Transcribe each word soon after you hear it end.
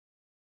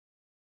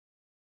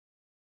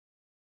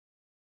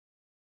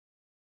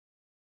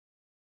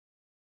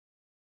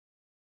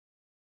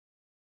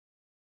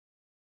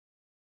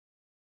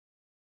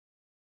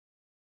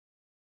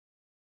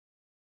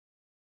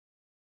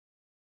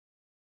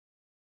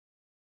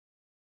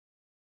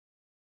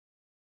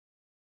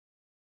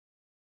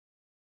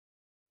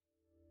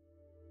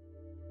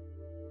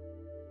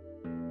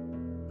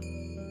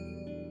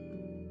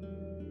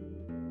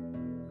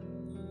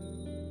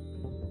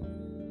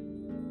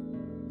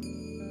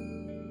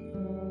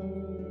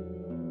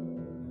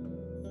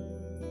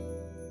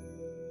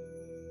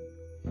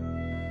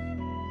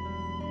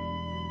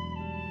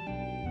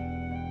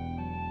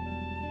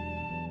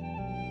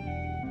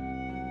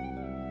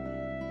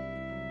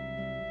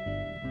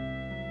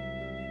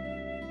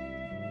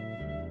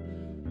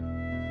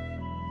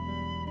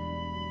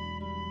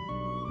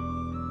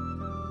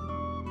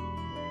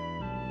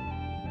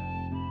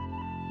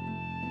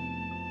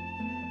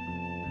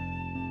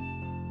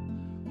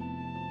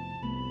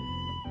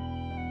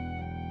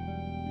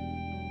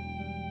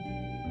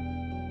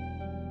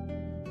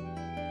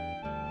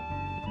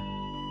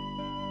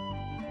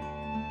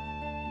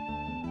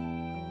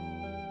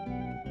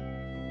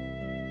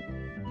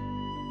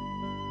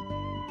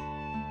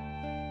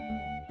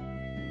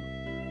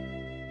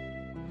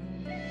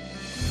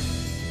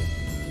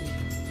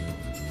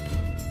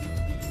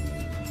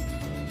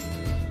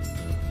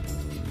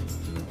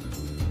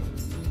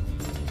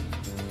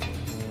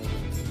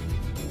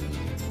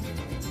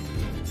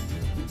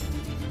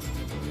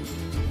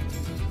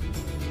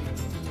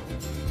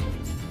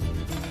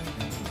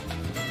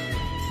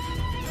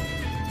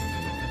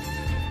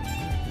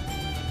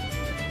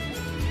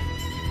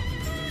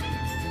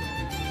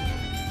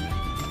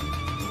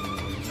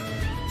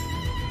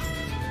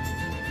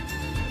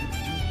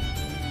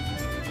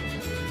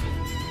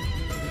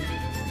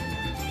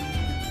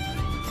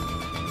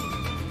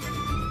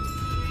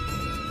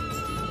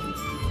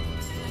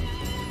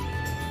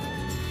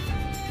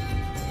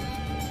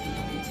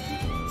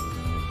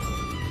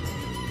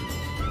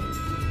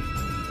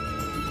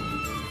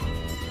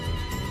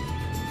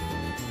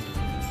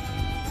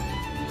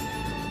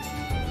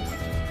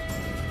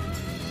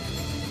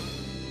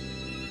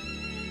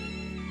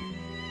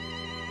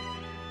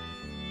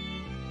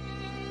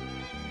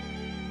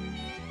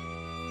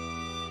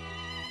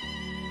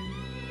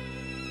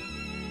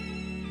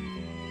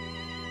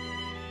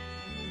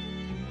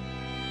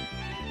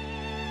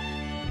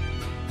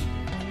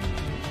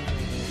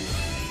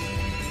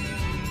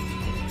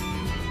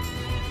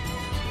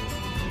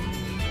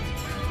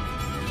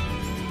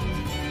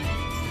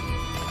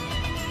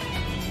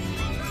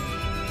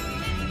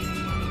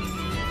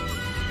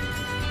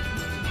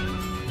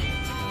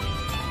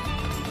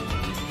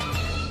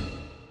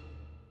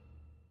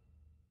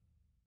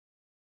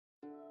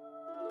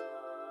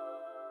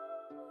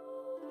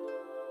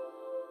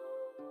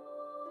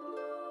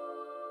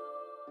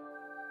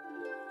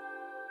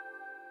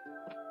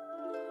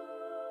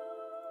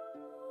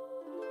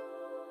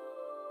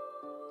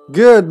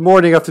Good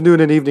morning,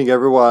 afternoon, and evening,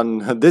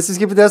 everyone. This is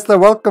HippyTesla.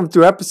 Welcome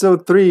to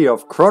episode 3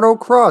 of Chrono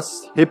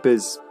Cross,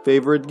 Hippy's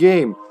favorite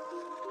game,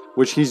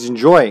 which he's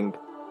enjoying.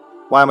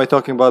 Why am I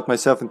talking about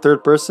myself in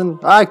third person?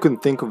 I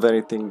couldn't think of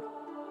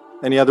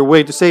any other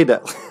way to say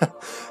that.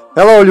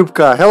 Hello,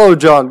 Lupka. Hello,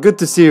 John. Good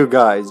to see you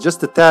guys.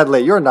 Just a tad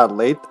late. You're not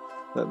late.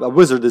 A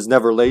wizard is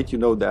never late. You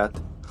know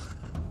that.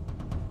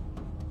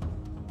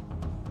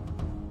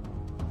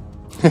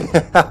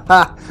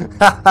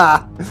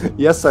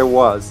 Yes, I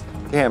was.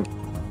 Damn.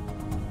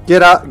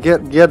 Get out,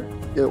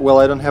 well,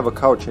 I don't have a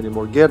couch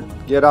anymore.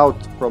 Get out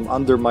from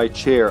under my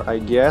chair, I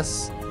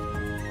guess.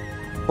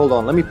 Hold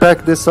on, let me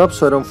pack this up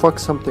so I don't fuck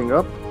something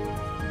up.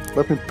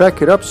 Let me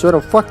pack it up so I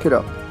don't fuck it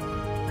up.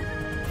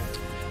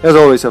 As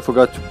always, I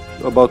forgot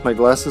about my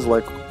glasses,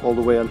 like, all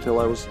the way until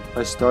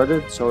I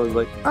started, so I was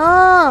like,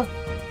 ah!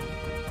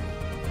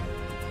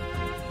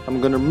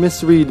 I'm gonna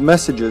misread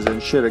messages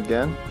and shit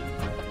again.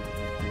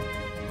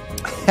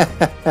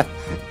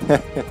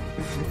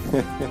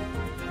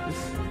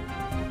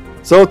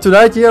 So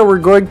tonight, yeah, we're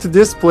going to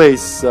this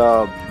place,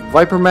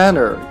 Viper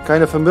Manor.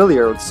 Kind of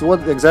familiar. It's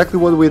exactly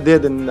what we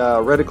did in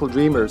Radical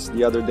Dreamers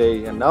the other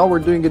day, and now we're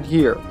doing it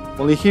here.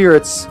 Only here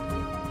it's,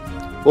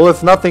 well,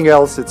 if nothing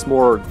else, it's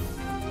more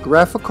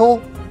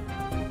graphical.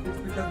 It's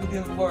because we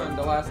didn't learn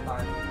the last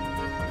time.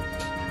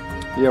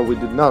 Yeah, we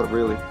did not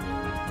really.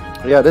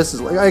 Yeah, this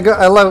is like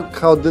I like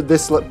how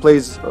this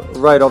plays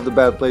right off the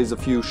bat. Plays a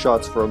few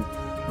shots from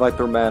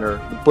Viper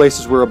Manor, the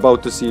places we're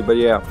about to see. But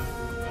yeah.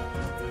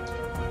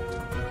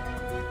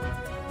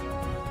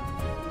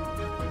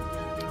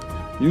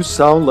 You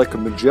sound like a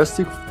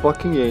majestic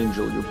fucking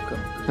angel, Yupka.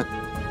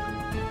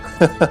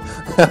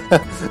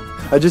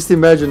 I just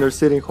imagine her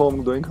sitting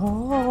home doing,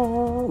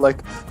 oh,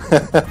 like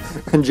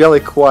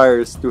angelic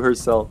choirs to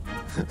herself.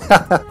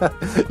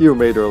 You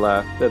made her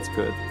laugh. That's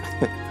good.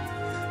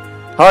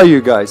 How are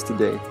you guys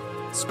today?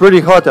 It's pretty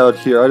hot out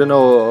here. I don't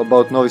know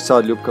about Novi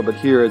Sad, Yupka, but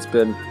here it's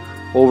been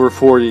over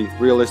 40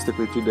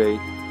 realistically today.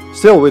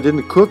 Still, we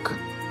didn't cook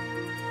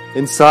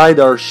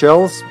inside our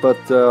shells, but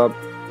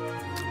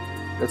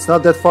it's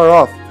not that far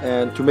off.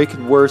 And to make it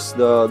worse,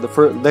 the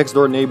next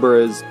door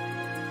neighbor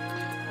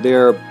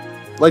they're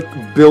like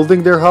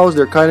building their house.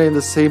 They're kind of in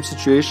the same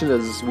situation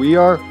as we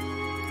are,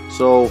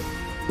 so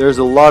there's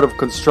a lot of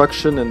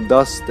construction and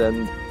dust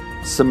and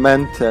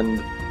cement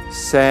and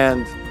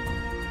sand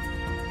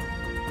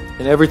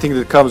and everything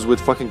that comes with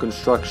fucking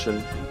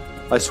construction.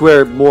 I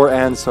swear more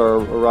ants are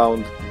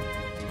around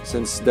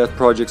since that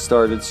project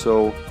started,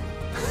 so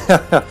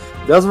it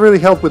doesn't really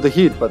help with the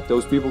heat, but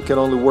those people can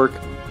only work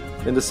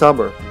in the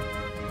summer.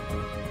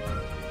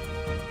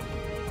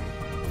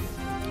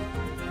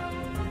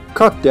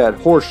 Cut that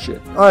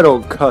horseshit. I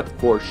don't cut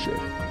horseshit.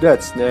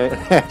 That's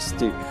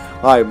nasty.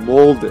 I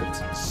mold it,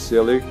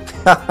 silly.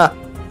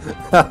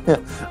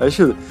 I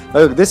should.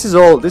 This is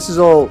all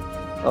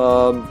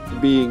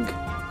being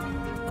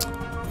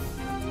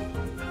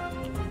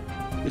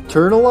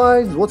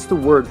eternalized. What's the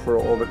word for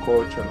all the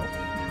core channel?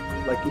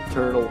 Like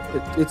eternal.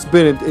 It's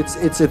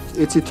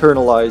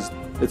eternalized.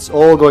 It's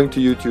all going to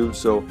YouTube.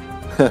 So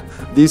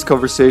these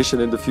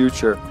conversations in the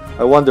future.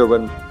 I wonder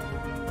when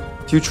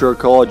future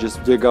archaeologists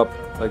dig up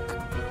like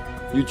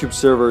YouTube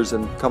servers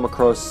and come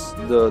across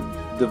the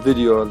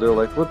video, and they're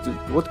like,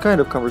 what kind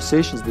of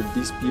conversations did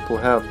these people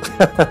have?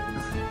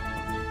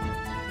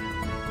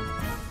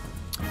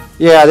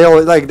 Yeah,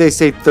 they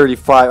say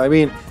 35. I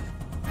mean,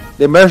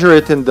 they measure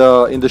it in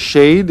the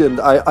shade, and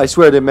I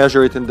swear they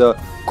measure it in the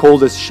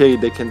coldest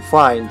shade they can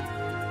find.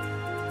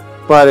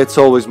 But it's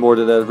always more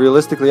than that.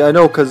 Realistically, I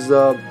know, because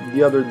the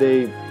other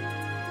day,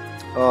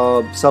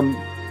 some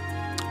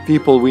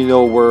people we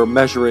know were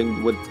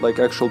measuring with like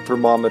actual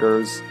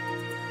thermometers.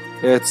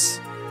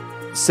 It's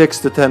 6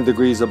 to 10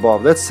 degrees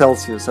above. That's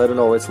Celsius. I don't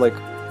know. It's like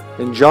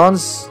in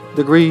John's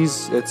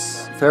degrees,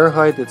 it's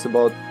Fahrenheit. It's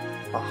about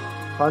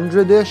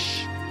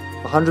 100-ish,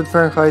 100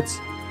 Fahrenheit.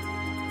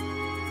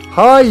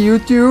 Hi,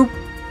 YouTube.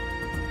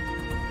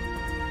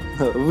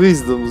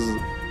 Wisdoms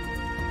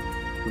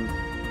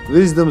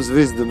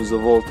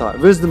of all time.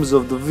 Wisdoms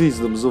of the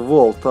wisdoms of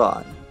all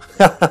time.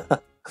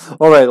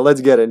 Alright,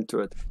 let's get into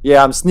it.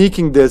 Yeah, I'm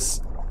sneaking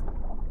this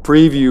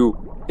preview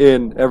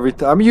in every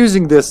time. I'm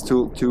using this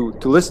to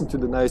listen to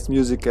the nice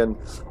music and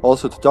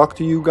also to talk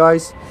to you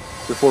guys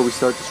before we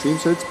start the stream,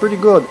 so it's pretty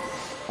good.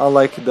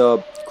 Unlike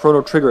the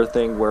Chrono Trigger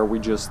thing where we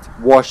just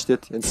watched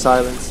it in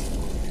silence.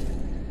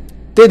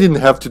 They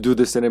didn't have to do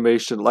this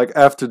animation like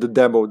after the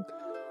demo.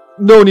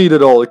 No need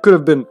at all. It could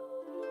have been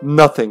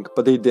nothing,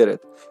 but they did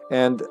it.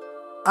 And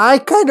I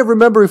kind of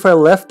remember if I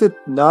left it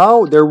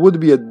now, there would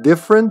be a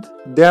different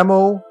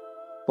demo,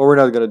 but we're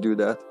not gonna do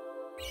that.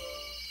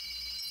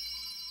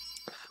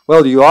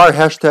 Well, you are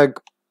hashtag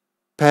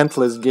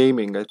Pantless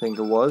Gaming, I think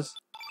it was.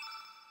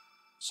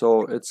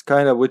 So it's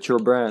kind of with your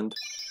brand.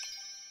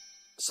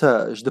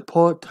 Serge, the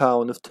port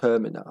town of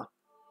Termina.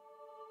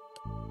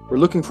 We're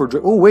looking for...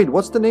 Oh wait,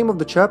 what's the name of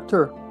the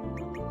chapter?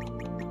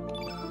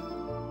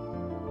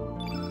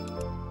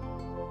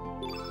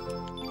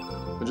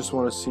 I just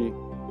want to see.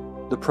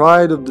 The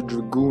Pride of the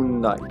Dragoon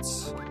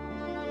Knights.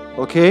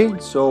 Okay,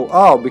 so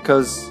oh,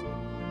 because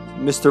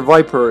Mr.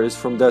 Viper is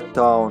from that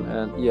town,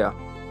 and yeah.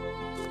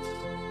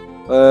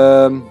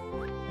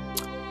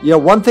 Yeah,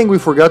 one thing we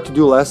forgot to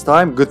do last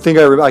time. Good thing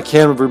I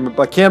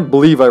can't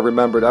believe I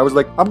remembered. I was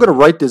like, I'm gonna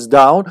write this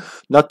down,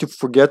 not to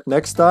forget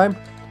next time,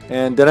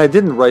 and then I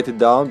didn't write it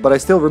down, but I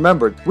still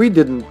remembered. We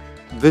didn't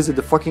visit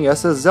the fucking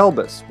SS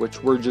Zelbus,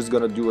 which we're just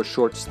gonna do a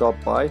short stop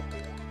by,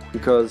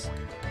 because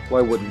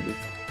why wouldn't we?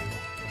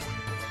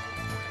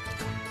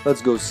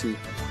 Let's go see.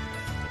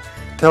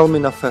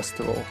 Telmina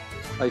Festival.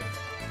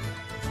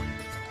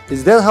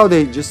 Is that how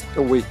they just...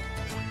 Oh wait,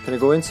 can I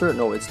go insert?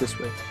 No, it's this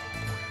way.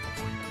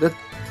 That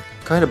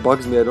kind of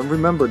bugs me. I don't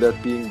remember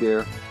that being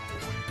there.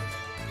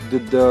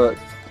 Did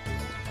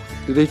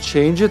they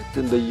change it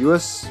in the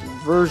US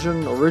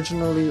version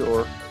originally,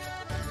 or...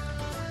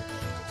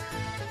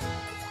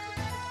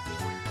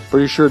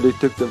 Pretty sure they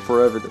took them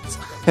for evidence.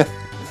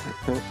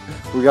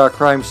 We got a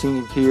crime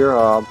scene here.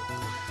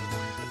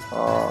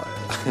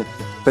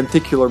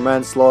 Penticular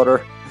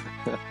manslaughter.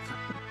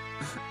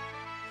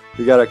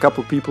 We got a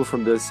couple people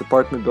from this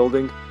apartment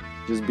building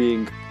just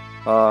being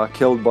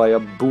killed by a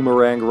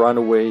boomerang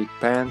runaway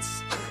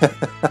pants.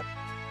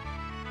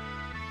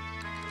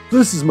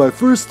 This is my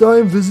first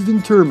time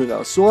visiting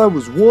Termina, so I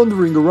was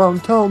wandering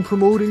around town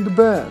promoting the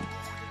band.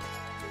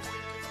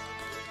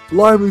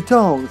 Lively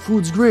town,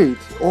 food's great,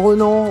 all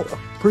in all, a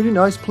pretty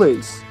nice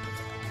place.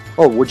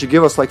 Oh, would you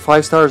give us like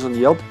 5 stars on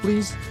Yelp,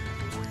 please?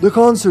 The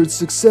concert's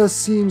success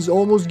seems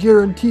almost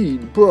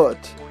guaranteed,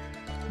 but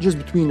just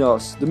between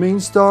us, the main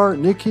star,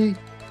 Nicky,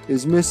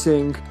 is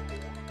missing.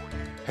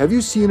 Have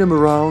you seen him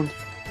around?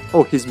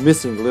 Oh, he's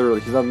missing,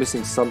 literally, he's not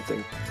missing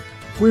something.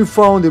 We've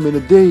found him in a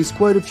daze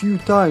quite a few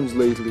times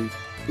lately.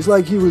 It's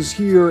like he was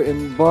here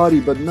in body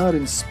but not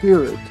in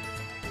spirit.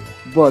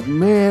 But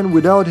man,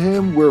 without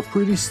him, we're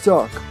pretty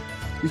stuck.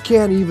 We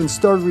can't even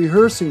start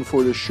rehearsing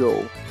for the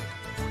show.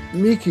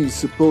 Mickey's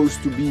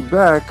supposed to be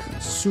back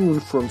soon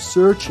from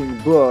searching,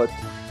 but...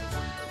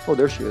 Oh,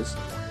 there she is.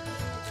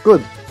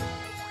 Good.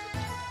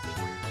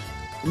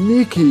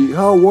 Mickey,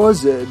 how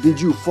was it? Did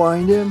you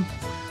find him?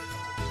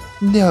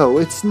 No,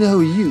 it's no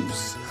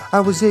use. I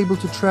was able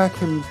to track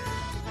him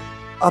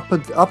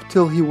up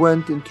till he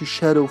went into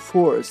Shadow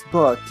Forest,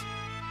 but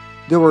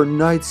there were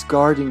knights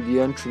guarding the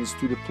entrance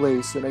to the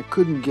place and I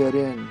couldn't get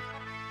in.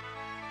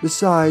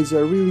 Besides, I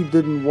really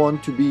didn't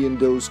want to be in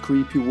those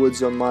creepy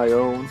woods on my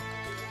own.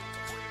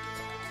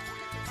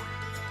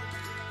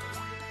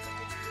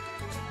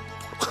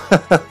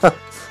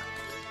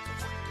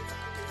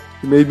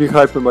 You made me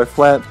hyper my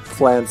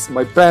flans.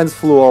 My pants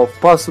flew off,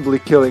 possibly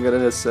killing an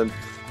innocent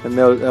and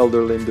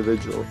elderly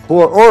individual.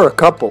 Or a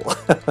couple.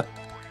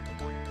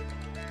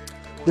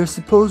 There's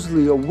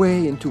supposedly a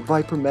way into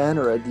Viper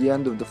Manor at the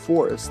end of the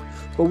forest,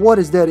 but what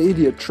is that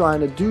idiot trying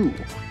to do?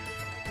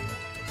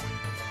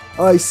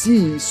 I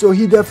see, so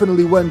he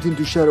definitely went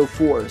into Shadow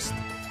Forest.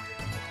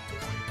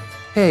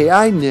 Hey,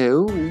 I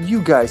know,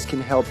 you guys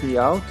can help me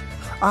out.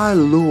 I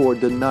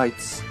lured the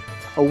knights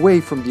away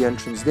from the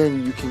entrance,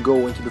 then you can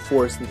go into the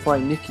forest and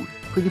find Nicky.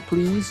 Pretty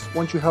please,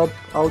 won't you help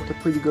out a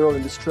pretty girl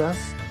in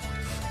distress?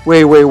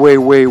 Wait.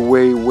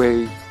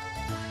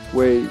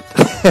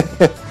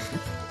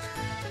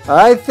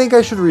 I think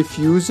I should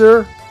refuse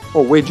her.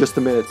 Oh, wait just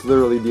a minute,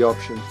 literally the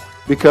option.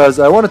 Because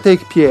I want to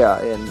take Pierre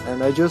in,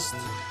 and I just...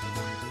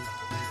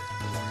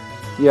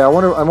 Yeah, I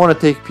want to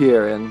take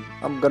Pierre in.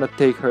 I'm gonna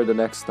take her the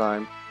next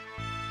time.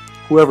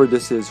 Whoever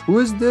this is. Who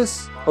is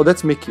this? Oh,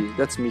 that's Mickey.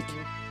 That's Mickey.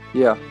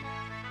 Yeah.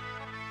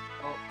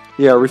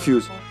 Yeah,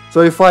 refuse.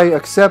 So if I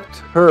accept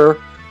her,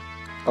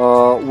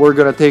 we're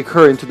gonna take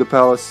her into the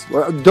palace.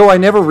 Well, though I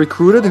never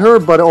recruited her,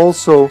 but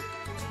also...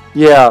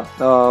 Yeah,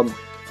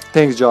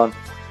 thanks, John.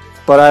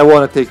 But I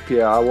want to take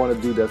Pierre. I want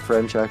to do that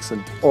French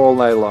accent all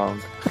night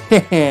long.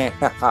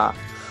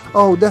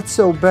 Oh, that's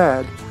so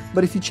bad.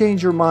 But if you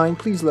change your mind,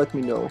 please let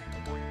me know.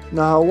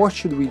 Now, what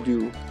should we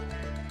do?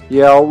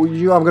 Yeah,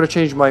 I'm gonna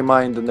change my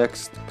mind the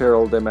next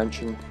Peril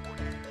Dimension.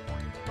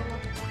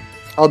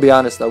 I'll be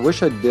honest, I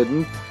wish I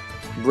didn't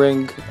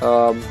bring,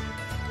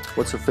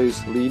 what's her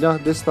face, Lena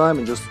this time,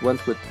 and just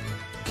went with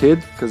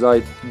Kid, because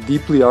I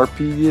deeply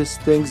RP these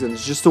things, and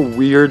it's just so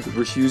weird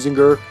refusing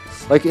her.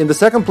 Like, in the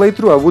second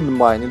playthrough, I wouldn't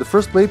mind. In the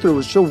first playthrough, it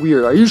was so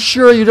weird. Are you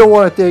sure you don't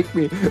want to take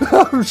me?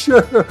 I'm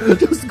sure.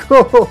 Just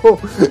go.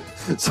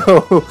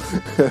 So...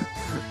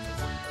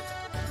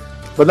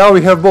 But now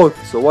we have both,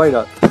 so why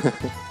not?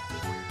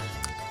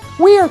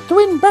 We are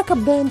twin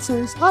backup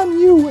dancers. I'm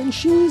you and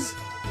she's...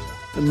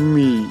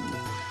 me.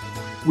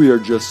 We are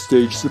just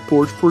stage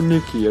support for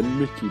Nicky and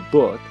Mickey,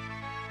 but...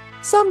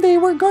 Someday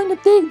we're going to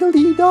take the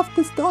lead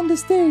on the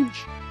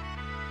stage.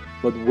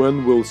 But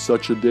when will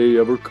such a day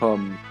ever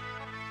come?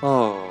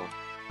 Oh,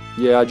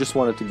 yeah, I just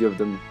wanted to give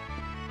them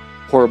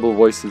horrible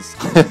voices.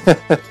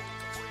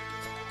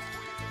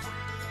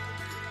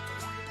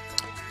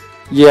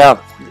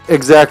 Yeah,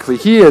 exactly.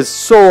 He is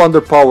so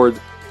underpowered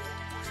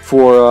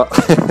for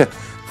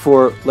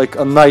for like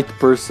a knight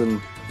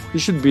person. He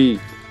should be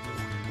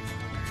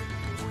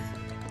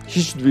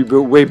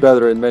way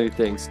better in many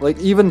things. Like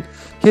even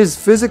his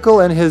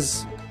physical and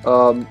his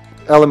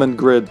element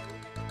grid.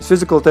 His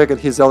physical attack and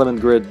his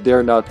element grid,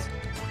 they're not...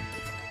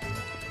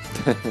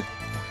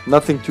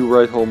 nothing to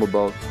write home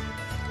about.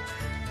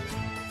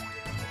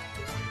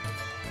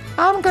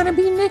 I'm gonna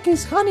be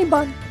Nicky's honey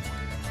bun.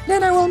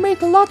 Then I will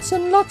make lots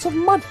and lots of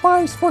mud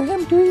pies for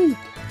him to eat.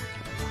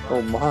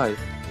 Oh my.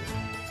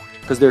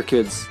 Because they're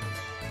kids.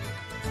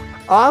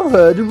 I've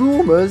heard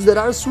rumors that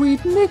our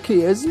sweet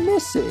Nicky is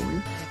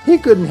missing. He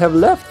couldn't have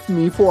left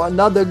me for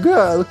another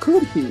girl,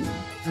 could he?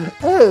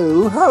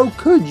 Oh, how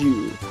could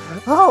you?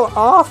 How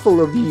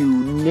awful of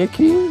you,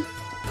 Nicky.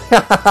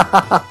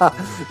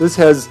 This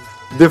has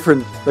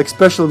different, like,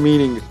 special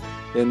meaning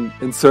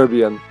in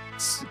Serbian.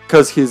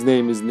 Because his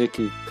name is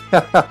Nicky.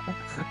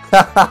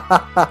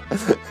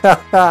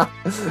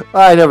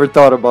 I never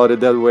thought about it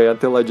that way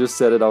until I just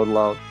said it out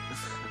loud.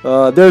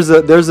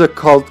 There's a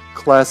cult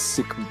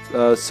classic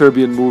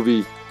Serbian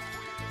movie,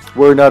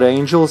 We're Not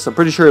Angels. I'm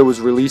pretty sure it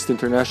was released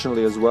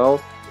internationally as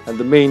well. And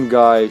the main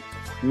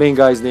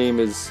guy's name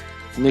is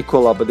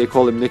Nikola, but they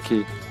call him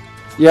Nicky.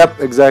 Yep,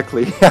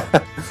 exactly.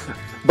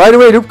 By the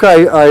way,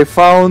 Dupka,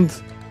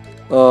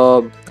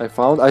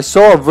 I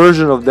saw a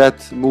version of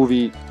that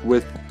movie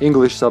with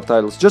English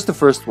subtitles, just the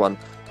first one.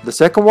 The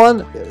second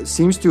one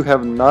seems to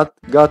have not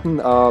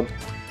gotten an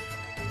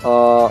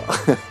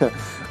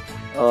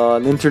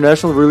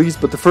international release,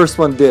 but the first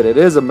one did. It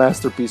is a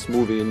masterpiece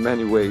movie in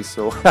many ways,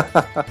 so...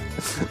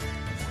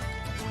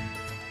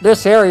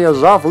 This area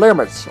is off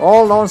limits.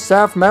 All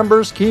non-staff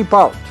members keep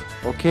out.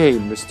 Okay,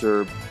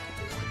 Mr.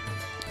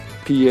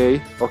 PA.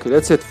 Okay,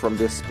 that's it from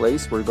this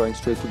place. We're going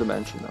straight to the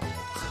mansion now.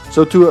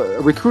 So to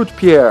recruit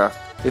Pierre,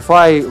 if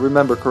I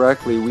remember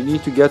correctly, we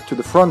need to get to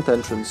the front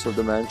entrance of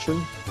the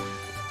mansion.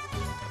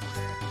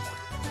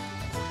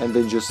 And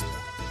then just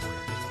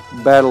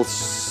battle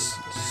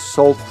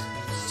Salt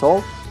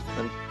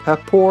and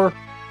Pepper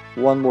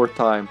one more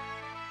time.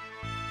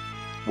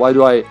 Why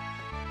do I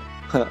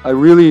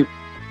really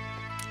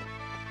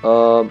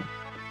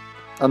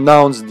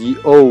announce the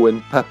O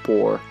in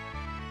Pepper?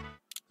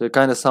 It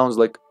kind of sounds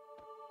like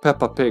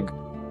Peppa Pig.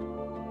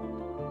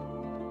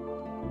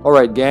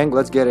 Alright, gang,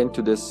 let's get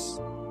into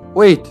this.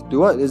 Wait,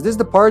 is this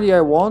the party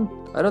I want?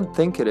 I don't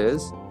think it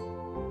is.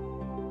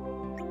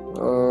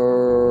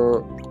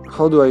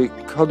 How do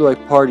I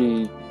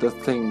party the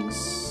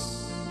things?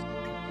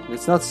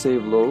 It's not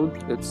save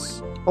load,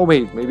 it's... Oh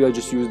wait, maybe I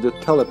just use the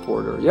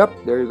teleporter.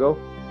 Yep, there you go.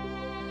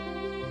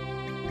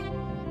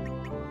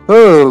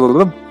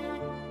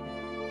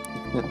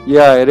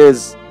 Yeah, it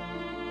is.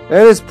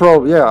 It is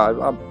probably,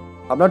 yeah,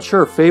 I'm not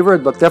sure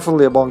favorite, but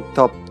definitely among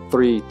top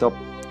 3,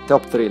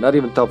 not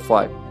even top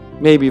 5.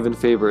 Maybe even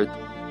favorite,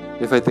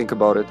 if I think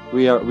about it.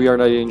 We are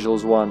Night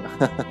Angels 1.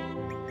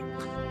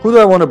 Who do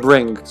I want to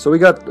bring? So we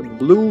got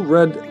blue,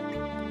 red,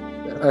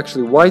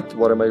 actually white.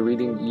 What am I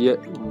reading? Yeah.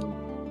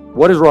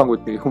 What is wrong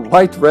with me?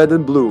 White, red,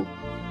 and blue.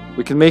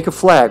 We can make a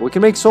flag. We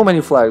can make so many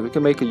flags. We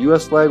can make a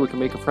US flag. We can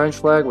make a French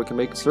flag. We can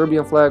make a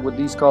Serbian flag with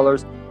these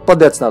colors. But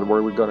that's not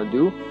what we're gonna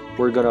do.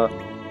 We're gonna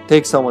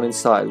take someone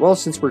inside. Well,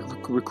 since we're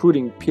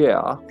recruiting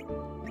Pierre,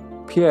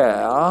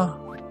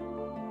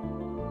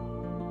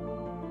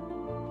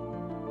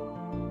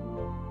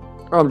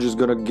 I'm just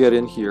gonna get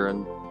in here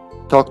and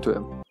talk to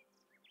him.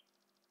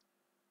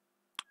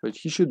 But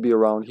he should be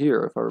around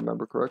here, if I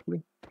remember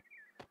correctly.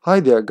 Hi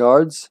there,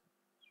 guards.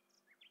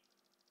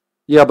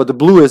 Yeah, but the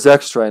blue is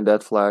extra in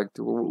that flag.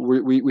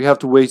 We have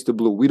to waste the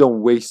blue. We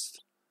don't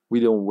waste. We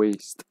don't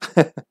waste.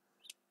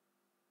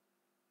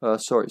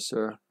 Sorry,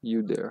 sir.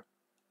 You there.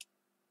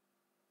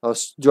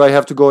 Do I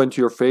have to go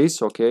into your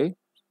face? Okay.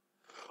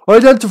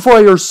 Identify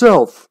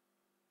yourself.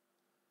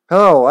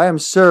 Hello, I am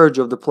Serge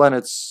of the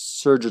planet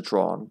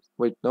Surgatron.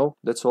 Wait, no?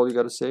 That's all you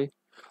gotta say?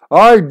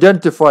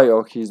 Identify.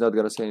 Oh, he's not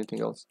gonna say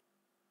anything else.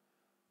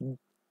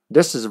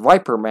 This is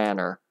Viper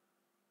Manor.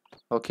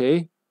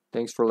 Okay,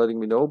 thanks for letting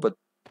me know, but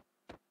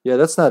yeah,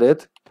 that's not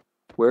it.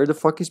 Where the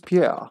fuck is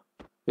Pierre?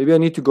 Maybe I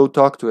need to go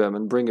talk to him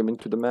and bring him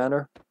into the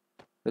manor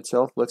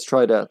itself. Let's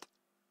try that.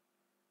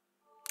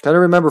 Kind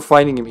of remember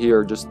finding him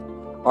here, just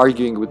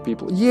arguing with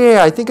people.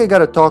 Yeah, I think I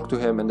gotta talk to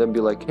him and then be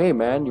like, hey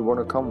man, you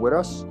wanna come with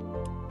us?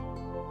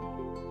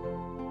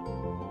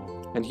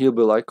 And he'll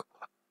be like,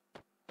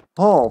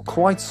 oh,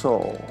 quite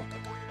so.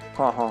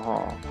 Ha ha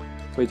ha.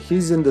 Wait,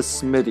 he's in the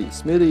Smithy.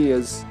 Smithy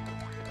is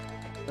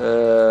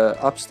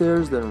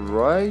upstairs, then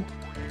right.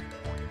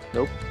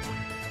 Nope.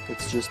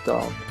 It's just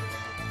down.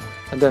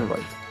 And then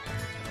right.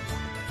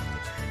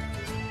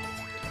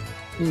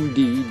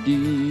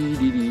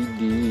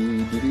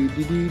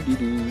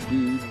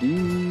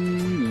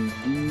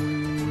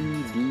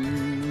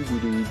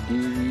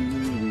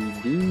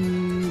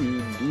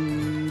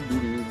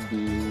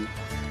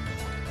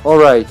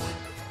 Alright.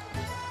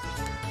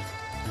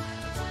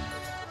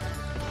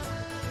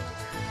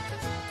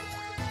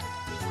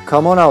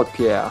 Come on out,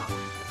 Pierre.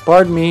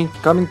 Pardon me,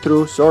 coming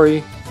through,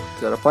 sorry.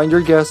 Gotta find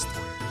your guest.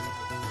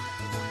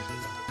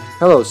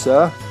 Hello,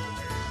 sir.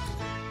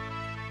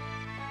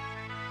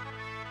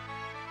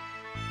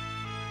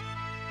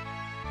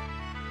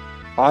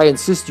 I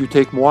insist you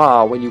take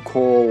moi when you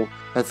call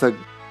at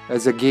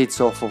the gates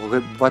of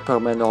Viper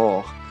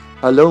Manor.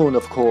 Alone,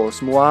 of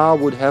course, moi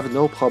would have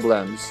no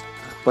problems,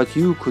 but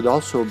you could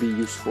also be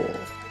useful.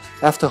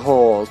 After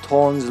all,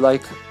 thorns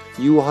like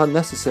you are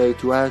necessary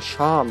to add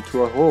charm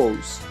to a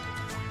rose.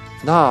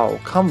 Now,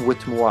 come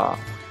with moi.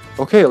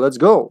 Okay, let's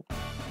go.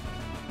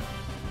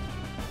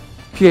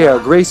 Pierre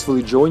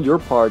gracefully joined your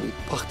party.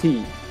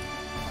 Party.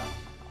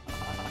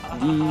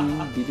 Ding,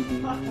 ding, ding,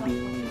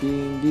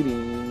 ding, ding,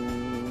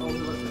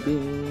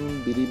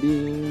 ding, ding,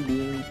 ding,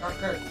 ding.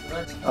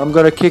 I'm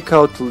gonna kick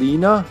out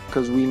Lena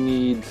because we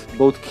need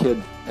both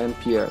Kid and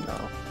Pierre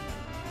now.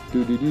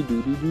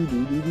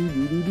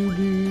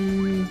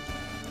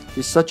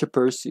 He's such a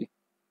Percy.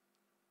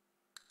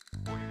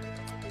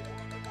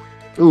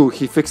 Ooh,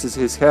 he fixes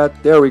his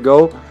hat. There we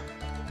go.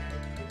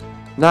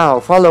 Now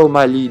follow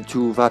my lead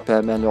to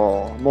Viper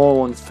Manor.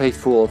 Mon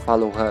faithful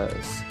follow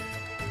hers.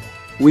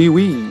 Oui,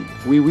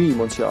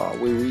 monsieur,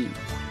 oui.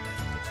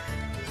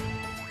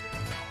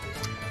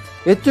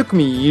 It took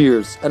me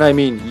years, and I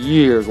mean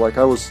years, like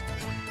I was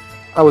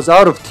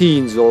out of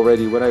teens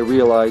already when I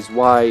realized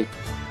why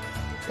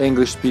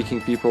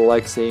English-speaking people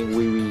like saying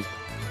oui.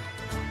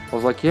 I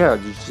was like, yeah,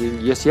 just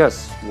saying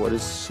yes.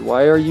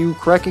 Why are you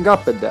cracking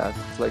up at that?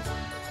 It's like,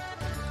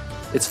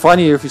 it's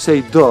funnier if you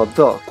say duh,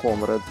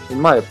 comrade, in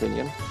my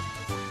opinion.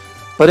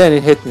 But then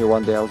it hit me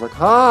one day. I was like,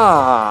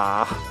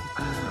 how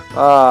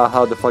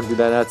the fuck did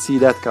I not see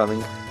that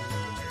coming?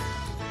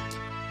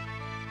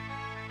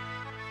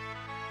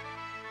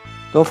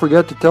 Don't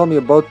forget to tell me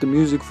about the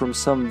music from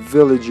some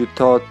village you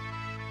taught.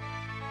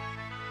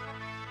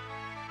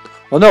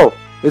 Oh no,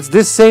 it's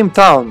this same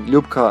town,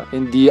 Lyubka,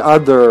 in the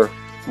other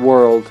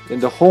world, in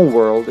the home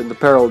world, in the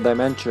parallel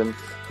dimension.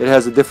 It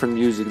has a different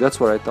music,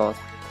 that's what I thought.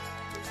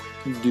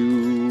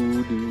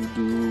 Do.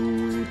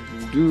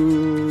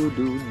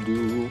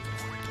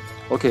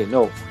 Okay,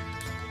 no.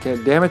 Okay,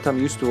 damn it, I'm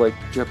used to like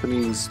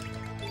Japanese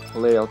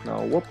layout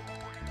now. Whoop.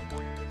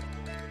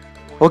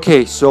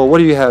 Okay, so what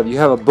do you have? You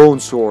have a bone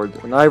sword,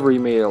 an ivory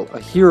mail, a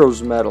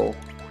hero's medal.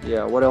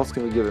 Yeah, what else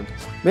can we give him?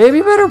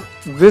 Maybe better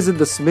visit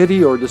the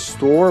smithy or the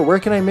store. Where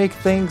can I make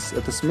things?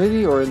 At the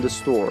smithy or in the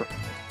store?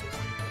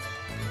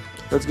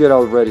 Let's get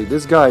out ready.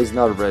 This guy is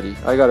not ready.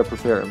 I gotta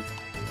prepare him.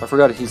 I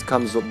forgot he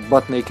comes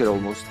butt naked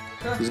almost.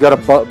 He's got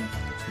a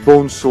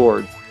bone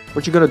sword.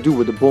 What you gonna do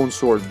with the bone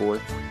sword, boy?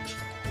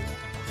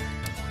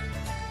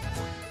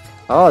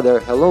 Ah, there.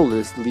 Hello,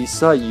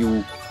 Lisa,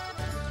 you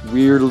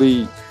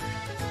weirdly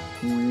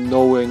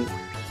knowing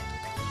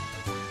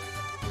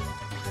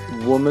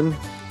woman.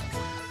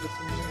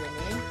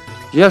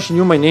 Yeah, she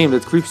knew my name.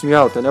 That creeps me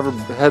out. I never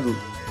had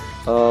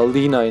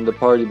Lena in the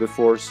party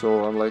before,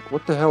 so I'm like,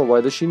 what the hell?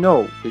 Why does she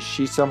know? Is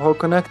she somehow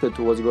connected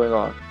to what's going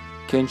on?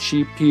 Can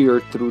she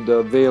peer through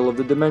the veil of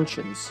the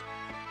dimensions?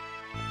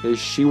 Is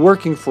she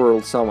working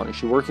for someone? Is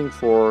she working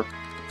for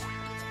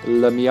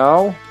Le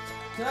Meow?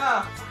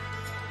 Yeah.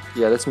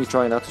 Yeah, that's me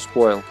trying not to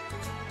spoil.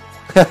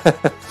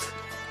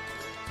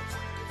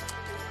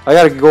 I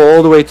gotta go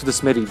all the way to the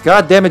smithy.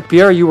 God damn it,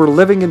 Pierre, you were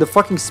living in the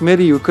fucking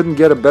smithy, you couldn't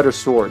get a better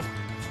sword.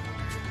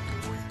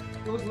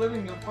 He was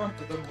living in front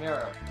of the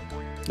mirror.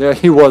 Yeah,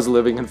 he was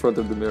living in front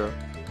of the mirror.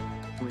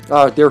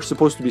 Ah, they're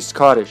supposed to be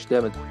Scottish,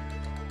 damn it.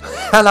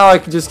 And now I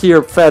can just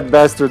hear fat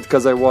bastard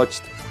because I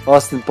watched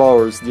Austin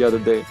Powers the other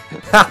day.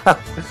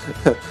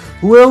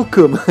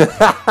 Welcome!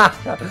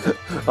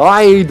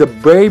 I the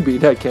baby.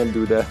 I can't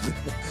do that.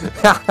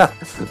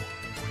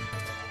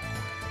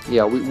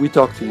 Yeah, we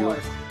talk to you.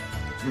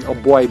 A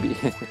boy.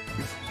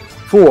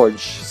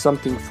 Forge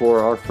something for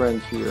our friend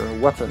here.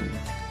 Weapon.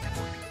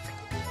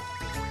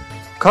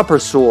 Copper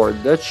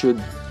sword. That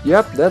should.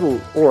 Yep, that'll.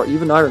 Or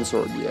even iron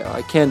sword. Yeah,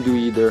 I can't do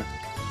either.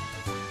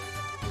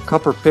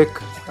 Copper pick.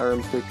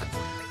 Iron pick.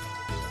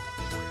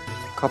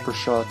 Copper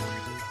shot.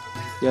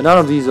 Yeah, none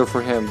of these are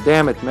for him.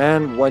 Damn it,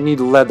 man. I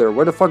need leather.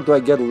 Where the fuck do I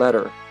get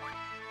leather?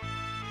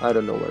 I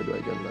don't know where do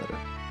I get leather.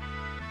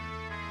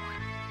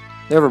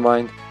 Never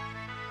mind.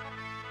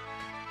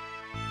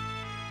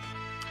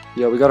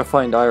 Yeah, we gotta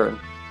find iron.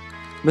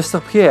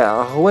 Mr.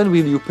 Pierre, when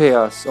will you pay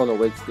us? Oh no,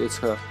 wait, it's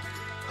her.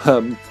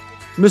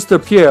 Mr.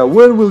 Pierre,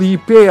 when will you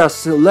pay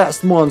us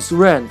last month's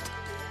rent?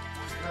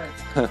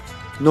 Right.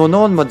 No,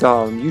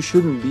 madame, you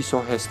shouldn't be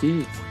so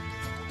hasty.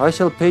 I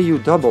shall pay you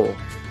double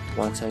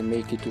once I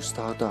make it to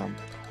stardom.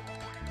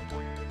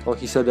 Oh,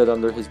 he said that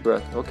under his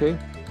breath. Okay.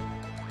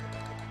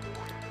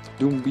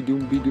 Doomby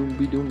doomby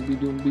doomby doomby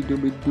doomby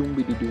doomby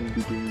doomby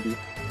doomby doomby.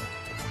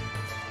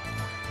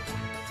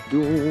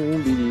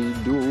 Doomby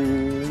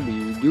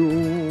doomby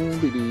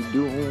doomby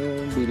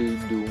doomby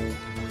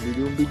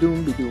doomby doomby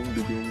doomby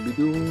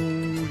doomby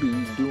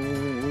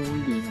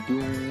doomby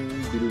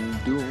doomby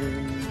doomby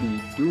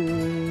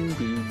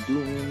doomby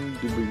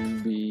doomby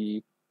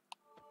doomby.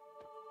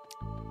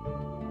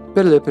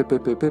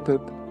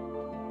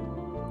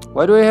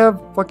 Why do I have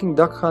fucking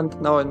Duck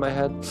Hunt now in my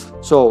head?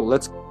 So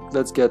let's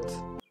get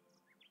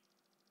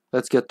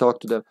talk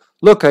to them.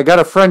 Look, I got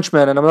a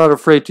Frenchman and I'm not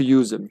afraid to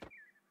use him.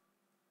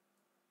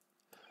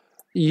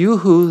 You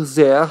who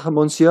there,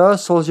 Monsieur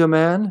Soldier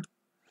Man?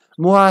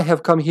 Moi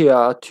have come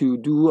here to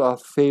do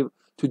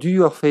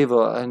you a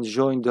favor and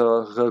join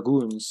the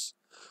dragoons.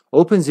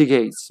 Open the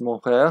gates, mon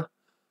frère.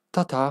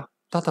 Ta-ta,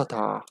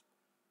 ta-ta-ta.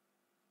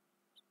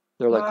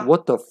 They're like,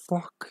 what the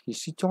fuck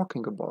is he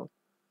talking about?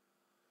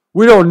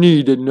 We don't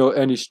need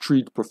any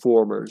street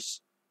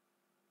performers.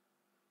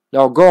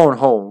 Now go on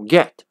home,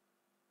 get.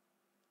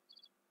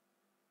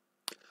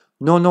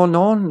 Non, non,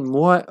 non,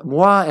 moi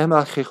aime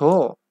un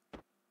héros.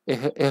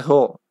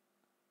 Héros.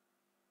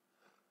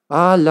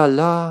 Ah la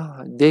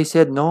la, they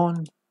said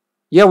non.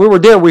 Yeah, we were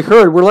there, we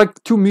heard. We're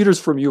like 2 meters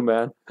from you,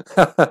 man.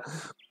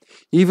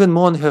 Even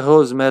mon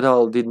héros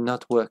medal did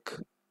not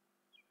work.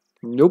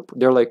 Nope.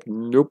 They're like,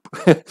 nope.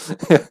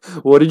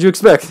 What did you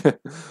expect?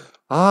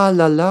 Ah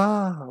la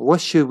la,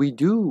 what should we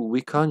do?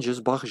 We can't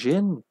just barge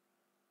in.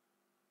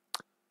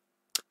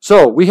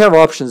 So, we have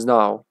options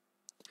now.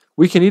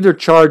 We can either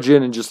charge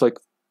in and just like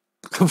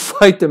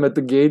fight them at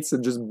the gates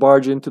and just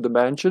barge into the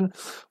mansion,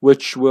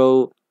 which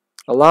will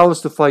allow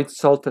us to fight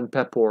Salt and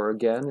Pepper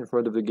again in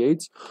front of the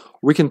gates.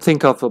 We can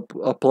think of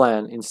a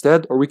plan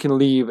instead, or we can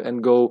leave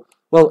and go.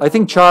 Well, I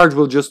think charge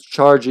will just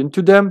charge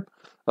into them,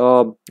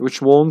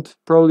 which won't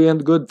probably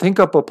end good. Think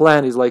up a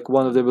plan is like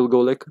one of them will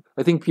go like,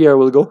 I think Pierre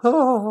will go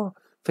ah,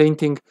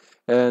 fainting,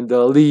 and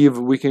leave.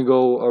 We can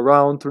go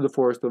around through the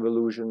Forest of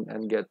Illusion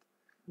and get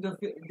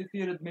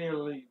defeated mayor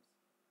leaves.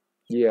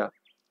 Yeah.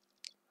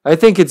 I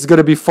think it's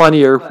gonna be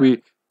funnier if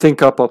we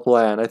think up a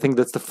plan. I think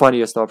that's the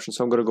funniest option,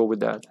 so I'm gonna go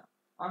with that.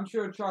 I'm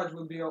sure charge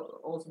will be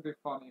also be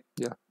funny.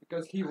 Yeah.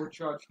 Because he will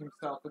charge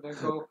himself and then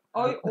go,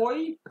 oi,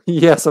 oi!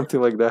 Yeah,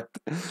 something like that.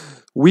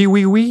 Oui,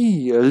 oui,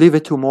 oui, leave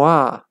it to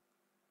moi.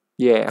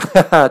 Yeah,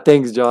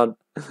 thanks, John.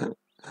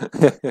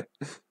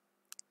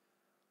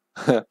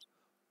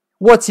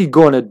 What's he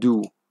gonna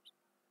do?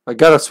 I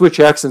gotta switch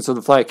accents on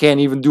the fly. I can't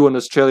even do an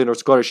Australian or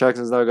Scottish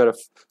accents now. I gotta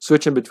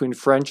switch in between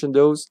French and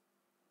those.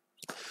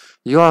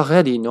 You are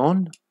ready,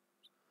 non?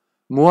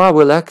 Moi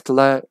will act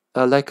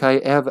like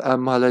I have a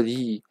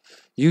maladie.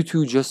 You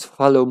two just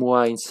follow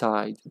moi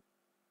inside.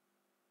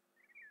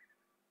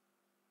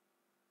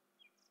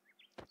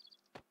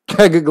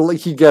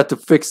 He got to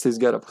fix his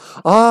getup.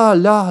 Ah,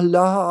 la,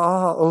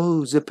 la,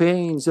 oh, the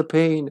pain.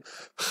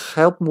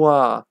 Help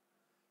moi.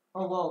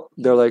 Oh, well.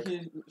 They're like,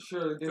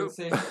 sure, they would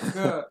say,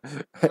 help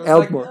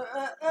like, moi.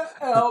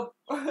 Help.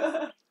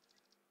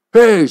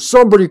 Hey,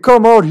 somebody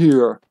come out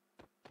here.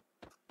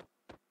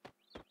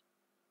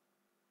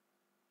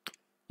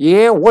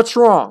 Yeah, what's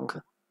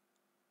wrong?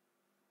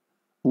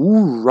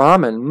 Ooh,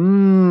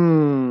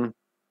 ramen.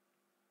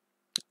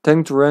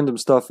 Tend to random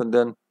stuff and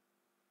then.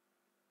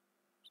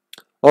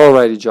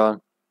 Alrighty,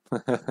 John.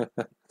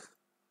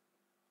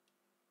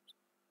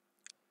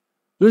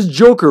 This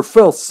Joker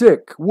fell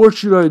sick. What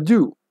should I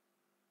do?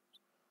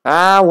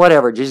 Ah,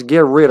 whatever. Just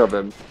get rid of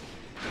him.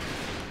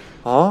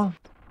 Huh?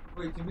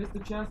 Wait, you missed the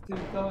chance to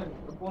tell him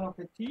bon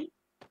appetit?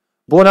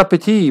 Bon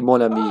appetit,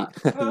 mon ami.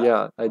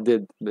 Yeah, I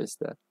did miss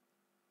that.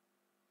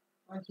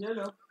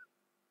 Hello.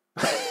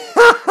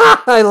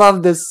 I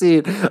love this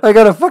scene. I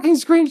gotta fucking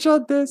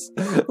screenshot this.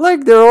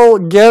 Like they're all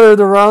gathered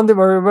around him.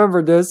 I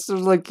remember this.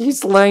 It's like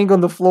he's laying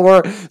on the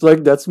floor. It's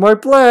like, that's my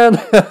plan.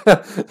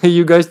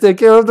 You guys take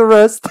care of the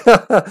rest.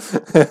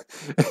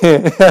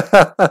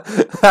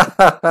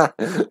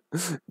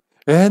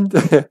 And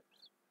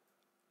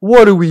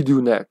what do we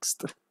do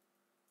next?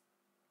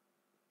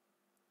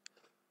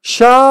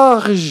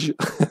 Charge!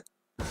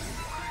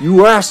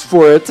 You asked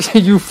for it.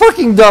 You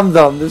fucking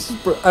dum-dum.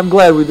 I'm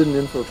glad we didn't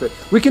infiltrate.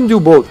 We can do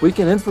both. We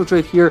can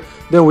infiltrate here,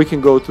 then we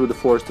can go through the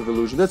Forest of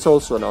Illusion. That's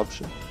also an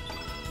option.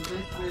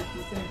 Basically, it's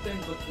the same thing,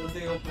 but when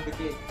they open the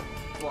gate.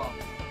 Wow.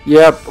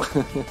 Yep.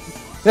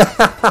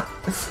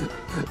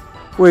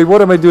 Wait,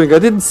 what am I doing? I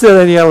didn't set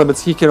any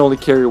elements. He can only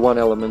carry one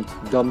element.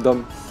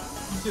 Dum-dum.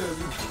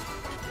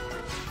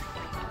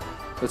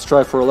 Let's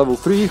try for a level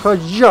 3.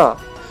 Haja!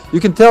 You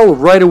can tell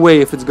right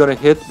away if it's gonna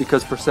hit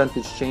because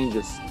percentage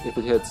changes if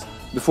it hits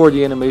before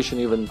the animation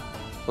even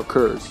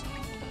occurs.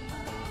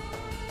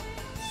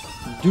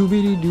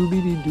 Doobity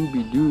doobity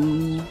doobie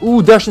doo.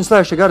 Ooh, dash and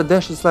slash! I got a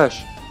dash and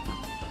slash.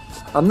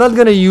 I'm not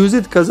gonna use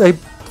it because I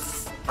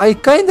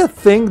kind of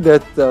think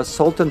that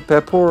Salt and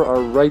Pepper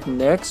are right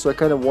next, so I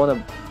kind of want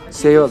to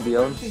say out the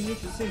other.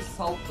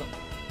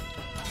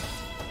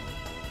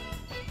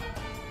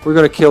 We're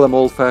gonna kill him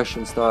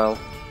old-fashioned style.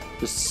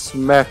 Just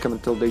smack him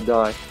until they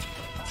die.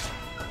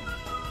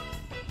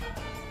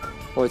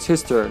 Oh, it's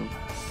his turn.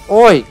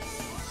 Oi!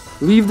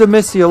 Leave the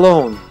Missy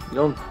alone. You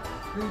don't.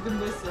 Leave the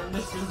Missy, and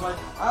Missy's like,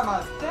 I'm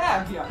a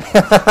stab ya.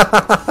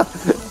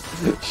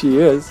 She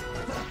is.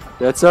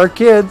 That's our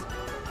kid.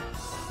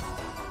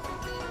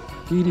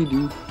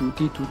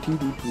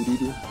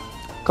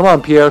 Come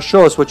on, Pierre,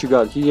 show us what you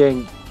got. He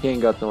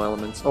ain't got no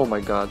elements. Oh my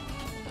god.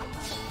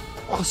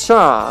 Oh,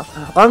 ça!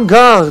 En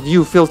garde,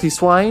 you filthy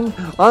swine!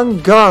 En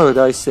garde,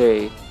 I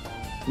say.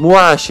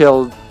 Moi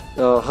shall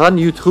run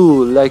you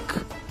through like,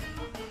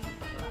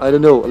 I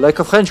don't know, like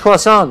a French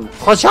croissant.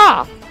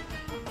 Croissant!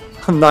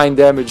 9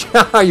 damage.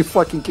 Are you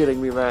fucking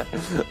kidding me, man?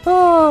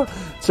 Oh,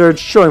 Serge,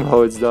 show him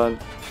how it's done.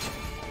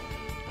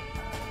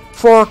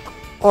 Fuck.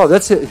 Oh,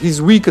 that's it.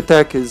 His weak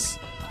attack is...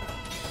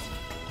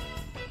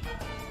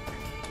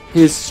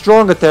 His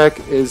strong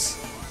attack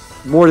is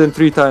more than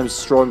 3 times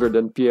stronger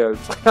than Pierre.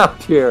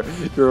 Pierre,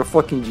 you're a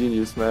fucking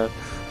genius, man.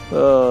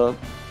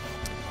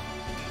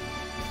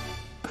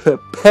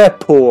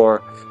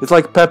 Pepper. It's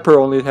like pepper,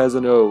 only it has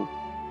an O.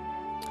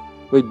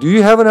 Wait, do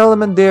you have an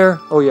element there?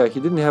 Oh yeah, he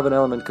didn't have an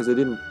element because I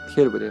didn't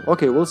hit with him.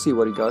 Okay, we'll see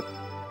what he got.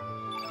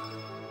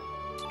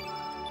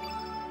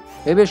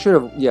 Maybe I should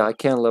have... Yeah, I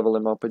can't level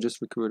him up. I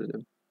just recruited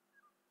him.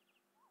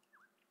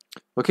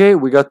 Okay,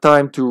 we got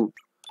time to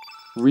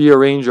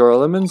rearrange our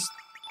elements.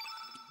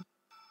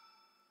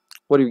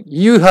 What do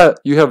you have?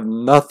 You have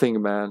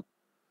nothing, man.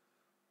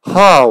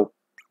 How?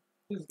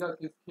 He's got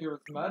his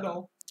hero's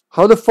medal.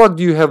 How the fuck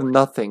do you have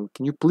nothing?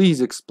 Can you please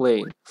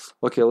explain?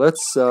 Okay,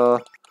 let's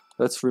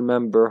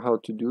remember how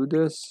to do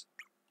this.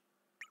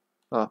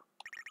 Ah.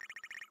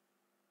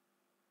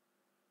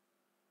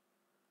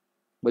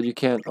 But you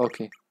can't.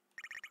 Okay.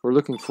 We're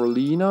looking for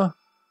Lena.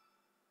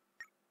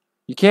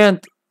 You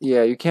can't.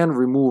 Yeah, you can't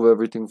remove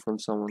everything from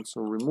someone.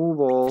 So remove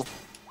all.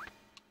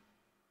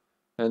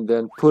 And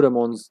then put them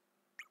on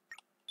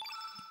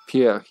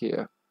Pierre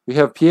here. We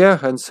have Pierre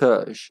and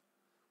Serge.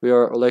 We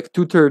are like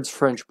 2/3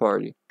 French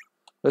party.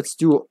 Let's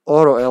do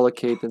auto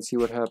allocate and see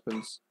what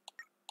happens.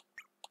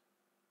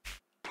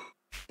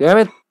 Damn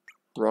it!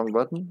 Wrong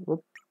button.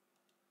 Whoop.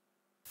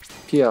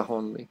 Pierre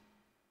only.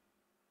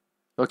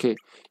 Okay,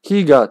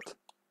 he got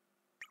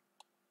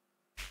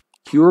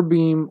Cure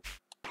Beam,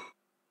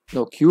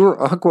 no, Cure,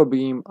 Aqua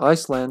Beam,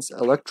 Ice Lance,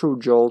 Electro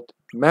Jolt,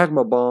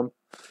 Magma Bomb,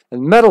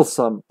 and Metal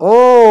Sum.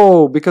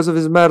 Oh, because of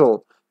his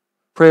metal.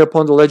 Prey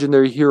upon the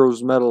legendary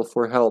hero's metal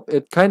for help.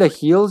 It kind of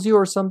heals you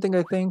or something,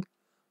 I think.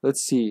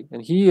 Let's see.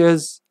 And he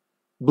is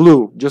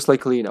blue, just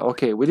like Lena.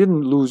 Okay, we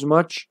didn't lose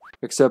much,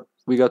 except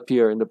we got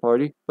Pierre in the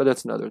party, but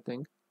that's another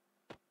thing.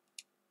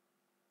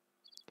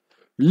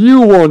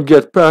 You won't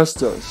get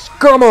past us.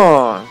 Come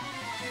on!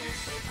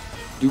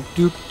 Doop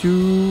doop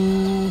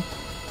doop.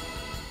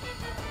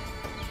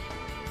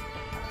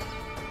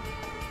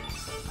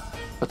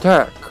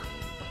 Attack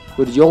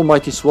with the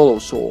almighty Swallow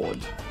Sword.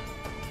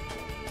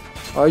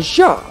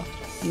 Asha!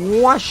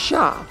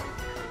 Washa!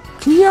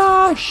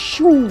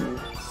 Kyashu!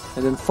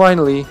 And then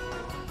finally...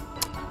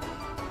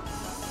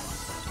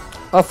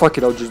 Ah, fuck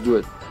it, I'll just do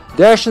it.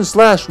 Dash and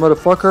slash,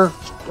 motherfucker,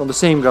 on the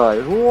same guy.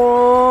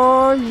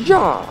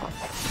 Washa!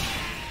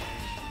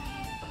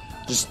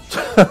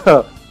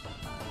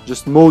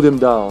 Just mow them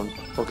down.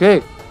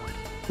 Okay.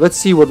 Let's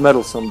see what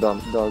Metal Sum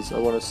does. I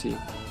want to see.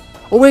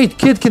 Oh wait,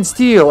 Kid can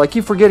steal. I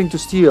keep forgetting to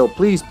steal.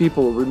 Please,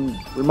 people,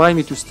 remind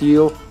me to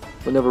steal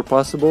whenever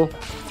possible.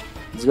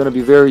 It's gonna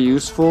be very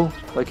useful.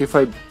 Like if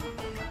I...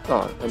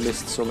 Oh, I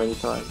missed so many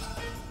times.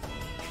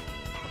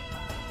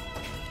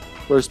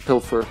 Where's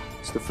Pilfer?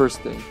 It's the first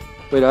thing.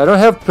 Wait, I don't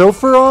have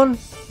Pilfer on?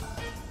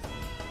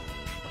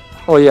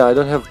 Oh yeah, I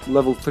don't have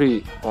level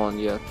 3 on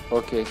yet.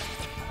 Okay.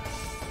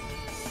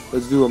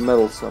 Let's do a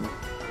Metal Sum.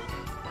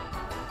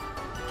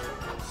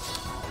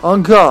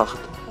 En garde!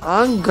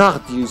 En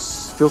garde, you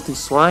filthy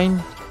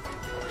swine!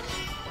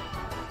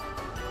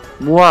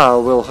 Moi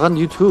will hunt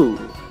you too.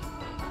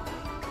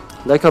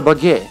 Like a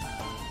baguette.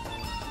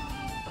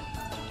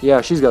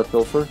 Yeah, she's got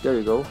Pilfer. There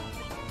you go.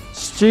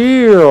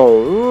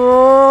 Steel!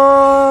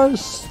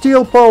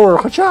 Steel power!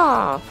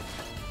 Hacha!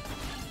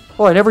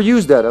 Oh, I never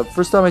used that.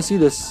 First time I see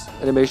this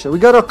animation. We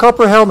got a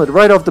copper helmet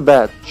right off the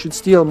bat. Should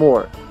steal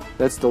more.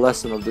 That's the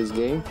lesson of this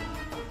game.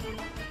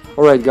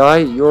 Alright, guy.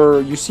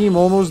 You seem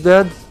almost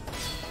dead.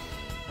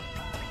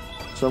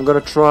 So I'm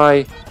gonna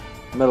try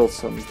Metal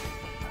Sum.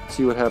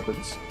 See what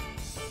happens.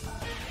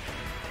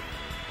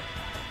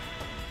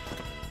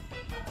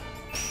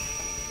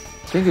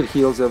 I think it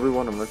heals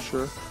everyone, I'm not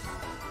sure.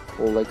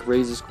 Or like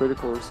raises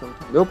critical or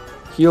something. Nope,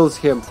 heals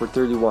him for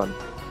 31.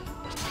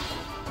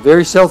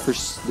 Very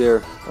selfish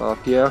there,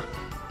 Pierre.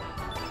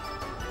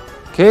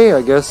 Okay,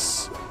 I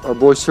guess our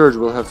boy Serge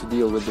will have to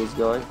deal with this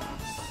guy.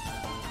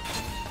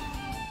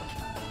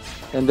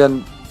 And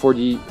then for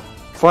the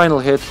final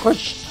hit, oh,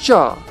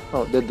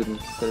 that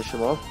didn't finish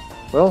him off.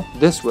 Well,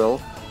 this will.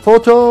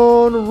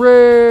 Photon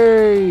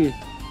Ray!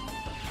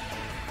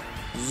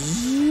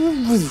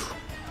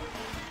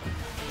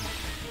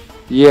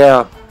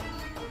 Yeah,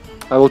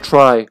 I will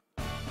try.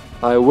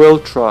 I will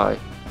try.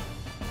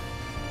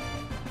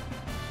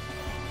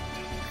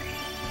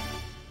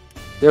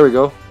 There we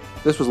go.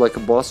 This was like a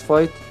boss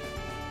fight.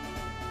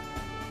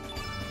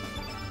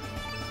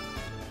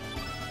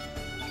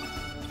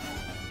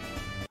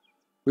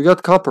 We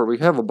got copper. We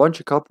have a bunch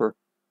of copper.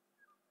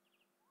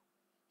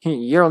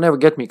 You'll never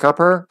get me,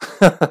 copper.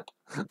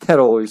 That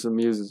always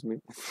amuses me.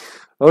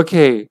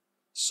 Okay,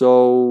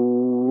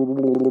 so...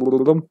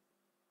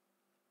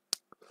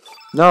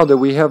 Now that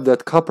we have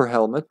that copper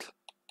helmet...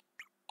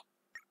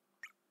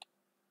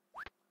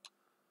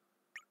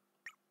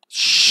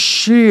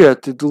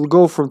 Shit, it'll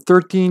go from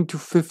 13 to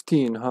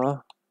 15,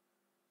 huh?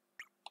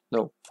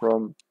 No,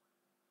 from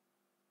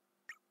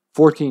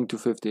 14 to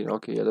 15.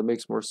 Okay, yeah, that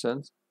makes more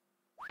sense.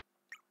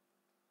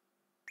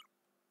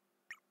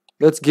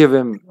 Let's give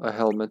him a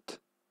helmet.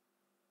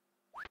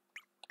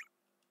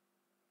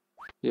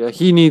 Yeah,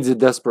 he needs it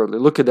desperately.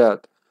 Look at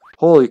that.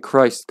 Holy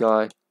Christ,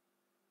 guy.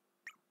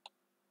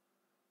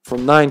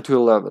 From 9 to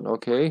 11,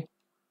 okay.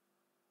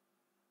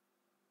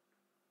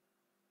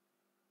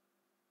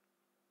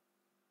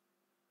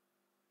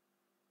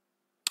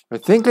 I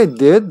think I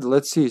did.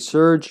 Let's see.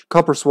 Surge.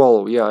 Copper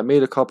Swallow. Yeah, I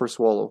made a Copper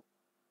Swallow.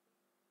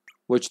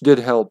 Which did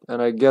help.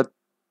 And I get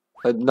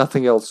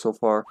nothing else so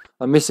far.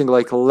 I'm missing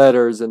like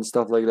letters and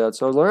stuff like that.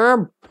 So I was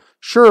like,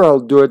 sure, I'll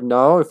do it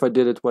now if I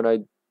did it when I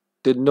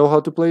didn't know how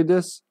to play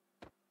this.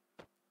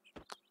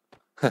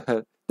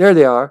 There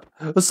they are.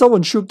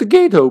 Someone shook the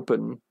gate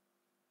open.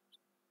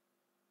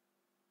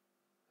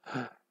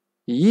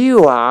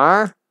 You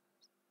are?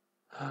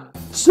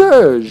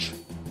 Surge!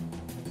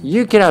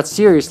 You cannot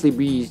seriously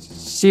be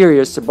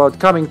serious about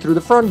coming through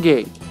the front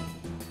gate.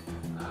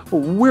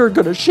 We're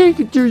gonna shake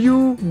it to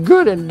you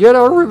good and get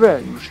our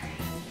revenge.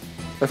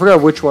 I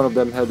forgot which one of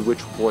them had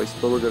which voice,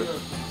 but we're gonna...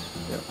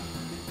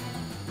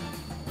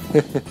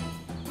 Yeah.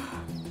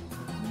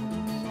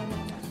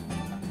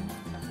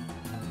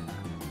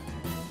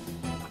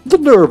 The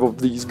nerve of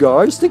these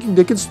guys thinking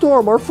they can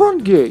storm our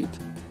front gate.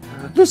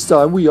 This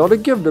time we ought to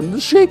give them the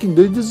shaking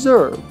they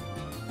deserve.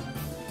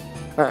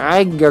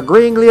 I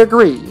agreeingly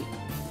agree.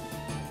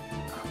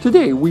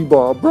 Today we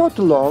brought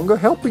along a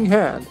helping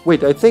hand.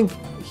 Wait, I think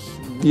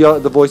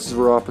the voices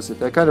were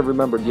opposite. I kind of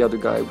remembered the other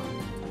guy.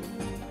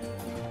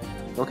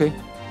 Okay.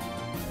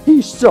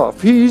 He's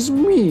tough, he's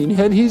mean,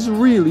 and he's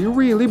really,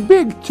 really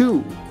big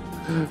too.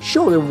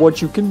 Show them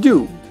what you can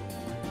do.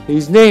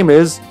 His name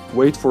is...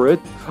 Wait for it.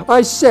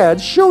 I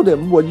said show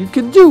them what you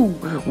can do.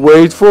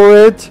 Wait for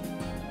it.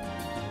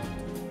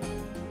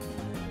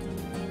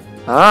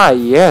 Ah,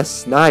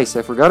 yes. Nice.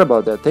 I forgot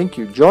about that. Thank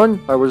you. John,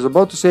 I was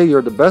about to say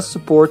you're the best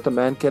support a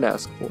man can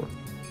ask for.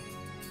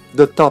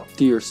 The top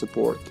tier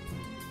support.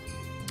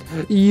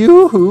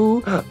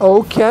 Yoo-hoo!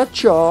 Oh,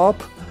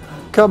 Ketchup!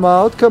 Come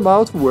out,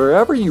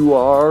 wherever you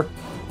are.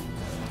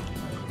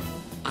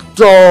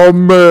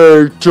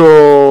 Tomato!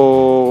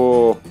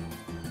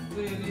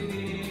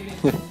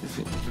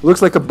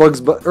 Looks like a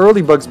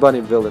early Bugs Bunny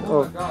villain.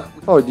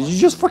 Oh, did you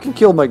just fucking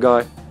kill my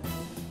guy?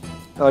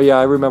 Oh yeah,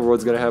 I remember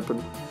what's gonna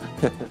happen.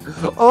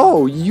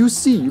 Oh, you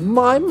see,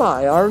 my,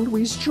 aren't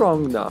we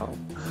strong now?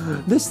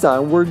 This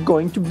time we're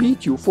going to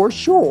beat you for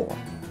sure.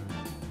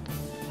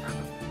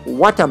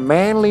 What a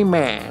manly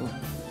man.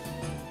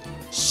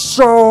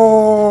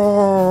 Sauce!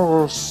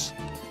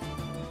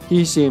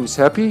 He seems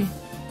happy,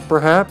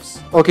 perhaps?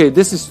 Okay,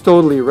 this is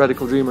totally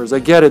Radical Dreamers. I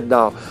get it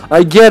now.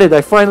 I get it, I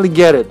finally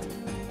get it.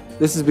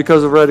 This is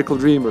because of Radical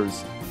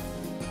Dreamers.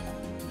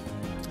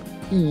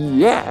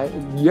 Yeah,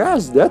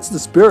 yes, that's the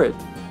spirit.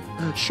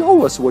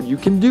 Show us what you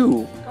can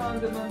do.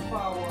 Condiment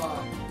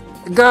power.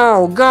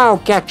 Go,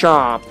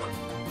 Ketchup.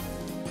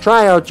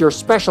 Try out your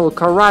special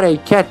karate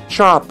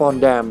Ketchup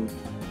on them.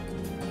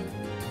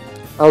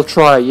 I'll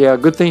try, yeah.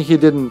 Good thing he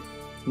didn't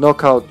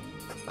knock out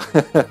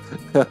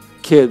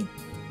Kid.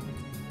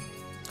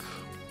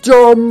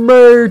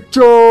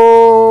 Tomato!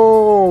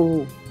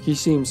 He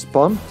seems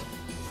pumped,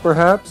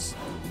 perhaps.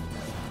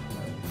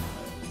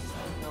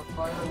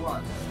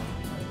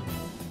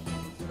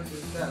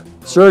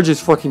 Surge is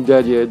fucking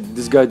dead, yeah.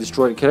 This guy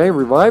destroyed. Can I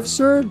revive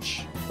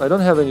Surge? I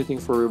don't have anything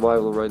for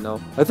revival right now.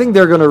 I think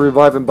they're gonna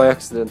revive him by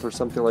accident or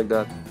something like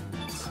that.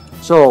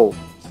 So,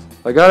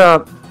 I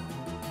gotta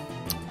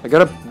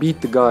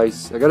beat the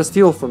guys. I gotta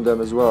steal from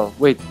them as well.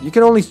 Wait, you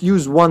can only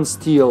use one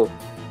steal.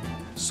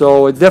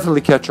 So, it's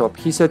definitely Ketchup.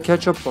 He said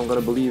Ketchup, so I'm gonna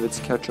believe it's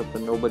Ketchup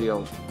and nobody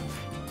else.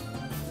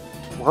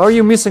 How are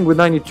you missing with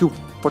 92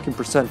 fucking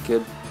 %,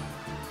 kid?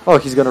 Oh,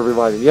 he's gonna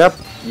revive him.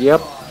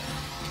 Yep.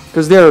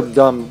 Because they're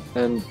dumb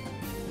and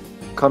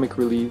comic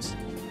reliefs.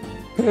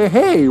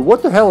 Hey,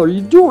 what the hell are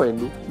you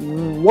doing?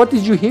 What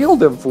did you heal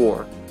them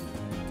for?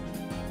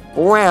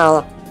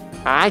 Well,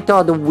 I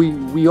thought that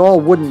we all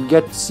wouldn't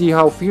get to see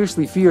how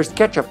fiercely fierce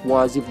Ketchup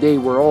was if they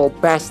were all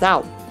passed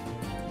out.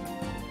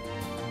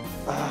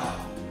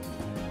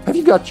 Have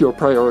you got your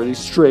priorities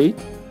straight?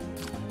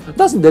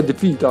 Doesn't that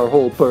defeat our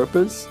whole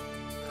purpose?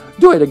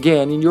 Do it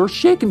again in your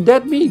shaken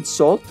dead meat,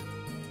 Salt.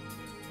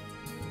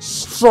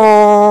 Sauce!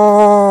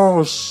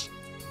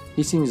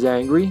 He seems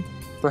angry,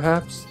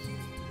 perhaps.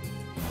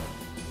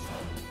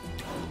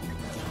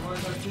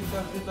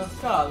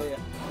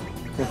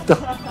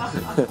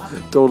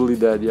 Totally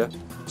dead, yeah.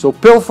 So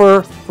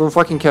pilfer from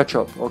fucking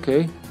Ketchup,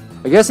 okay?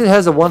 I guess it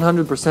has a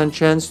 100%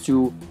 chance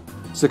to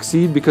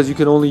succeed because you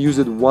can only use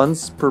it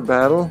once per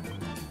battle,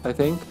 I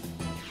think.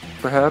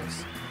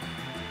 Perhaps.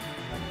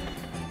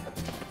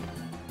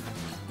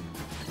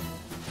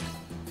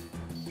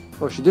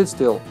 Oh, she did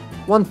steal.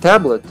 One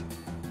tablet.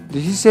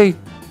 Did he say...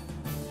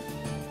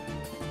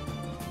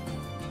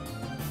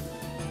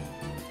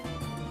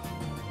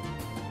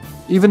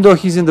 Even though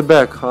he's in the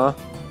back, huh?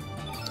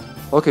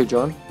 Okay,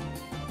 John.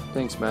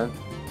 Thanks, man.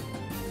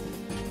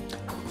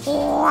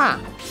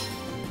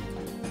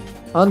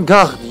 En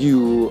garde,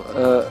 you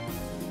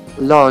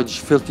large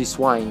filthy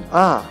swine.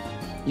 Ah,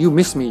 you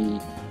miss me.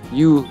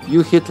 You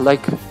hit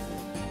like...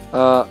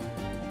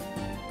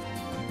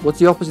 what's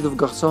the opposite of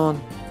garçon?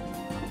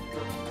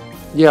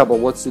 Yeah, but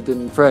what's it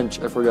in French?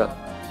 I forgot.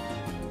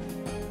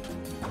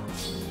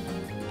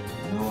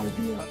 No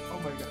idea. Oh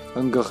my god.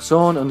 Un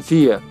garçon, un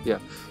fille. Yeah.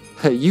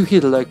 Hey, you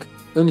hit like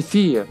un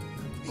fille.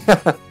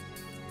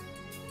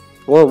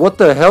 Well, what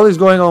the hell is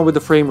going on with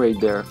the frame rate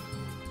there?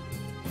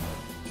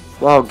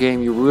 Wow,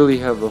 game, you really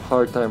have a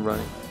hard time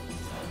running.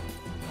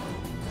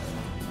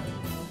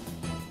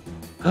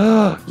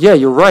 Yeah,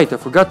 you're right. I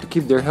forgot to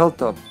keep their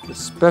health up,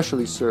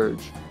 especially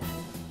Surge.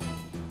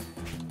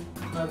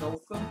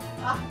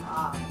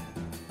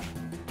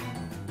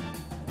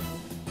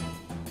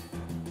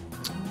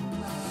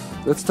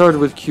 Let's start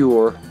with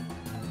Cure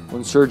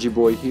on Surgy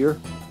Boy here.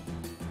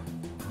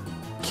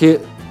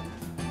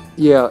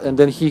 Yeah, and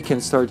then he can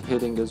start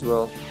hitting as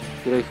well.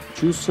 Did I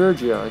choose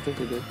Surge? Yeah, I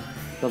think I did.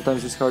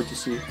 Sometimes it's hard to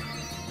see.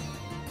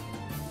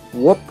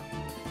 Whoop!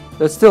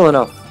 That's still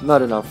enough.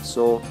 Not enough,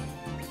 so...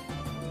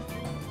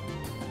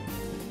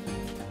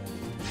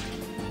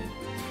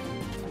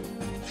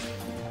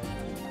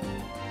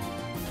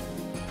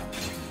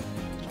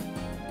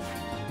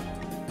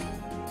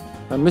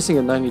 I'm missing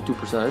a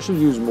 92%. I should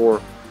use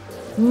more.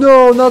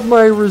 No, not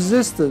my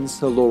resistance.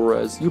 Hello,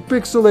 Res. You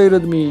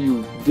pixelated me,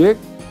 you dick.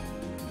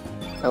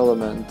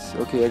 Element.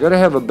 Okay, I gotta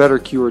have a better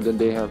cure than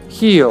they have.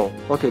 Heal.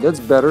 Okay, that's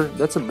better.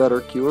 That's a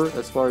better cure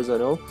as far as I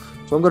know.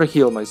 So I'm gonna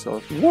heal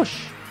myself.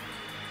 Whoosh.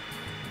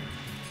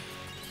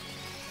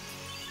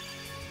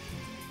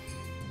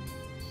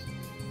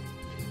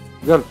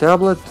 You got a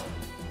tablet?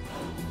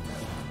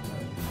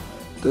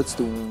 That's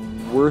the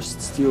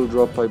worst steel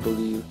drop, I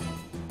believe.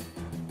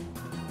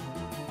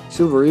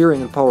 Silver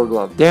earring and power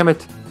glove. Damn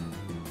it!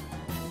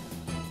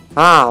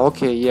 Ah,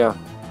 okay, yeah.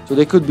 So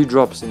they could be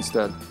drops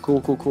instead.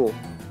 Cool, cool, cool.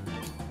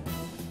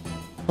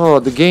 Oh,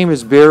 the game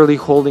is barely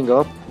holding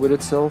up with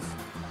itself.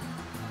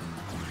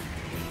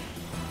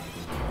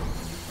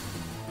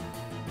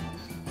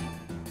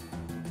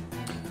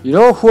 You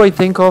know who I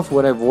think of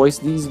when I voice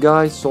these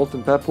guys, Salt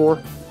and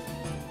Pepper?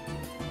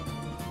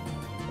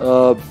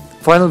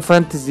 Final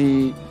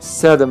Fantasy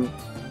 7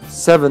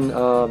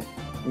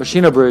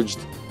 Machine Abridged.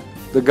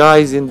 The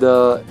guys in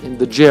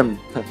the gym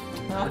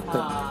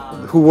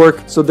who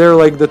work. So they're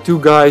like the two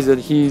guys, and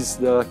he's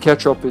the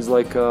Ketchup is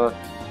like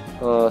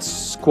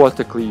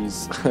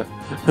Squatacles.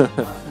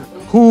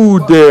 Who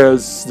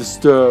dares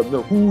disturb?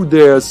 No, who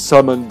dares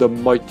summon the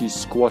mighty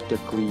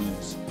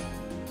Squatacles?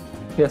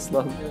 Yes,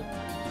 love.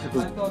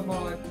 I thought more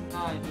like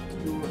 9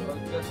 to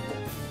just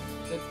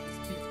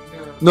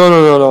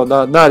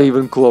No, not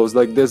even close.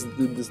 Like there's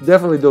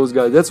definitely those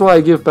guys. That's why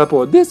I give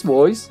Peppo this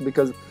voice,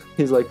 because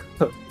he's like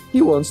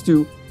he wants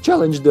to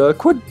challenge the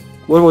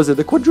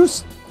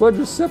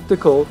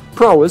quadriceptical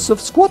prowess of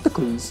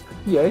Squatacles.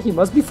 Yeah, he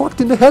must be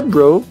fucked in the head,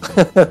 bro.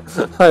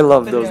 I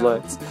love those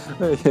lines.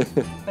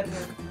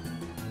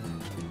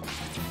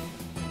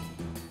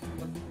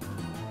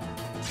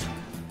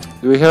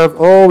 Do we have...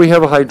 Oh, we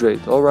have a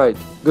hydrate. Alright.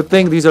 Good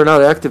thing these are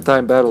not active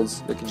time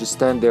battles. They can just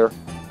stand there.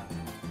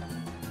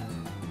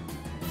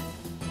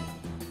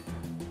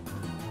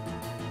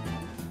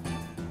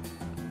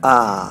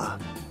 Ah,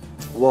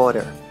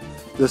 water,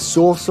 the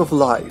source of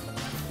life,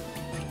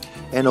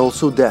 and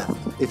also death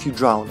if you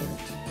drown in it.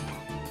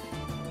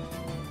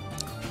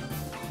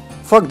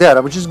 Fuck that,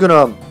 I'm just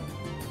gonna...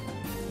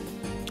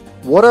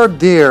 What are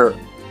their...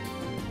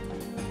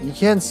 You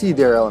can't see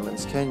their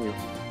elements, can you?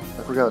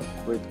 I forgot.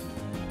 Wait.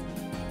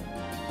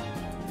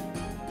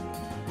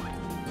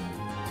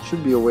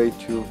 Should be a way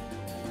to...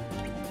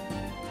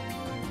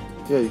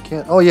 Yeah, you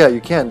can't... Oh yeah,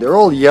 you can. They're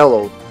all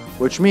yellow,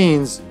 which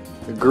means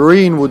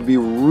green would be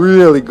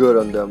really good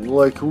on them.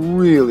 Like,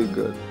 really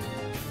good.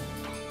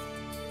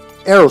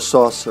 Arrow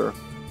Saucer.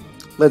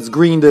 Let's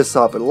green this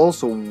up. It'll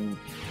also...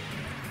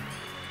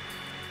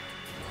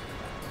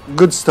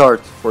 Good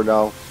start for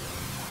now.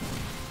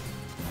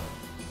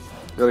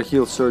 Gotta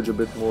heal Surge a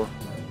bit more.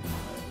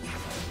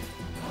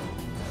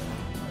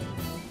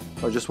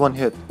 Oh, just one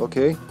hit.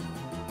 Okay.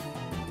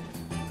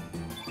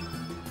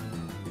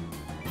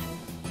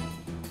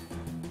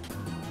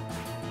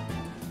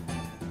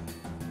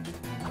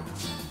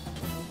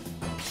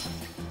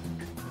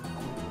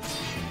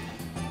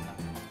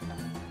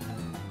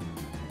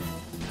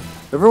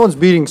 Everyone's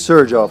beating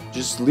Surge up.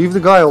 Just leave the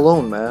guy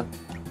alone, man.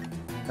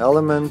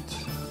 Element.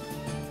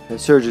 And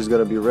Surge is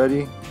gonna be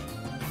ready.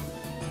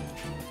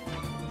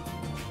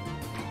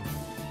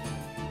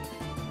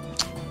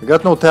 I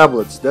got no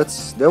tablets. That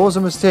was a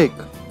mistake.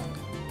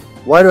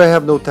 Why do I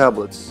have no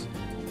tablets?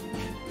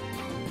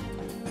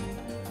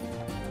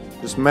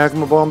 Just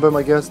magma bomb them,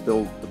 I guess.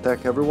 They'll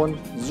attack everyone.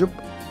 Zoop.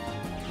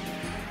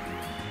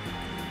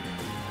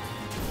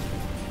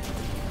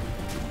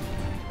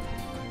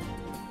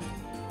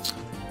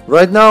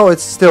 Right now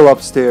it's still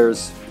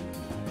upstairs.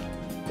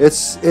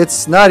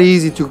 It's not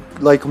easy to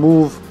like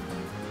move.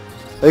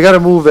 I gotta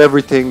move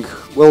everything.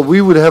 Well, we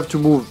would have to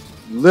move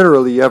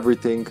literally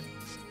everything.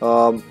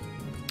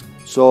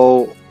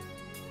 So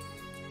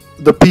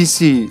the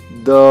PC,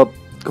 the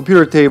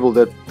computer table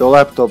that the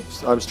laptop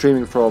I'm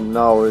streaming from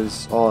now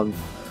is on.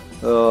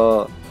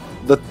 The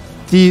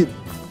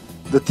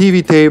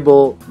TV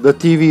table, the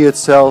TV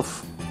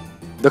itself,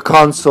 the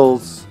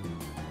consoles,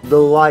 the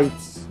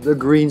lights, the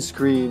green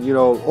screen, you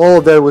know, all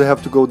of that would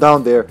have to go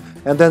down there.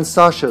 And then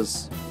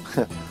Sasha's.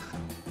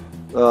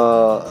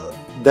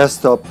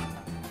 desktop,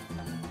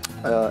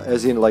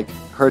 as in like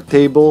her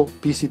table,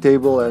 PC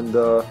table, and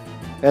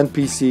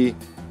PC,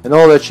 and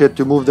all that shit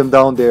to move them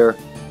down there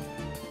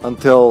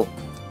until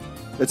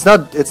it's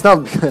not it's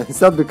not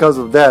because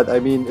of that. I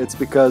mean, it's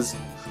because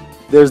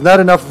there's not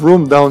enough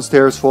room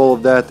downstairs for all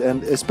of that,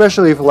 and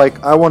especially if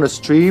like I want to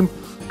stream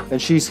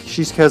and she's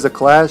having a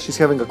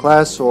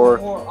class, or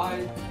if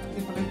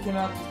I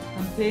cannot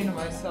contain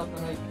myself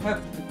and I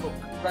have to cook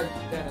right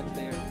then and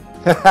there.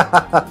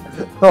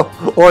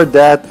 or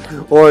that,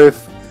 or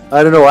if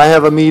I don't know, I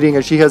have a meeting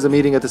and she has a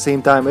meeting at the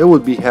same time, it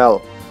would be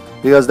hell,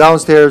 because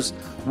downstairs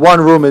one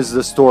room is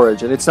the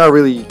storage and it's not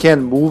really, you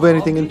can't move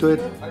anything into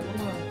it.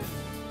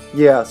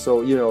 Yeah,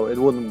 so you know, it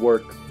wouldn't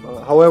work.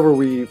 However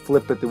we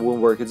flip it, it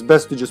won't work. It's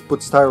best to just put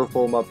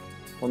styrofoam up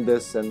on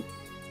this and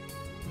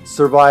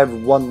survive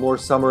one more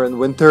summer and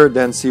winter,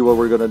 then see what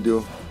we're gonna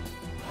do.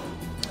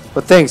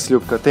 But thanks,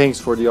 Ljubka, thanks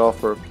for the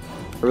offer.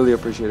 I really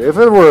appreciate it. If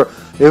it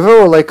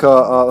were like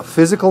a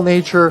physical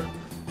nature,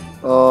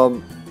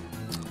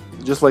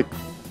 just like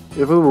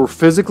if it were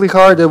physically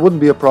hard, it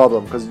wouldn't be a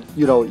problem, because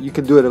you know, you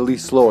can do it at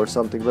least slow or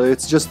something. But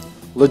it's just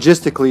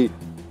logistically,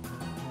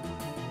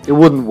 it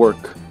wouldn't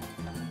work.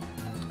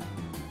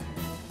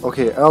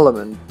 Okay,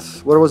 element.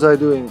 What was I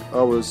doing?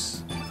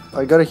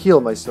 I gotta heal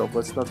myself.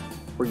 Let's not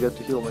forget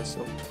to heal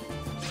myself.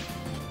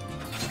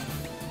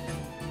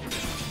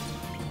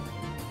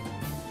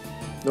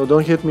 No,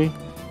 don't hit me.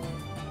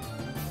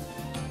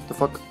 The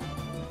fuck?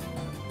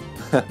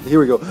 Here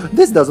we go.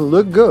 This doesn't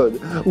look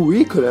good.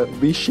 We could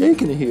be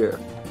shaken here.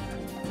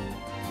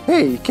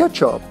 Hey,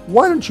 Ketchup,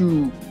 why don't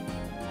you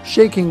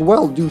shaking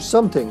well do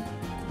something?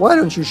 Why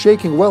don't you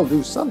shaking well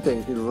do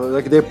something? You know,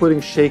 like they're putting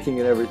shaking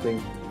and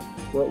everything.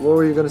 What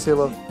were you gonna say,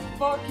 love?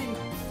 Fucking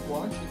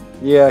squanching.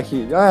 Yeah,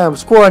 I am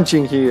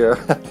squanching here.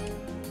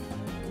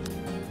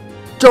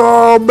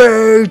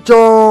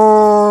 Tomato!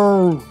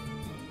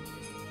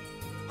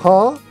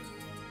 Huh?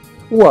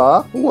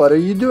 What are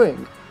you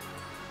doing?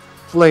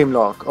 Flame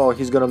lock. Oh,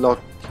 he's gonna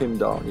knock him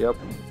down. Yep.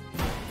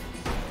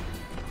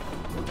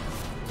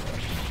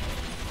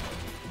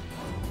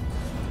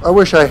 I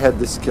wish I had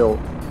this skill.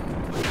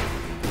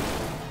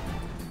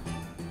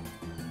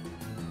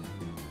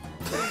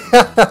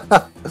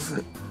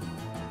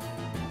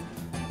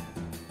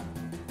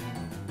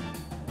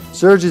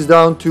 Surge is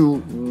down to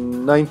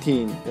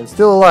 19 and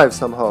still alive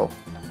somehow.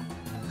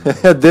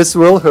 This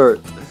will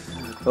hurt.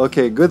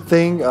 Okay, good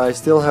thing I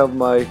still have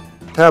my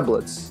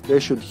tablets. They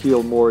should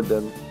heal more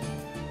than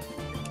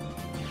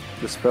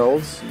the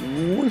spells.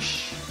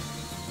 Whoosh.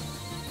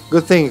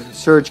 Good thing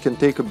Surge can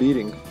take a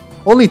beating.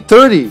 Only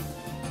 30!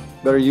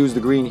 Better use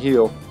the green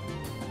heal.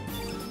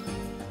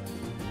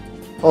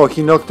 Oh,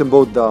 he knocked them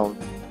both down.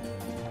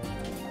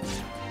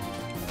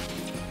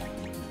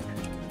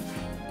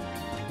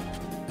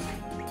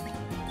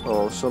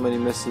 Oh, so many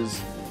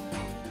misses.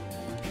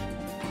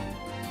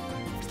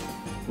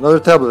 Another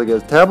tablet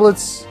again.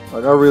 Tablets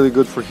are not really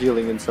good for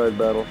healing inside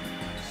battle.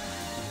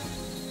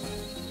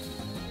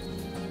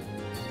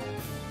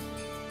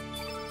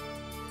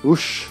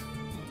 Whoosh.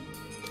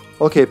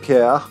 Okay,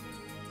 Pierre.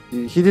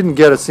 He didn't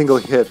get a single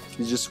hit.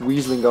 He's just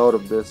weaseling out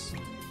of this.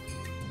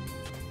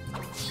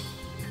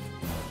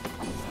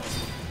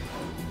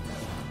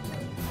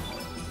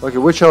 Okay,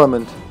 which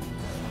element?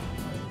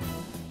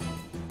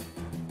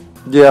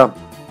 Yeah.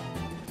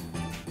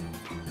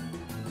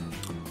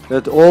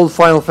 That old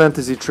Final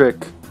Fantasy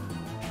trick.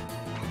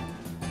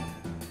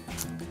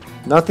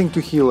 Nothing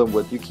to heal him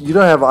with. You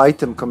don't have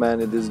item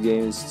command in this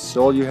game. It's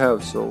all you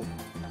have, so...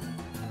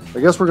 I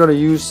guess we're gonna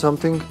use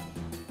something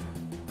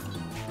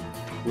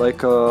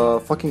like a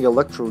fucking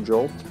Electro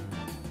Jolt.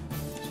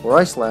 Or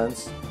Ice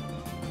Lance.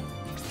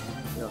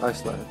 Yeah,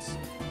 Ice Lance.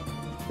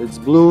 It's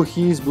blue,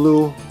 he's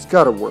blue. It's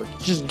gotta work.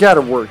 It's just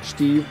gotta work,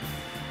 Steve.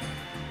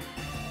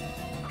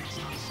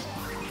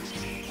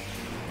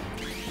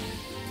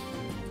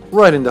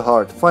 Right in the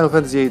heart. Final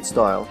Fantasy VIII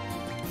style.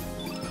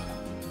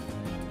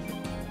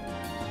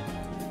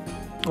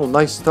 Oh,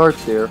 nice start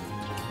there.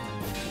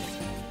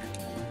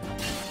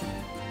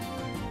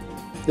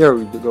 There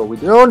we go.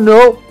 Oh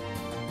no!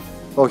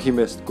 Oh, he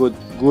missed. Good,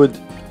 good.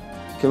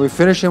 Can we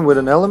finish him with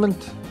an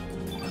element?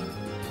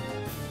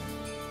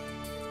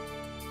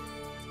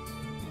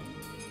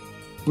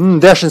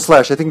 Dash and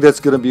slash. I think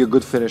that's gonna be a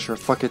good finisher.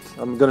 Fuck it.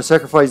 I'm gonna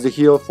sacrifice the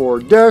heal for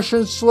dash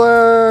and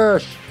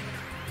slash.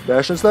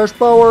 Dash and slash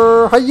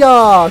power.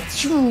 Hiya!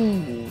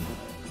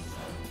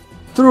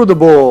 Through the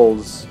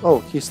balls. Oh,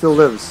 he still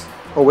lives.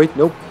 Oh wait,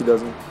 nope, he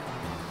doesn't.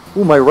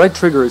 Ooh, my right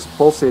trigger is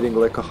pulsating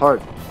like a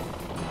heart.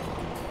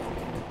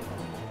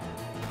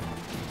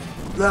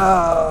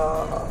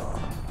 Ah,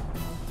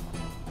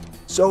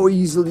 so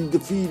easily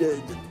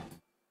defeated.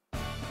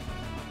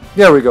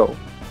 There we go.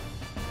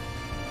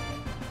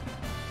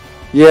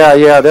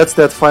 Yeah, that's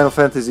that Final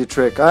Fantasy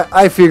trick.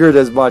 I figured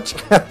as much,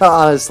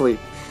 honestly.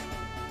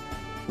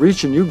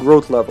 Reach a new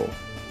growth level.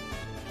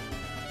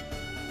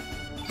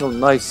 Oh,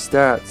 nice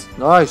stats.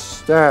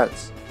 Nice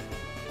stats.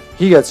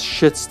 He gets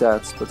shit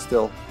stats, but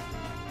still.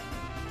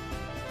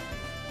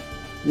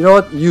 You know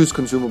what? Use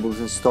consumables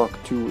in stock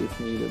too if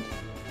needed.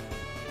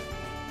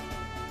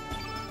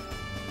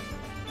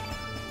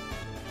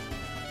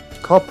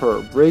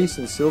 Copper, brace,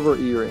 and silver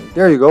earring.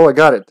 There you go, I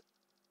got it.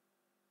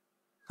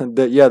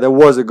 Yeah, that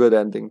was a good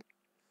ending.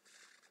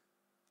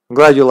 I'm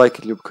glad you like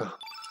it, Ljubka.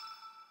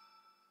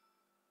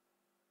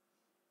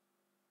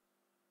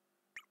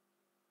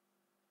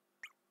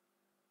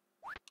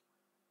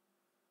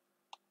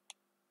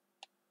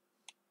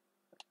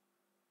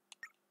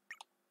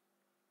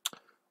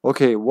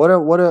 Okay, I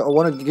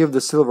want to give the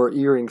silver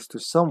earrings to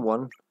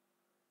someone.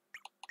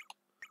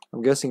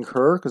 I'm guessing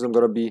her, because I'm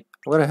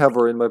gonna have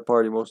her in my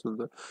party most of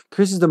the.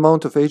 Increases the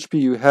amount of HP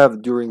you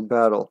have during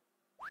battle.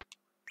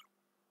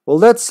 Well,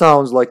 that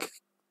sounds like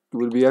it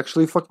would be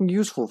actually fucking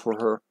useful for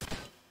her.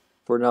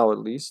 For now, at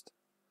least.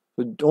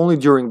 But only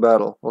during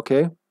battle,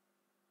 okay?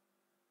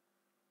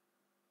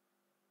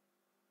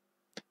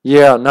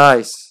 Yeah,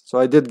 nice. So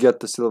I did get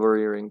the silver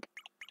earring.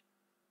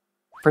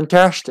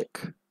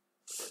 Fantastic.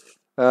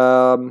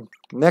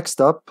 Next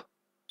up.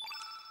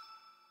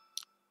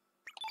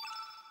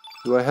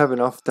 Do I have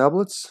enough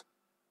tablets?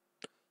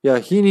 Yeah,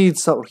 he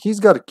needs some.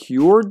 He's got a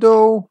cure,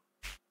 though.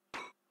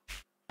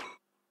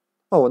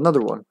 Oh,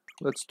 another one.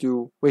 Let's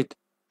do... Wait.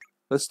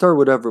 Let's start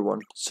with everyone.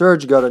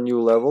 Surge got a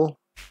new level.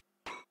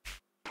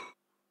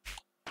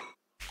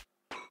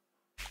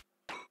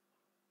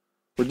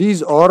 For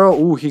these auto...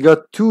 Ooh, he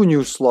got 2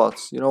 new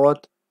slots. You know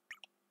what?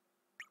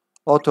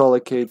 Auto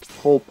allocate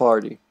whole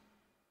party.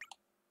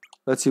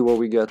 Let's see what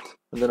we get.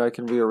 And then I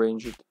can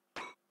rearrange it.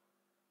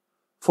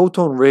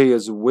 Photon ray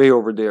is way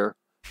over there.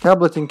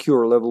 Tablet and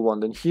cure level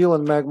 1. Then heal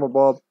and magma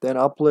bomb. Then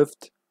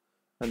uplift.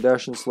 And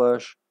dash and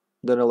slash.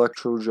 Then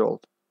electro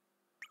jolt.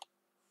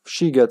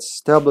 She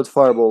gets tablet,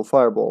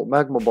 fireball,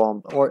 magma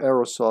bomb, or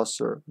arrow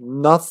saucer.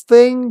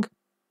 Nothing?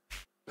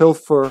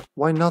 Pilfer.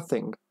 Why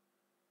nothing?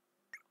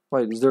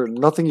 Wait, is there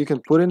nothing you can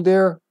put in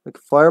there? Like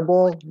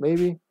fireball,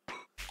 maybe?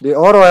 The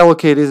auto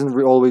allocate isn't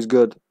always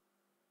good.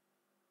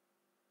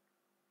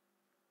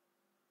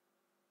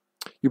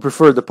 You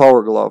prefer the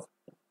power glove.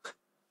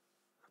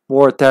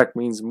 More attack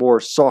means more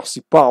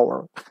saucy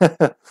power.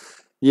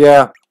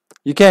 Yeah,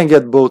 you can't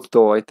get both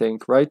though, I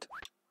think, right?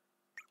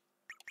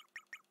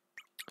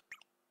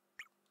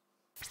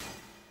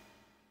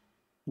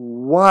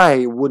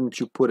 Why wouldn't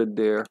you put it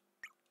there?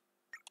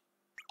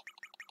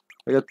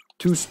 I got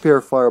 2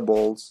 spare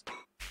fireballs.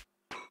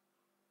 I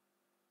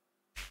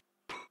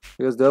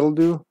guess that'll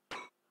do.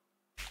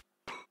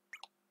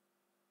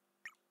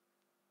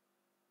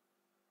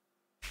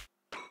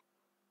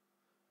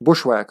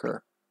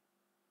 Bushwhacker.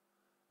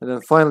 And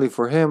then finally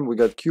for him, we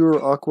got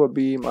Cure, Aqua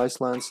Beam,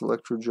 Ice Lance,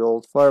 Electro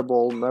Jolt,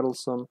 Fireball,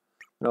 Meddlesome,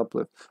 and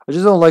Uplift. I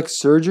just don't like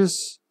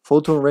Surges,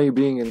 Photon Ray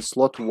being in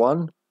slot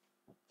 1.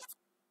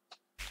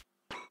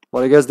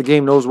 But I guess the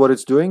game knows what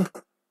it's doing.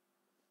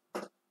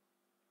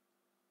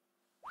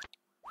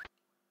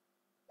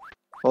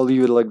 I'll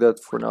leave it like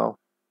that for now.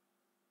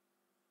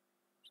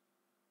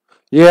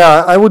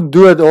 Yeah, I would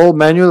do it all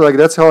manually, like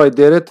that's how I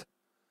did it.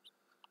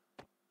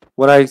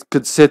 When I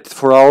could sit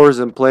for hours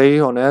and play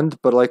on end,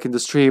 but like in the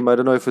stream, I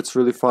don't know if it's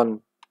really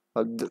fun.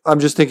 I'm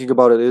just thinking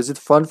about it. Is it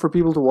fun for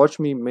people to watch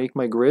me make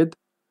my grid?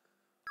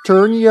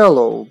 Turn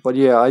yellow. But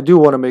yeah, I do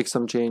want to make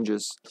some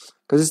changes.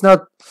 Because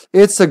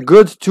it's a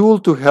good tool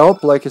to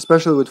help, like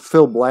especially with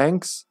fill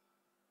blanks.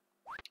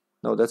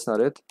 No, that's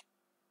not it.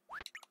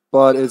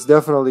 But it's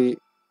definitely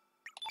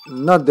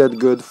not that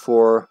good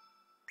for...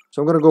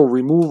 So I'm going to go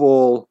remove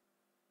all.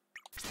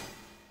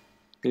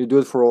 Can you do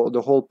it for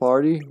the whole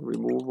party?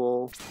 Remove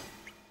all.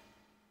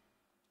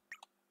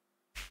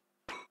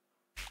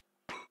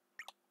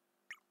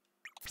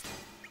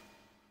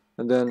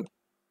 And then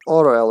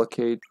auto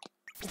allocate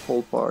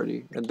whole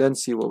party. And then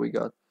see what we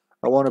got.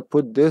 I want to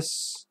put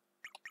this.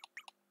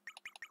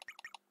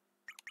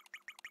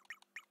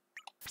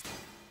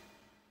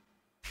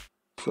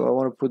 So I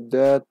want to put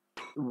that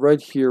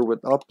right here with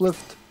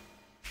uplift.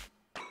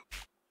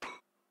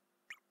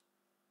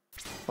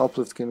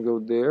 Uplift can go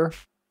there.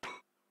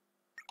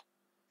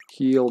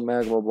 Heal,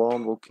 magma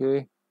bomb,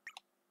 okay.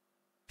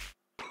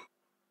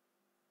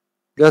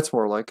 That's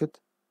more like it.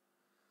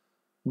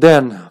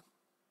 Then,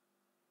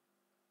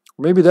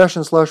 maybe dash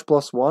and slash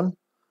 +1.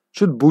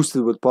 Should boost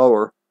it with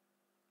power.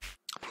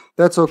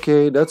 That's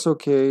okay, that's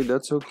okay,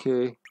 that's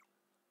okay.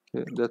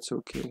 Okay, that's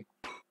okay.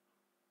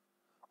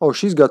 Oh,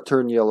 she's got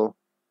turn yellow.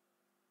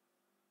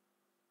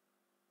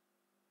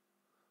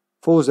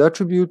 Foe's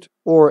attribute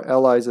or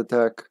allies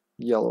attack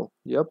yellow.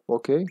 Yep,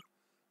 okay.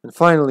 And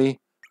finally,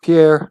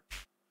 Pierre,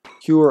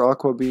 Cure,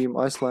 Aqua Beam,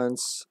 Ice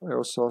Lance,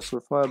 Arrow Saucer,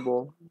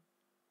 Fireball.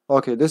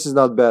 Okay, this is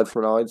not bad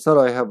for now. It's not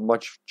I have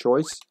much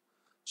choice.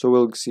 So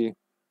we'll see.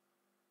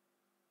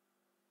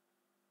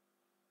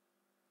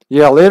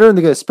 Yeah, later in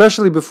the game,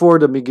 especially before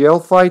the Miguel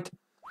fight,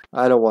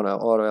 I don't want to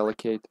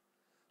auto-allocate.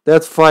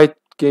 That fight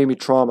gave me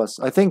traumas.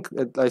 I think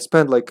I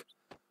spent like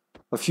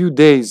a few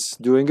days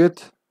doing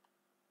it.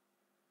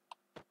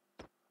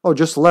 Oh,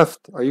 just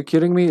left. Are you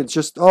kidding me? It's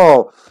just,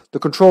 oh, the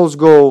controls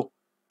go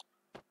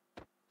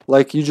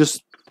like you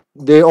just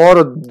They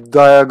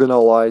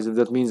auto-diagonalize, if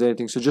that means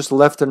anything. So just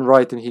left and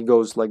right, and he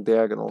goes like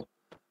diagonal.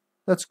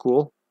 That's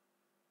cool.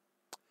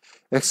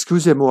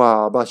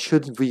 Excusez-moi, but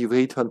shouldn't we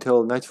wait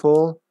until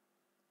nightfall?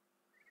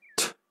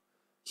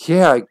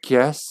 Yeah, I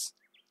guess.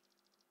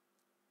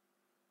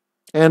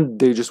 And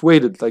they just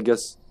waited, I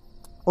guess.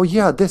 Oh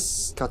yeah,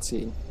 this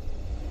cutscene.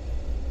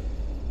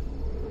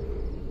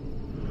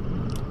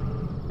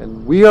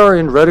 And we are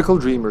in Radical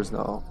Dreamers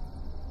now.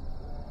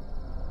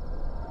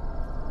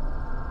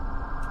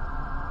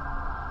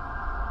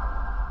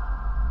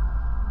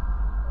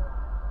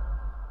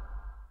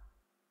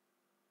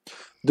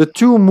 The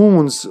 2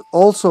 moons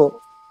also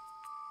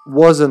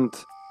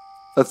wasn't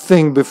a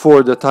thing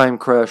before the time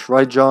crash,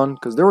 right, John?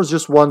 Because there was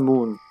just 1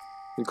 moon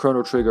in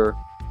Chrono Trigger.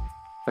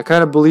 I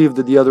kind of believe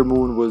that the other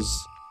moon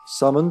was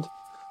summoned,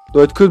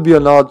 though it could be a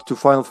nod to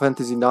Final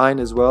Fantasy IX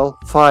as well.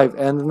 5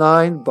 and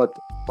 9, but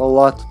a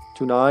lot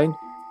to 9.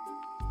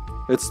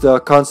 It's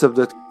the concept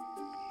that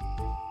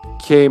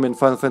came in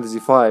Final Fantasy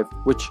V,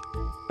 which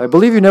I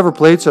believe you never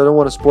played, so I don't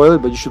want to spoil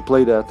it, but you should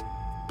play that.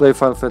 Play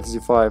Final Fantasy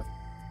V.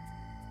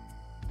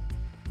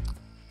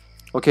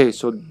 Okay,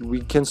 so we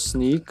can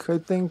sneak, I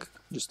think.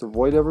 Just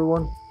avoid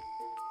everyone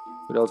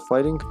without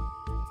fighting.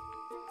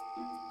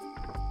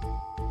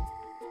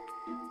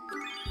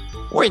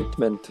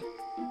 Ointment!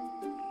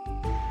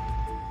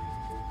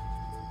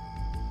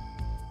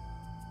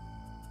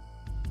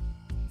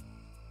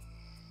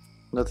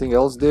 Nothing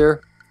else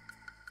there?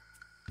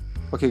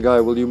 Okay,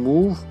 guy, will you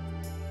move?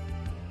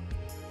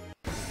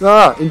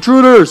 Ah!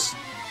 Intruders!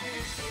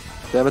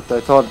 Damn it,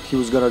 I thought he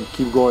was gonna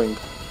keep going.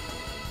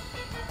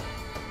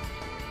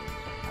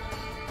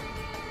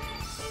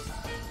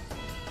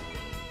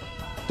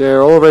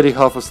 They're already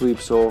half asleep,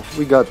 so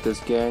we got this,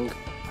 gang.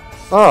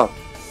 Ah!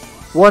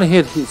 1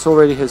 hit, it's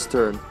already his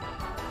turn.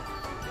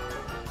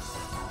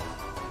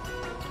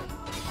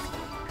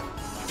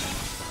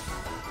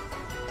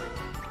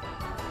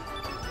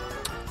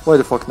 Why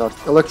the fuck not?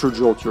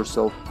 Electro-jolt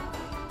yourself.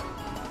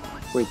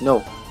 Wait,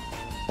 no.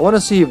 I want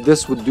to see if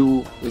this would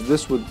do... if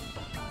this would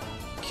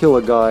kill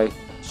a guy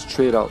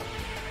straight out.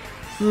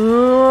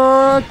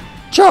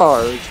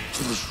 Charge!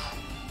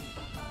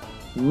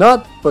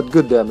 Not, but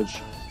good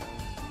damage.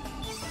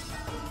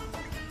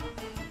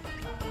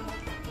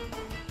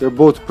 They're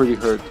both pretty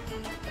hurt.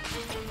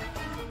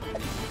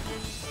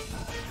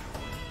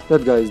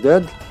 That guy is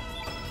dead.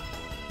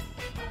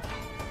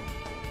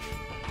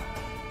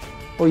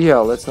 Oh yeah,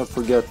 let's not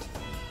forget.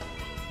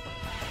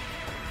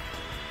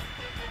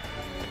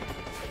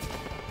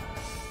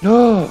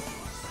 No!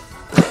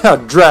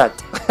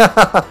 Drat!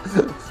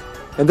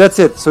 And that's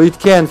it, so it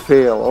can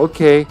fail,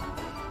 okay.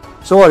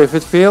 So what, if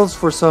it fails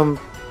for some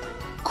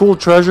cool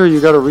treasure,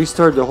 you gotta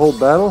restart the whole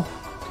battle?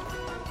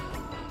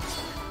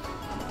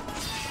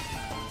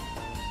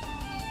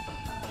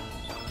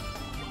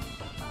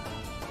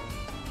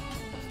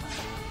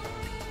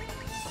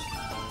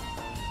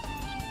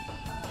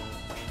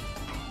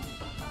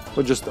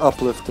 Or just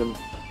uplift him.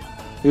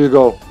 Here you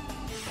go.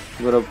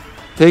 I'm gonna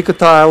take a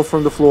tile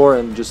from the floor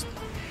and just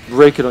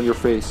break it on your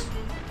face.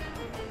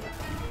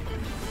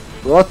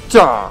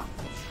 Gotcha!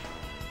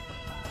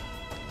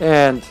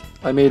 And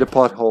I made a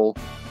pothole.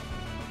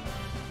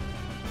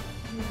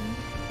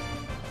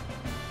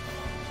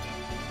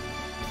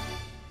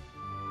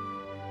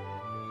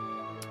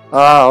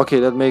 Ah, okay,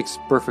 that makes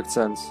perfect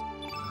sense.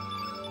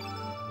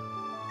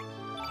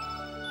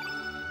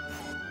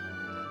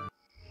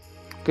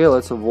 Okay,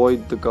 let's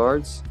avoid the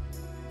guards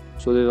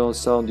so they don't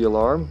sound the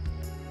alarm.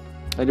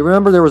 And you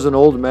remember there was an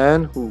old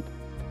man who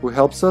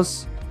helps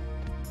us?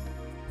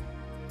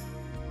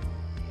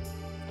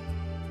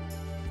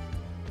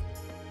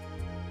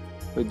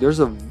 Wait, there's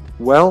a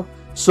well.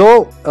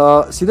 So,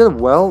 see that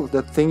well,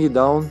 that thingy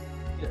down?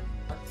 Yeah.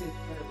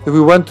 If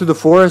we went to the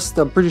forest,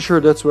 I'm pretty sure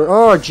that's where...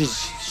 Oh,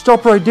 jeez,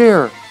 stop right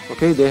there!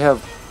 Okay, they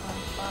have...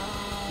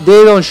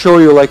 They don't show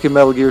you like in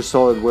Metal Gear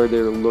Solid where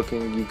they're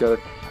looking, you gotta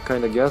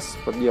kind of guess.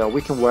 But yeah,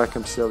 we can whack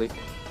him silly.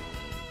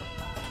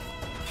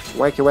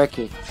 Wacky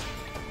wacky.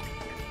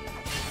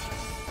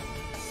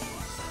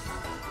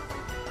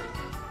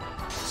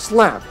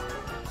 Slap!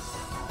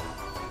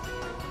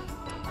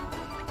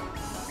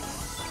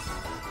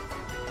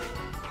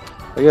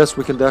 I guess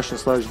we can dash and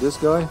slash this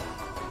guy.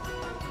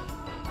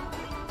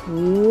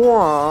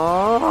 Wah-cha!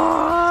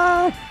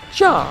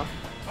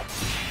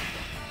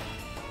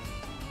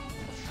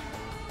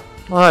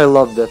 I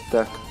love that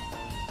deck.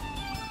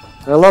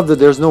 I love that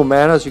there's no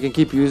mana, so you can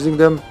keep using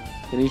them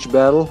in each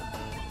battle.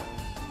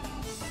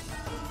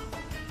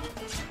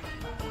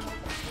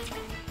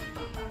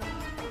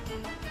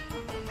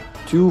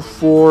 Two,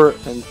 4,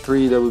 and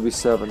 3, that would be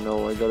 7.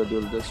 No, I gotta do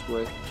it this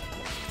way.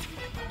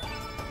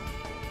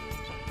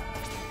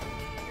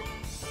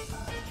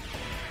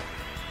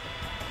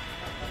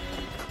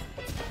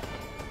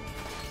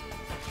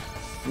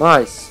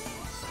 Nice.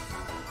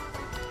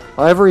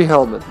 Ivory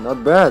helmet,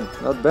 not bad,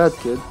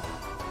 kid.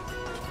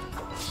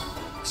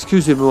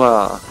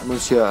 Excusez-moi,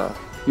 monsieur.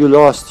 You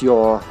lost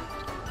your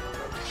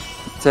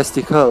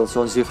testicles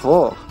on the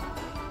floor.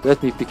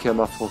 Let me pick them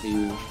up for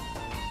you.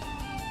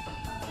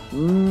 You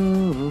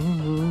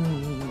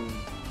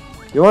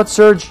know what,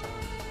 Surge?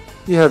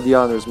 You have the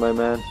honors, my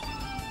man.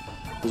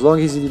 As long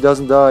as he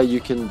doesn't die, you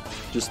can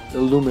just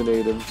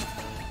illuminate him.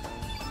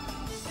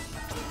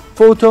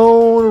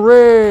 Photon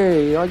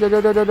ray!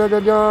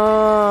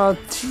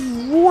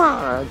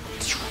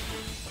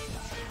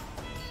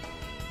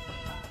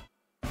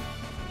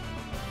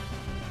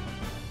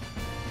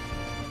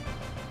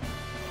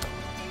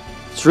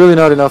 It's really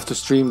not enough to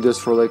stream this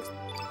for like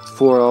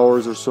 4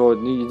 hours or so.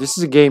 This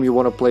is a game you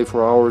want to play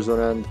for hours on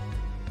end.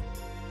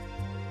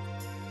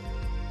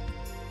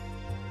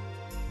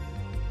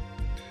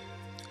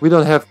 We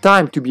don't have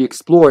time to be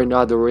exploring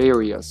other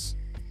areas.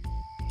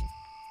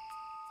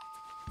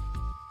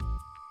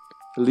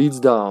 It leads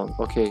down.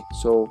 Okay,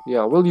 so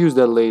yeah, we'll use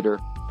that later.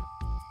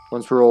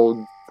 Once we're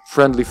all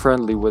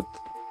friendly with...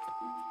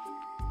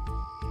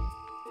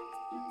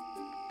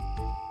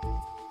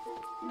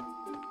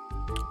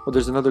 Oh,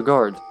 there's another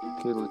guard.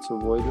 Okay, let's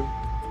avoid him.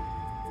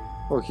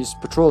 Oh, he's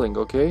patrolling,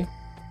 okay.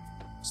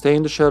 Stay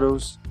in the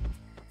shadows.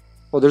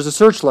 Oh, there's a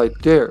searchlight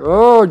there.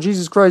 Oh,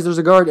 Jesus Christ, there's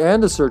a guard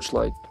and a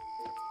searchlight.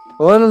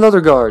 Oh, and another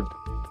guard.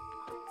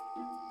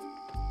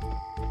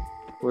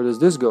 Where does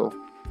this go?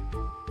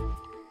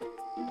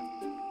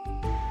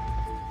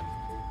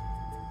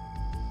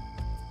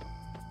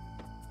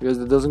 I guess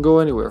it doesn't go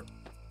anywhere.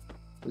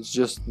 It's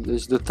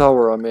the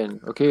tower I'm in.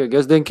 Okay, I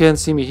guess they can't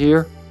see me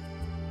here.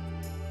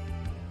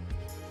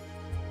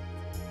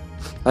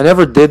 I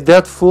never did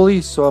that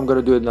fully, so I'm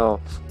gonna do it now.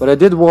 But I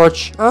did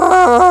watch...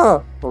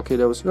 Ah! Okay,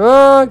 that was...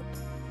 Ah!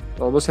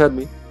 Almost had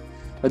me.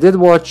 I did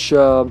watch...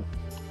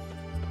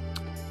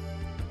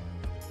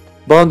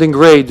 Bounding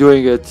Gray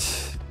doing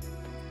it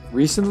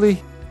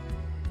recently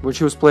when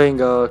she was playing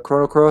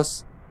Chrono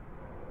Cross.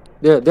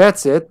 Yeah,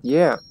 that's it.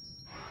 Yeah.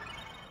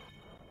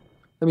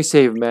 Let me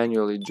save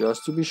manually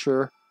just to be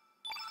sure.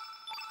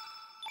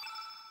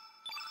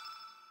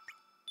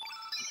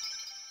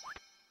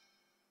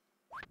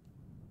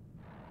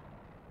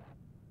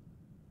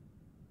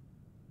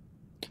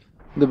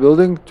 The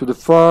building to the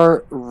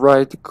far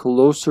right,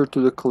 closer to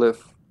the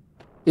cliff.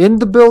 In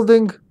the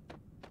building?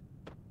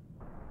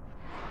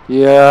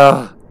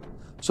 Yeah.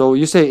 So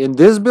you say in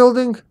this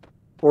building?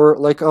 Or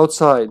like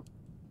outside?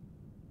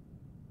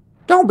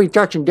 Don't be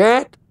touching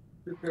that!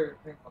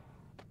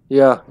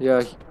 Yeah,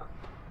 yeah.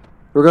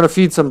 We're gonna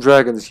feed some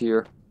dragons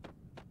here.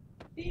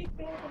 In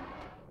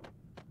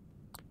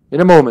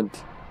a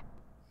moment.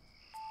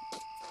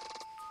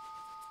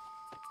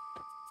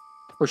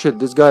 Oh shit,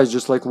 this guy's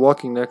just like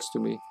walking next to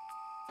me.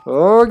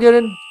 Oh, get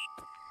in.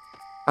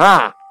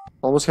 Ah!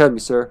 Almost had me,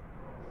 sir.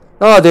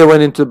 Oh, they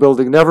went into the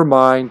building. Never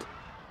mind.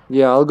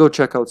 Yeah, I'll go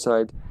check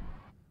outside.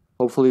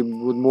 Hopefully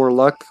with more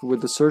luck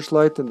with the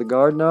searchlight and the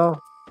guard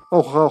now.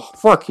 Oh,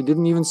 fuck, he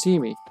didn't even see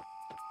me.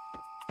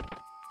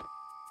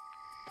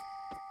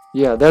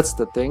 Yeah, that's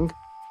the thing.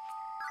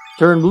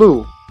 Turn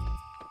blue.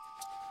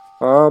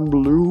 I'm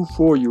blue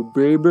for you,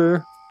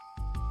 baby.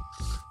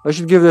 I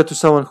should give that to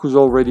someone who's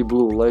already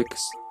blue, like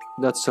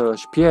that's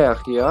Pierre,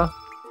 yeah?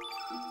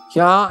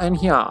 Yeah and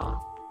yeah.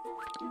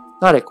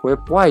 Not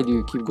equip. Why do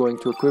you keep going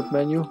to equip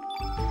menu?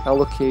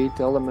 Allocate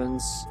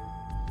elements.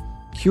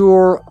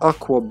 Cure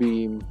Aqua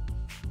Beam.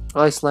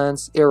 Ice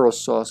Lance, Arrow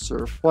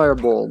Saucer,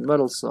 Fireball,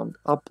 Meddlesome,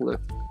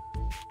 Uplift.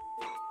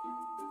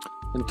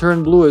 And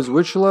turn blue is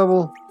which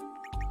level?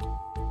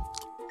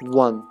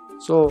 1.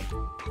 So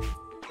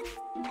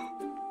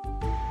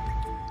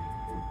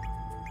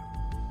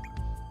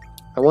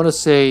I want to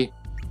say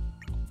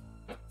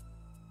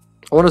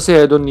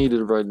I don't need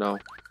it right now,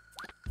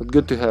 but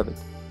good to have it.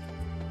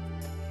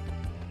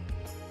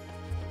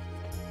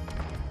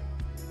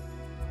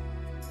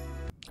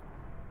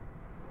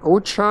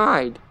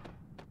 Outside.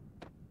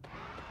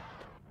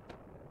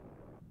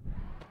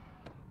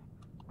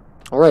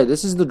 Alright,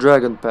 this is the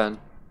dragon pen.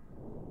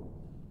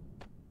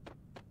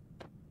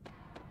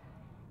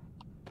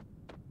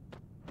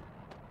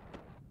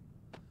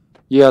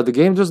 Yeah, the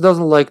game just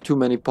doesn't like too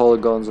many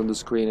polygons on the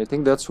screen. I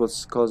think that's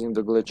what's causing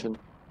the glitching.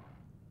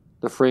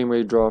 The frame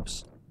rate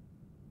drops.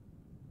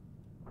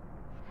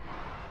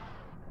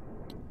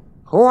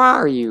 Who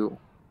are you?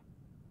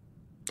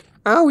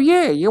 Oh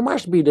yeah, you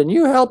must be the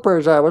new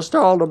helpers I was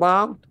told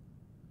about.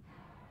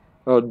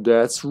 Oh,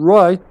 that's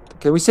right.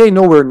 Can we say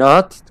no we're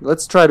not?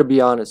 Let's try to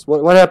be honest.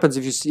 What happens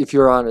if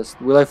you're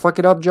honest? Will I fuck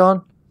it up,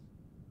 John?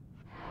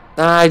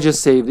 I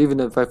just saved. Even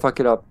if I fuck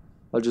it up,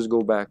 I'll just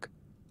go back.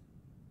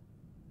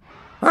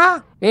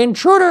 Huh?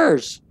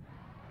 Intruders!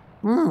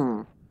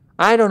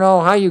 I don't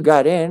know how you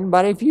got in,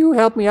 but if you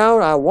help me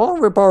out, I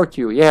won't report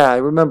you. Yeah, I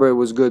remember it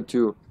was good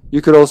too.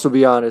 You could also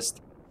be honest.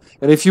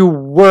 And if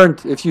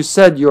you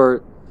said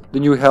you're the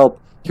new help,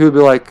 he would be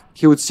like,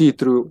 he would see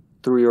through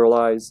your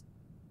lies.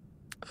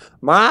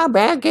 My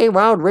bag gave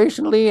out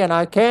recently and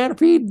I can't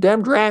feed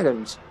them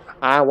dragons.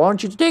 I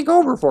want you to take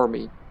over for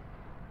me.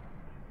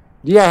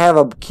 Do you have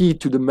a key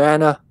to the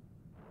mana?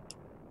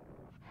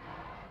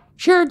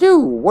 Sure do.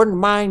 Wouldn't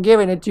mind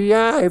giving it to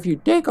ya if you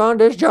take on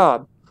this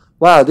job.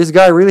 Wow, this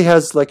guy really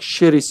has like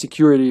shitty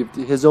security. If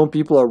his own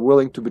people are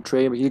willing to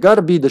betray him, he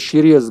gotta be the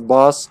shittiest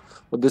boss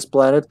on this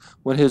planet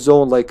when his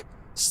own like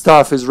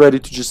staff is ready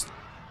to just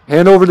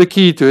hand over the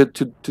key to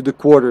the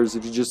quarters.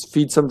 If you just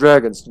feed some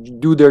dragons,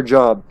 do their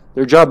job.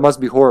 Their job must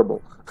be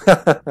horrible.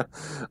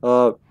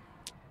 But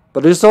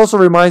this also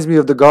reminds me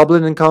of the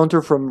goblin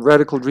encounter from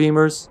Radical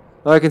Dreamers.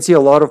 Now I can see a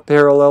lot of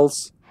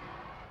parallels.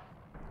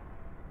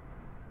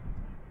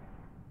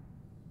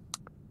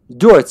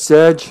 Do it,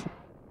 Sedge.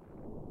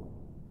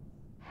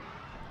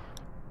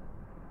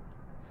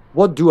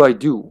 What do I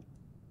do?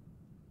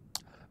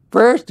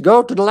 First,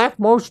 go to the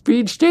leftmost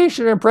feed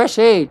station and press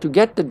A to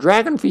get the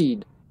dragon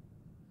feed.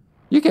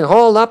 You can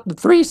hold up the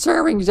 3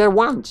 servings at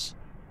once.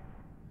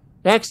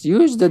 Next,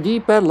 use the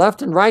D-pad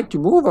left and right to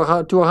move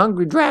to a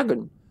hungry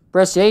dragon.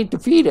 Press A to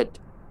feed it.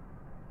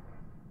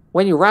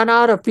 When you run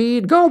out of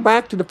feed, go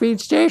back to the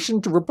feed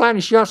station to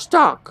replenish your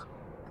stock.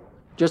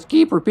 Just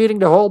keep repeating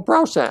the whole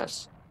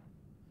process.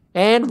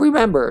 And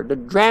remember, the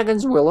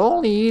dragons will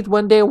only eat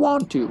when they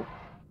want to.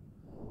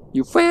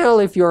 You fail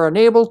if you're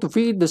unable to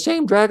feed the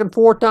same dragon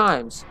 4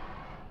 times.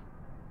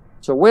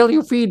 So will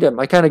you feed them?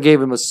 I kind of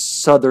gave him a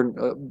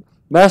southern,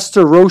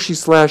 Master Roshi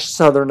 /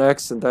 southern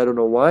accent. I don't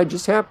know why, it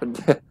just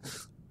happened.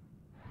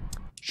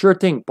 Sure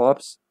thing,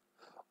 Pops.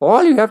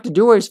 All you have to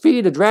do is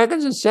feed the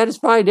dragons and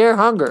satisfy their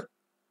hunger.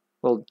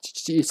 Well,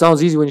 it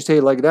sounds easy when you say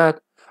it like that.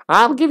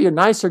 I'll give you a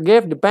nicer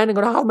gift depending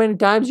on how many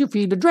times you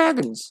feed the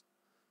dragons.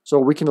 So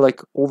we can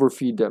like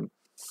overfeed them.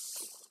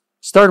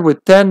 Start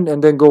with 10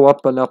 and then go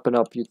up and up and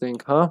up, you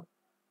think, huh?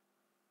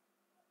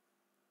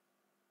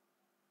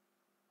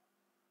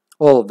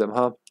 All of them,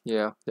 huh?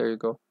 Yeah, there you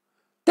go.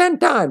 10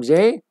 times,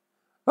 eh?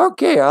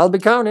 Okay, I'll be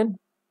counting.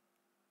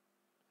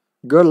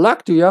 Good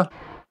luck to you.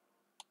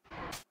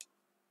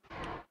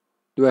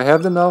 Do I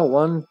have them now?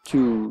 1,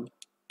 2,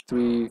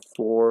 3,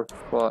 4,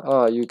 5.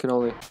 Ah, you can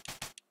only...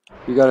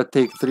 You gotta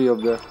take 3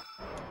 of them.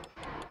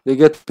 They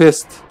get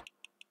pissed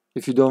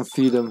if you don't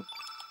feed them.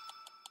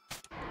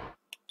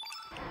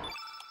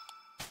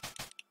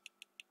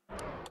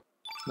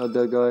 Not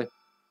that guy.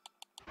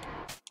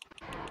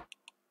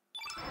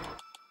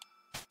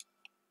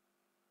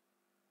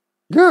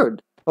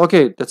 Good.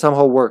 Okay, that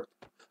somehow worked.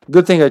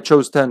 Good thing I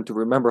chose 10 to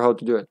remember how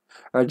to do it.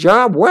 A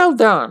job well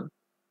done.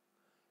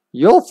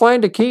 You'll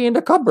find a key in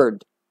the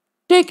cupboard.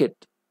 Take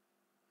it.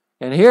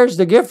 And here's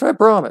the gift I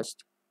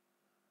promised.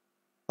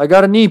 I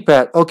got a knee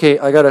pad. Okay,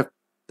 I gotta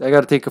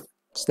take a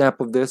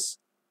snap of this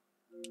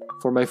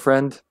for my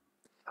friend.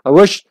 I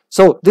wish...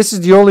 So, this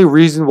is the only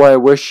reason why I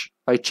wish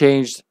I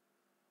changed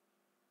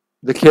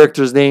the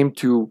character's name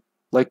to,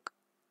 like,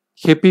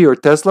 Hippie or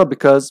Tesla,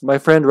 because my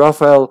friend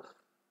Raphael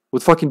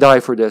would fucking die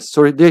for this.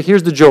 So,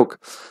 here's the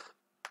joke.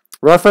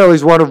 Raphael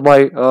is one of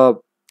my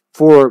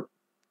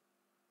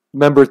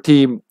 4-member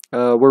team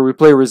where we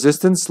play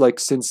Resistance, like,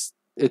 since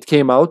it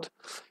came out.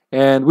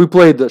 And we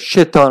played a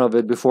shit ton of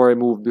it before I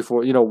moved,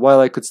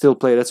 while I could still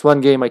play. That's one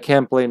game I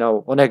can play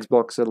now, on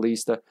Xbox at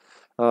least.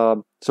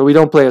 So we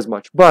don't play as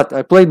much. But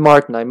I played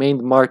Martin. I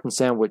made Martin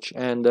sandwich.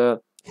 And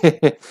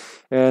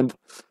and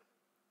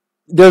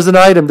there's an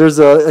item, there's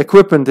a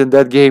equipment in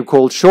that game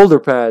called shoulder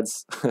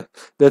pads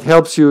that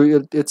helps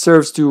you. It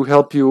serves to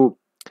help you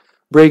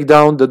break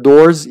down the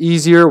doors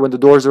easier. When the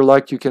doors are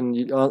locked, you can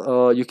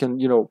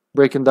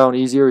break them down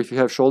easier if you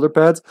have shoulder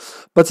pads.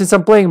 But since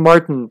I'm playing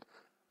Martin,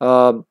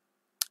 I'm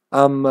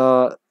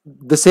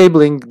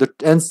disabling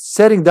and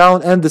setting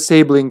down and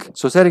disabling.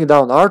 So setting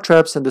down our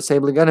traps and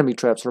disabling enemy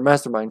traps or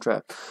mastermind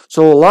trap.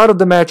 So a lot of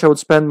the match I would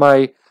spend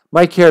my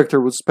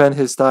character would spend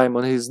his time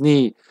on his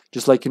knee,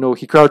 just like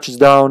he crouches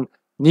down,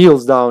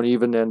 kneels down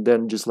even, and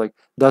then just like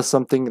does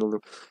something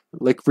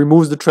like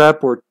removes the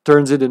trap or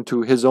turns it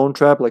into his own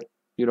trap, like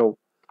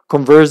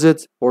converts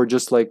it or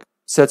just like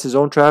sets his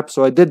own trap.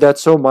 So I did that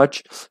so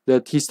much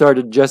that he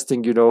started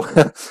jesting,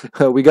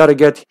 we gotta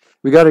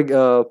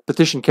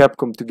petition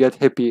Capcom to get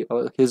Hippie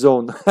his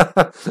own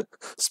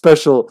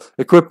special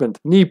equipment,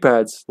 knee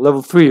pads,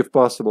 level 3 if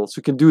possible, so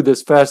you can do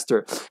this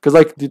faster. Because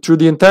like through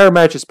the entire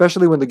match,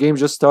 especially when the game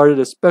just started,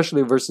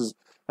 especially versus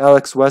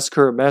Alex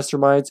Wesker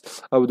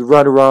Masterminds, I would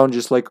run around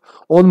just like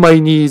on my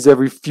knees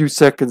every few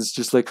seconds,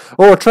 just like,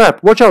 oh, a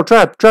trap, watch out,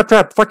 trap,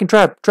 fucking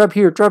trap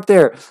here, trap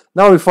there.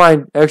 Now we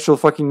find actual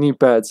fucking knee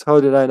pads. How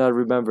did I not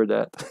remember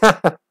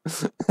that?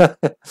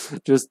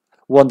 Just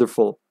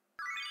wonderful.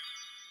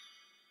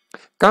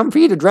 Come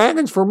feed the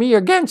dragons for me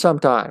again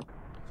sometime.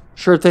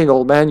 Sure thing,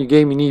 old man. You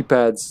gave me knee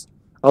pads.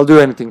 I'll do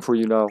anything for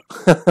you now.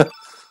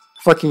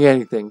 Fucking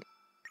anything.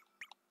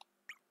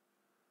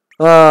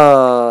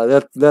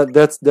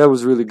 That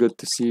was really good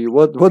to see.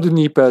 What do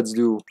knee pads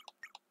do?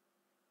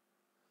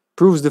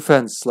 Proves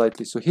defense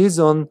slightly. So he's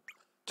on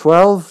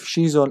 12,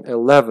 she's on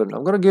 11.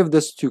 I'm gonna give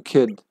this to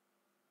Kid.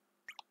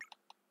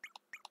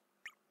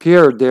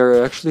 Pierre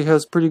there actually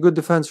has pretty good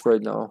defense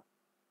right now.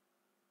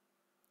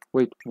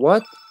 Wait,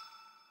 what?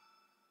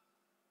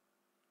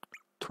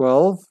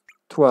 12,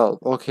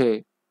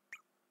 okay.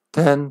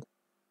 10,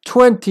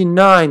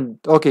 29.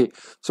 Okay,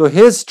 so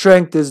his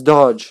strength is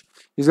dodge.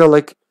 He's got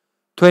like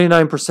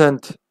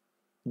 29%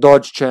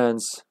 dodge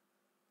chance.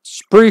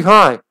 It's pretty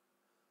high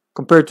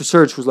compared to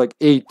Surge, who's like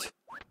 8.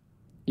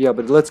 Yeah,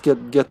 but let's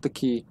get the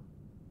key.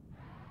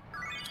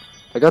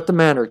 I got the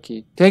Manor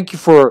key. Thank you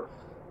for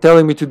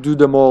telling me to do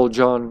them all,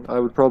 John. I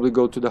would probably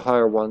go to the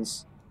higher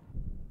ones.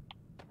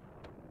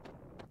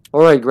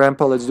 Alright,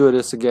 Grandpa, let's do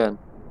this again.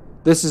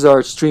 This is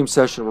our stream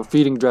session. We're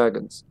feeding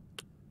dragons.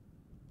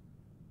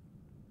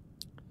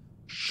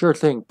 Sure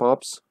thing,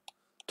 Pops.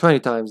 20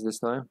 times this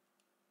time.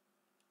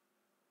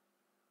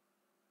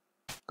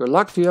 Good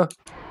luck to you.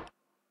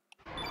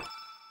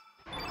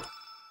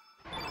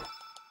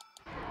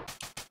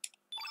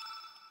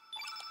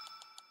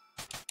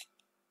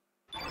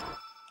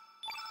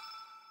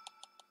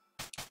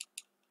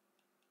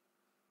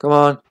 Come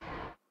on.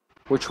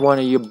 Which one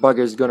of you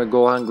buggers gonna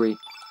go hungry?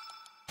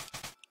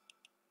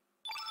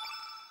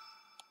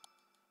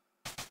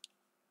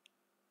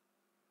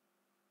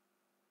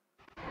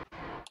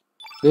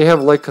 They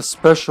have like a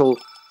special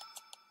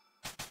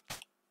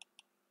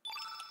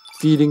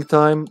feeding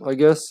time, I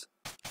guess.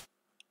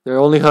 They're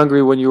only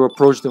hungry when you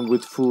approach them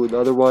with food.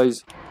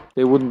 Otherwise,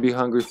 they wouldn't be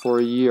hungry for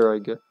a year, I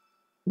guess.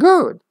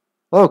 Good.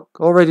 Oh,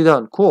 already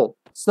done. Cool.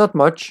 It's not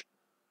much.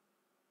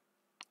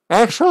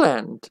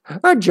 Excellent.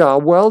 A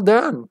job well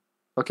done.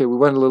 Okay, we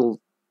went a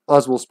little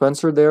Oswald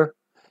Spencer there.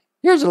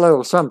 Here's a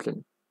little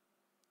something.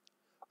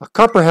 A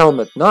copper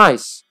helmet.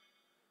 Nice.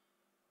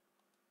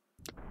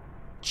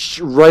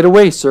 Right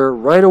away, sir.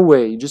 Right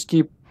away. You just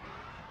keep...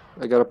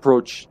 I got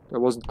approach. I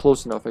wasn't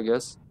close enough, I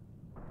guess.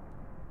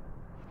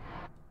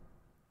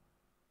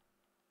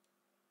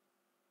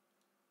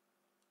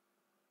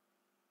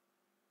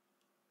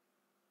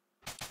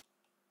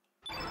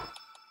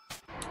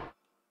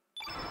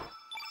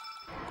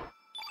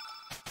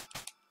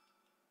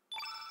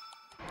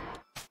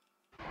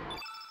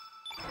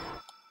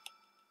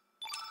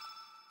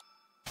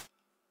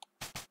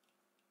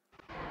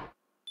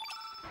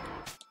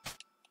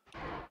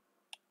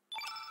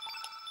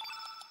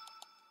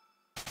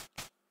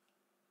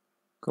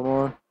 Come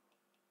on.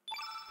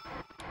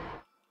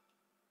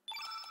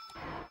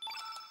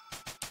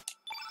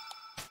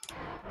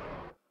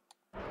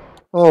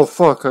 Oh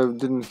fuck, I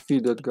didn't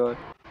feed that guy.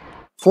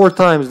 4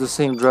 times the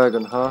same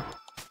dragon, huh?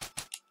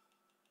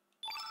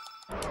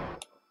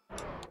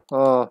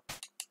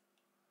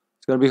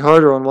 It's gonna be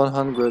harder on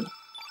 100.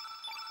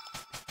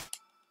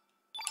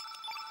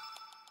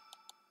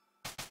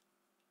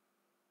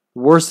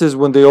 Worst is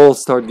when they all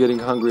start getting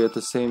hungry at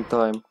the same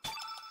time.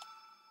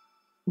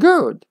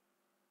 Good.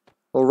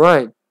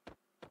 Alright.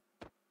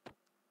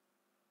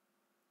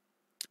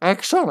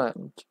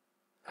 Excellent.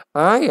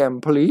 I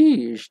am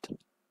pleased.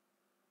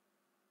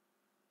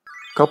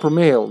 Copper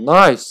mail.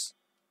 Nice.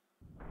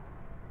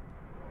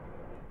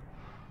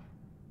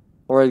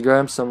 Alright,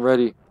 Gramps, I'm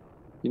ready.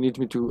 You need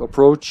me to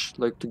approach,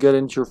 like to get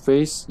into your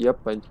face?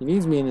 Yep, and he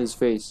needs me in his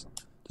face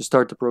to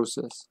start the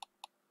process.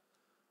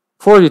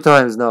 40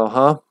 times now,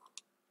 huh?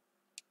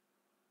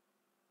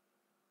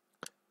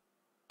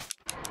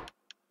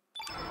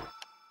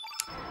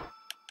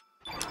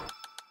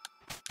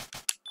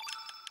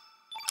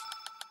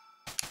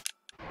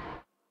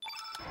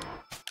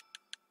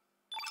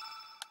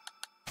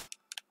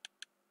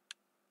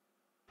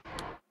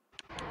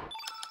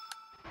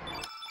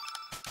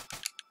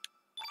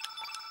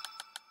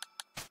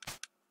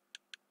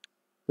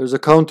 There's a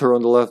counter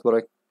on the left, but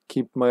I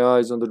keep my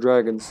eyes on the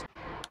dragons.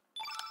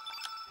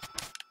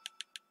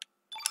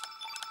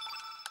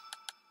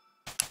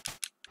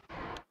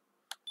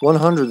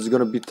 $100 is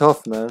gonna be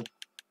tough, man.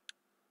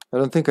 I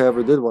don't think I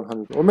ever did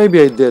 100. Or maybe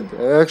I did.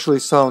 It actually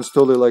sounds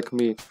totally like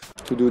me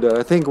to do that.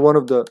 I think one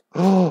of the...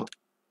 Oh!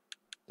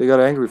 They got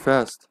angry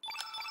fast.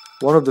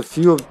 One of the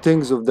few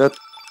things of that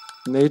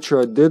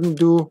nature I didn't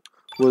do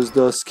was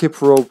the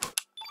skip rope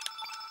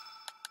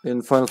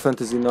in Final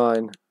Fantasy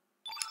IX.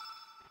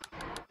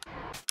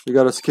 You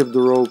gotta skip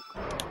the rope.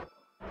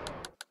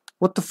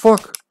 What the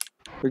fuck?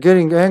 They're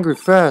getting angry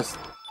fast.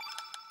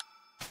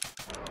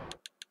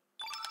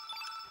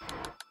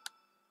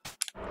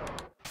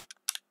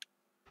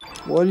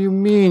 What do you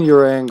mean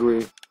you're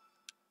angry?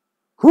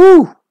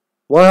 Whew!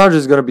 100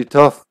 is gonna be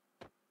tough.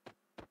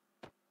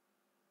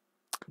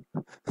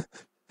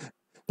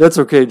 That's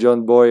okay,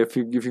 John boy. If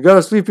you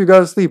gotta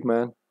sleep,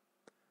 man.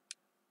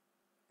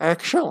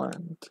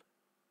 Excellent.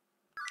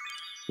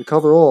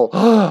 Recover all.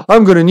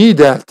 I'm gonna need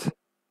that.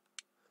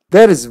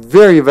 That is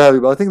very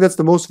valuable. I think that's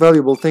the most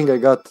valuable thing I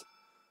got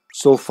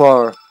so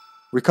far.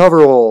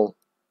 Recover all.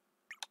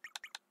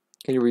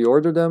 Can you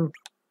reorder them?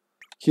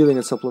 Healing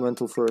and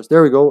supplemental first.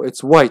 There we go.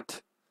 It's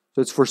white.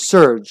 So it's for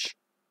Surge.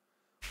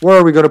 Where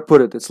are we going to put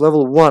it? It's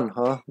level 1,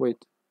 huh? Wait.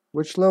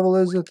 Which level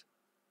is it?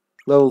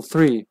 Level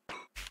 3.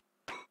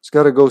 It's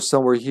got to go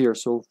somewhere here.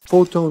 So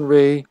Photon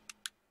Ray.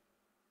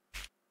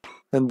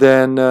 And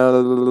then...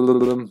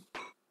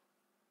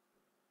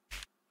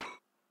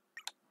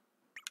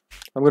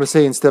 I'm going to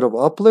say instead of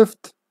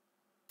uplift.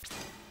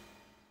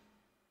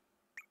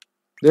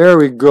 There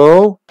we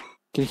go.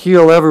 Can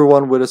heal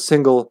everyone with a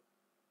single...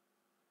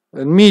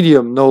 And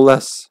medium, no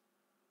less.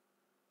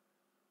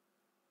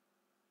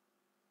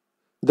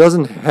 It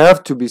doesn't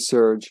have to be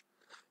Surge.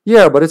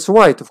 Yeah, but it's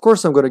white. Of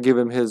course I'm gonna give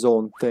him his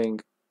own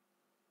thing.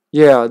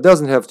 Yeah, it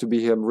doesn't have to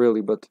be him,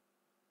 really, but...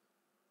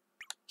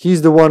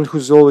 he's the one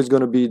who's always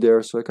gonna be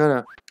there, so I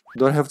kinda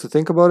don't have to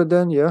think about it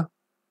then, yeah.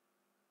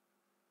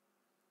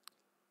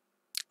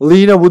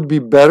 Lena would be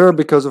better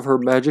because of her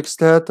magic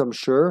stat, I'm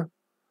sure.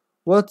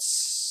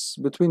 What's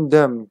between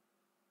them?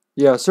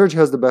 Yeah, Serge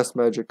has the best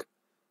magic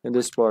in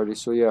this party,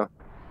 so yeah.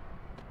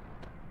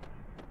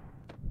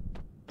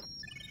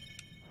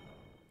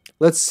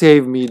 Let's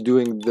save me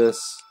doing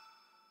this.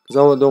 Because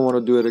I don't want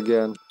to do it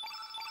again.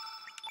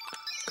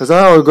 Because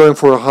now we're going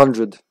for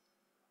 100.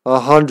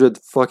 100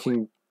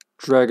 fucking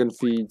dragon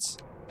feeds.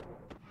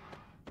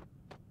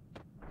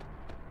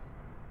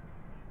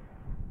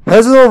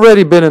 Has it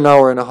already been an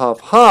hour and a half?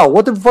 How?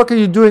 What the fuck are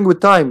you doing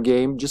with time,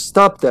 game? Just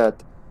stop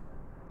that.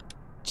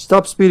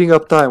 Stop speeding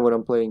up time when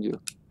I'm playing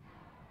you.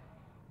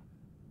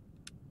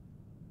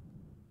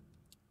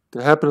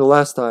 That happened the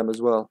last time as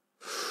well.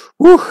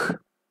 Whew.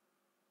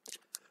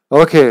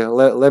 Okay,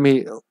 let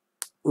me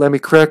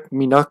crack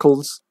me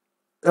knuckles.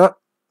 I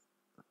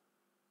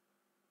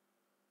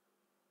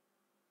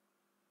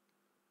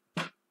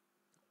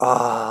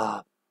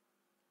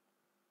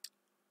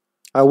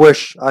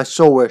wish. I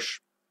so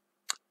wish.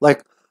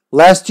 Like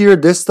last year,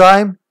 this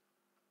time,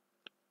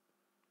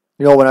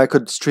 you know, when I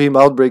could stream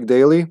Outbreak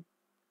daily,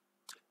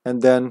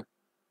 and then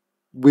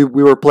we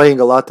were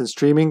playing a lot and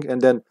streaming,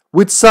 and then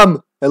with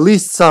some, at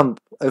least some,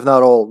 if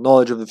not all,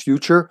 knowledge of the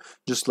future,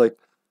 just like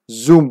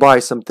zoom by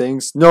some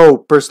things. No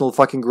personal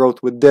fucking growth.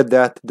 We did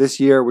that this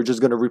year. We're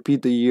just gonna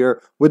repeat the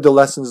year with the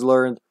lessons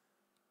learned.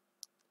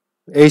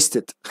 Aced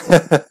it.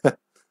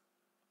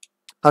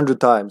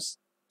 100 times.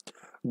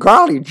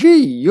 Golly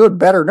gee, you'd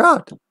better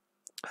not.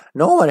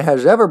 No one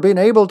has ever been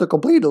able to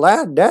complete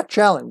that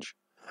challenge.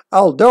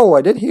 Although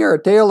I did hear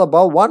a tale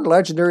about one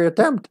legendary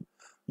attempt.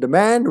 The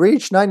man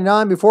reached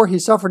 99 before he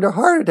suffered a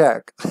heart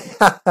attack.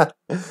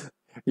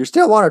 You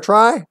still want to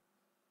try?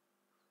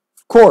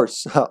 Of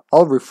course,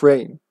 I'll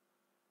refrain.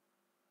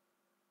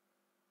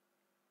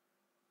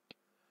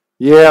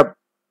 Yeah.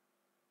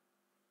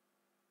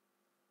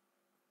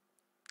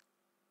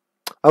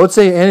 I would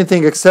say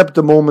anything except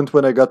the moment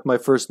when I got my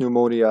first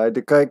pneumonia.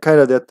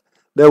 That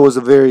was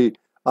a very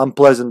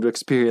unpleasant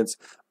experience.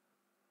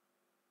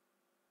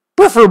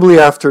 Preferably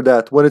after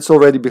that, when it's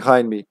already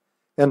behind me.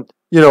 And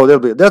you know,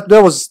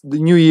 that was the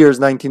New Year's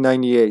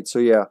 1998, so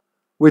yeah,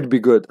 we'd be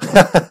good.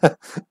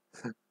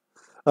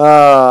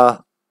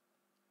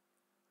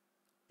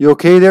 You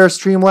okay there,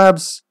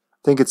 Streamlabs? I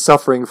think it's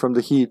suffering from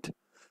the heat.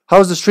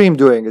 How's the stream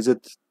doing? Is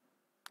it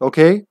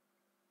okay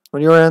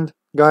on your end,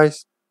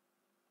 guys?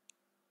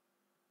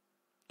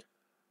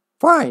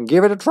 Fine,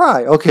 give it a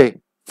try. Okay,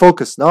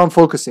 focus. Now I'm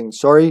focusing.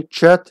 Sorry,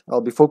 chat.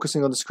 I'll be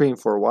focusing on the screen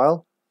for a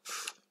while.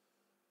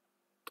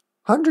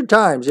 100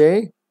 times,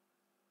 eh?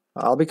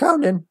 I'll be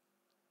counting.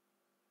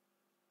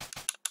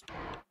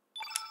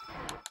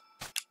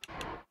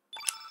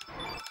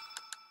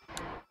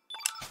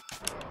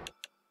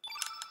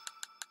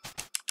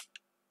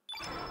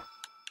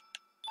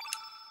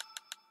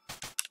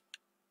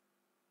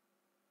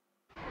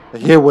 I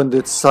hear when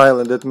it's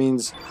silent, that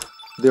means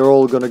they're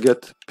all gonna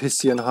get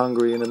pissy and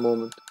hungry in a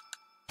moment.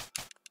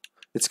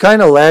 It's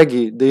kind of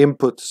laggy, the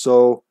input,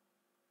 so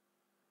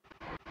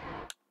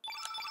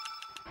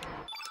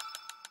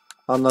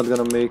I'm not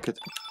gonna make it.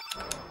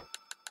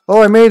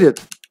 Oh, I made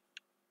it!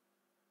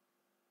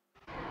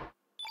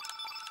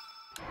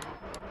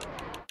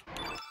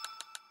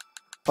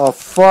 Oh,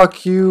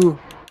 fuck you!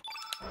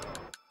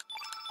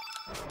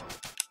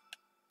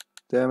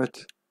 Damn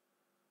it.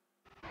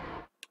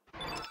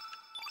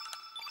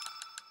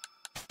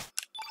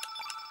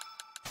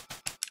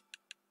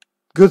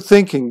 Good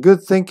thinking,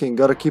 good thinking.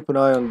 Gotta keep an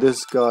eye on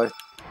this guy.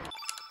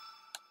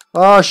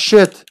 Oh,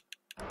 shit!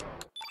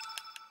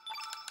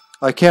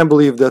 I can't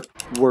believe that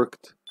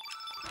worked.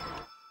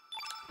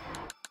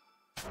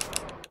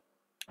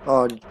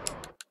 Oh,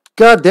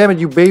 god damn it,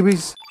 you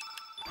babies!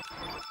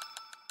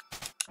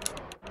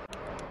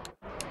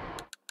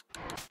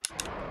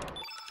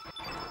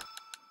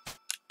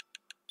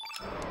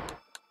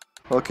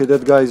 Okay,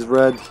 that guy's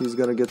red. He's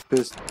gonna get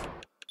pissed.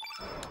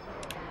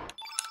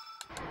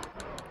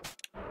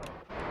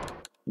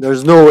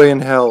 There's no way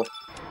in hell.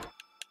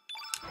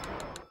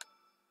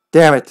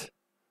 Damn it.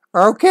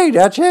 Okay,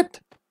 that's it.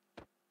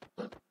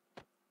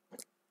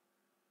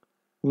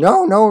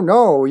 No, no,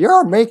 no.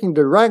 You're making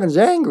the dragons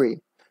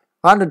angry.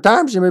 100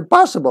 times is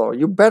impossible.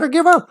 You better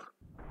give up.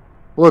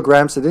 Look,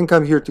 Rams, I didn't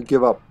come here to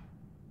give up.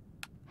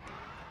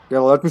 You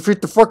gotta let me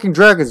feed the fucking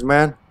dragons,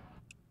 man.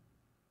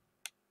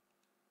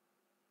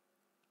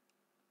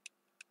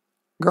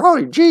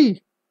 Golly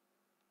gee.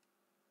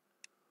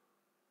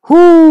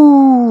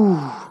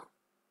 Whoo!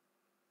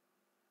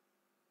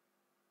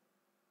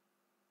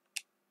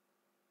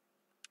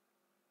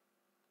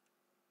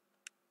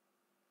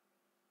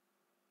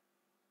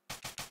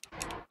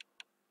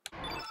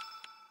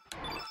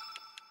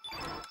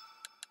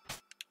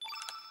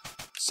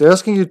 It's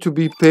asking you to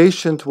be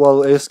patient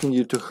while asking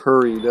you to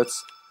hurry.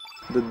 That's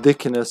the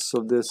dickiness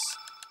of this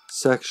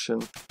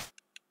section.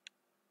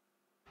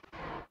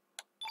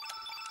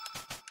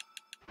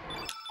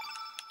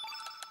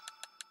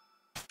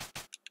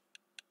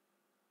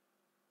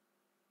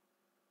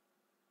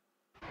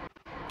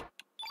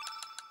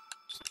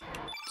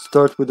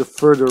 start with the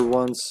further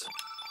ones.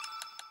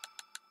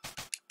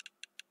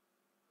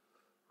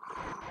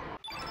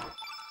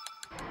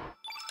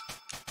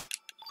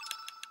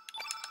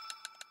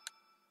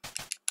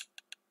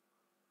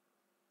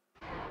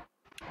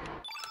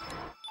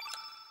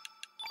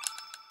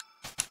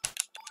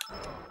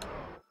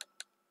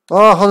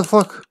 Oh, how the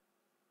fuck?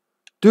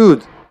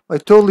 Dude, I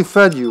totally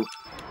fed you.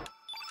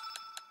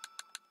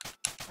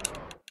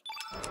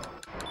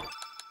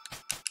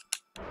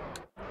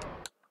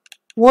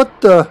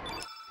 What the?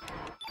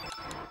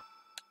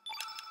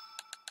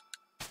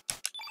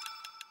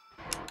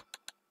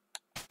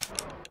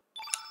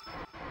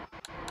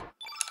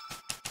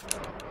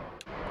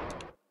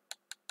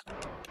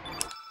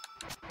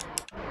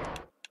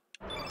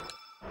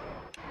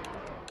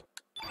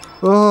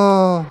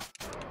 Oh,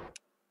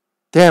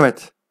 damn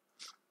it.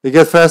 They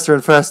get faster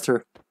and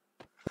faster.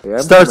 Yeah,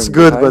 I'm Starts coming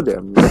good, behind but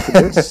him. Look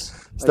at this.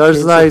 starts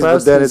I came so nice, but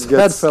fast, then his it head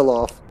gets fell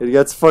off. It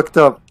gets fucked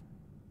up.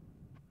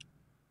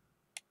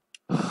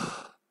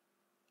 I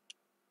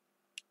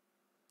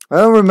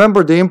don't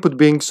remember the input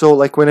being so,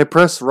 like when I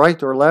press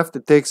right or left,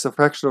 it takes a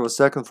fraction of a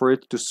second for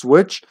it to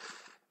switch,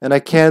 and I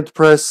can't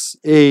press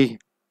A,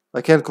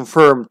 I can't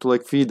confirm to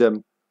like feed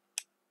them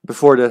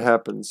before that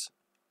happens.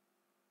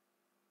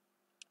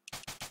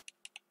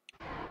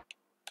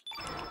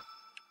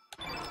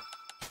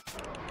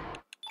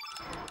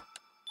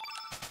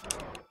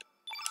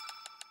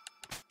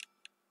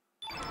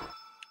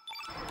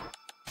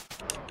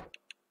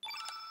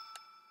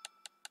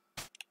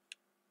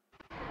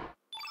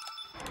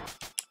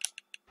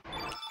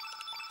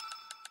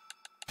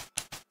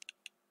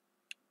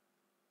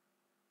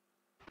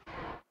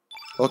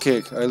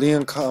 Okay,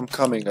 Eileen, I'm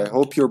coming. I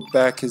hope your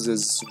back is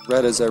as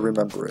red as I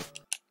remember it.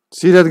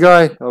 See that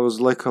guy? I was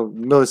like a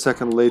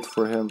millisecond late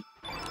for him.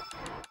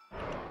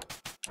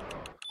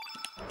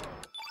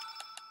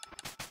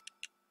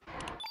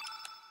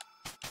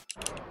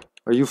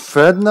 Are you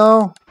fed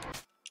now?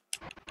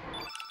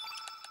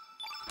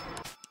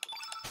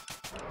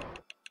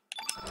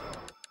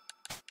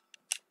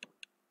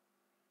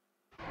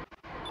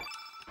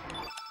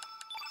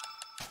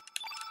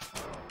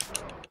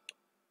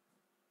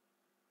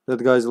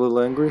 That guy's a little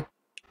angry.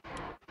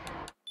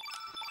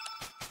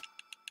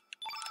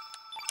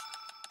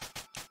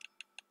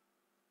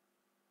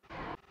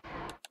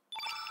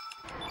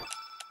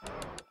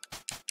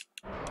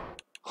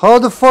 How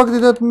the fuck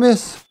did that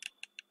miss?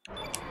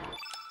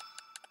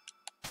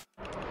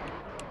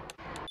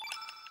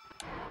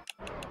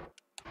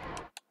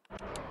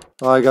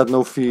 I got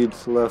no feed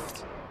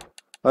left.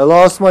 I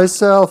lost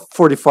myself.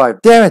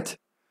 45. Damn it!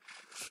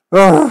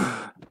 Ugh.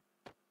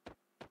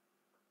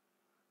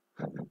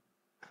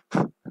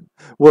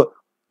 What?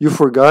 You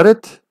forgot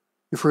it?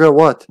 You forgot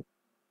what?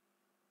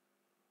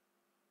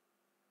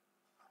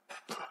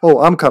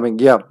 Oh, I'm coming.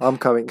 Yeah, I'm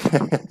coming.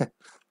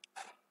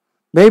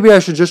 Maybe I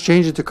should just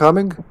change it to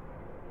coming.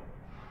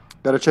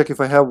 Gotta check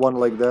if I have one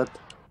like that.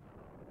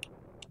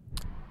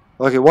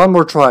 Okay, one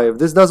more try. If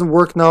this doesn't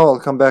work now, I'll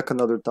come back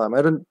another time.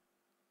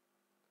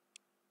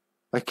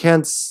 I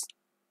can't...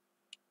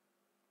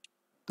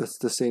 That's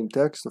the same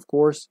text, of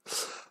course.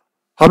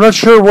 I'm not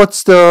sure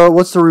what's the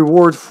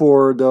reward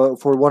for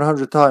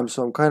 100 times,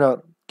 so I'm kind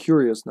of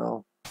curious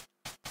now.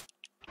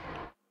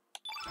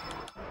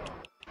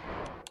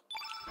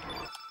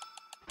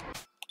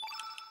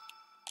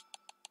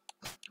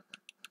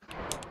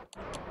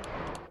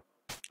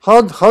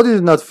 How did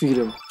it not feed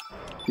him?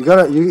 You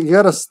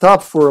gotta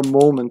stop for a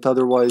moment,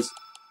 otherwise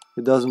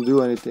it doesn't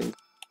do anything.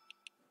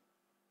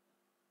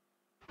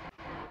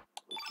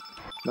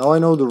 Now I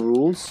know the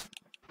rules.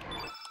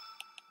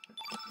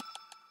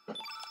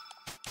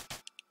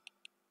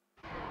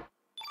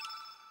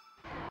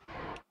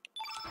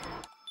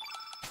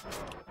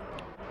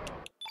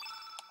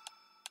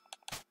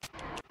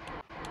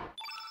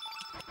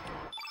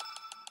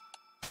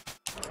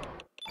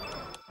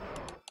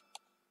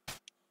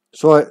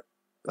 So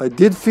I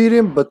did feed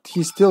him, but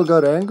he still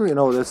got angry.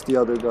 No, that's the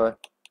other guy.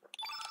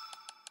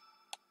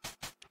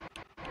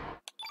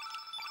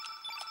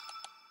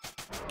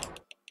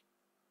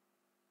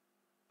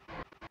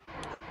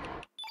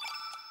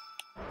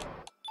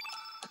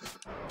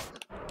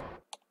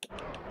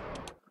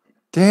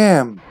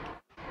 Damn.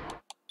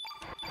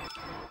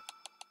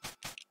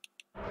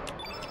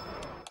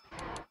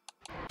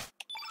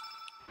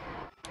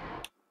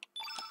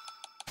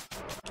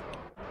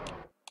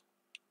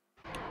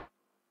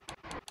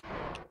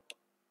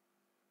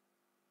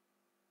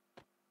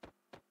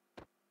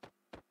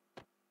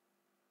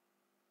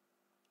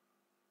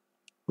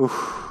 Oof.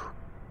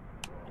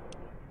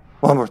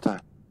 One more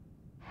time.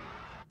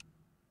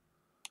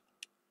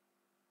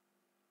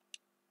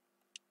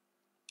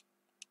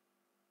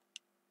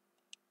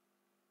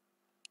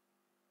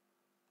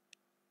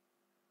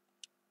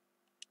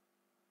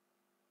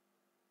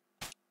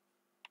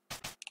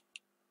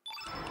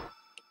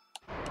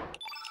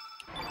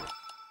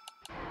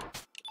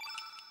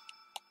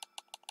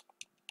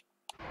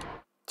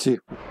 See.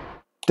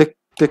 Tick,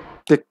 tick,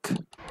 tick.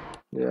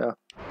 Yeah.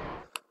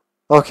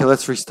 Okay,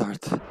 let's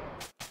restart.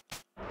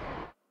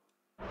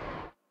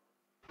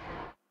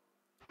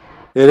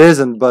 It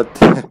isn't, but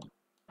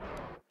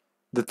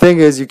the thing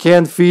is, you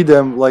can't feed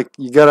them. Like,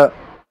 you gotta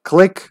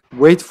click,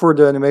 wait for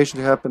the animation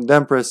to happen,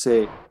 then press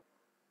A.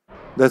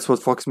 That's what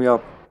fucks me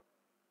up.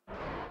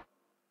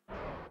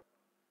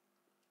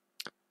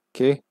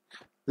 Okay.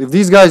 If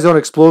these guys don't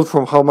explode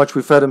from how much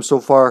we fed them so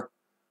far,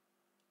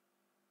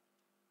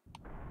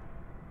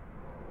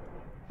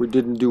 we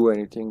didn't do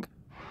anything.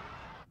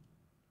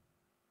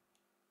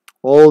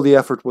 All the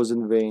effort was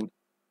in vain.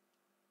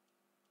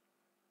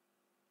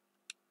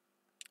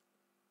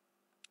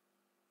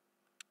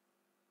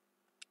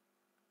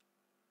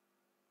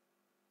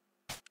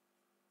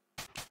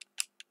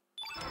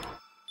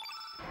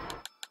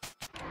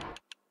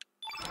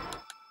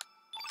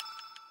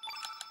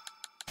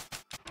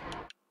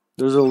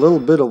 There's a little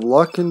bit of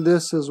luck in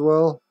this as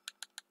well.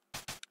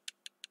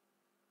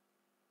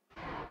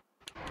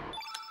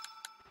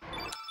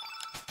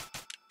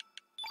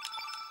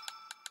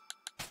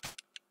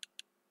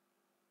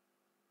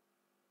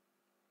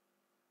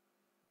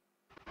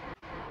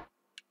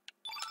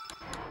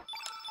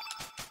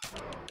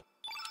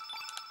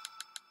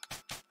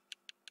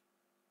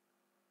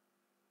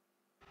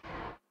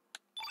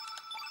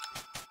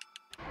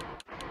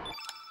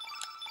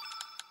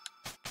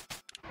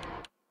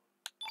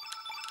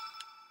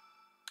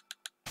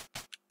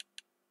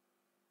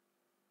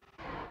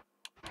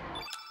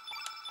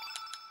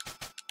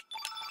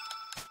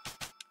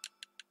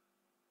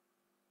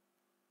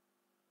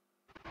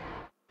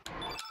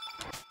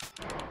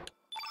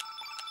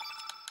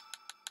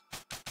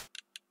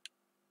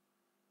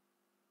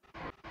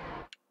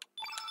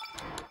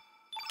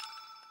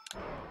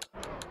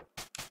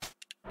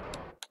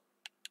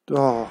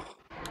 Oh.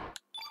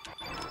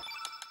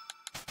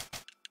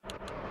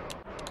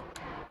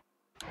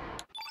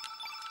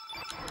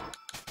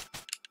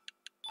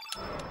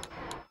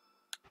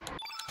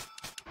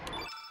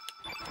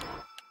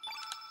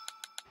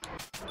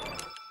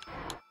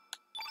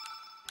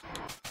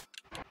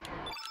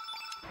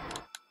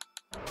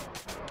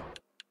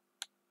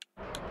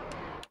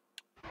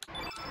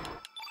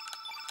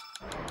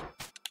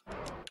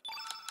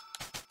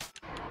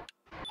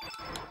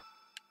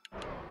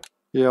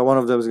 Yeah, one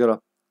of them is gonna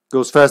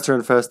goes faster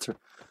and faster.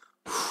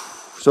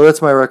 So that's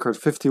my record,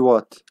 50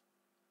 watt.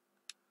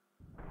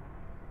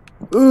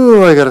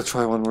 Ooh, I gotta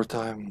try one more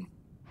time.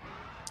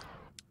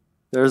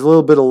 There's a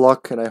little bit of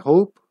luck, and I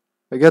hope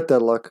I get that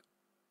luck.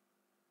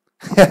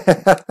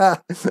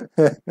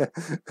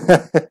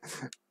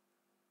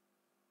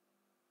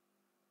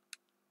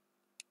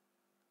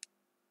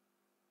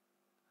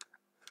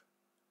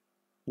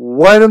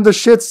 Why don't the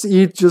shits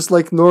eat just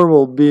like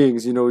normal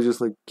beings? You know, just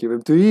like give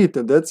them to eat,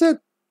 and that's it.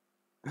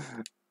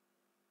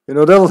 You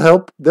know, that'll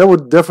help. That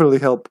would definitely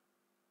help.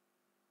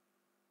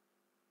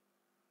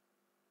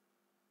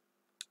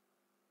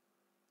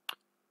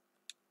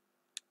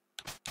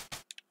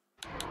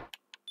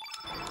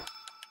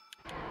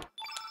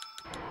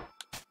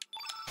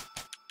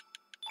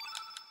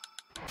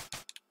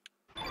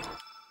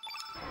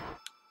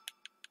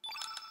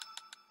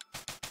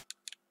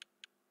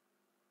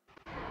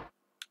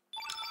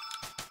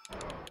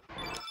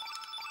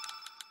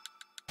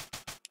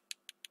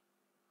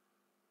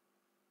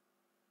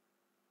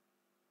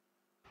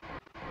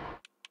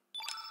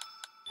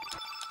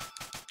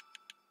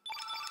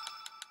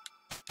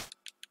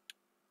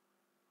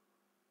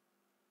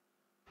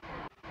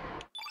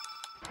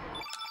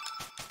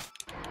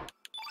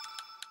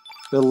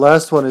 The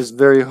last one is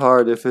very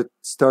hard if it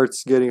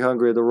starts getting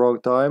hungry at the wrong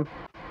time.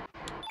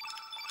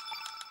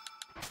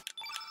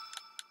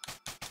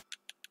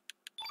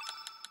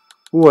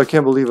 Ooh, I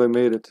can't believe I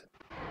made it.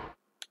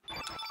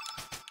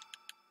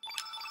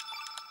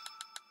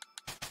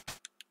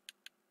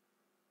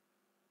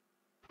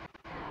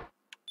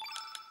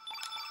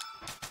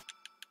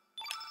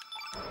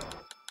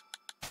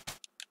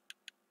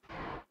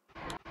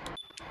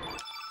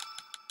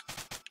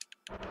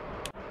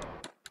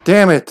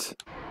 Damn it!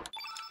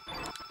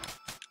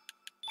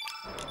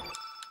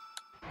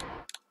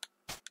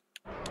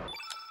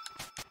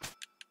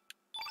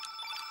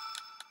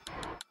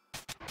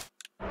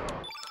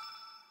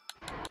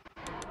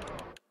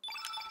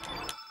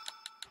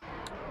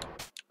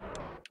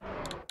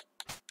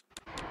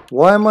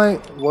 Why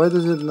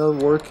is it not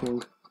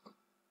working?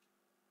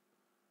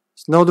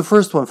 No, the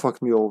first one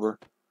fucked me over.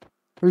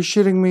 Are you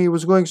shitting me? It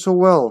was going so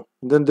well.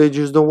 And then they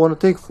just don't want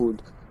to take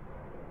food.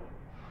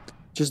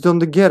 Just don't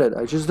get it.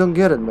 I just don't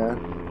get it,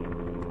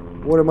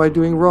 man. What am I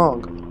doing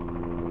wrong?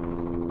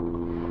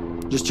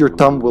 Just your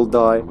thumb will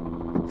die.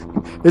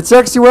 It's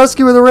Sexy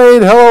Wesky with a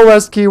raid. Hello,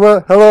 Wesky.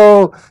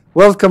 Hello.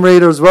 Welcome,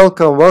 raiders.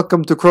 Welcome.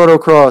 Welcome to Chrono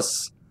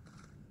Cross.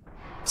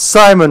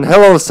 Simon.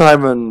 Hello,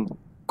 Simon.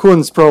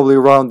 Kun's probably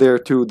around there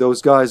too.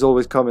 Those guys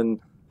always come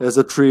in as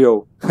a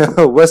trio.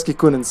 Wesky,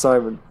 Kun, and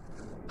Simon.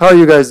 How are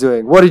you guys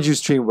doing? What did you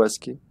stream,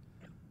 Wesky?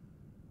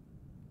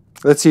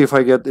 Let's see if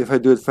I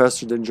do it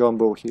faster than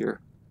Jumbo here.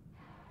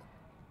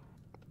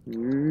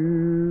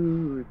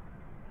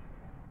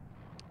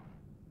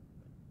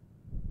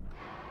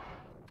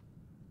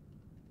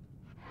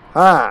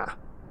 Ha!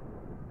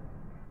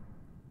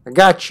 I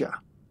gotcha.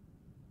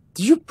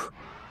 Did you...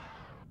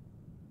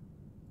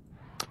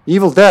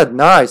 Evil Dead,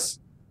 nice.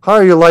 How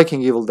are you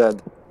liking Evil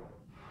Dead?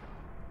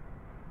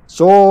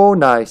 So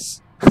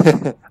nice.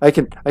 I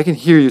can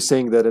hear you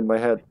saying that in my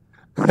head.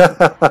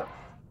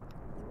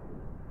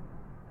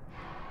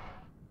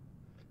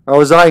 I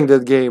was eyeing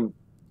that game,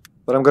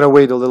 but I'm gonna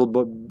wait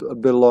a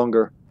bit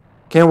longer.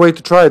 Can't wait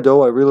to try it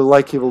though. I really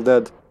like Evil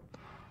Dead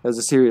as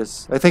a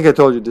series. I think I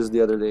told you this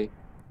the other day.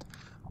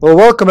 Well,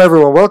 welcome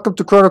everyone. Welcome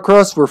to Chrono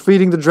Cross. We're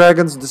feeding the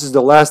dragons. This is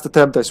the last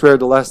attempt. I swear,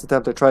 the last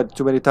attempt. I tried it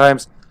too many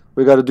times.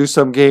 We got to do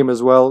some game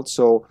as well.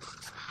 So,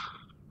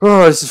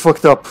 oh, this is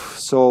fucked up.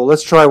 So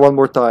let's try one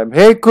more time.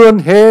 Hey, Kun.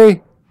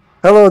 Hey,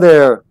 hello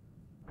there.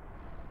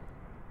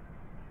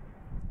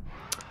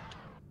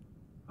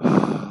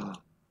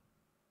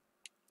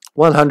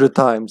 100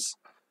 times.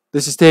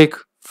 This is take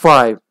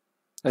 5,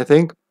 I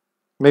think.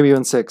 Maybe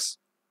even 6.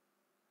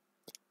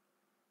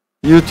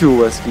 You too,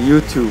 Wesky. You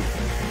too.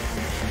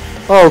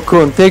 Oh,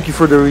 Kun, thank you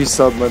for the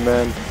resub, my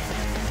man.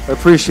 I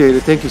appreciate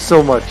it. Thank you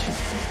so much.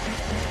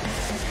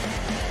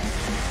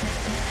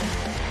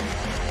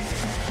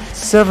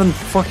 7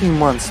 fucking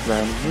months,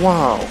 man.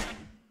 Wow.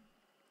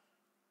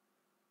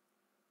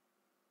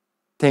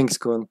 Thanks,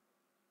 Kun.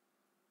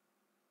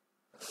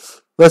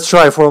 Let's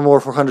try 4 more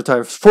for 100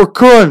 times. For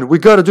Kun! We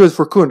gotta do it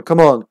for Kun. Come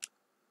on.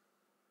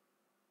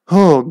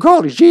 Oh,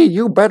 golly gee,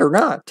 you better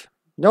not.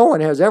 No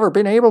one has ever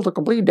been able to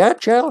complete that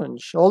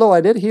challenge, although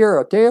I did hear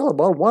a tale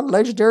about one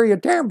legendary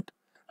attempt.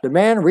 The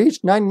man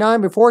reached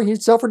 99 before he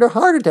suffered a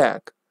heart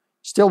attack.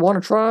 Still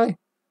want to try?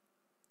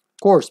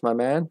 Of course, my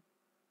man.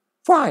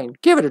 Fine,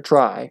 give it a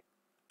try.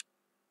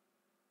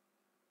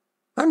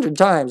 100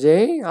 times,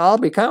 eh? I'll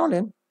be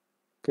counting.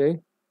 Okay.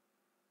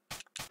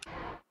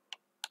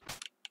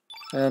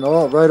 And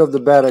oh, right off the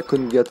bat, I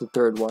couldn't get the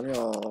third one.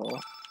 Oh.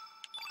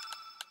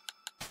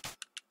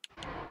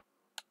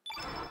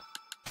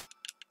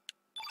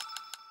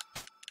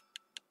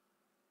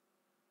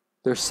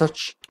 They're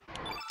such...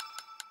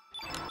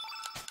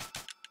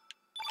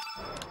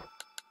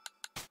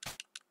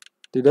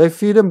 Did I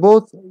feed them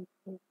both?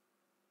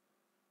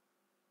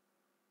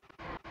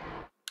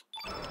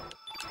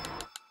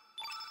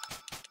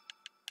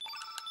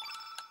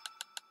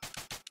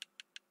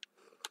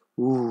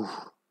 Ooh.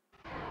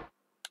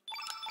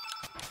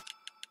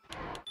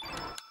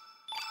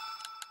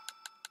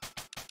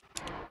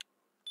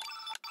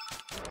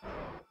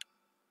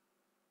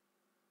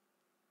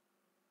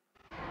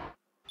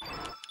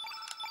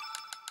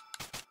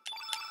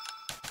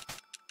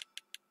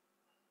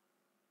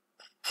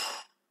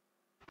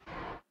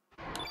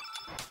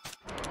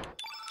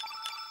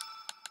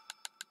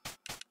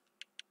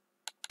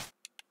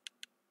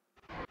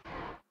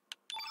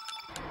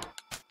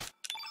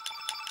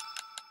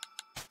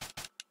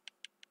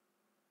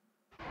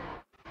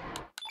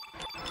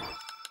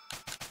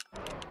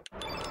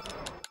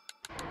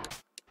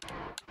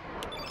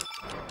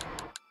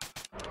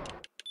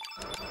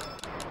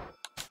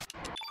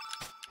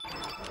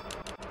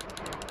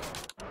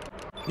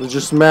 You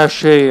just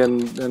smash A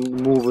and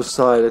move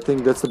aside. I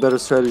think that's a better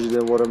strategy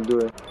than what I'm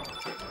doing.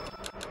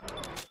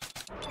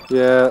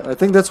 Yeah, I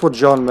think that's what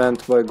John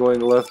meant by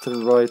going left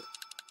and right.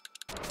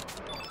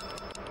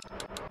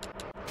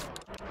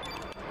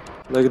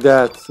 Like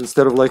that,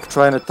 instead of like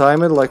trying to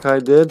time it like I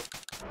did.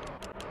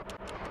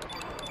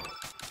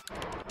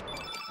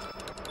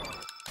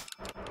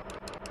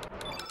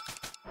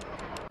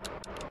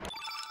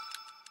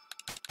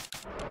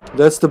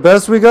 That's the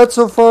best we got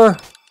so far.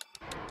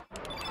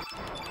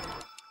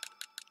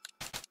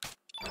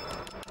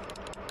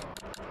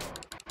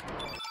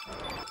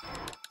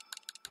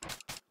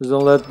 Just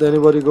don't let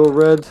anybody go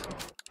red.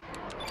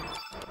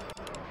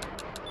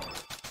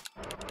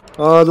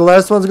 The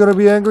last one's gonna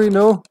be angry,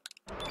 no?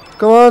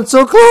 Come on,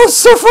 so close,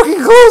 so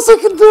fucking close, I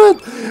can do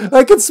it!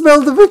 I can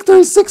smell the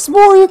victory, 6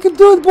 more, you can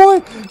do it,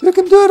 boy! You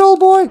can do it, old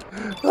boy!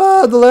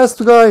 The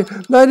last guy,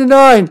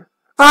 99!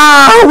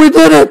 Ah, we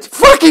did it!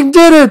 Fucking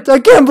did it! I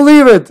can't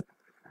believe it!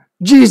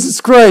 Jesus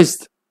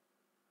Christ!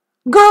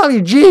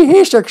 Golly gee,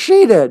 he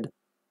succeeded!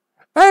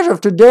 As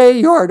of today,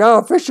 you are now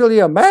officially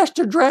a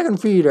master dragon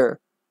feeder.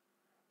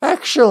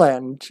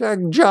 Excellent. A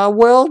job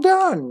well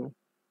done.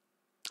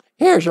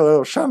 Here's a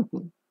little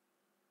something.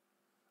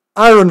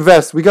 Iron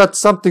vest. We got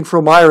something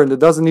from iron that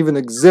doesn't even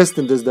exist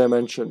in this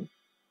dimension.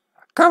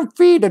 Come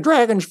feed the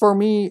dragons for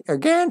me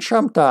again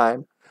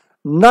sometime.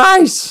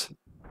 Nice!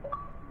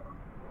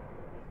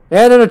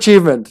 And an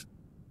achievement.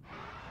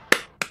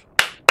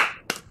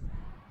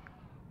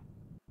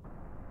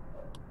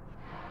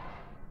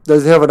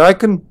 Does it have an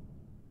icon?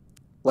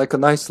 Like a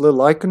nice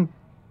little icon?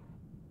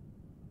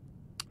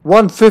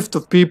 1/5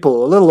 of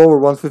people, a little over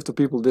 1/5 of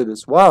people did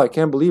this. Wow, I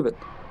can't believe it.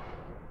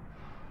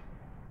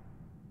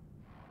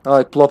 Oh,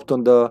 it plopped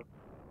on the...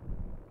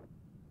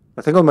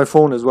 I think on my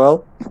phone as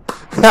well.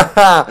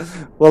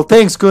 Well,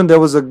 thanks, Kun.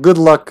 That was a good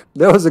luck.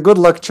 That was a good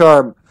luck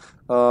charm.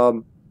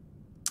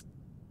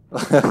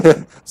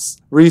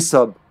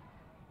 Resub.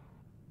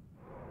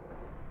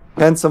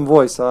 Handsome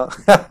voice, huh?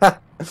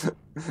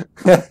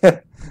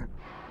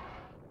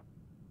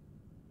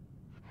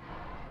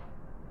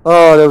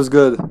 Oh, that was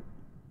good.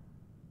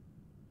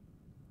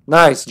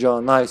 Nice,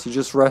 John. Nice. You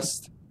just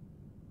rest.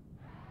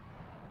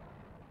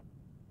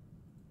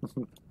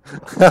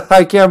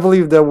 I can't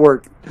believe that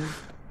worked.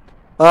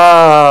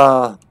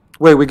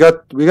 Wait, we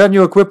got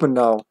new equipment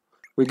now.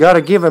 We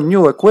gotta give him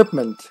new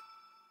equipment.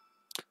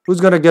 Who's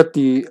gonna get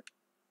the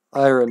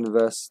iron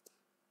vest?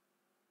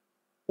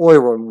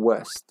 Iron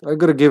vest. I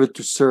gotta give it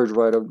to Surge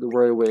right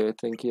away, I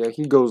think. Yeah,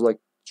 he goes like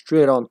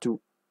straight on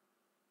to.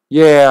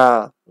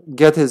 Yeah,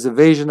 get his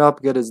evasion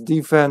up, get his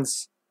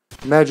defense,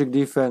 magic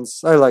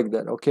defense. I like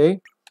that. Okay.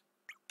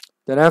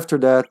 Then after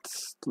that,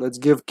 let's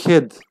give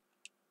Kid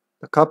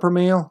the copper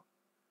mail.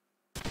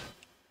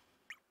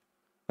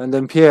 And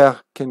then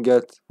Pierre can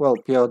get, well,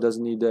 Pierre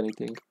doesn't need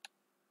anything.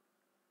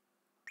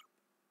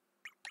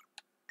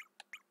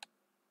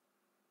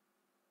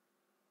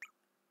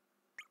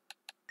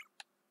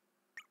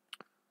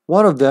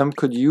 One of them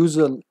could use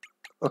a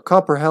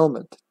copper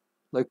helmet,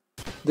 like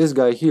this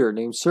guy here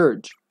named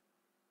Surge.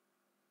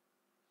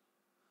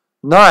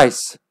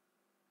 Nice.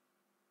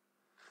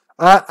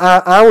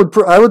 I would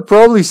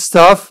probably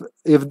stuff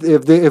if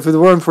it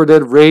weren't for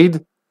that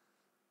raid,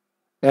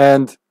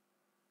 and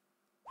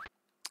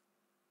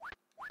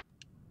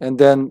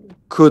then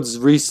Kun's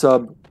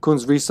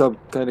resub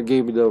kind of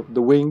gave me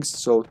the wings.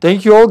 So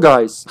thank you all,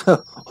 guys.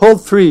 All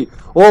 3,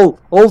 all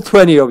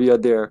 20 of you are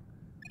there.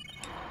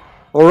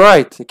 All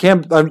right,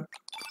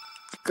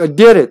 I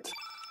did it.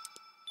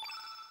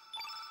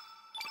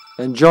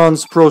 And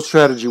John's pro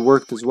strategy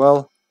worked as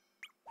well.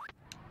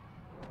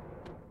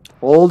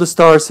 All the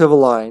stars have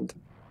aligned.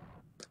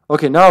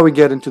 Okay, now we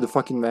get into the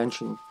fucking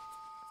mansion.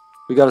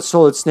 We gotta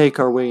solid snake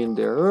our way in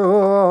there.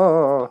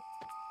 Oh.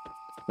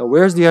 Now,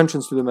 where's the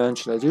entrance to the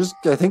mansion? I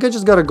think I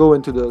just gotta go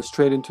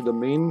straight into the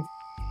main.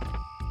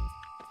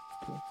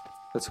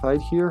 Let's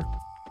hide here.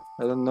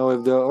 I don't know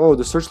if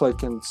the searchlight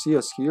can see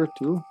us here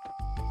too.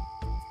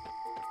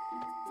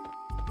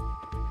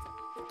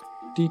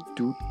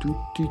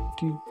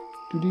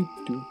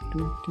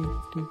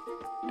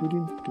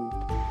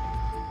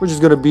 We're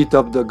just gonna beat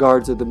up the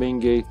guards at the main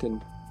gate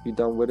and be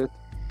done with it.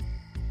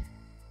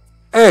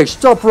 Hey,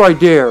 stop right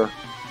there!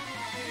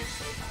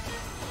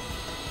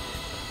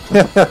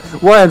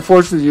 Why,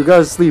 unfortunately, you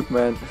gotta sleep,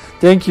 man.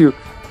 Thank you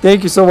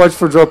so much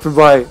for dropping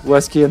by,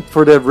 Wesky, and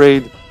for that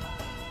raid.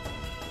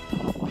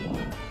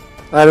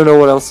 I don't know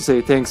what else to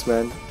say. Thanks,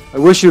 man. I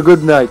wish you a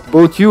good night,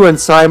 both you and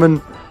Simon.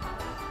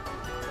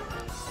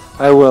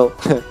 I will.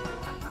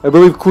 I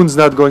believe Kun's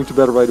not going to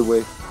bed right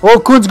away. Oh,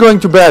 Kun's going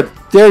to bed.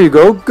 There you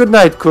go. Good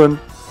night, Kun.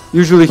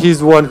 Usually he's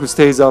the one who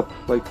stays up,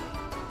 like,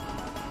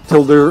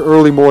 till the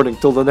early morning,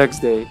 till the next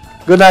day.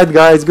 Good night,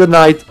 guys. Good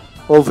night,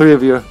 all 3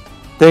 of you.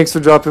 Thanks for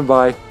dropping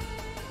by.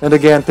 And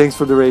again, thanks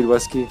for the raid,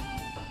 Wesky.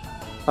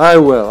 I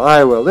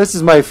will. This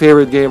is my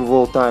favorite game of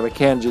all time. I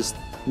can't just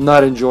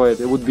not enjoy it.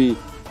 It would be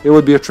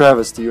a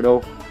travesty, you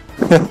know.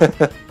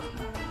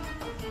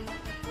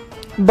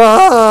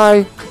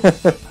 Bye.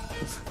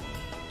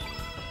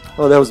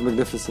 Oh, that was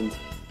magnificent.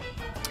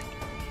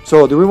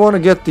 So, do we want to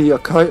get the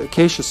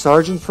Acacia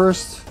Sergeant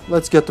first?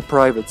 Let's get the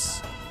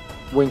privates.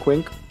 Wink,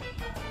 wink.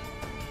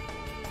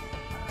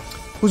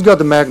 Who's got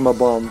the magma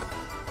bomb?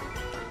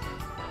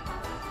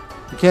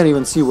 You can't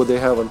even see what they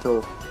have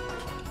until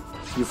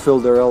you fill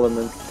their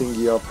element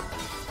thingy up.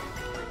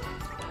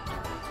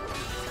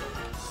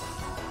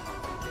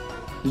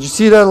 Did you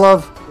see that,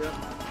 love? Yeah.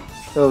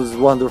 That was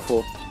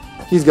wonderful.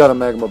 He's got a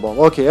magma bomb.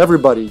 Okay,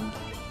 everybody,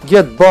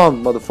 get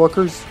bombed,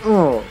 motherfuckers.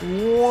 Oh,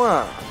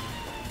 wow.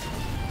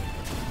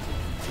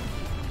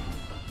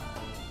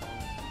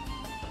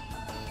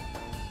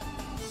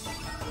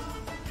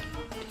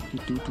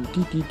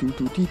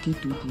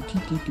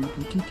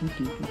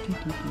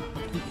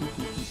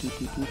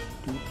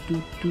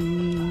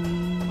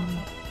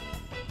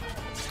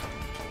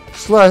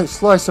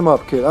 Slice him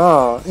up, kid.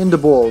 Ah, in the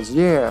balls,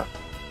 yeah.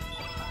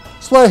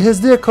 Slice his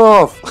dick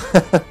off.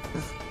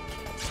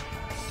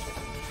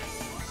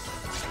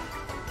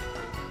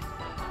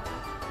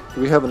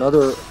 Do we have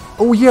another?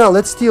 Oh yeah,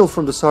 let's steal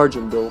from the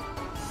sergeant though.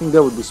 I think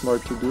that would be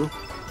smart to do.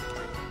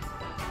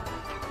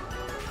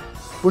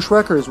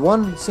 Bushwhacker is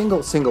one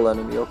single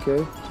enemy,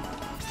 okay?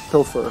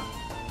 Pilfer.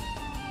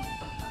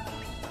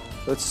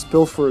 Let's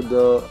pilfer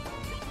the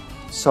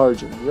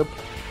sergeant, yep.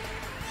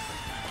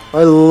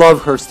 I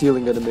love her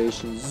stealing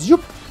animations.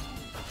 Zoop!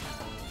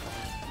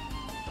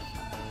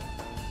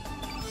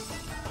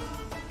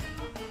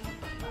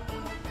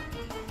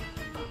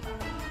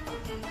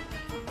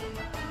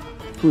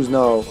 Who's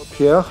now?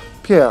 Pierre?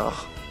 Pierre.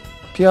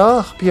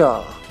 Pierre?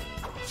 Pierre.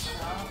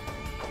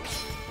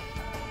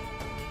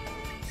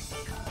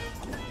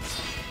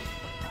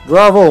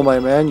 Bravo, my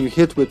man. You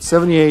hit with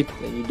 78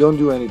 and you don't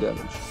do any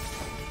damage.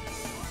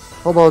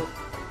 How about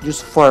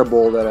just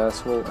fireball that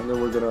asshole and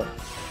then we're gonna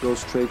go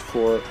straight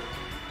for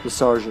the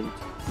sergeant.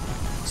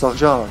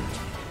 Sergeant.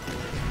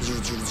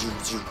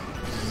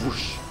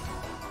 Whoosh.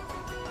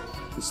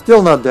 He's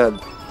still not dead.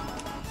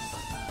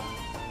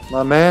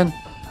 My man,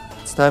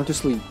 it's time to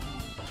sleep.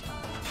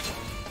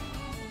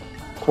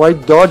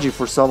 Quite dodgy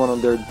for someone on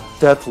their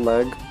death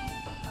leg.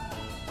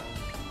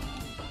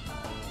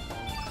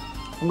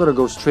 I'm gonna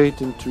go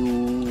straight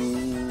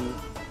into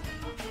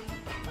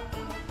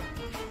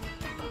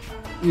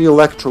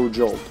Electro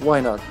Jolt. Why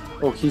not?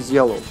 Oh, he's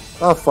yellow.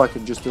 Ah, fuck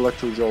it, just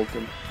Electro Jolt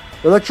him.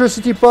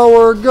 Electricity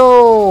power,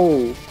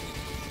 go!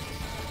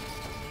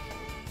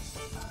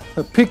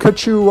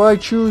 Pikachu, I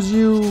choose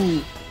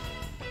you!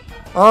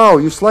 Oh,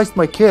 you sliced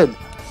my kid.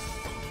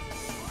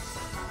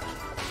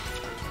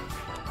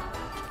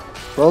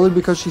 Probably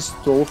because she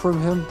stole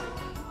from him.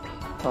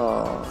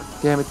 Ah,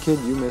 damn it, kid,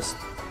 you missed.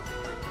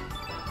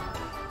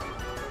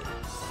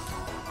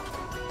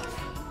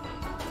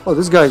 Oh,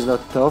 this guy's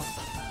not tough.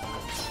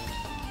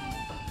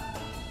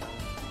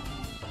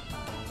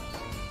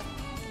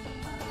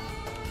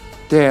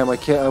 Damn,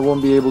 I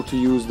won't be able to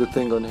use the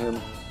thing on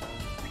him.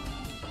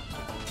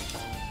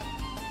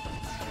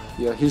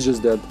 Yeah, he's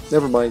just dead.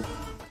 Never mind.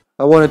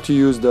 I wanted to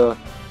use the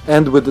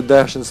end with the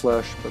dash and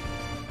slash, but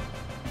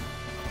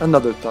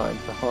another time,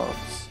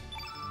 perhaps.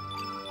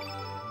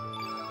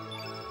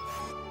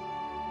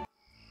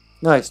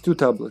 Nice, 2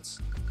 tablets.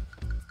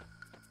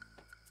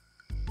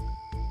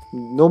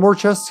 No more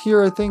chests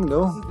here, I think,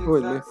 no? This is the Wait,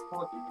 exact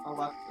spot I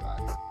left you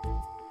at.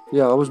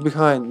 yeah, I was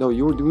behind. No,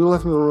 you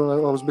left me when I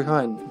was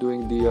behind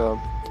doing the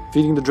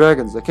feeding the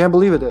dragons. I can't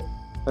believe it.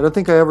 I don't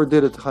think I ever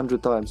did it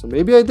 100 times. So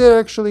maybe I did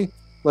actually.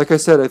 Like I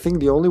said, I think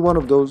the only one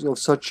of those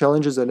such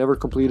challenges I never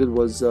completed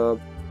was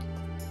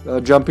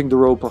jumping the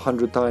rope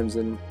 100 times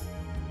in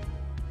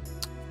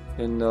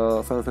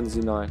Final Fantasy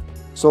IX.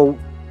 So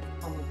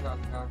Oh my god,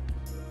 God.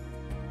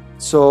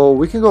 so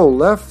we can go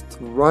left,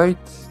 right.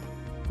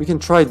 We can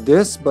try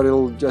this, but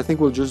I think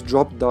we'll just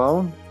drop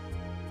down.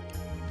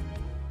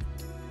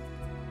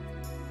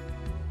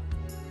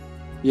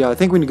 Yeah, I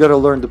think we gotta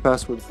learn the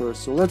password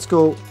first. So let's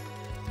go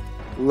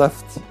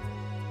left.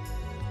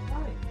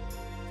 Why?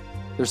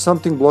 There's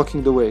something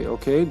blocking the way.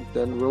 Okay,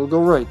 then we'll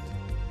go right.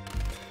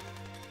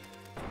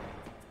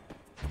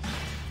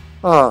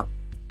 Ah.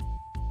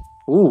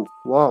 Ooh,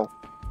 wow.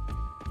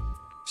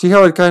 See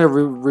how it kind of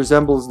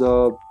resembles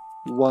the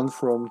one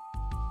from...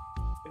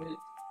 Wait.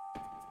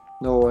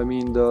 No, I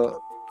mean the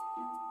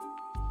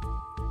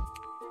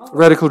Oh,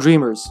 Radical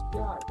Dreamers.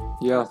 yeah.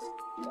 Yeah.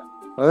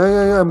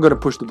 Yeah. I'm gonna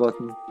push the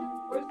button.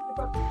 Where's the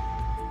button?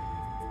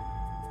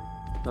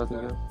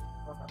 Nothing yet.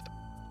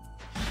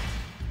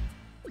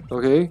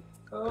 Okay. Okay.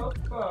 Oh,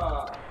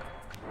 fuck.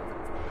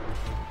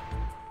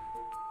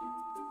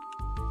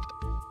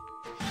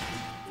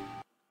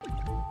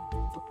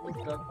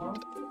 What's that one?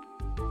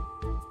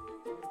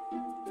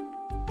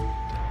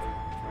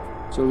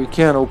 So we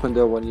can't open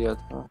that one yet.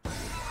 Huh?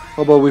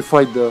 How about we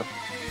fight the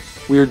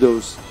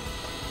weirdos?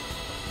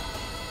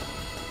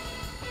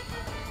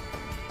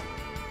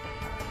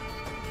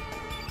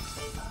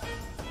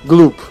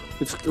 Gloop.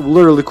 It's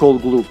literally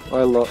called Gloop.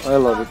 I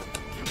love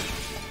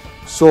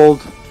it.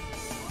 Sold.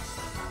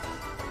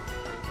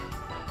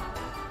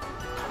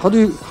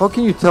 How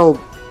can you tell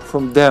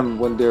from them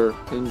when they're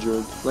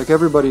injured? Like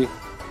everybody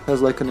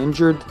has like an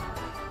injured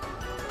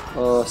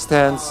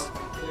stance.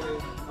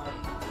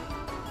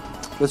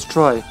 Let's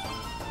try.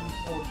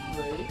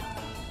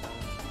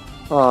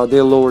 Ah,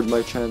 they lowered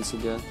my chance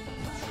again.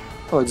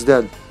 Oh, it's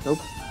dead. Nope,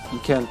 you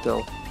can't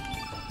tell.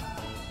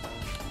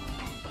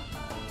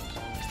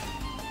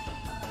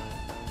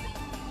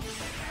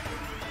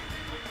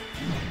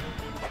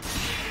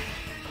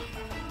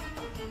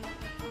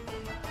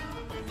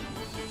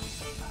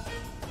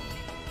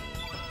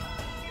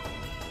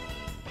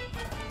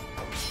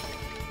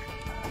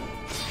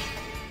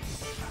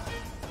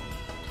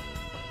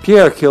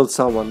 Pierre killed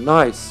someone.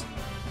 Nice.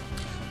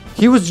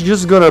 He was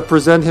just gonna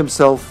present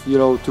himself, you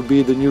know, to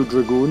be the new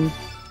Dragoon.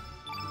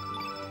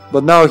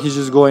 But now he's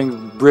just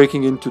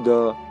breaking into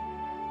the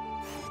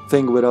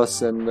thing with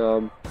us and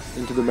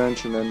into the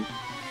mansion and...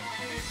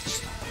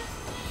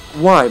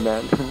 Why,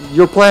 man?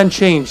 Your plan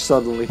changed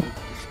suddenly.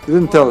 You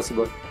didn't tell us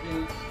about it.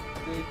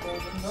 They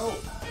told him no.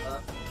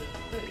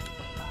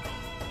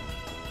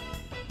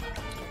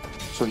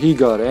 So he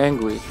got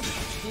angry.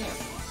 Yeah.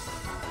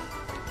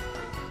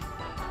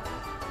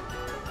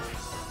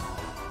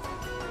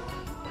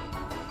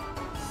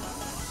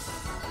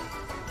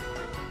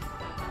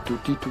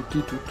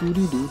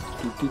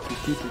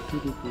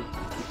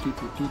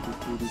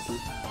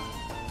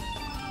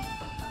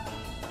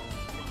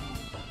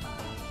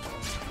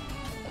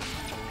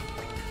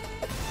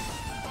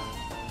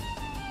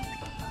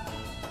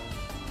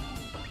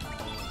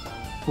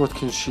 What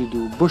can she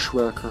do?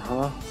 Bushwhacker,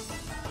 huh?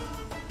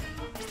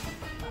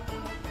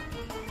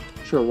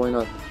 Sure, why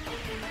not?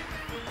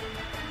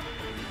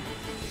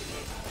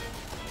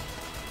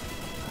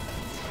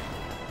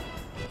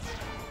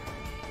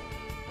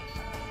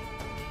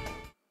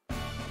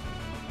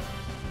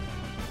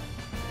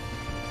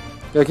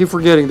 Yeah, I keep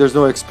forgetting there's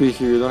no XP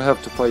here. You don't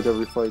have to fight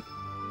every fight.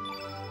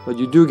 But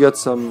you do get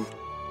some...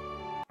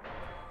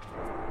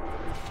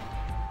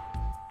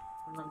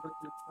 Remember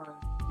to try and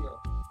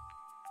steal.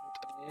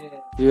 Yeah.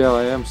 Yeah,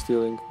 I am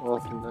stealing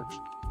often,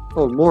 actually.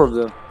 Oh, more of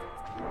them.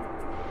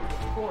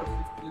 Of course,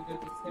 you get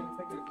the same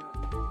thing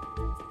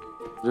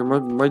again. There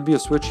might be a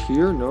switch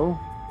here, no?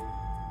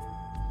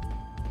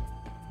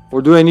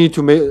 Or do I need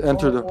to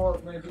enter the... Or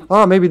maybe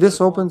Ah, maybe this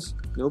one. opens.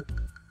 Nope.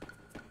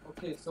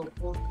 Okay, so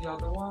pull the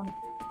other one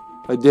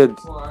I did.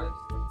 twice.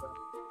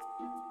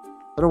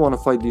 I don't want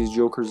to fight these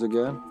jokers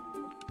again.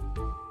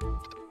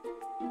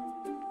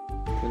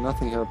 Okay,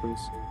 nothing happens.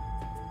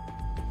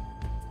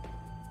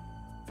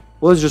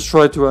 Well, let's just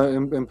try to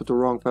input the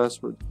wrong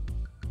password.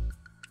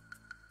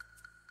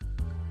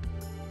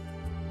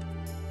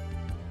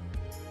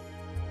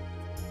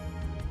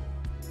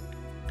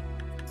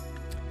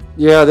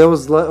 Yeah, that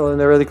was in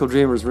the Radical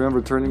Dreamers.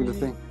 Remember turning the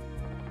thing?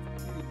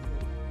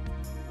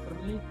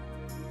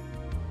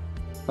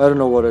 I don't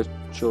know what I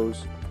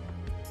chose.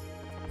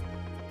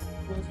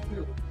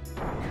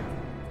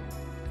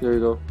 There you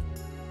go.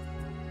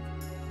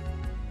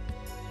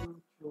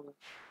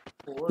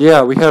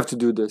 Yeah, we have to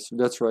do this.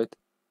 That's right.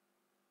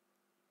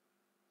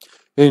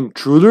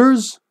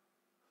 Intruders?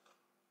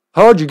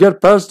 How'd you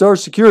get past our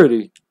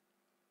security?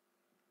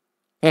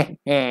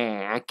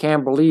 I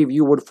can't believe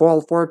you would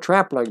fall for a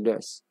trap like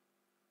this.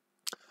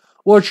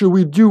 What should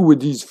we do with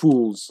these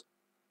fools?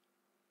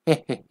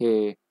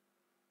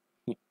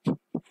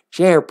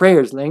 Share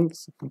prayers,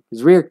 Lynx,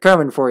 because we're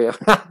coming for you.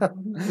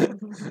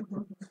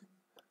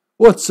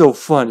 What's so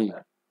funny?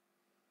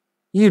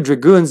 You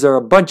dragoons are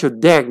a bunch of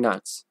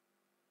dagnuts.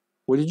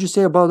 What did you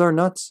say about our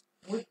nuts?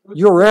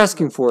 You're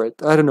asking for it.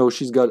 I don't know,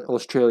 she's got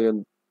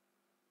Australian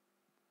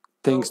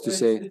things to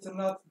say. It's a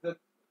nut that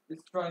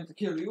is trying to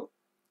kill you?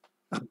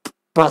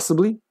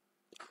 Possibly.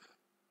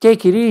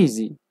 Take it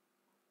easy.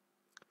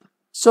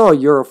 So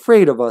you're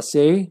afraid of us,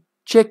 eh?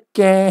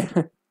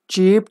 Chicken.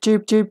 Cheap,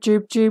 cheap, cheap,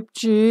 cheap, cheap,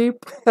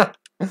 cheap.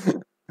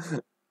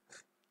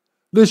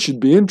 This should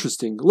be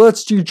interesting.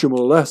 Let's teach him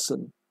a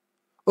lesson.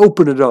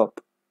 Open it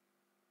up.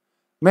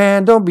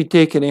 Man, don't be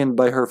taken in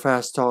by her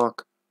fast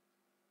talk.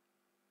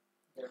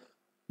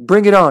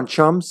 Bring it on,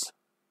 chums.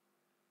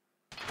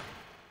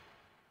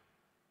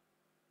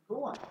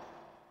 Go on.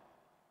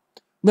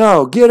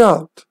 No, get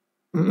out.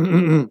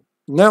 No,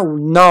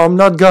 I'm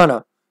not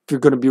gonna. If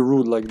you're gonna be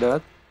rude like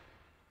that.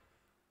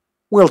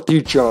 We'll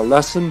teach you a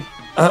lesson.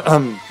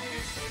 And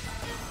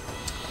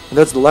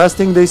that's the last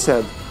thing they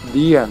said.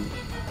 The end.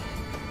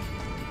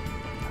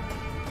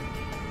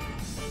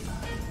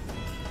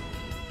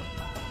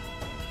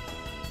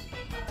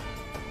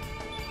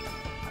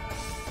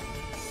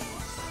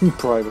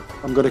 Private.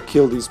 I'm gonna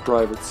kill these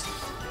privates.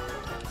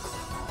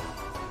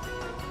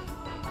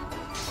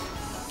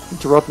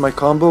 Interrupt my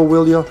combo,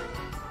 will ya?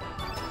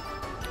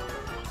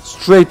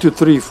 Straight to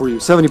 3 for you.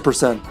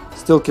 70%.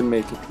 Still can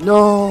make it.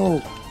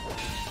 No!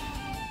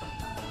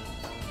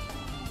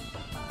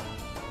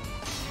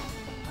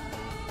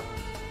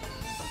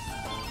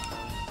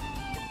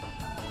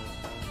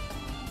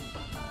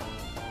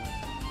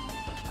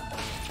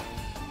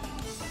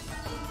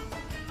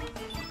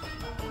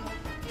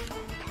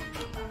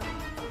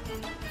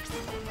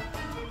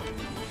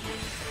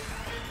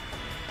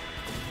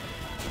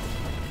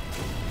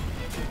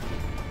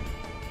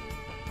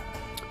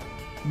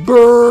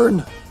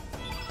 Burn!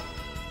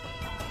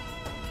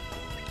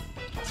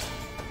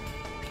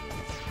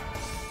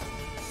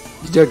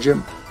 He's dead,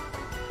 Jim.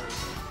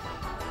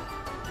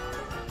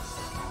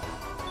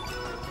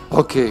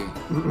 Okay.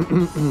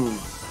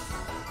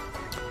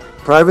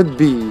 Private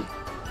B.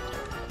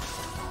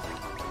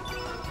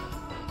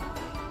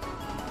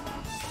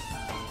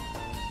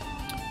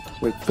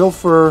 Wait,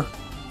 pilfer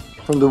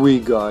from the wee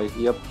guy.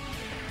 Yep.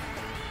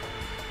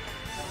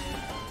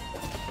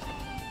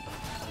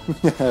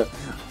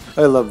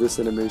 I love this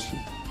animation.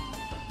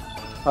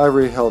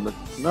 Ivory helmet.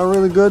 Not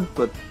really good,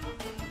 but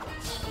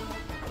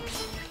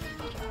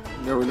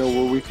you never know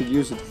what we could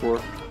use it for.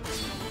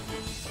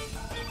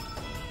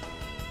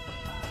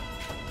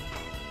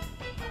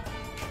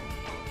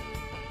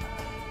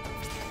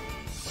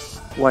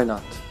 Why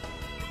not?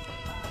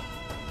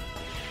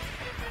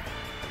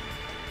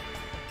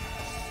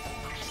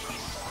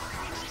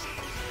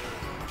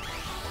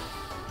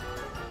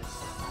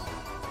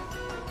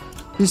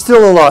 He's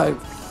still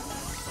alive.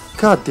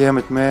 God damn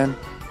it, man.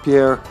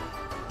 Pierre.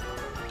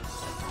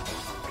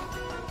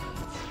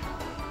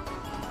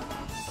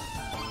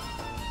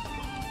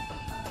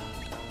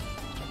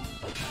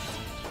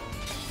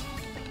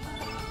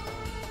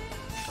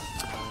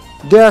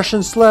 Dash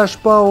and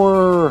slash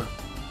power.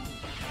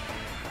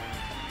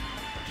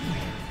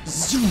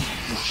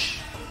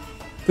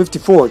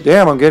 54.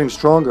 Damn, I'm getting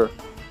stronger.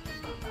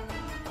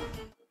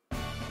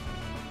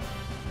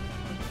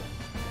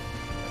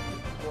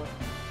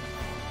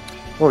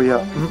 Oh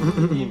yeah.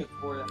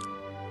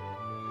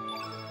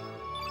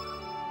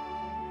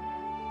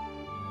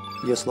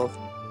 Yes, love.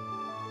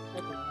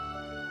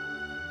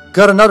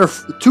 Got another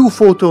 2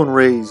 photon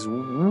rays.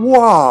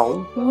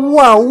 Wow.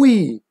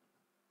 Wowee.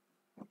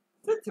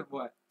 That's a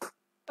boy.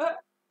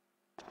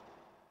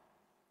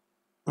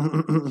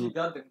 She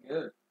got them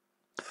good.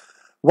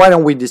 Why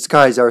don't we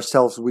disguise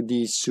ourselves with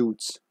these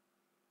suits?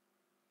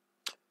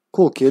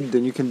 Cool, kid.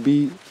 Then you can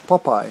be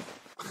Popeye.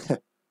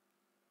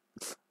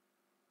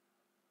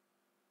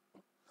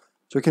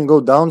 So we can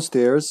go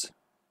downstairs.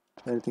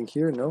 Anything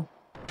here? No.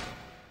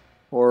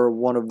 Or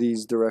one of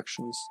these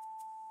directions.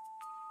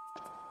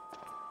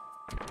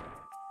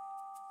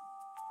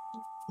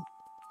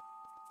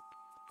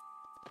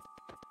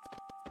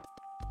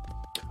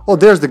 Oh,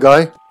 there's the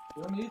guy.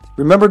 You don't eat?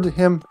 Remember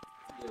him?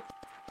 Yes.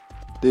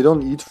 They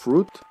don't eat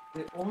fruit?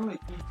 They only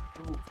eat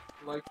fruit,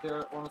 like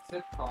they're on a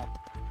sitcom.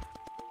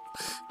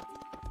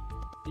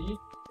 See?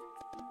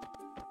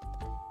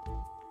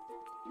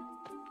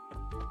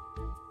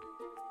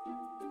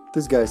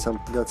 This guy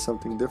got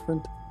something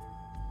different.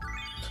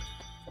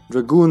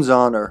 Dragoon's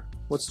Honor.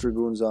 What's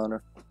Dragoon's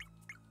Honor?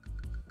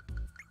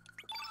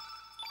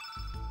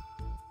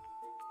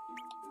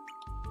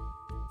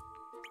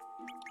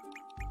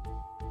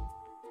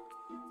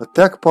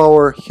 Attack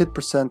power, hit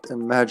percent,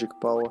 and magic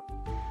power.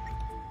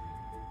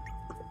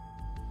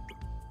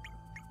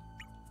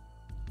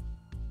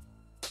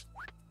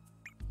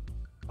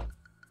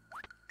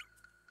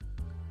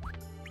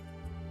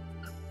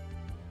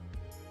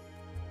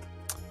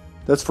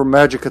 That's for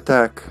magic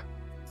attack.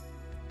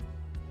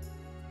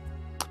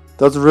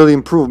 Doesn't really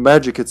improve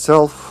magic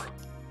itself.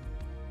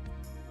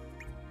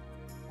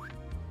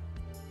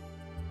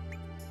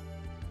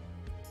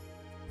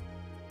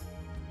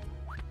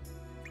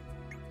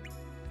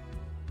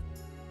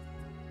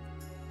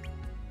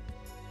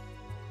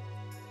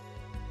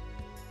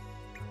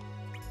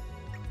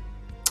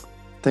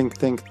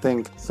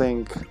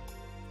 Think.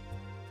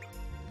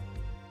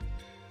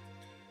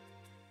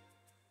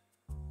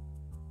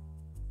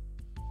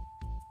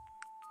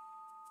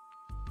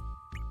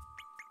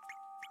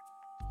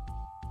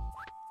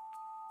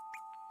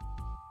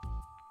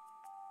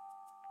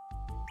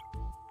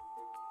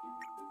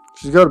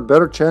 She's got a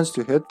better chance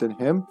to hit than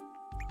him?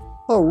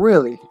 Oh,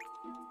 really?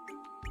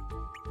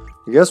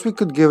 I guess we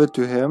could give it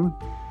to him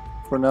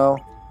for now.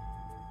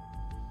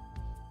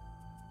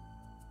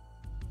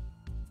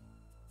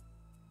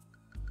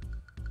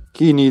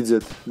 He needs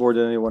it more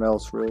than anyone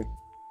else, really,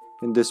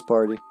 in this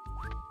party.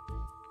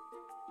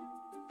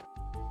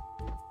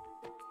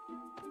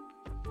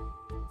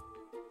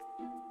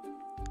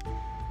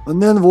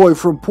 An envoy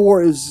from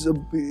Poor is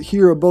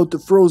here about the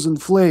frozen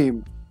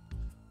flame,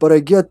 but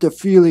I get the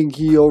feeling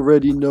he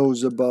already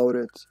knows about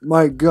it.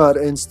 My gut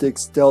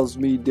instincts tells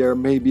me there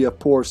may be a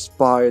Poor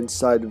spy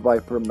inside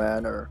Viper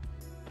Manor.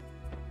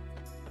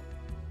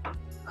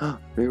 Do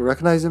you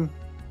recognize him?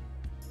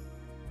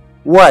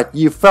 What,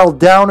 you fell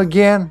down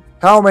again?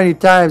 How many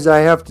times I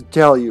have to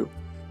tell you?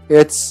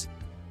 It's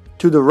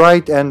to the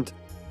right and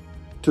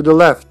to the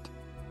left.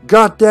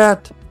 Got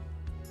that?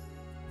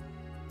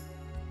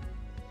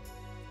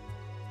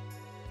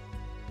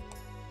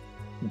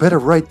 Better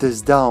write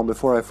this down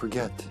before I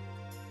forget.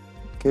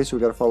 Okay, so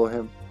we gotta follow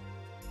him.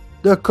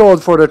 The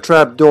code for the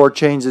trapdoor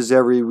changes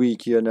every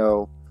week, you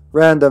know.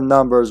 Random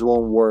numbers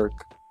won't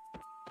work.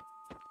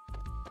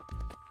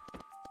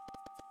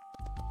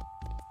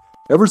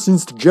 Ever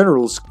since the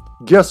general's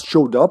guest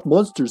showed up,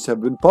 monsters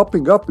have been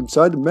popping up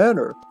inside the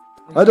manor.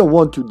 I don't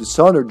want to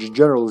dishonor the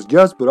general's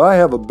guest, but I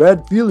have a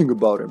bad feeling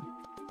about him.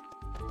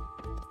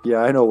 Yeah,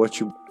 I know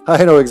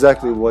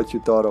exactly what you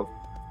thought of.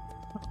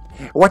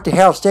 What the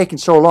hell's taking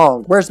so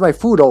long? Where's my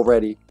food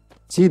already?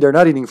 See, they're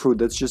not eating food.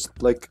 That's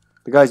just like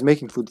the guy's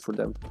making food for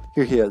them.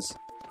 Here he is.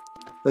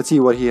 Let's see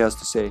what he has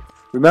to say.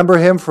 Remember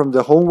him from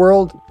the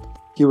homeworld?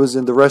 He was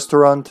in the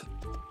restaurant.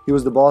 He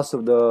was the boss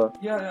of the...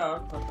 Yeah.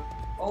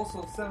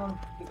 Also, 7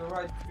 to the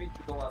right, 3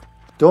 to the left.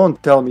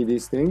 Don't tell me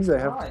these things.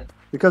 Why?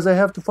 Because I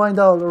have to find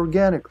out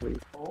organically.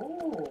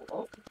 Oh,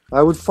 okay.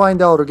 I would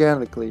find out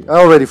organically. I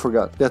already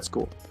forgot. That's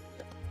cool.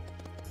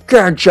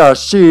 Can't ya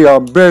see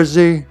I'm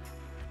busy?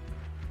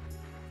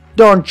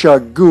 Don't ya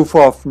goof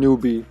off,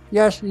 newbie.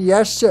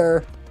 Yes,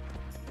 sir.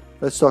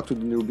 Let's talk to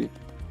the newbie.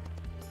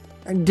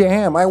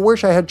 Damn, I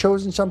wish I had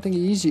chosen something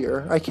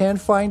easier. I can't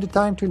find the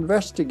time to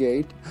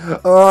investigate.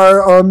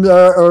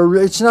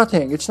 It's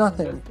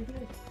nothing.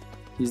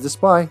 He's the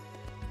spy.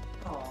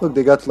 Aww. Look,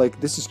 they got like,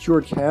 this is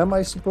cured ham,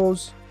 I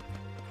suppose.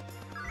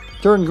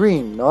 Turn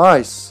green,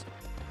 nice.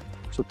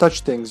 So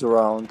touch things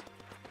around.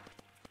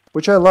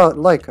 Which I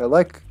like. I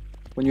like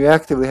when you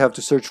actively have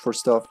to search for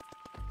stuff.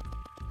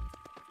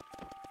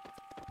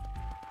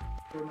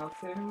 You're not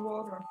saving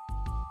water.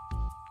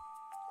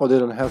 Oh, they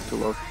don't have to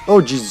load.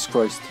 Oh, Jesus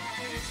Christ.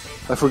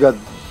 I forgot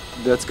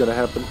that's gonna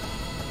happen.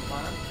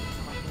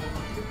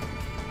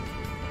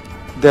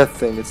 That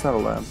thing, it's not a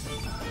lamb.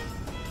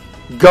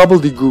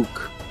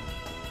 Gobbledygook.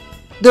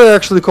 They're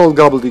actually called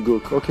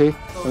gobbledygook, okay.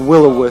 And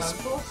will-o-wisp.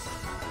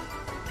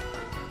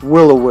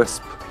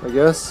 Will-o-wisp, I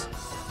guess.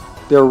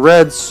 They're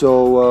red,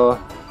 so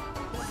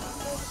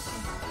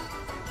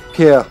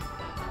yeah.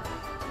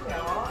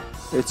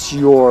 It's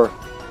your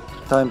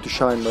time to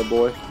shine, my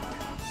boy.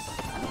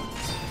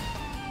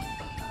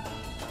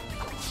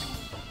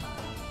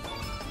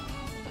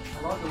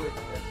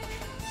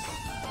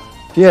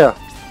 Yeah.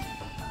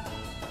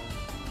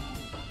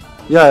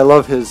 Yeah, I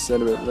love his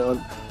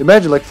animation.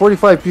 Imagine like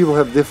 45 people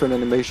have different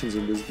animations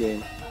in this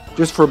game.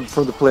 Just from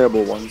the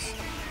playable ones.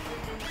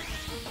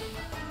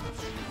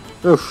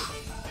 Oof.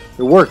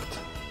 It worked.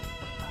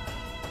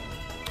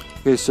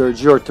 Okay,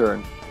 Serge, your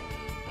turn.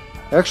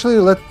 Actually,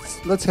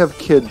 let's have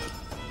Kid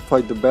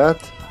fight the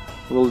bat.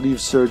 We'll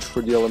leave Serge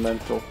for the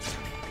elemental.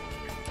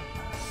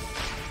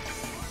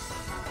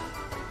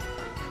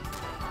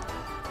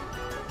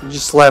 He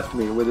just slapped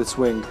me with its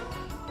wing.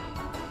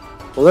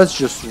 Well, that's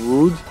just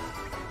rude.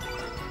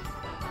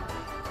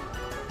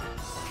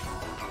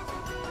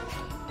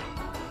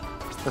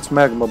 Let's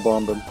magma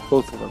bomb them,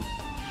 both of them.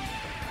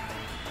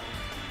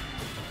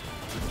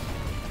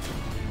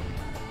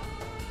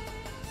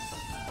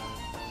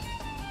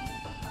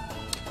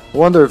 I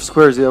wonder if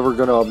Square is ever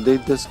gonna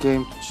update this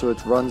game so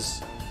it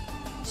runs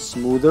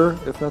smoother,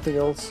 if nothing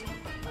else.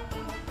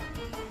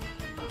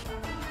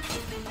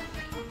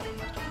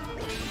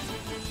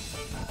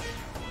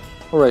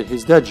 Alright,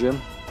 he's dead, Jim.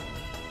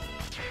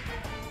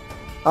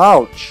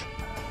 Ouch!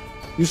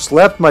 You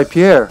slapped my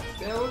Pierre.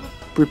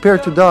 Prepare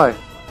to die.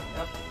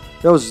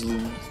 That was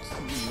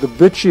the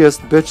bitchiest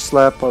bitch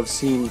slap I've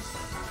seen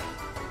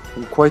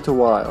in quite a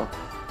while.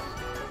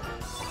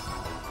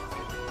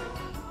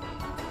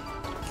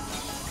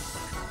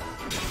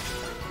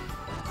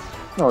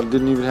 No, I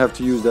didn't even have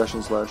to use dash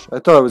and slash. I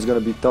thought it was gonna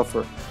be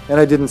tougher. And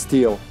I didn't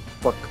steal.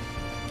 Fuck.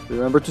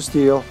 Remember to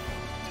steal.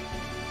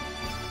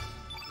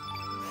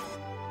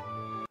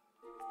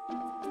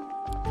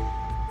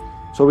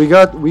 So we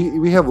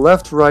have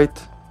left,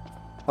 right,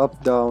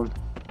 up, down.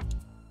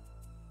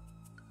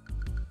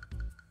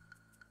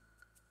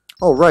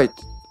 Oh right.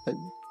 I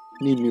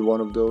need me one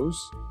of those.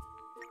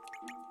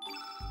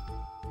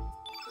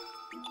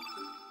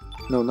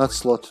 No, not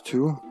slot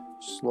 2.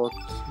 Slot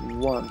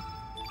 1.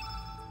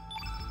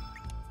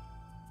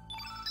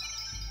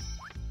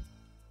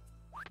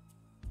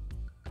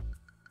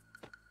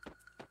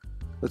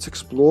 Let's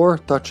explore,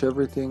 touch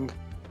everything.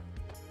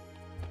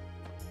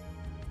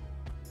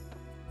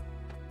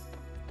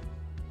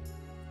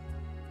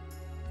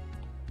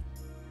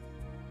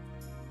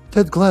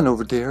 Ted Glenn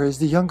over there is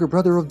the younger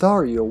brother of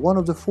Dario, one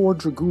of the 4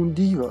 Dragoon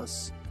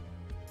Divas.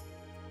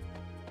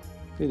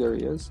 Okay, there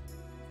he is.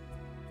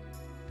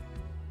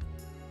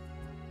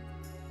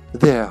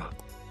 There.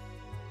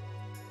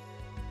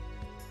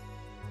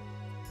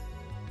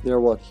 There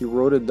what? He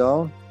wrote it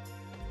down?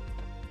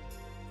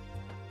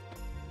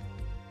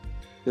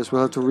 Guess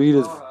we'll have to read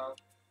it.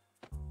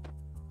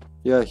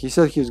 Yeah, he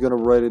said he was gonna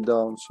write it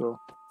down, so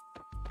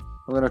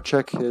I'm gonna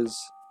check his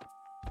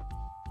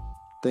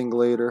thing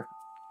later.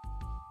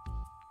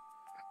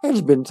 It's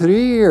been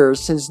 3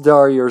 years since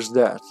Dario's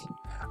death.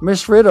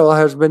 Miss Riddle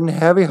has been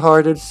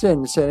heavy-hearted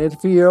since, and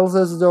it feels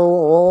as though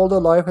all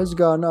the life has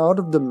gone out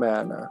of the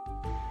manor.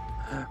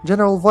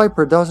 General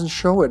Viper doesn't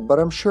show it, but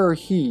I'm sure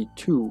he,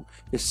 too,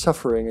 is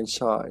suffering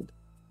inside.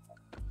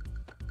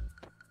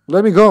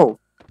 Let me go!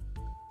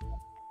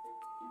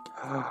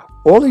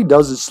 All he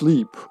does is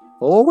sleep,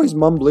 always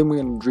mumbling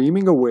and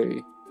dreaming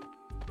away.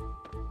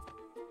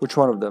 Which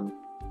one of them?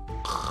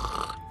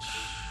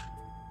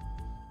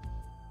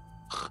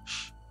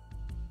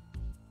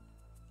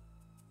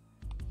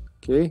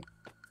 Okay,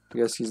 I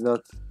guess he's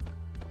not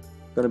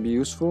gonna be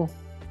useful.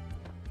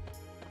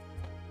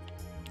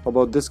 How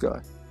about this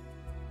guy?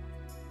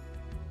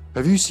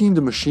 Have you seen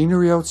the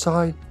machinery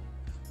outside?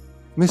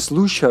 Miss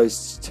Lucia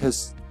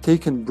has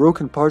taken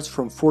broken parts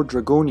from Fort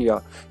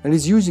Dragonia and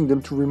is using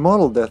them to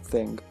remodel that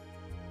thing.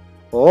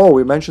 Oh,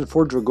 we mentioned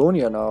Fort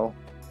Dragonia now.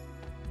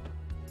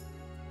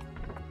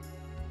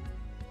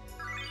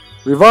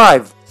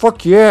 Revive!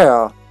 Fuck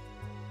yeah!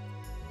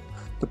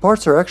 The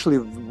parts are actually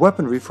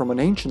weaponry from an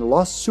ancient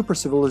lost super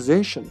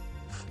civilization.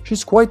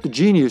 She's quite the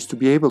genius to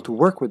be able to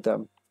work with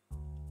them.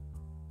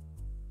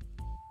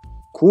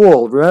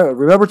 Cool.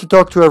 Remember to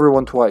talk to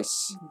everyone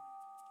twice.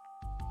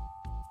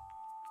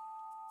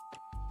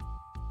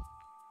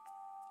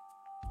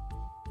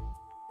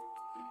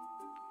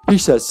 He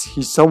says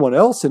he's someone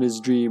else in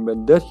his dream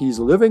and that he's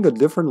living a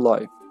different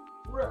life.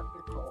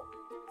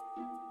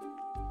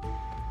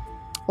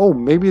 Oh,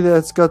 maybe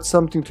that's got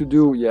something to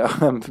do,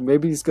 yeah,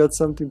 maybe it's got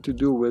something to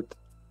do with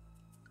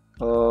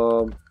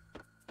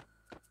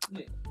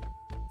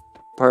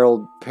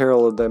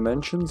parallel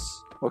dimensions.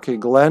 Okay,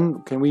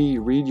 Glenn, can we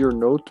read your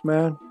note,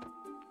 man?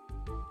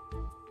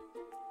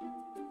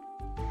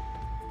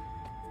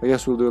 I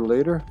guess we'll do it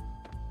later.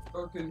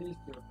 Okay, these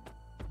two.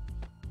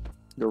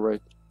 You're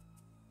right.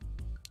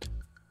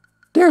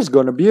 There's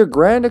gonna be a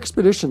grand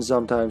expedition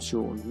sometime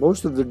soon.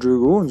 Most of the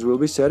Dragoons will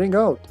be setting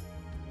out.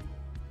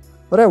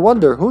 But I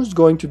wonder who's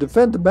going to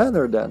defend the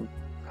banner then?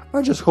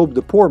 I just hope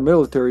the poor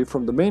military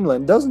from the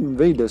mainland doesn't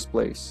invade this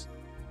place.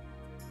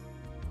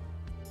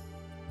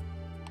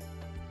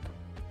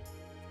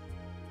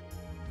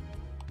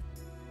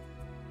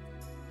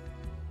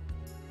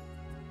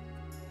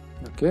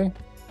 Okay.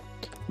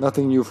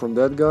 Nothing new from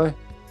that guy.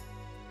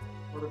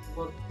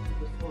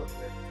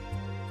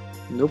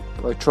 Nope,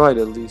 I tried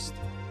at least.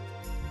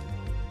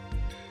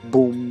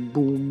 Boom,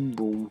 boom,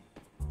 boom.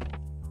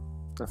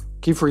 I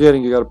keep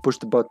forgetting you gotta push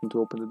the button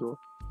to open the door.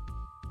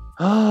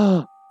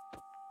 Ah!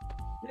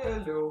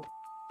 Hello.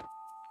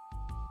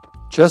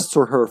 Chests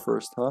or her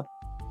first, huh?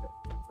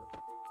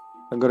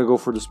 I'm gonna go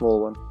for the small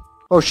one.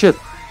 Oh shit!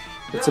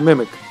 It's a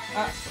mimic.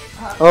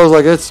 I was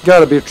like, it's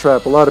gotta be a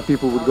trap. A lot of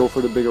people would go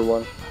for the bigger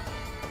one.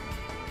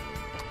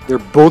 They're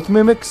both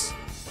mimics?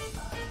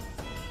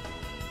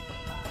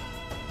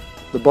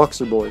 The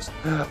Boxer Boys.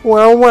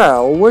 Well,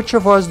 well, which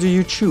of us do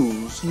you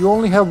choose? You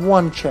only have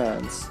one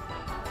chance.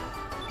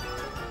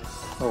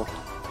 Oh.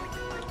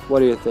 What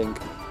do you think?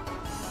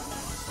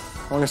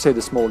 I'm gonna say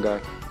the small guy.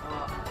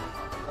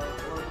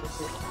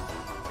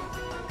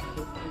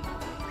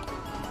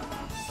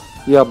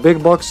 Yeah,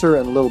 big boxer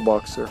and little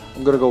boxer.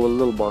 I'm gonna go with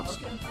little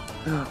boxer.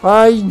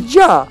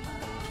 Ja!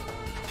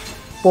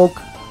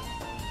 Poke.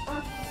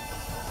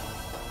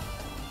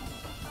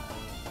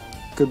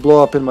 Could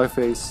blow up in my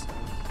face.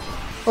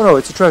 Oh no,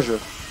 it's a treasure.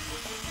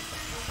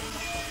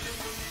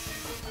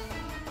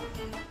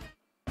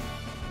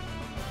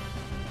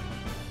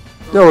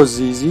 That was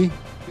easy. You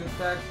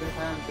attack the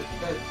hand that's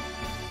dead.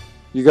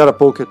 You gotta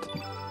poke it.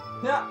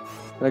 Yeah.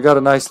 And I got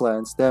a nice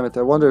lance. Damn it,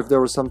 I wonder if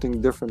there was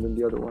something different in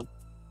the other one.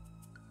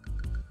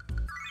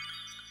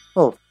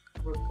 Oh,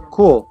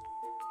 cool.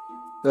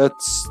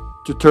 That's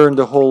to turn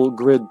the whole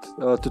grid,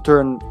 to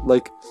turn,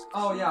 like,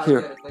 Oh yeah,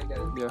 here. I get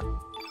it. Yeah.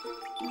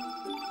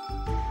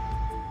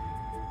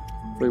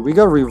 Wait, we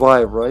got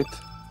revive, right?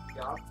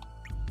 Yeah.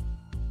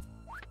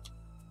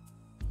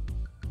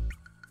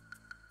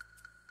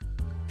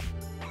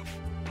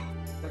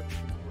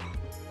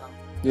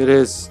 It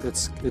is.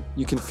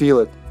 You can feel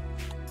it.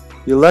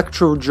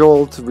 Electro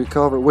Jolt,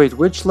 recover. Wait,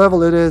 which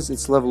level it is?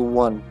 It's level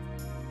 1.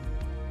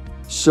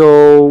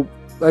 So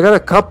I got a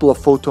couple of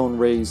photon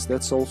rays.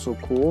 That's also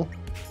cool.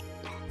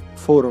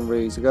 Photon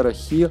rays. I got a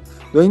heal.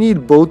 Do I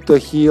need both the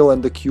heal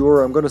and the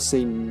cure? I'm gonna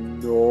say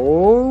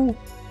no.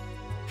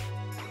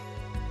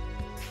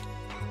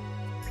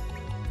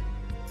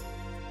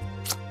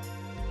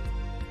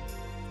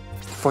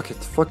 Fuck it.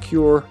 Fuck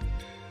cure.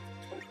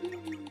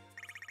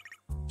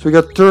 So we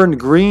got turn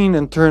green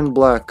and turn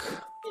black.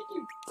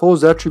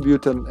 Foes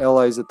attribute and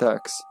allies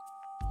attacks.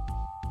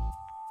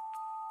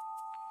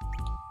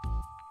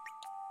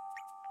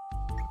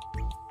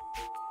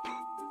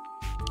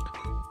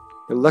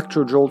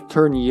 Electro Jolt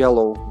turn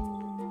yellow.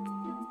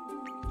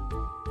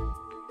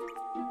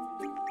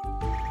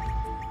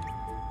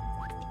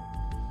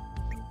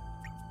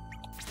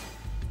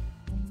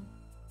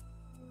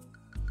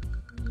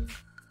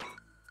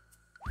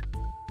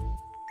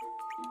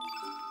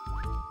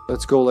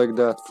 Let's go like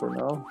that for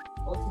now.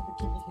 Also, the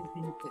kitty has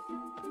been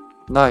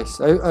hit. Nice.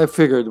 I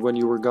figured when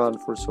you were gone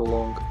for so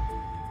long.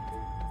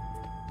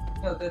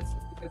 No, that's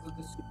because of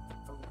the soup.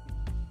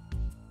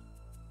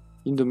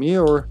 Into me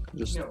or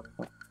just... No,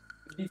 the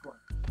big one.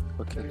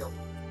 Okay. The real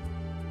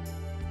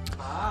one.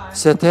 Bye.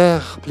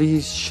 Seter,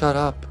 please shut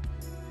up.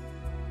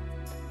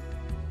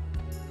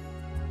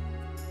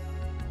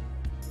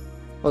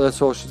 Oh,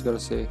 that's all she's gonna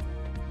say.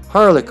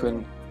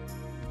 Harlequin.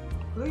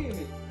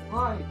 Clearly,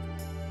 why?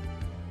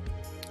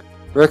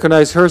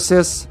 Recognize her,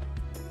 sis?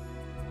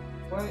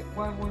 Why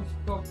won't you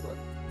talk to us?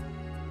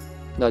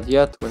 Not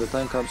yet, when the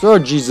time comes. Oh,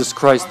 Jesus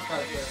Christ.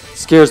 Okay, yeah.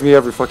 Scares me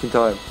every fucking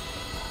time.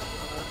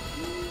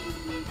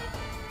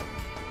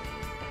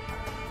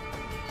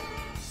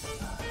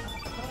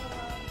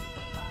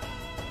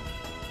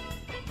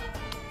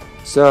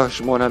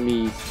 Serge, mon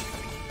ami.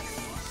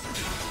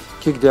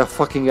 Kick their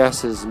fucking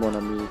asses, mon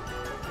ami.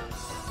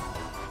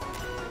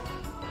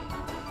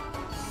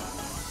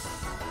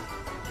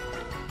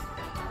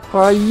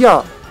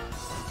 Hiya!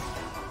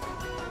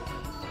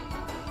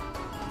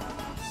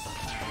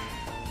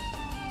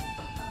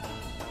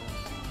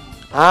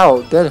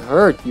 Ow, that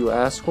hurt, you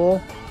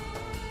asshole.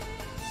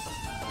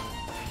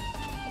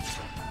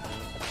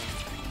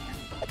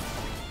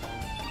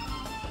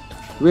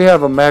 We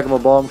have a magma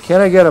bomb.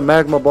 Can I get a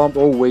magma bomb?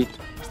 Oh wait,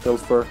 still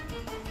fur.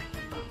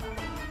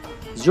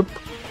 Zoop.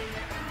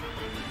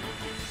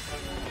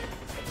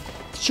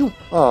 Shoo.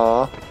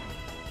 Aww.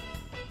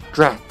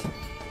 Drat.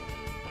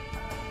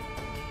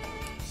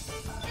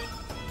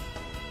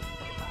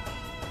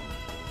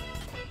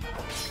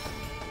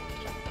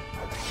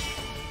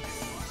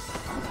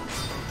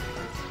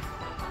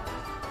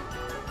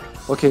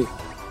 Okay,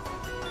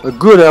 a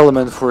good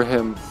element for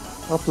him.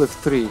 Uplift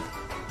 3.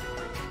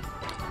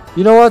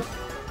 You know what?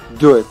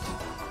 Do it.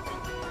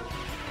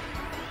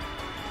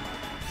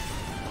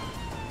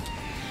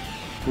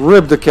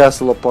 Rip the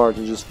castle apart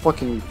and just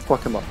fucking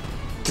fuck him up.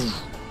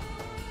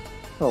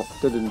 Oh,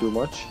 that didn't do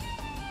much.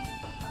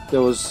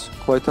 That was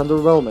quite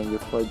underwhelming,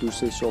 if I do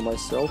say so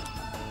myself.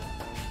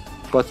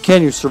 But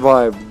can you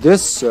survive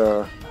this,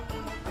 sir?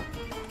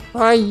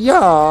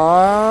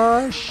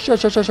 Hiya! Sha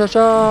sha sha sha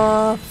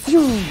sha!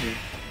 Phew!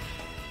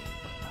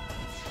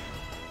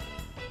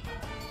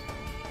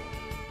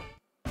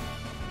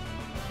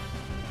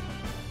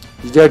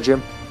 He's dead,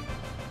 Jim.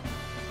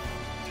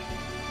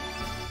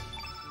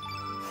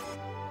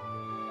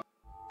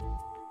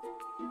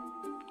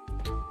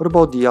 What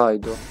about the eye,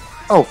 though?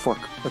 Oh, fuck.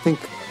 I think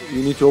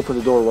you need to open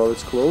the door while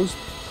it's closed.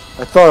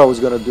 I thought I was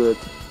gonna do it,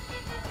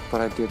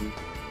 but I didn't.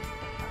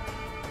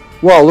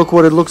 Wow, look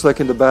what it looks like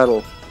in the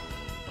battle.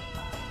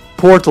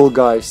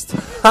 Portalgeist.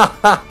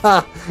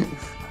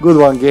 Good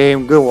one,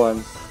 game. Good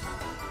one.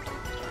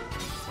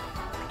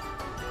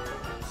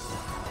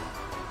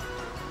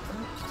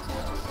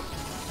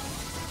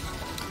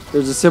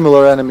 There's a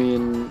similar enemy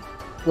in,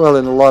 well,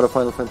 in a lot of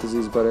Final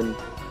Fantasies, but in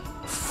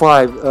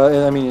 5,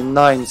 I mean in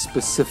 9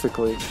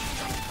 specifically.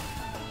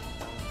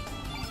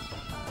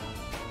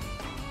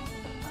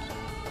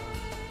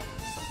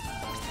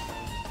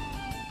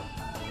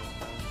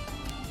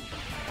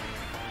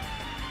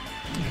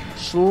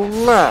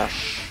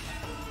 Slash!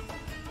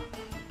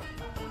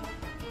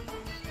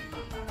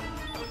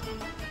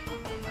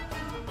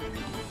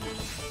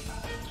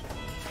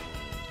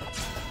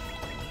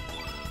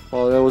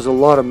 Oh, that was a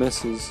lot of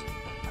misses.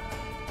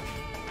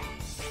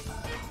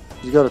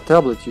 He's got a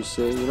tablet, you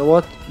say. You know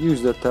what?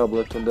 Use that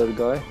tablet on that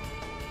guy.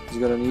 He's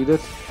gonna need it.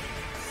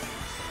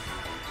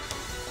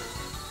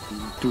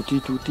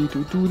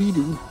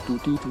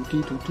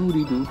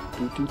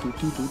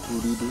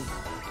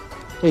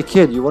 Hey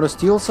kid, you wanna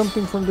steal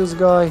something from this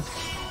guy?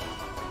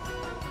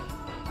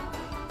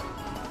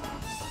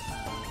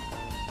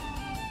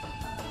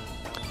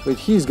 Wait,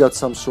 he's got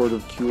some sort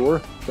of cure,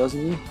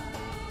 doesn't he?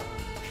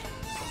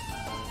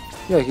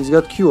 Yeah, he's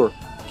got cure.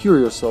 Cure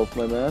yourself,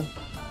 my man.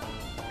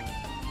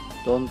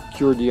 Don't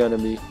cure the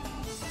enemy.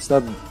 It's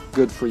not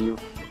good for you.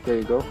 There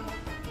you go.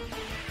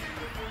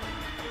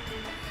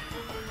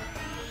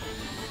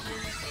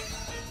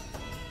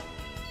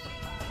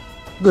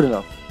 Good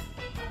enough.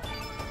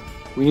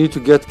 We need to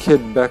get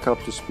Kid back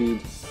up to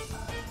speed.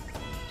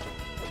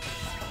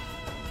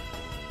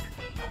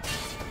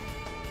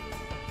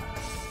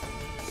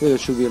 Okay, that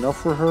should be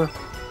enough for her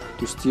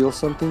to steal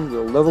something.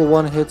 The level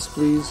 1 hits,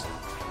 please.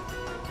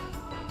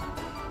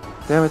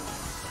 Damn it.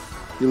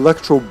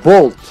 Electro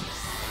Bolt.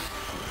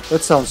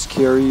 That sounds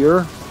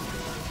scarier.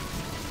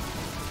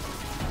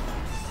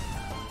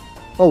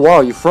 Oh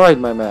wow, you fried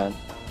my man.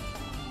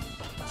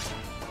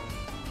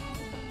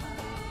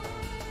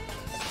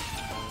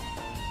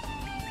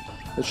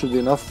 That should be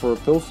enough for a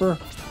pilfer.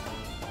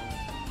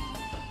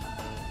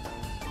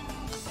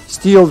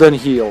 Steal then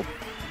heal.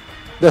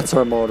 That's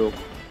our motto.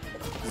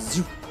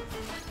 Zoop.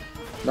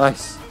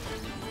 Nice.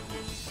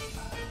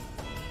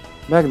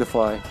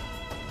 Magnify.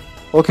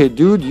 Okay,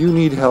 dude, you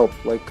need help,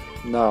 like,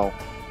 now.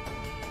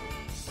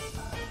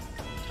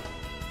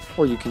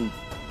 Or you can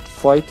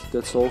fight,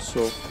 that's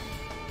also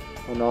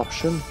an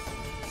option.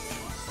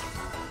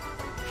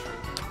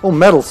 Oh,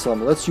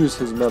 Meddlesome, let's use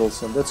his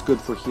Meddlesome, that's good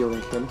for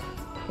healing him.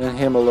 And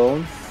him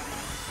alone.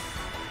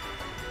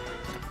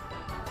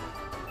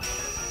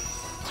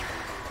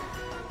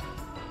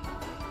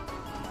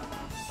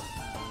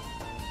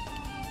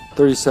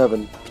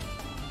 $37.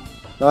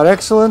 Not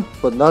excellent,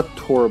 but not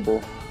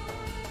horrible.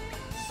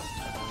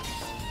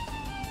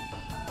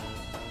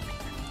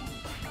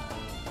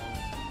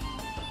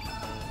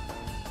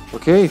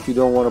 Okay, if you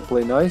don't want to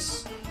play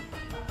nice,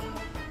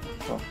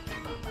 well,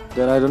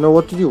 then I don't know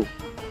what to do.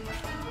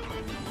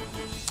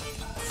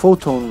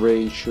 Photon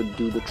ray should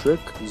do the trick.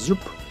 Zoop.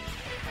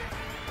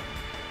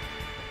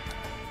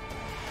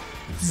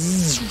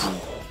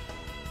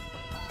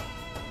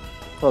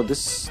 Oh,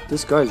 this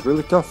guy is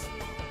really tough.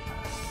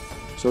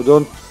 So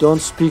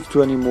don't speak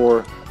to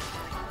anymore.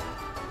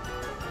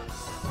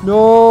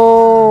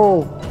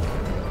 No.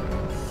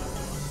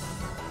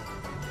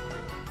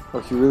 Oh,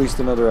 he released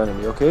another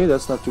enemy. Okay,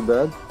 that's not too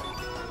bad.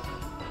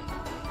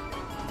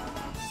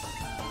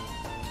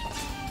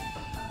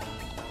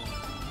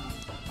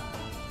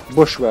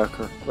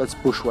 Bushwhacker. Let's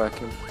bushwhack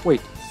him.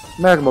 Wait,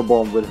 magma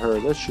bomb with her.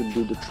 That should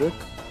do the trick.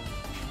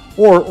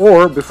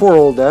 Or before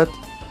all that,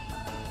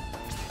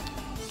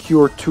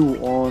 cure 2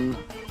 on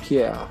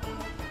Pierre.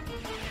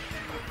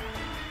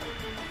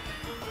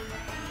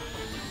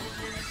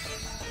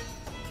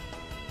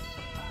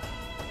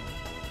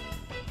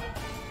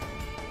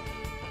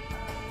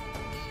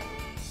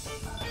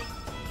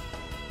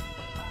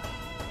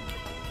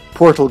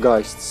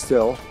 Portalgeist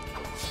still.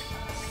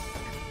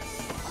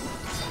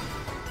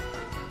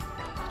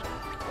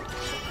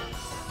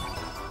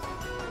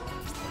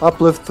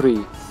 Uplift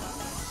 3.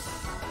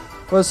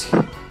 Was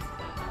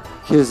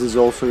his is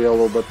also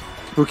yellow, but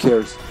who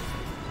cares?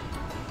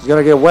 He's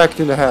gonna get whacked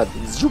in the head.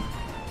 Zoop.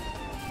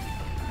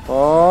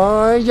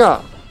 Oh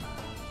yeah.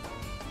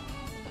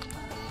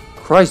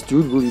 Christ,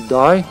 dude, will you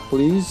die,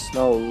 please?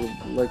 No,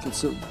 like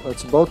it's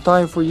about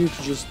time for you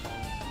to just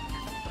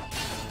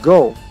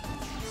go.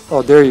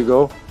 Oh, there you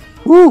go.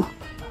 Woo!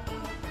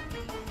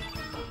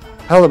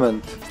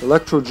 Element.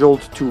 Electro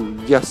Jolt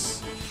 2.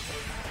 Yes.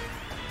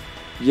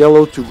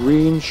 Yellow to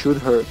green should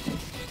hurt.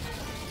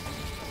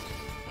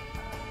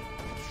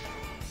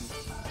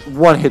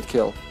 1 hit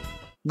kill.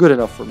 Good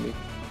enough for me.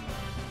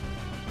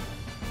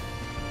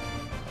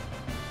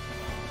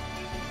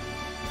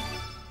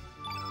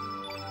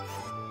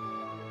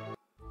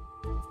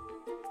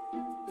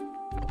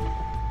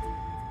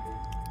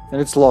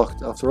 And it's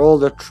locked after all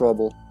that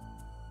trouble.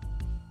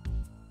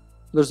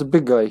 There's a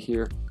big guy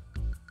here.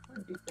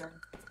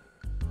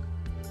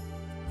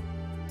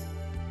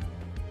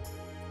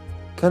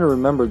 Can't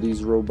remember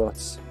these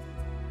robots.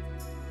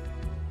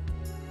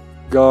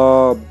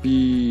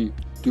 Gabi,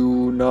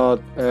 do not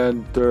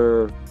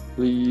enter.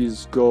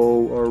 Please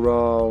go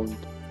around.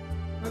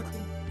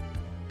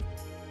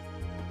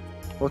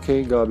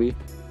 Okay, Gabi.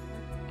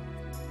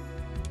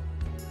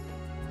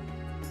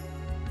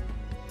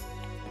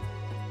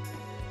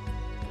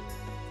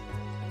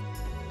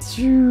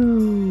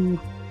 Phew.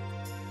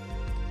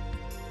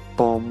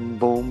 Boom,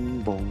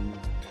 boom, boom.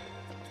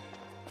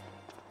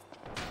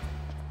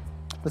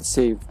 Let's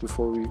save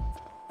before we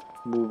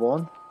move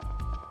on.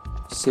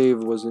 Save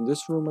was in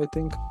this room, I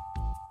think.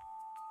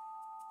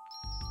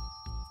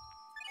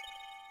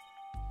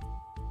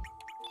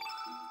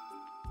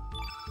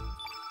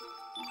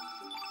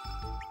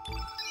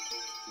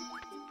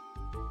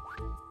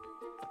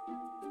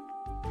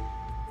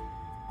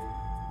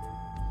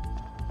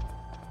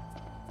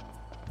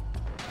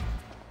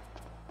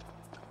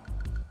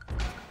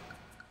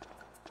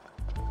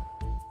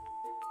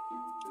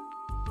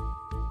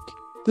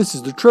 This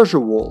is the treasure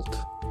vault.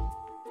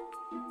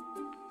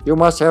 You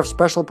must have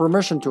special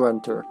permission to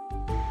enter.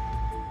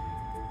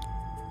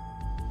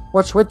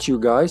 What's with you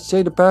guys?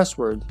 Say the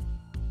password.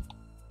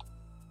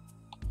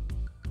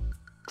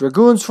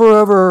 Dragoons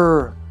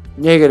forever!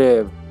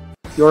 Negative.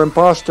 You're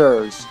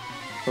imposters.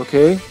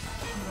 Okay?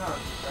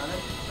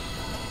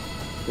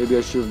 Maybe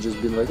I should have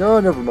just been like, oh,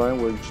 never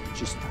mind, we're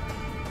just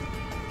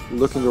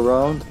looking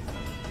around.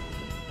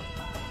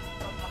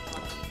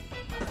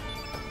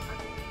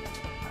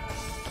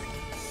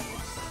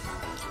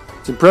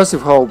 It's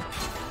impressive how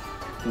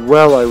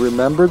well I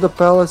remember the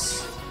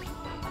palace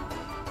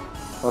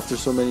after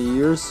so many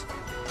years.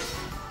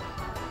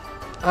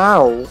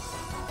 Ow!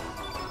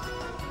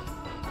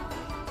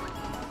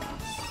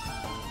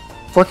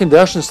 Fucking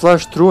dash and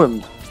slash through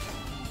him.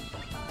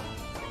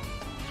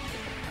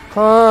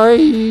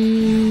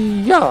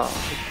 Hi-ya!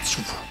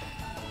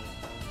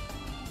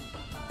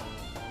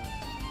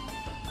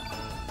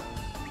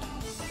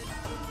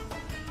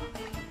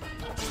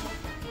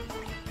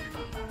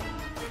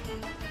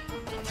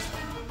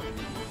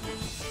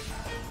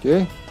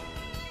 Okay,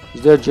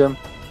 he's dead, Jim.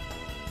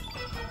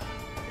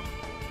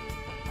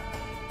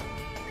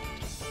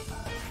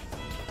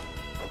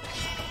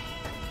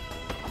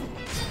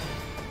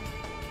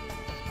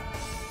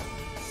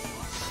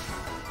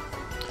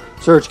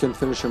 Surge can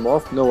finish him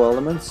off, no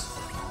elements.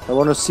 I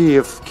want to see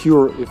if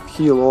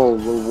heal all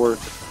will work.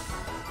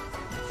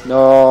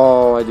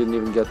 No, I didn't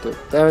even get to it.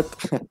 Damn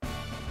it.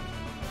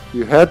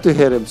 You had to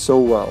hit him so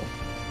well.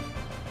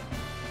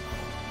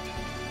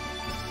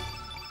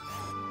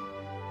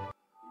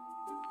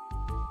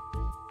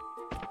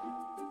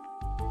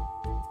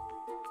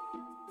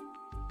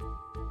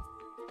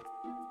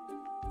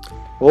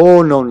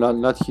 Oh no,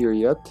 not here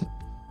yet.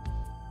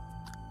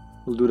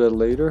 We'll do that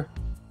later.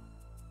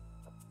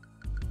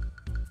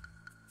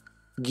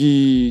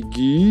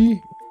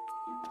 Gigi.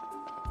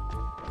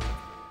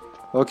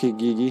 Okay,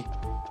 Gigi.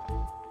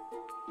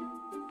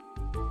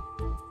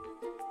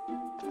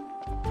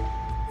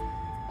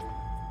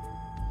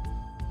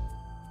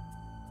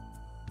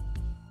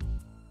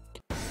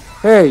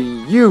 Hey,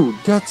 you!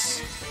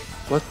 That's...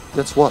 What?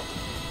 That's what?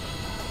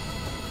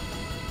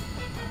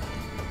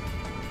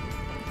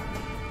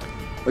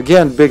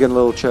 Again, big and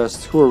little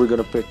chest. Who are we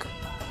gonna pick?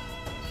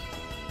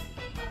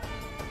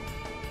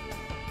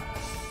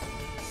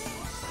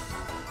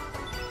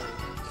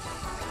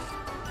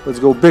 Let's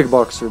go big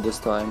boxer this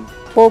time.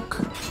 Poke.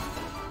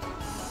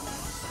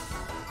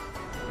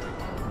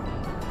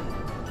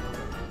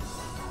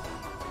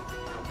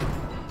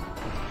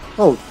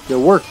 Oh, it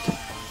worked.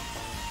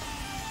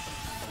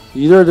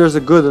 Either there's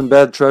a good and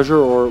bad treasure,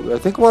 or I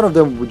think one of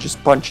them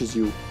just punches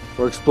you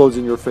or explodes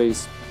in your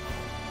face.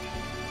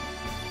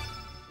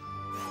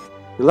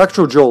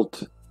 Electro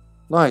Jolt.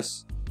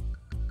 Nice.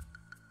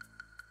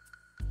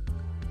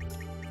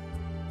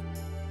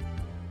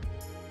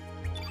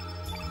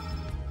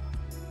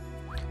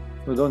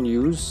 We don't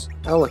use.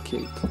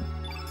 Allocate.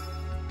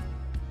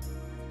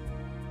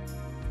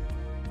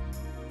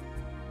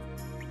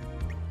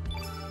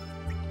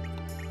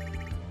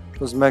 What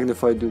does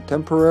Magnify do?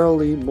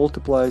 Temporarily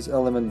multiplies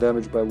element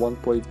damage by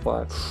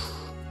 1.5.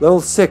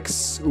 Level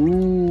 6.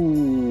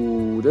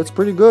 Ooh, that's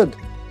pretty good.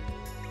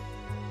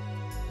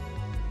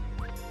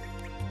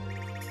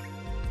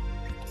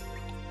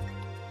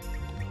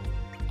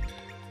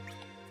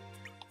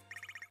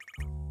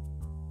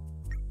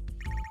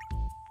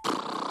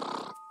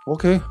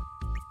 Okay.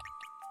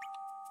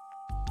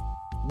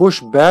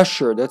 Bush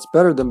Basher, that's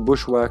better than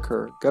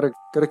Bushwhacker. Gotta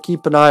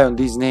keep an eye on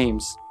these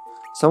names.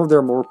 Some of them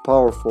are more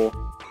powerful,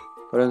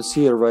 but I don't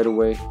see it right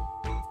away.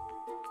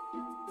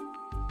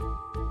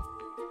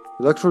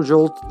 Electro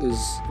Jolt is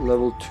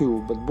level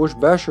 2, but Bush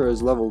Basher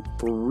is level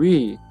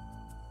 3.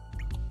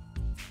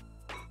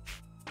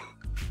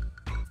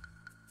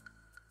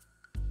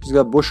 He's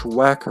got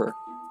Bushwhacker.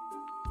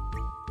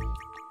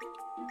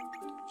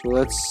 So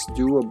let's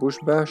do a Bush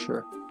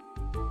Basher.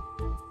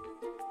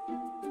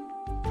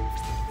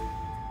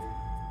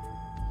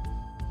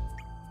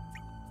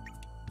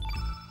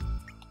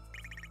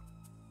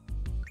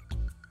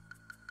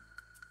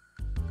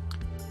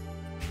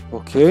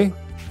 Okay,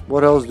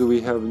 what else do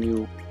we have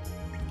new?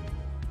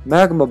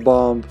 Magma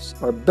bombs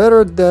are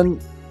better than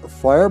a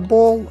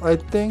fireball, I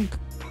think.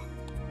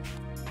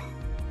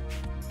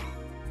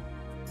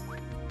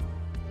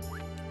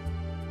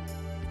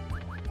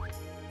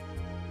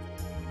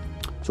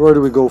 So where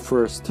do we go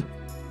first?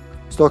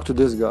 Let's talk to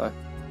this guy.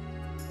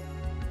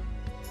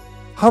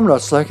 I'm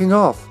not slacking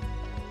off.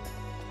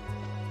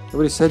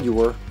 Nobody said you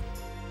were.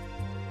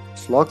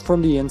 It's locked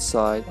from the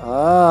inside.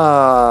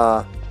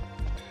 Ah.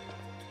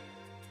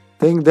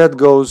 Think that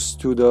goes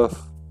to the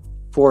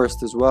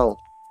forest as well.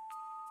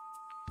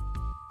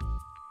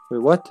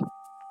 Wait, what?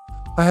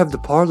 I have the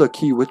parlor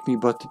key with me,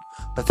 but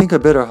I think I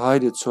better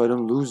hide it so I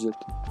don't lose it.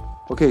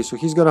 Okay, so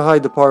he's gonna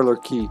hide the parlor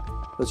key.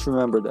 Let's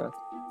remember that.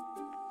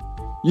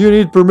 You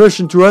need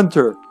permission to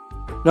enter.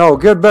 Now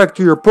get back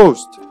to your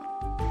post.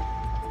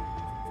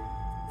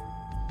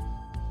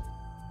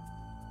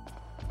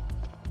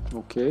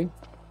 Okay.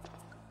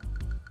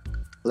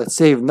 Let's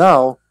save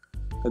now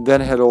and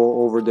then head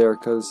over there,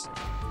 because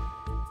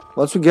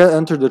once we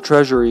enter the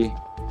treasury,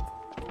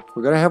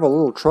 we're gonna have a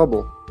little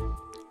trouble.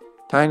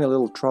 Tiny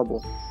little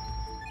trouble.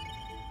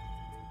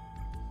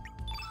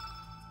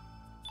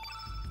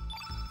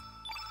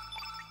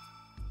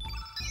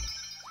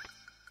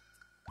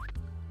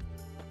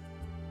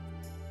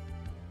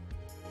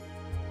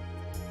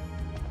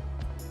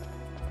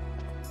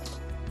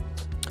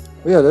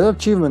 Oh yeah, that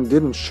achievement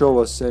didn't show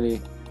us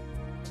any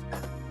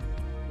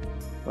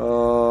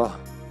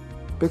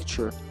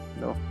picture.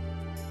 No,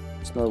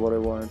 it's not what I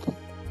wanted.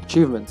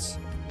 Achievements.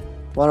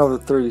 1 out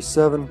of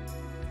 37.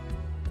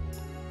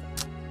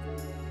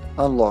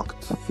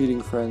 Unlocked.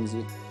 Feeding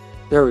frenzy.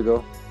 There we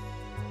go.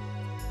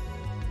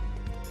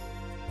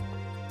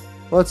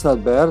 Well, that's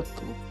not bad.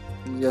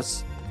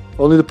 Yes.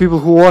 Only the people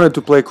who wanted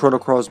to play Chrono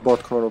Cross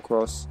bought Chrono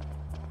Cross.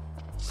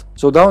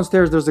 So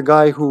downstairs there's a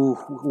guy who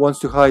wants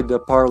to hide the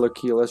parlor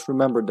key. Let's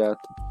remember that.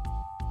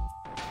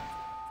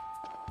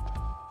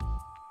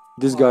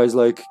 This guy's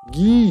like,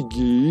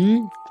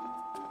 Gigi.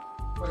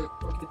 Wait,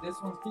 okay,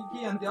 this one's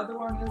Kiki and the other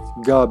one is?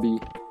 Gabi.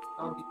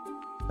 Gabi.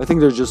 I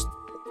think they're just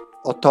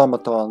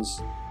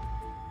automatons.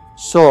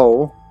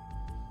 So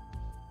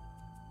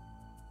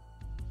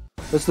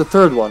that's the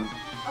third one.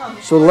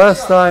 So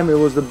last time it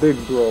was the big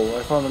bro.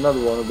 I found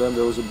another one of them.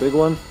 There was a big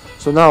one.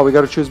 So now we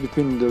gotta choose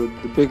between the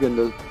big and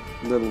the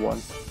little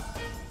one.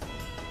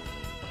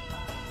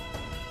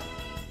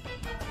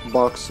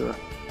 Boxer.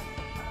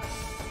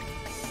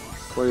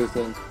 What do you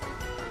think?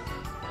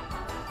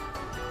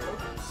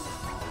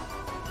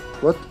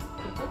 What?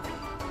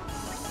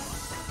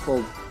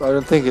 Well, I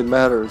don't think it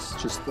matters.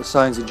 Just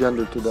assigns a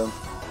gender to them.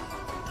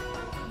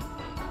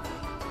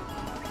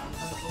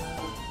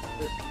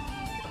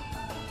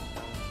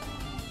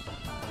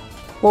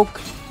 Poke.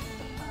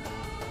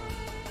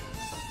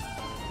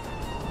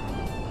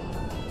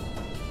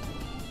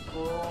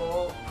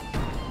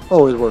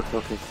 Oh, it worked.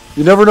 Okay.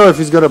 You never know if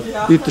he's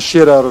gonna beat the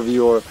shit out of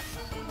you or.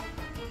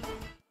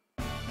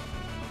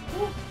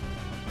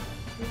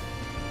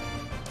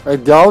 I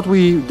doubt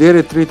we did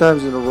it 3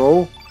 times in a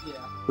row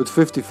with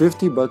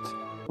 50-50, but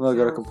I'm not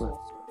gonna complain.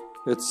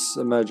 It's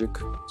a magic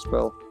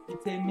spell.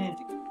 It's a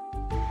magic.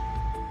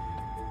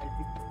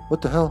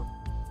 What the hell?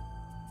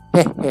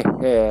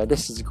 Hehehe,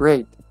 this is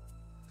great.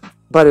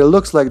 But it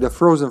looks like the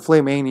frozen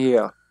flame ain't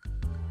here.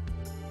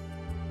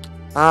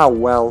 Ah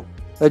well,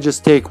 let's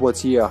just take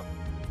what's here.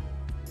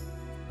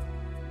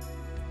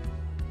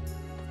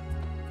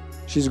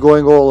 She's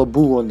going all a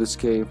boo on this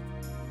cave.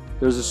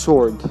 There's a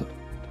sword.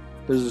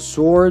 There's a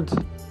sword,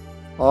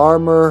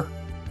 armor,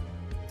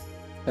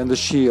 and the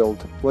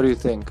shield. What do you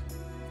think?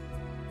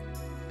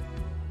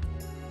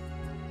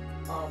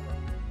 I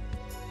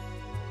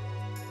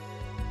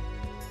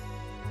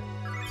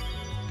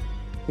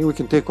think we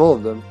can take all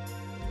of them.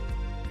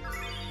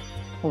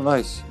 Oh,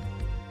 nice.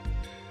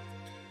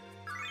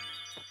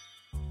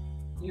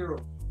 Hero.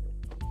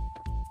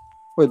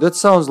 Wait, that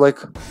sounds like...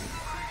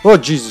 Oh,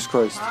 Jesus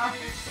Christ.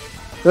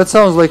 That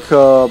sounds like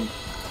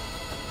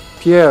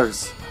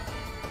Pierre's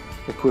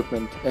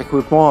equipment.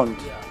 Equipment.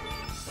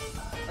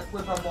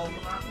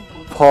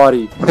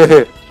 Potty.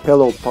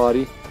 Hello,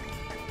 potty.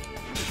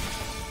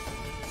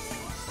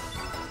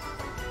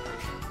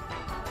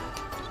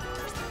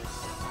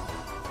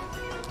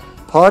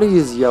 Potty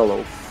is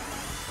yellow.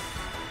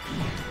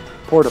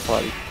 Porta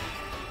potty.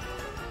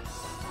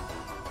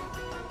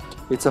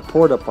 It's a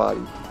porta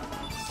potty.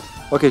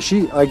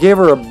 Okay, I gave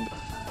her a...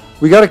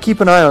 We gotta keep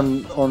an eye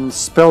on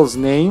spells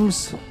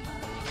names.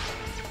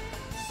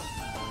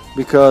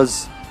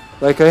 Because,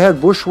 like, I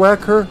had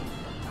Bushwhacker,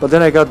 but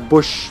then I got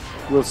Bush...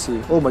 We'll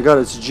see. Oh my god,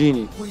 it's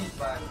Genie.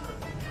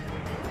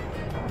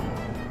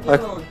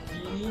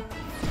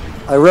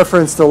 I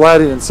referenced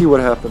Aladdin and see what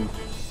happened.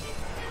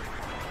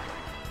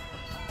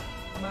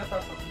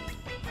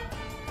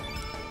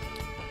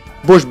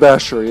 Bush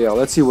Basher, yeah,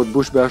 let's see what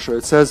Bush Basher.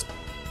 It says,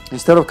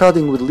 instead of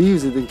cutting with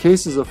leaves, it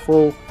encases a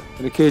foe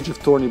in a cage of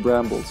thorny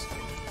brambles.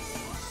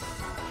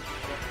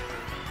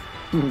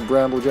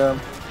 Bramble Jam.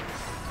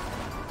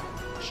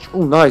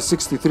 Oh, nice,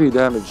 63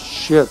 damage.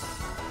 Shit.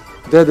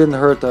 That didn't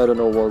hurt, I don't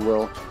know what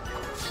will.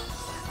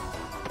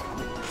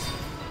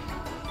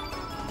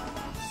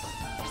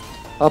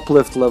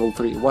 Uplift level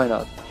 3, why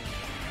not?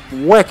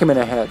 Whack him in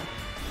the head.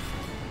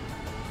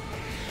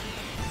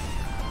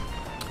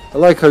 I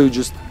like how you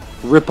just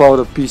rip out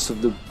a piece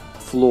of the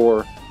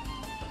floor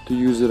to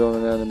use it on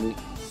an enemy.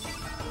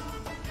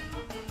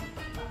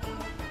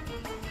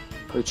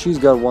 But she's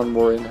got one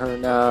more in her.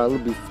 Nah, it'll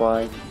be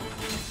fine.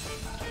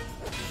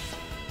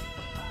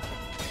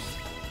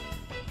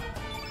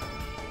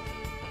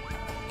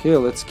 Okay,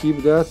 let's keep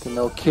that. And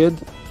now,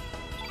 kid,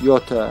 your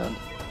turn.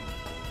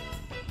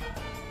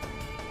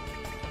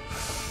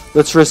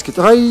 Let's risk it.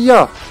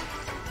 Hiya!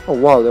 Oh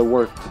wow, that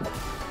worked.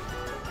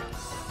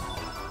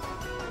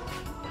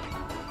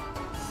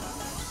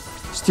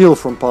 Steal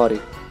from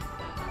party.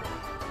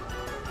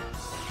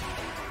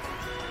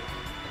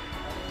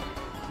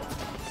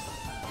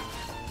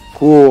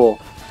 Cool.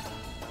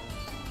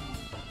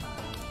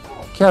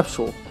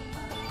 Capsule.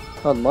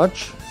 Not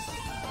much.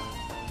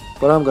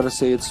 But I'm gonna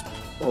say it's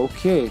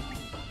okay.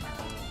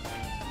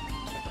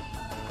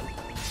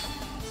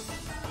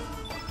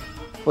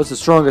 What's the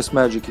strongest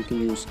magic you can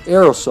use?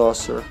 Arrow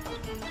saucer.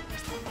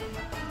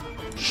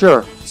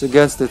 Sure, it's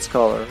against its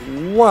color.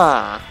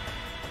 Wow.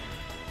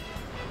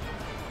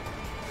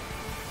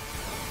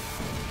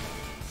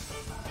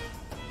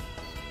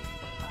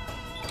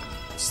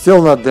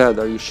 Still not dead,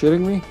 are you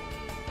shitting me?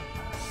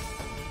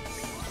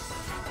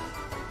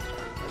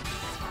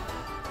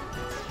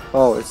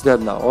 Oh, it's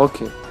dead now,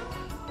 okay.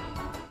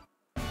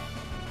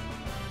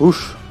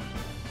 Whoosh.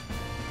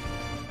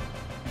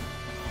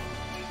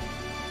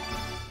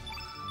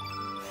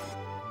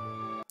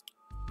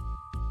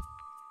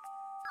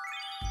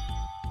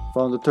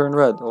 Found the turn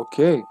red,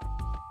 okay.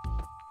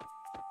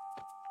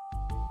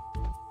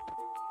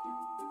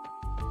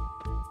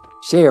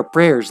 Say your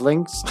prayers,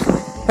 Lynx.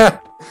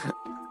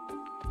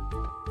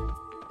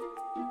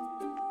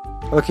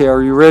 Okay,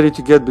 are you ready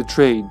to get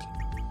betrayed?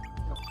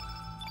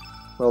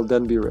 Well,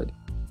 then be ready.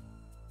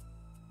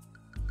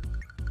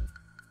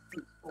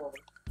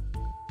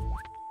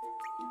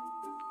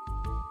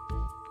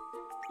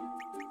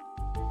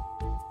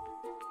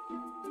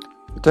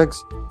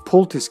 Protects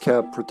poultice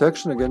cap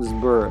protection against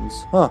burns.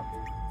 Huh.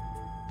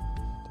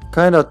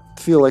 Kinda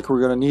feel like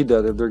we're gonna need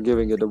that if they're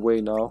giving it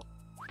away now.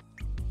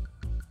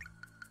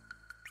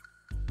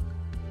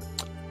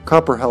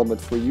 Copper helmet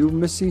for you,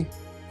 Missy.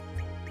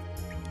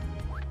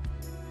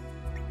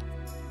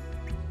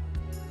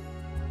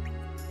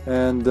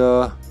 And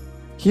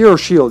hero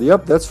shield,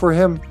 yep, that's for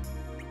him.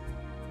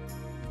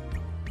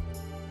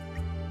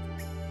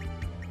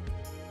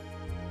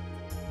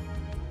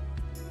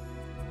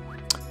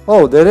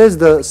 Oh, that is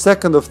the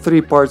second of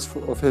 3 parts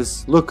of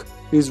his. Look,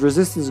 his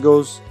resistance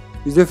goes,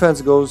 his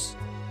defense goes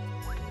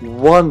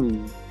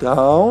 1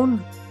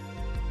 down.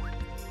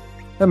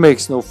 That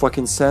makes no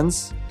fucking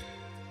sense.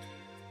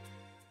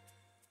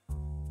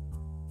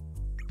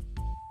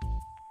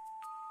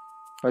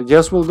 I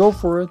guess we'll go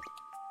for it.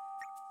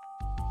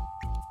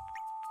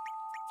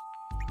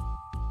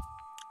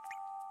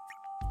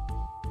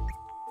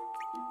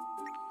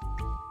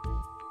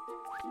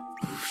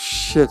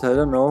 Shit, I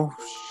don't know.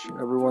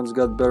 Everyone's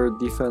got better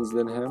defense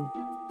than him.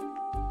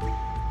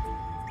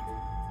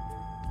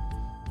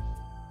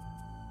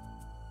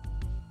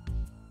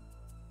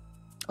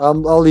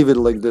 I'll leave it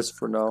like this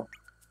for now.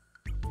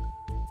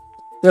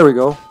 There we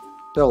go.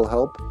 That'll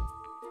help.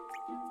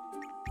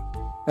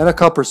 And a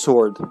copper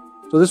sword.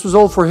 So this was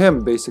all for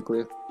him,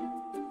 basically.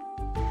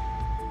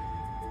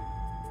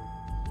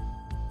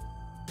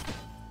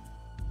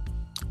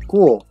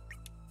 Cool.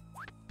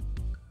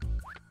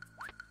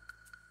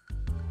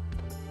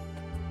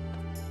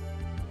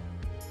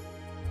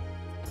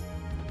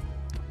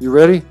 You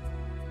ready?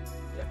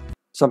 Yeah.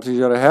 Something's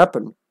gonna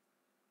happen.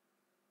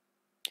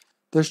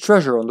 There's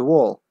treasure on the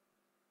wall.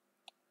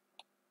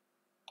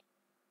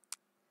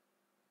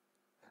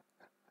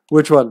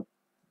 Which one?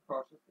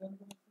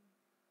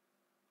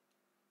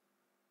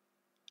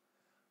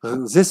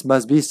 This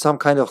must be some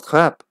kind of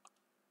trap.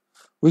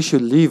 We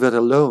should leave it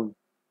alone.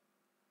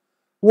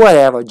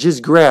 Whatever,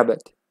 just grab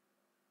it.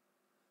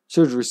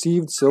 Should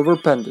received silver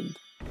pendant.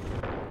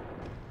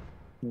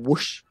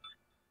 Whoosh.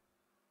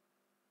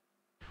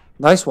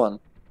 Nice one.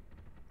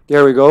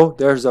 There we go.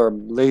 There's our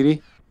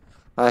lady.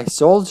 I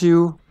sold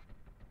you.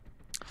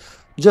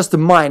 Just a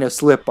minor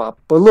slip up.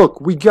 But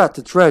look, we got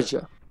the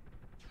treasure.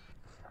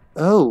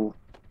 Oh.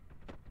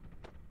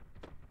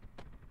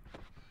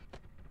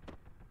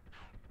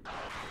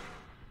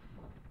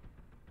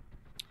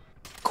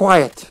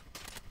 Quiet.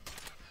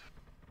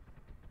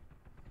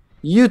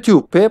 You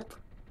too, Pip.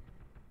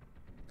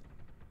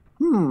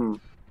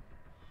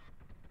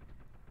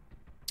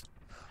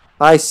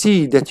 I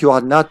see that you are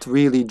not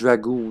really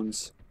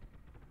dragoons.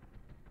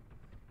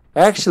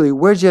 Actually,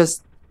 we're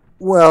just...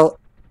 well...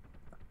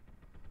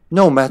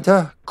 no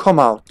matter. Come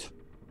out.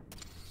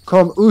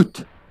 Come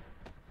out.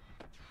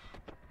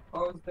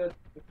 How is that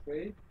the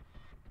trade?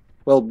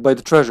 Well, by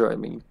the treasure, I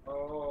mean.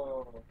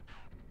 Oh.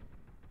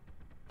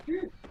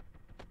 Phew.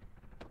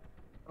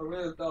 I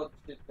really thought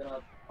she's gonna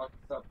fuck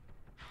us up.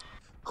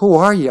 Who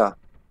are ya?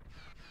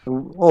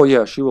 Oh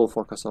yeah, she will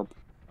fuck us up.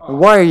 Oh. And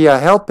why are ya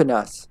helping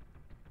us?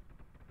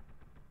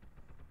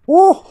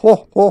 Oh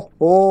ho ho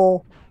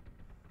ho!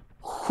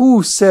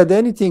 Who said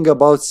anything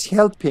about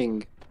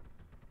helping?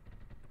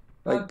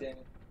 God damn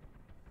it.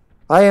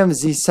 I am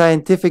the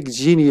scientific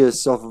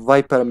genius of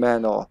Viper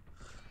Manor.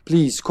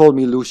 Please call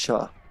me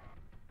Lucia.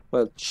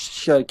 Well,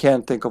 I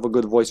can't think of a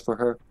good voice for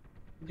her.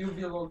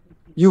 You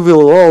You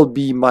will all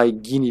be my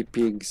guinea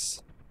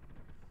pigs.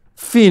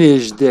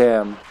 Finish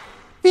them.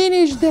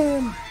 Finish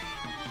them.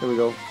 There we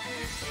go.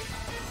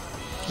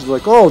 She's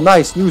like, oh,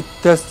 nice, new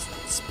test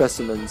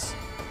specimens.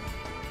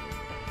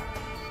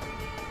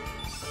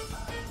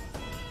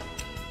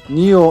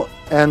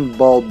 Neon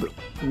bulb.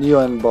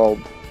 Neon bulb.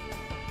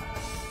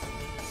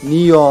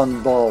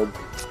 Neon bulb.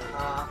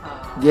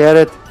 Get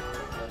it?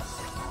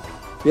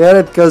 Get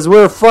it? Because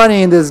we're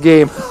funny in this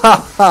game.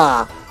 Ha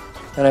ha!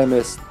 And I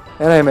missed.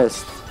 And I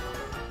missed.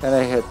 And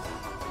I hit.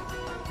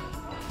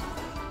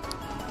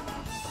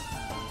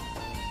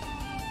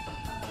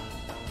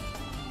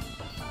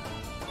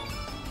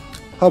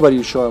 How about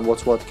you show him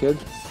what's what, kid?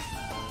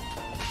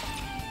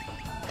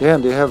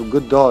 Damn, they have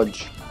good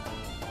dodge.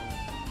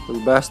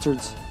 Little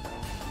bastards.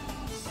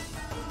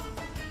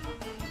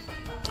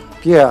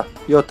 Yeah,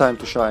 your time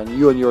to shine.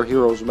 You and your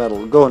hero's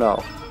medal. Go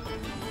now.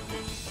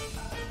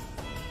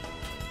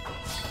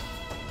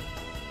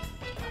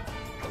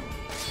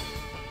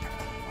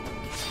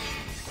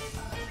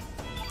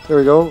 There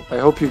we go. I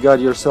hope you got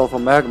yourself a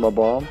magma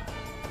bomb.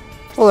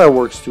 Well, that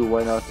works too.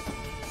 Why not?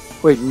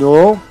 Wait,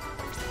 no.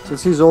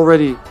 Since he's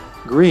already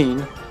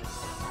green.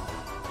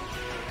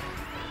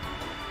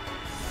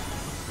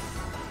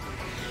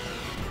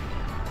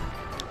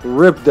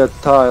 Rip that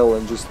tile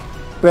and just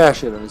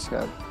bash it on his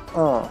head.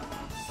 Oh.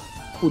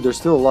 Ooh, they're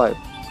still alive.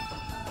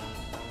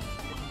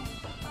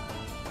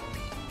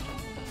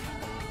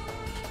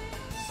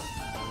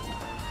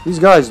 These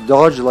guys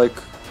dodge like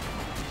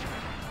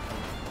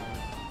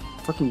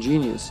fucking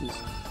geniuses.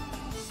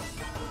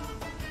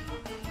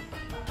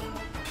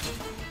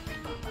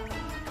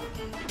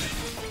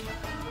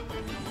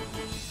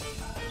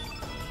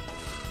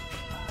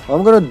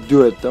 I'm gonna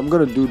do it. I'm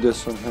gonna do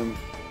this on him.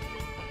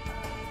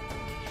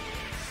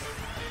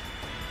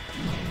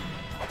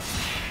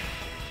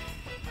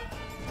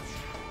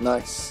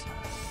 Nice.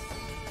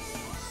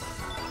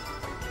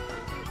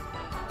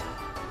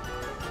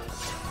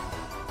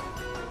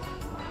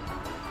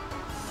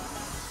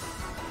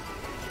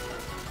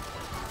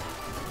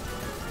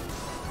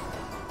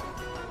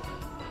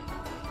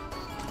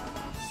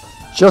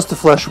 Just a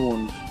flesh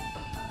wound.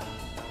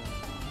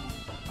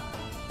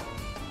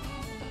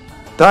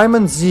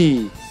 Diamond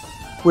Z.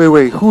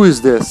 Wait, who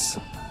is this?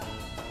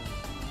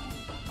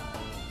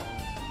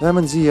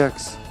 Diamond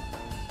ZX.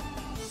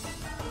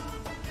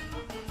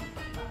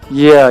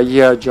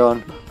 Yeah,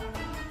 John.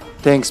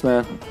 Thanks,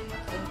 man.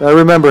 I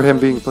remember him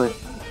being played.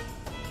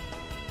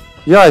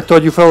 Yeah, I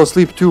thought you fell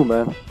asleep too,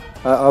 man.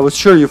 I was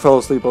sure you fell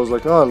asleep. I was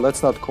like, oh,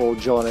 let's not call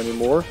John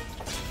anymore.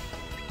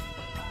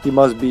 He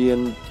must be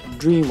in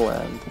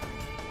dreamland.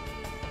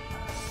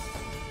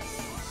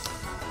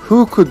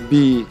 Who could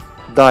be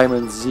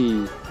Diamond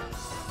Z?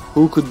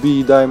 Who could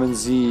be Diamond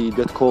Z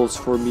that calls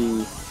for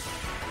me?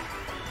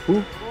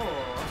 Who?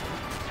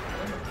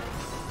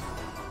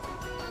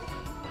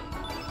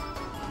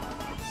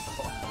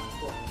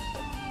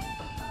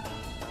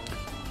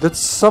 That's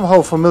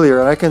somehow familiar,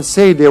 and I can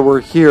say they were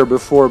here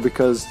before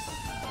because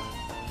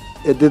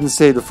it didn't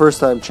say the first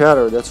time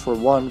chatter, that's for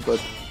one,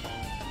 but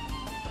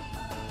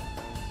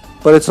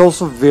it's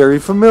also very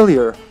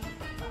familiar.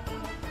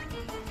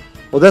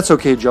 Well, that's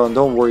okay, John,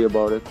 don't worry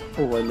about it.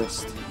 Oh, I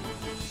missed.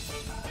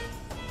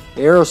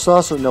 Aero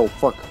saucer? No,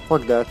 fuck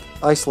that.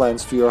 Ice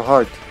lands to your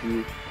heart,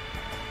 you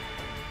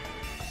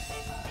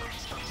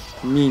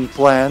mean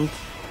plant.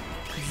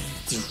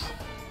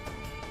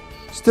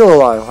 Still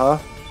alive, huh?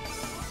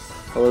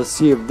 Well, let's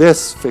see if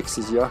this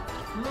fixes ya.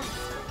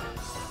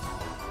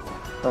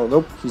 Oh,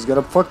 nope, he's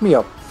gonna fuck me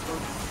up.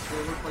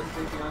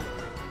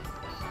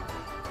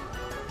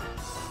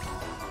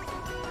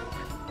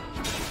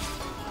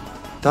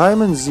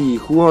 Diamond Z,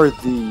 who are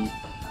the...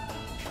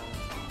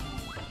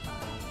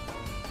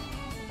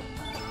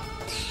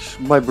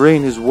 My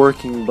brain is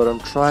working, but I'm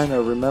trying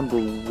to remember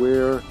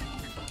where...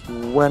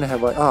 When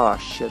have I... Ah,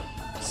 shit.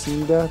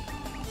 Seen that?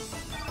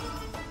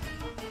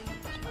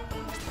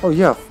 Oh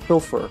yeah,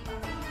 pilfer.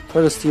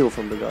 Try to steal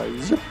from the guy.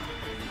 Zip.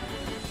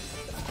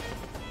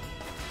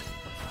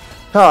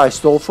 Ah, I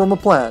stole from a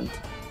plant.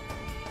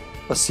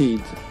 A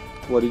seed.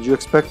 What did you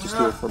expect to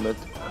steal from it?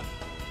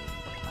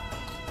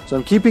 So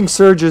I'm keeping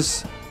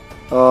Surge's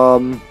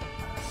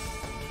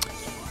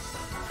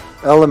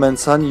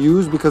elements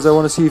unused because I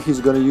want to see if he's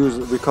going to use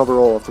recover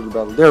all after the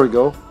battle. There we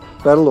go.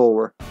 Battle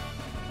over.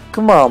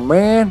 Come on,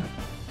 man.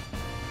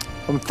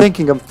 I'm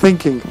thinking.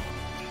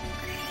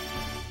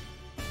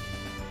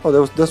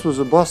 Oh, this was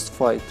a boss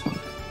fight.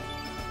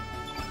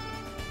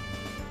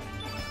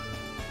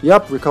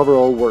 Yep, recover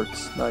all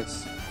works.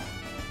 Nice.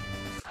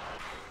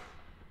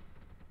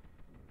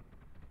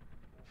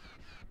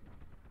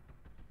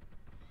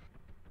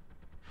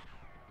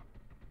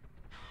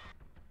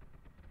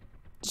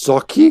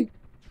 Zoki?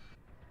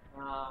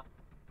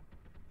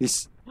 He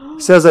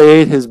says I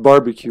ate his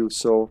barbecue,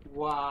 so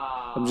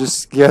wow. I'm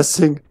just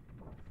guessing.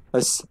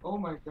 Oh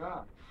my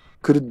god.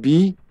 Could it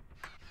be?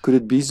 Could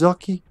it be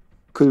Zoki?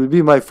 Could it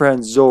be my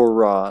friend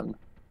Zoran?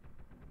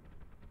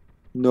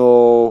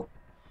 No.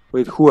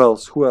 Wait, who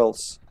else? Who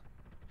else?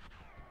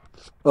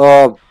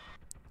 Uh,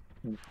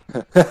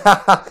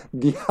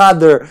 the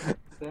other.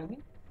 Danny?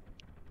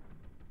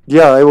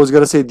 Yeah, I was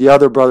gonna say the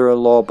other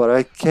brother-in-law, but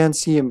I can't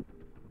see him.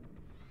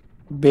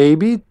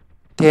 Maybe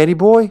Danny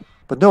Boy,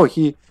 but no,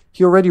 he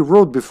already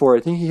wrote before. I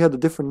think he had a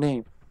different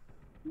name.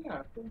 Yeah,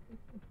 I think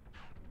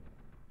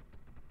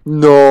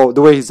No,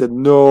 the way he said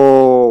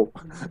no.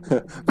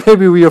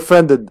 Maybe we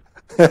offended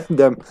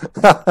them.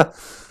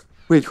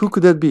 Wait, who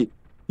could that be?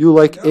 You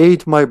like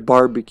ate my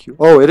barbecue.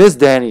 Oh, it is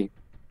Danny.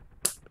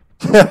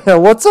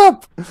 What's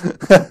up?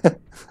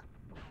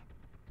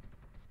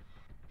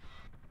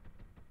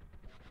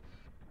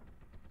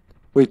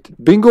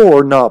 Wait, bingo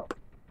or nop?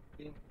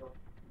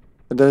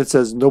 And then it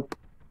says nope.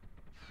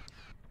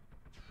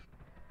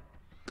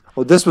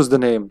 Oh, this was the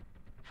name.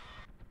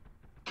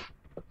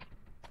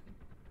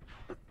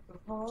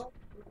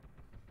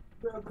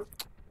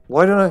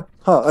 Why don't I?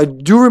 Huh, I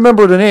do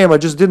remember the name, I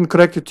just didn't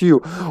connect it to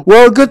you.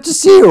 Well, good to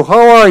see you.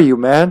 How are you,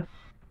 man?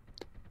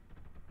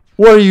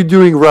 What are you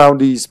doing around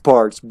these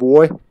parts,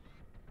 boy?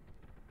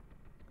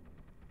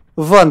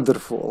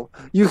 Wonderful.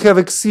 You have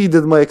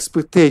exceeded my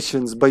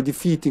expectations by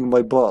defeating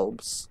my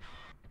bulbs.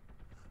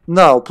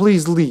 Now,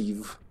 please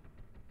leave.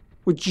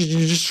 Would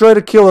you just try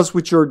to kill us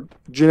with your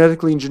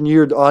genetically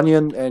engineered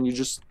onion and you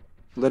just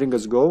letting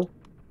us go?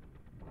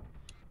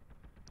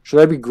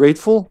 Should I be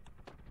grateful?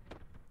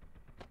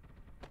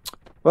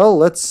 Well,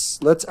 let's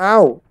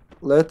ow.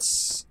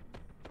 Let's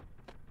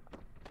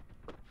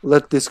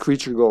let this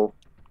creature go.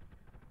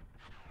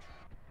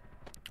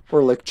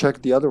 Or like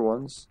check the other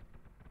ones.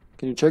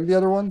 Can you check the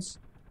other ones?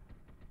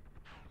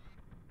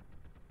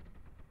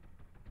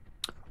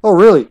 Oh,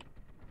 really?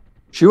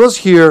 She was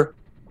here.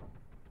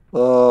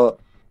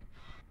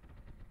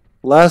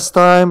 Last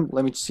time,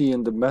 let me see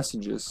in the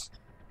messages.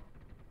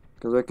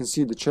 Because I can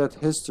see the chat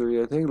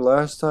history. I think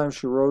last time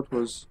she wrote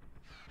was,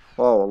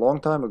 wow, a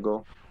long time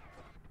ago.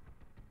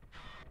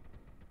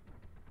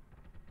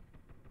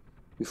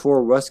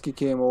 Before Wesky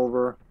came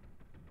over.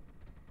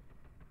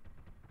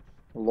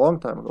 A long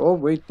time ago. Oh,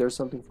 wait, there's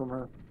something from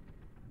her.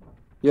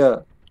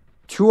 Yeah,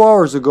 2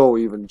 hours ago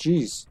even.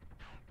 Jeez,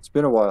 it's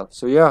been a while.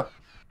 So yeah,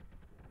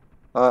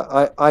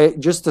 I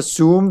just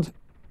assumed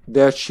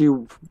that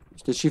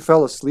she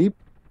fell asleep,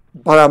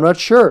 but I'm not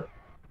sure.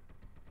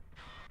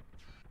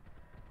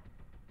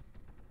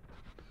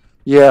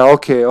 Yeah,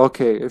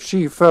 okay. If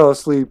she fell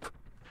asleep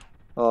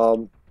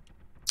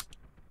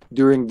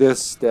during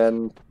this,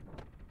 then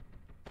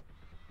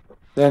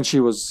she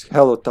was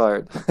hella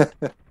tired.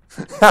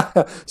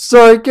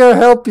 Sorry, can't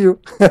help you.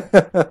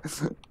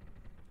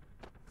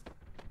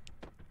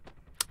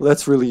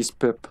 Let's release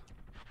Pip.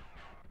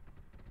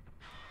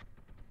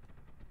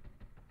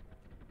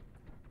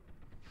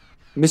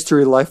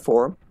 Mystery life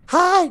form.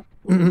 Hi!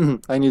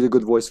 I need a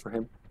good voice for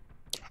him.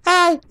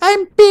 Hi,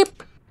 I'm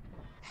Pip.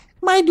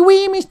 My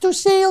dream is to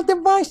sail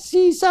the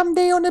sea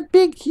someday on a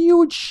big,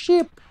 huge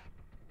ship.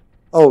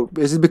 Oh,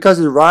 is it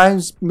because it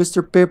rhymes,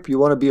 Mr. Pip? You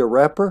want to be a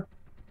rapper?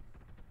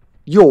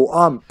 Yo,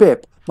 I'm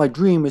Pip. My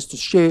dream is to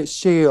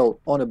sail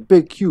on a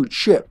big, huge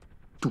ship.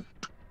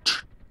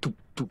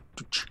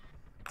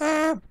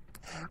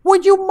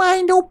 Would you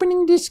mind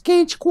opening this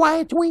cage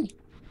quietly?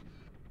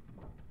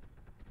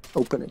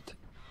 Open it.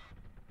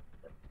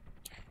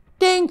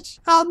 Thanks,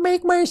 I'll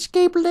make my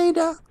escape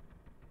later.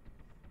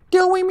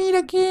 Till we meet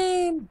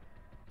again.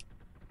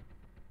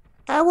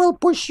 I will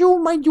pursue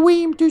my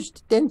dream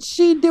and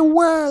see the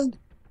world.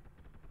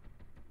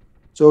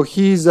 So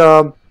he's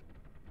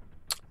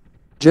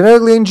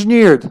genetically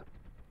engineered.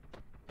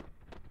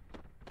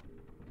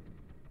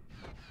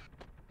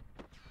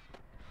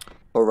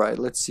 Alright,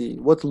 let's see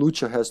what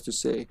Lucha has to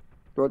say.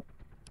 What?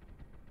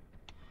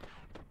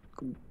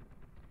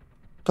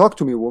 Talk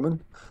to me,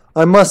 woman.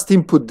 I must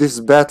input this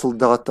battle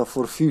data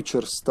for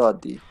future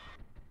study.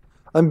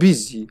 I'm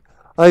busy.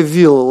 I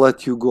will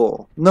let you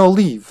go. Now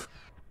leave.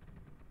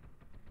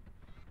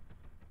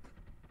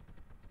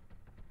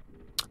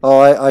 Oh,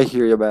 I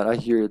hear you, man. I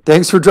hear you.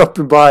 Thanks for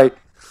dropping by.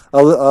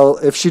 I'll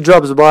if she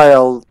drops by,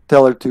 I'll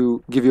tell her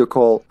to give you a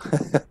call.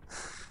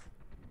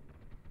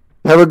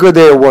 Have a good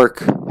day at work.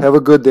 Have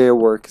a good day at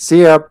work.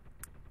 See ya.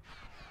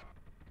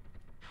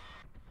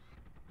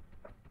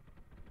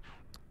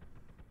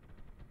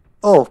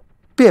 Oh,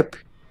 Pip.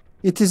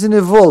 It is an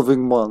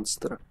evolving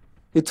monster.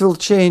 It will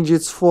change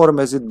its form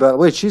as it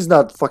wait, she's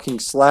not fucking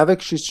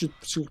Slavic. She's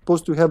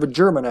supposed to have a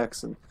German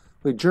accent.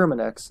 Wait, German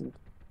accent.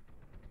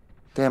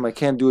 Damn, I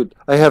can't do it.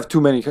 I have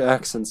too many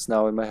accents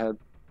now in my head.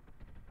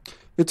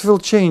 It will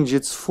change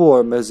its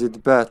form as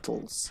it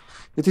battles.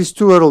 It is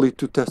too early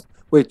to test.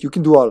 Wait, you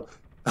can do all.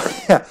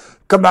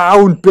 Come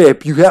on,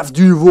 Pip, you have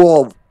to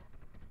evolve.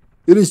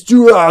 It is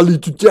too early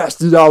to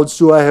test it out,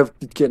 so I have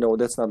to... No,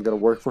 that's not gonna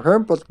work for her,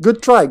 but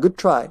good try, good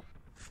try.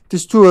 It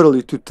is too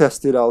early to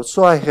test it out,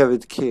 so I have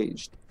it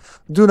caged.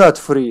 Do not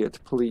free it,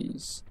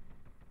 please.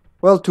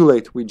 Well, too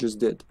late, we just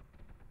did.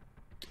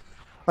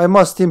 I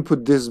must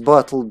input this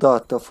battle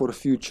data for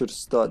future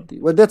study.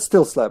 Well, that's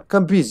still slap.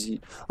 Come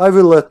busy. I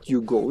will let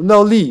you go.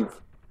 Now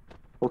leave.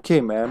 Okay,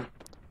 ma'am.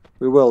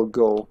 We will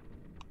go.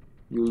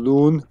 You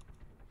loon.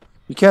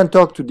 You can't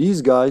talk to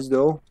these guys,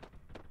 though.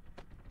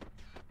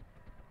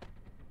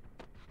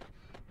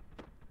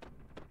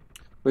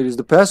 Wait, is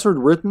the password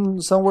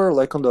written somewhere,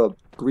 like on the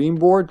green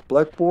board,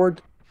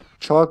 blackboard,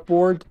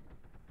 chalkboard?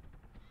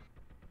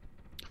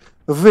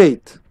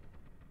 Wait.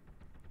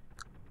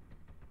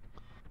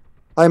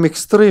 I'm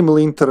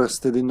extremely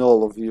interested in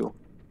all of you.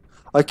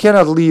 I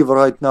cannot leave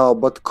right now,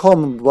 but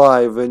come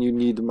by when you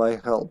need my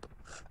help.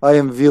 I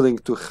am willing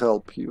to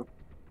help you.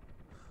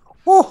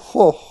 Ho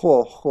ho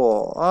ho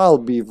ho, I'll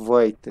be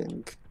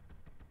waiting.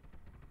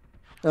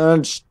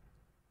 And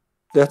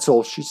that's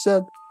all she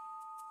said.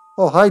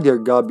 Oh, hi there,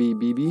 Gabi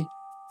Bibi.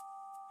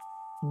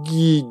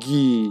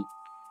 Gigi,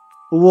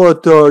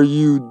 what are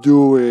you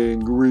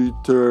doing?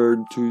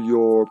 Return to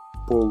your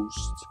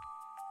post.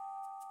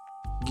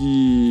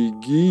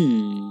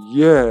 Gigi,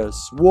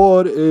 yes,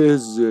 what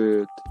is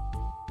it?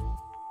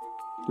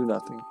 Do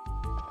nothing.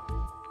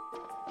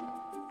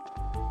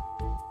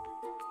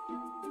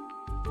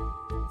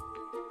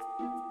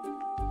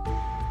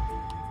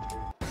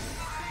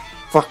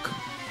 Fuck.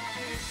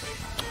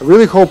 I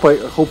really hope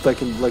I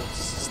can like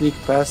sneak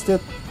past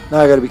it. Now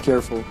I gotta be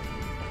careful.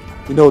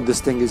 You know this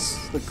thing is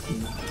like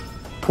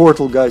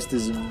Portal guys,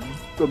 this is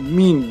a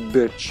mean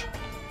bitch.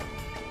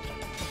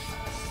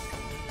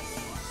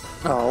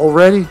 Oh,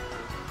 already?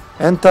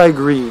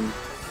 Anti-green.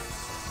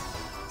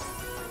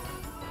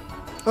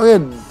 Oh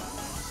yeah.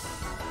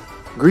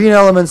 Green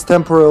elements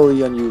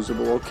temporarily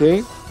unusable,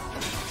 okay?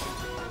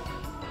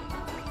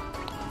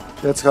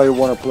 That's how you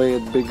wanna play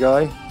it, big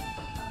guy.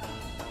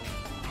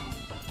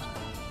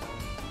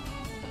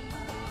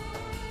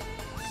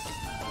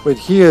 Wait,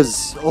 he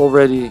is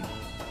already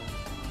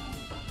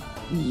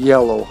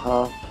yellow,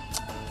 huh?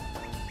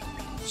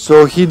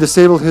 So he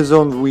disabled his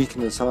own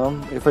weakness, huh?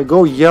 If I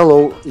go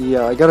yellow,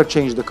 yeah, I gotta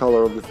change the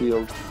color of the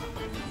field.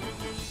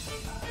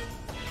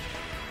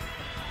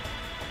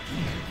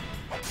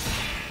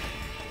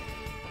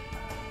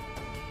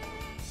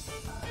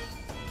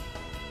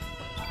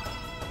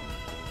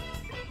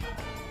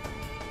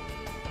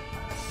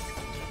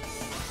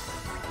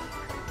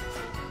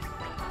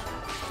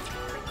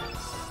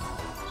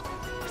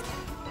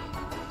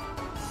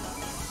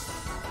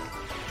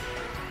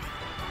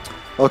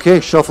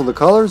 Okay, shuffle the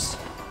colors.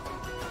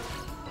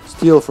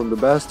 Steal from the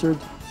bastard.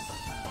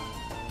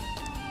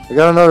 I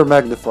got another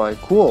magnify.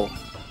 Cool.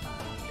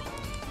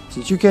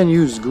 Since you can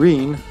use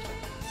green.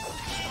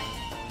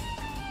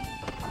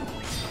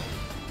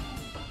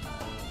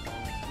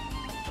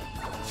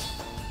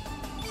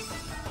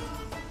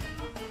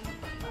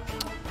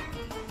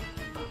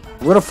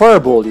 I'm gonna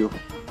fireball you.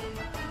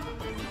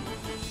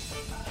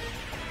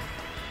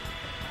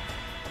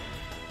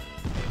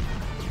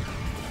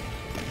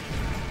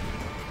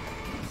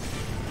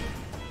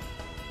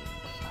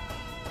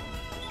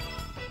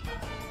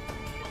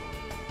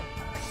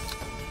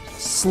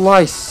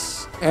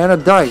 Slice and a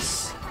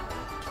dice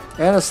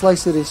and a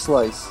slicey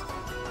slice,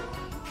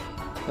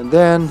 and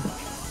then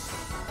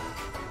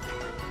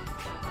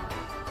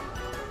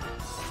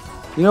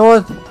you know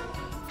what? I'm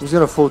just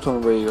gonna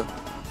photon ray you.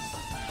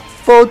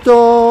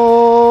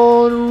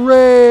 Photon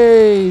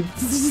ray.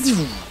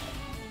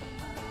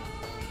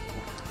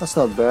 That's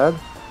not bad.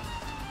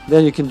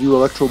 Then you can do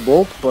electro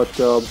bolt, but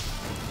at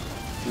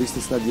least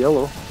it's not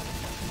yellow.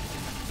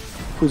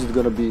 Who's it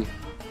gonna be?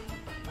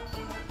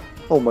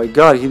 Oh my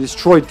god, he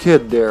destroyed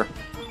Kid there.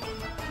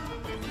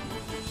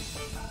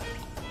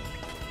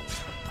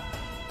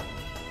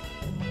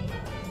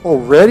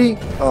 Already?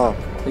 Oh,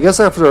 I guess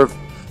after a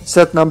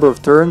set number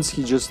of turns,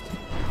 he just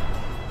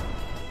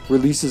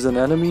releases an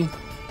enemy.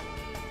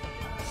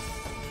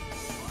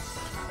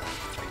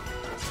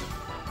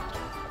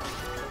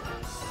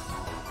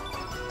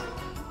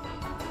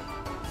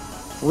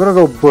 I'm gonna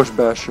go Bush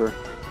Basher.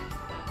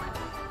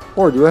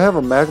 Or do I have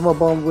a Magma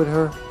Bomb with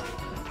her?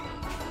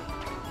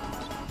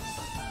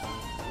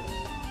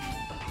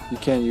 You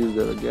can't use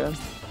that again.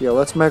 Yeah,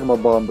 let's Magma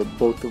Bomb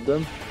both of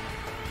them.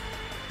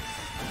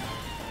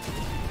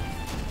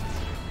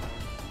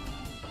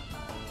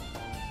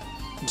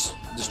 Just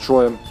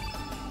destroy him.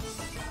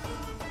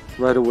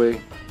 Right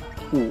away.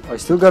 Ooh, I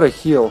still gotta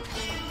heal.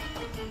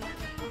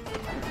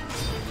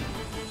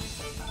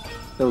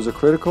 That was a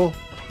critical.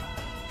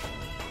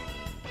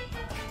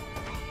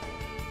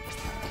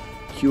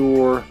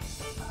 Cure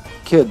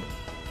Kid.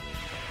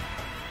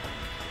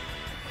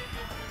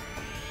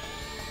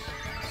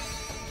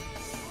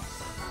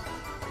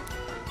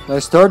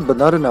 Nice start, but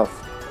not enough.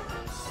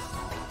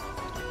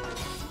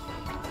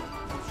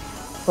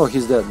 Oh,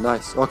 he's dead.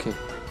 Nice. Okay.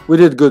 We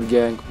did good,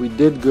 gang. We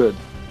did good.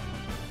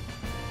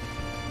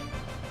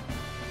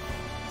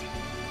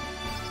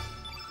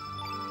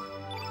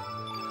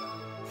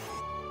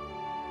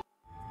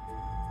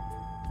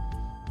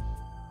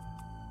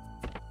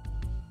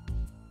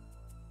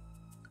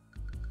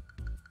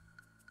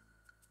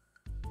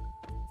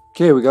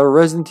 Okay, we got a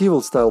Resident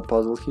Evil style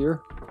puzzle here.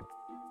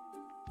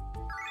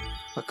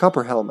 A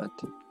copper helmet.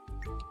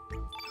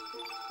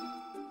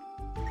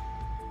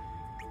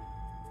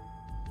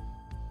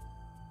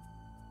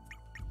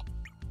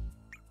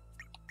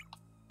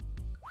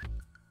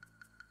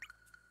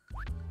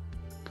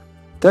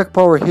 Attack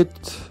power,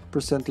 hit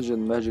percentage,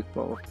 and magic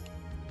power.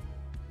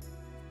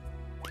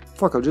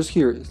 Fuck, I'll just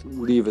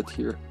leave it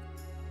here.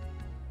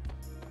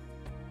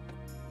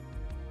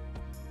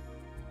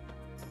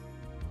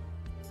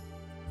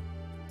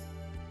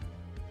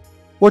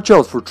 Watch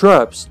out for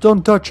traps.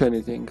 Don't touch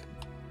anything.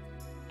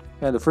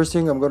 And the first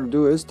thing I'm gonna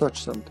do is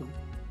touch something.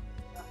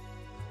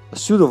 A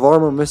suit of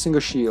armor missing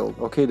a shield.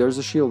 Okay, there's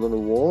a shield on the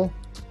wall.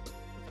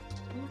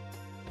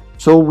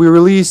 So we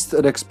released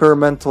an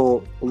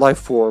experimental life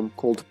form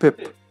called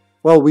Pip.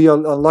 Well, we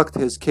unlocked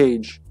his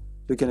cage.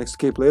 We can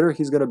escape later.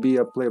 He's gonna be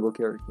a playable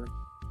character.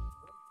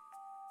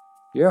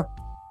 Yeah.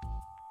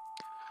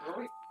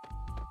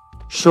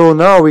 So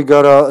now we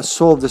gotta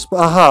solve this.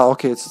 Aha,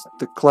 okay, it's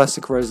the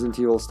classic Resident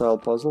Evil style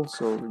puzzle.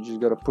 So we just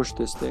gotta push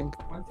this thing.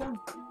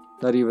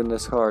 Not even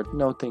this hard.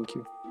 No, thank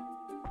you.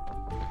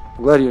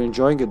 I'm glad you're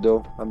enjoying it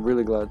though. I'm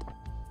really glad.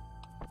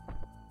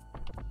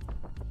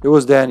 It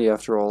was Danny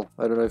after all.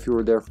 I don't know if you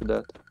were there for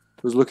that.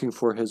 He was looking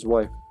for his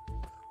wife.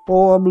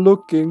 Oh, I'm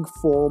looking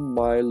for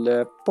my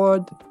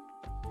leopard.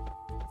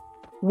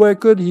 Where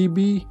could he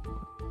be?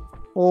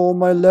 Oh,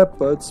 my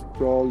leopard's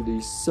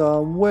probably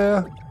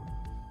somewhere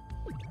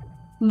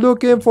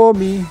looking for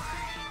me.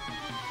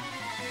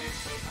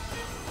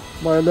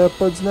 My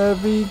leopard's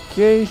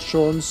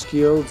navigation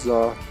skills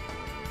are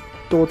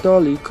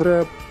totally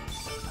crap.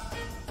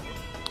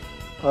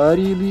 I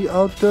really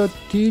ought to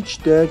teach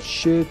that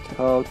shit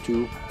how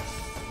to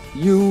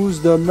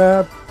use the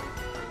map.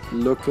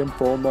 Looking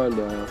for my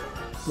lap.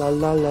 La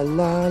la la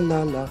la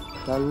la la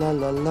la la la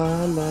la la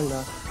la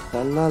la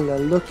la la.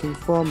 Looking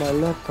for my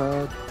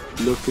leopard.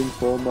 Looking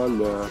for my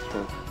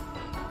leopard.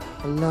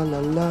 La la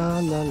la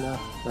la la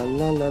la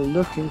la la.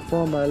 Looking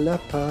for my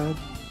leopard.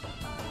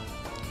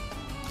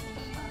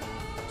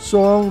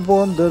 So I'm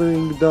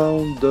wandering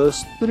down the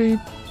street,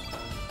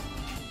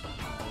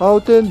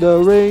 out in the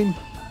rain,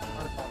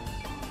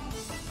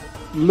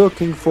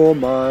 looking for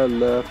my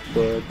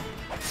leopard.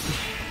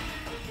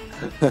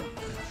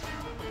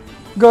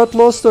 Got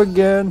lost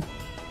again.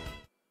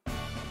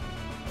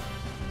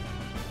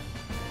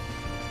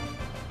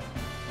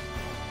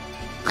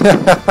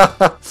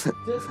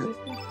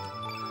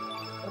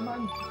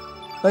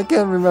 I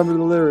can't remember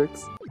the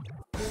lyrics.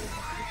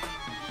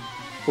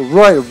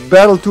 Right,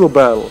 battle to a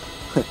battle.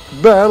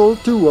 Battle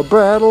to a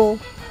battle.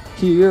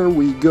 Here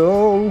we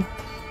go.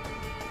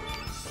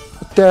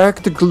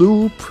 Attack the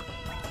gloop.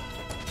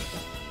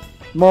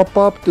 Mop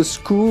up the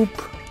scoop.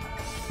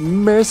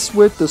 Mess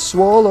with the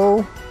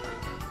swallow.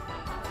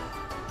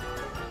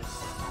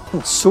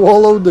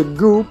 Swallow the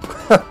goop.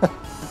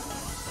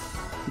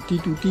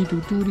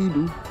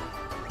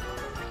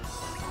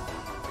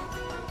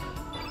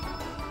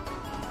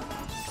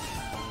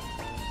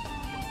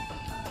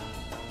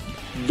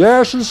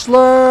 Dash and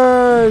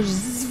slash.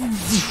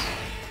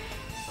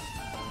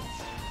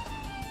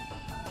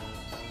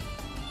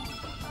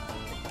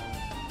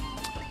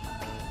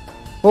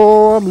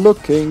 Oh, I'm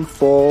looking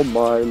for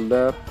my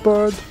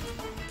leopard.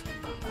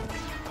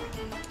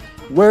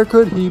 Where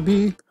could he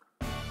be?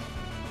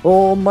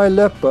 Oh, my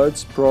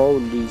leopard's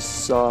probably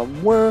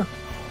somewhere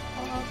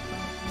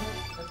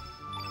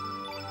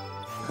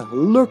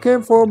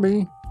looking for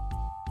me.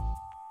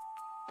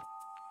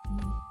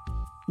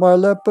 My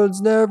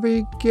leopard's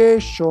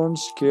navigation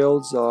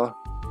skills are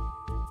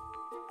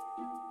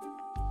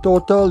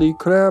totally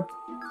crap.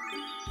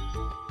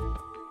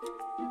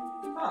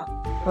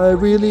 I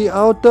really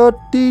ought to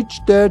teach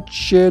that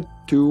shit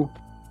to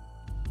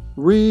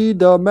read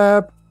the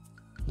map.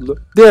 Look,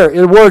 there,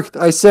 it worked.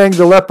 I sang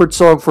the leopard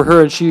song for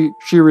her and she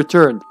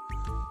returned.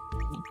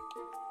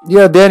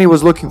 Yeah, Danny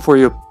was looking for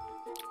you,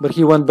 but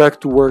he went back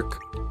to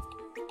work.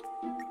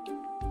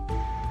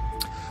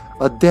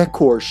 A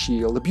decor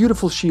shield, a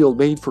beautiful shield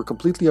made for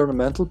completely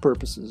ornamental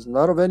purposes,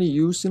 not of any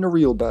use in a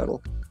real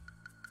battle.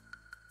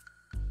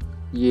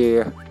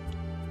 Yeah.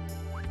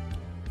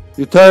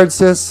 You tired,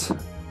 sis?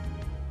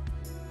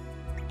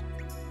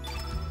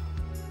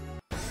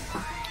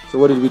 So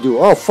what did we do?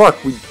 Oh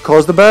fuck, we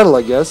caused the battle,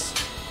 I guess.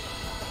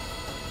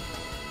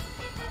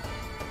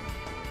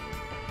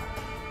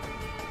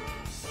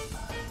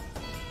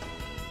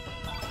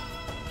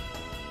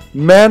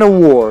 Man of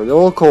War, they're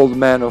all called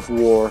Man of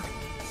War.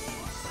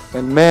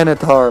 And Man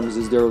at Arms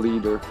is their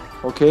leader.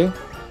 Okay?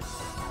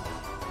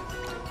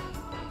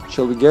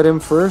 Shall we get him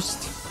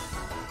first?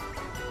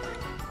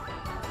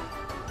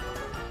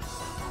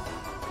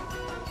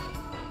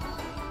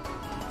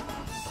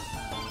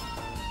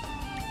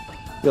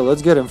 Yeah,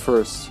 let's get him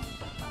first.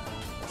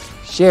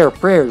 Share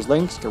prayers,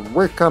 Lynx,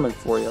 we're coming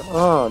for you.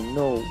 Oh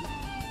no.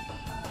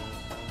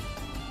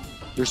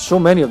 There's so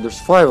many of them,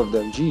 there's 5 of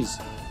them, jeez.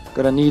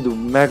 Gonna need a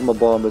magma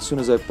bomb as soon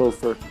as I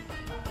pilfer.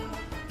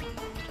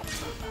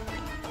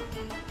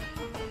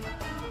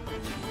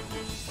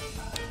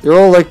 They're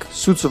all like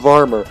suits of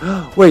armor.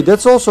 Wait,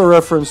 that's also a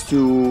reference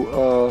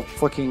to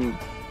fucking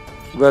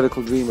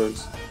Radical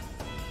Dreamers.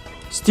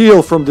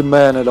 Steal from the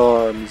Man at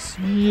Arms.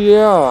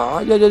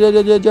 Yeah.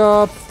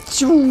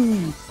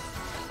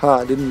 Ha,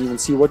 I didn't even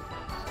see what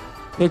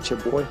hit you,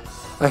 boy.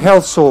 A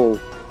health soul.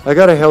 I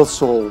got a health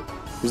soul.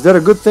 Is that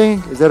a good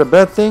thing? Is that a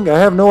bad thing? I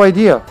have no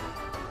idea.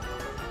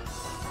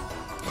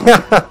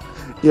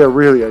 Yeah,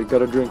 really, I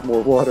gotta drink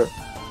more water.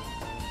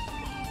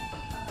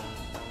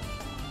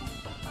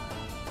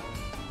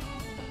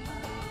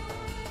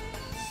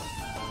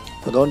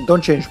 But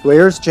don't change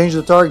players, change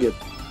the target.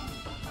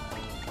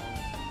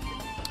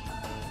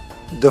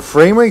 The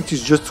frame rate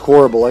is just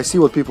horrible. I see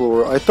what people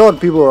were... I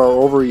thought people are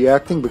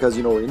overreacting because,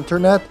 you know,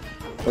 internet.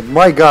 But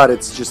my god,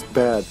 it's just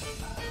bad.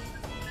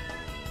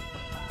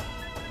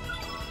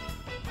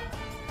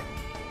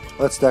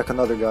 Let's stack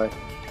another guy.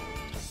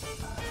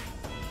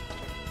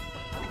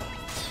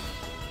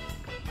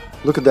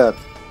 Look at that.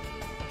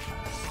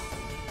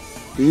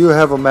 Do you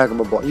have a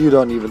magma ball? You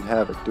don't even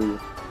have it, do you?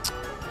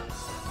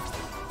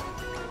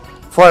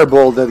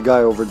 Fireball that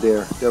guy over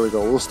there. There we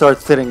go. We'll start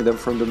thinning them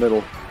from the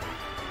middle.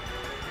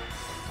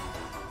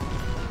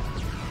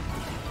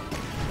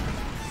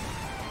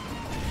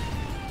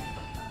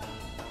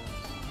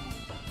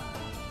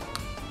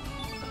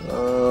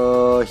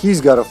 He's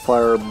got a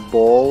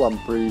fireball, I'm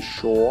pretty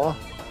sure.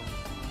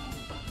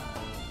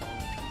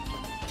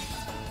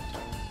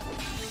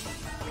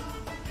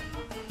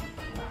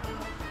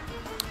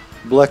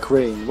 Black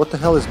Rain. What the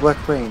hell is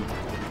Black Rain?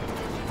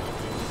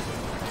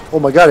 Oh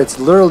my god, it's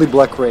literally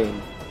Black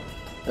Rain.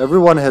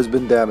 Everyone has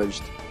been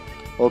damaged.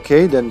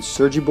 Okay, then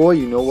Sergi boy,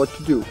 you know what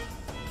to do.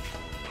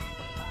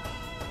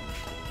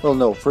 Well,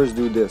 no, first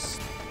do this.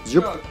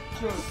 Zip.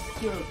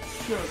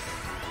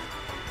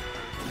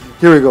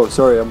 Here we go.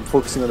 Sorry, I'm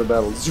focusing on the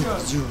battle.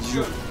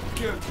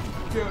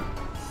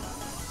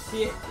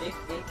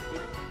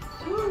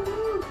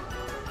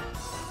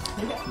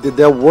 Did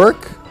that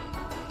work?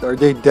 Are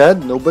they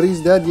dead?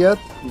 Nobody's dead yet?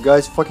 You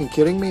guys fucking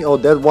kidding me? Oh,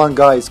 that one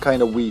guy is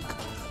kind of weak.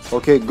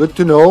 Okay, good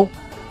to know.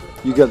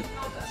 You get...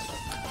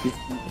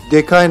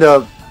 They kind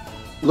of...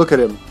 Look at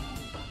him.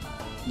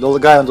 The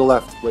guy on the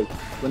left. Wait.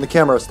 When the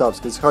camera stops,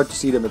 because it's hard to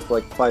see them at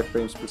like 5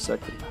 frames per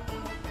second.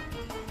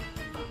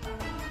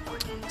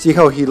 See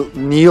how he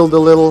kneeled a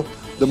little?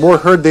 The more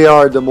hurt they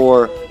are, the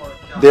more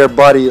their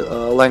body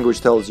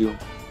language tells you.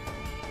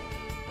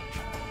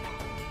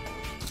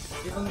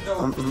 Even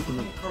though it's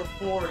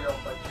incorporeal,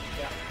 but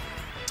yeah.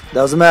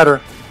 Doesn't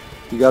matter.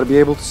 You gotta be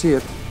able to see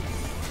it.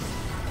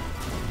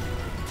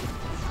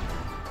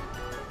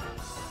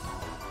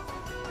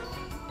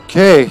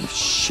 Okay,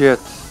 shit.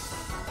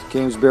 The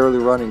game's barely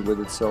running with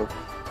itself.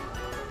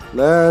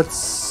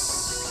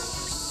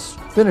 Let's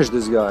finish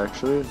this guy,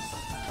 actually.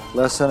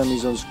 Less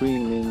enemies on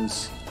screen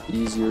means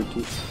easier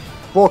to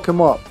fuck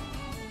him up.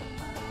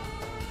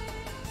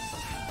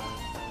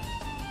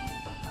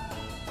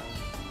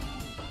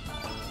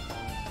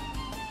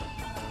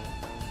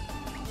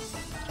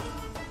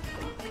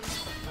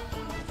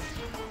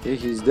 Okay,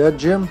 he's dead,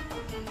 Jim.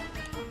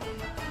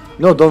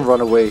 No, don't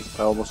run away.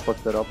 I almost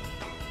fucked that up.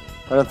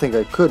 I don't think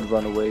I could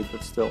run away,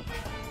 but still.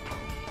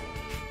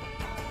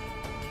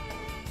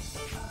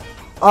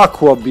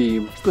 Aqua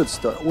beam, good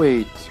stuff.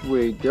 Wait,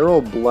 they're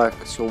all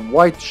black, so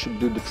white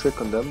should do the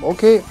trick on them.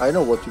 Okay, I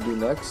know what to do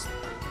next.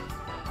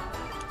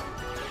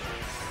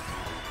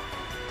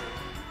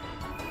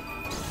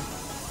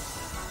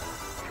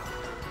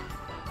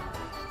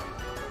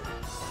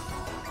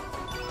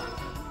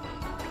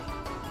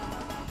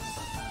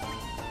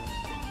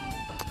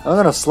 I'm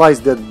gonna slice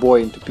that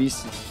boy into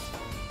pieces.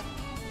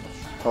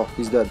 Oh,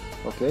 he's dead.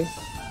 Okay.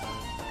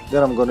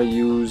 Then I'm gonna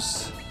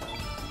use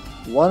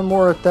one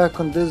more attack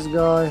on this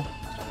guy.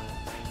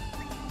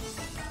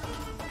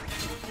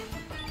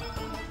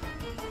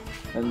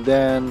 And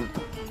then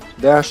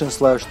dash and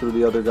slash through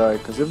the other guy.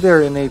 Because if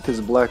their innate is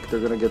black, they're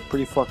gonna get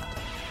pretty fucked.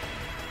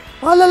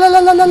 Oh,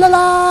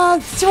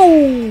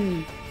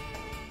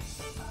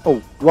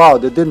 wow,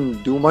 that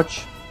didn't do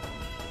much.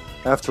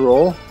 After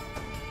all.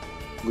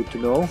 Good to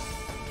know.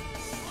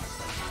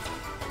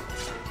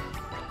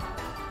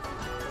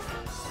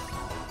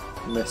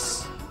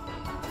 Miss.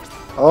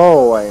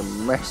 Oh, I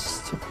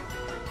missed.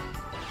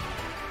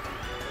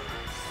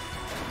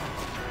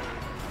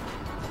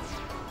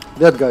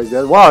 That guy's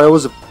dead. Wow, that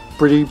was a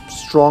pretty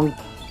strong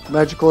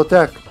magical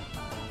attack.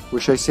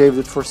 Wish I saved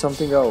it for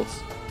something else.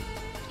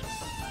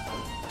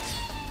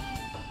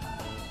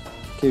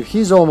 Okay, if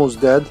he's almost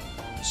dead,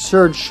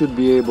 Surge should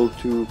be able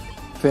to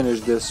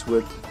finish this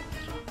with...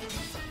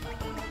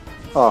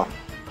 Ah,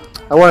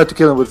 I wanted to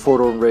kill him with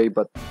Photon Ray,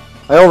 but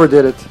I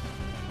overdid it.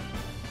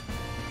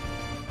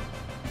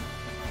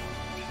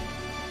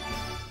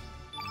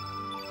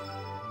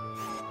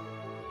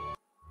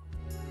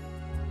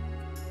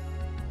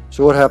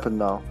 So what happened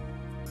now?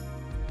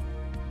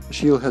 The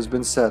shield has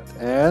been set,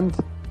 and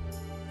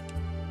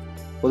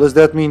what does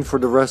that mean for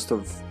the rest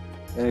of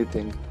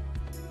anything?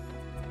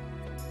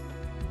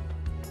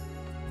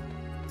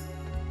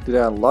 Did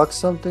I unlock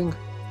something?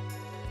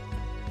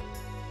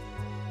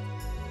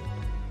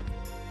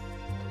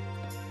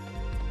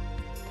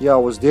 Yeah, I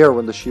was there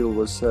when the shield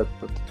was set,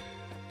 but...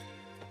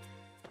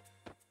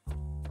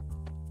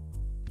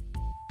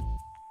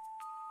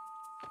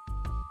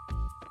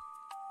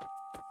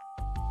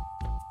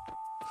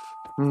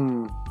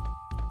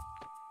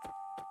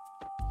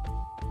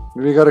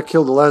 Maybe we gotta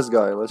kill the last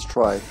guy. Let's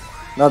try.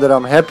 Not that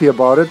I'm happy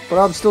about it,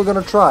 but I'm still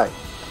gonna try.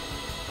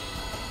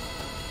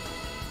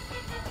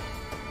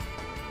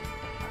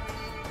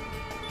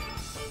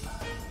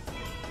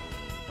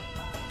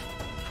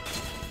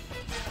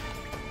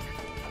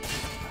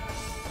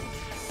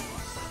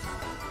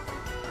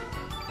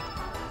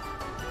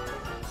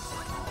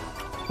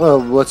 Well,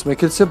 let's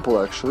make it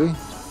simple, actually.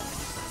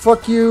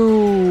 Fuck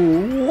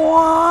you!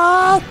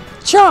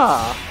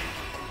 Whatcha?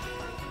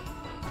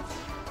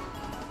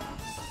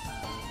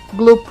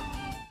 Gloop.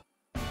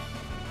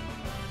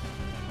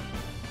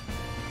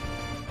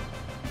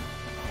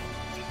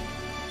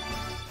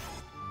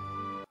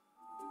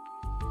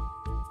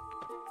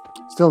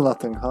 Still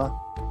nothing, huh?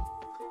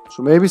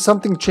 So maybe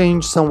something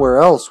changed somewhere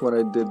else when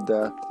I did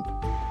that.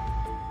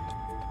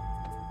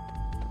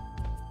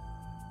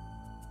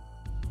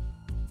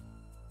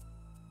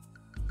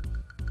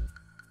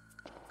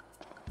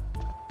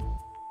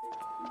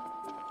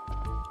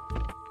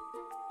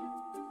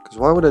 Because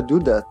why would I do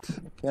that?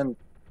 I can't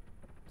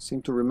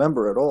seem to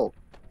remember at all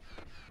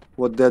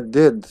what that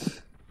did.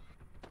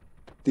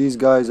 These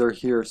guys are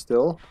here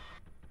still.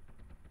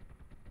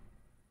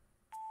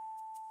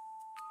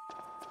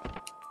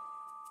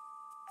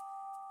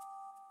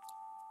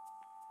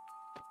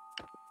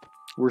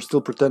 We're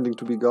still pretending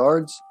to be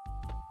guards.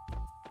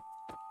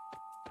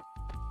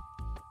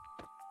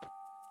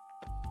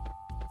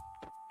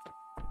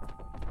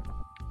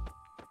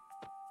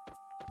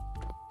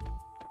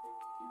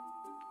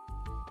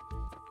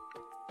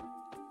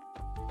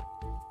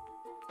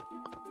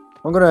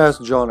 I'm gonna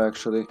ask John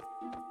actually,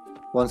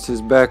 once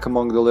he's back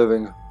among the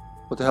living.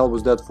 What the hell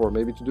was that for?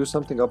 Maybe to do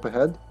something up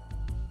ahead?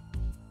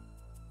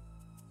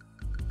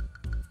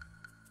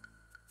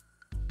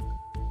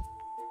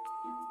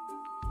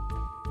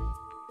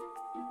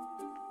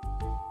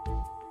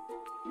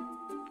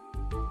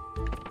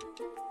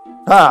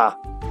 Ah!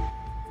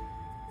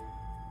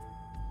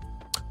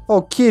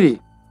 Oh,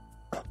 kitty!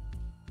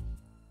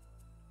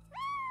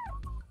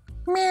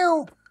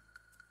 Meow!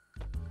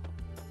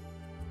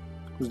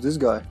 Who's this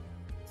guy?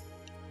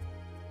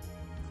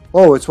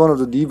 Oh, it's one of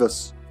the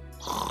divas.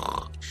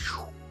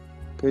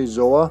 Okay,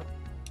 Zoa.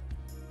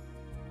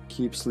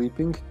 Keep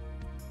sleeping.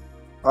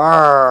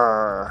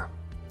 Arr!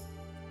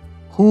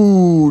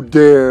 Who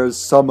dares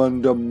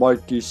summon the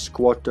mighty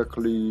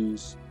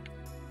Squatacles?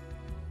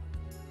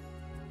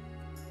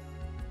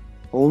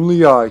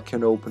 Only I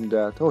can open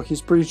that. Oh,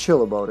 he's pretty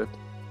chill about it.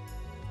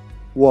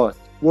 What?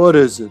 What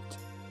is it?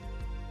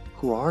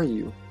 Who are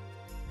you?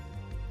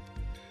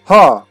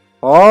 Ha!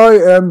 I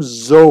am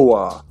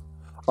Zoa.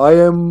 I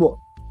am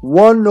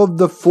one of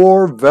the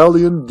 4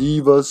 valiant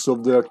divas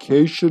of the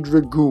Acacia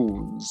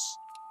Dragoons.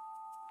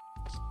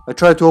 I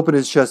tried to open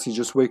his chest, he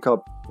just wake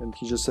up, and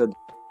he just said,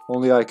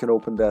 only I can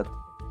open that.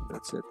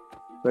 That's it.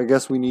 So I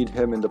guess we need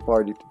him in the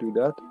party to do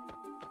that.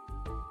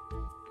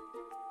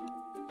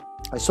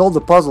 I solved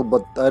the puzzle,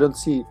 but I didn't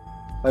see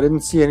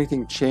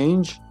anything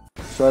change.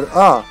 So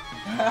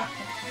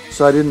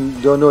so I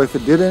don't know if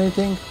it did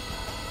anything.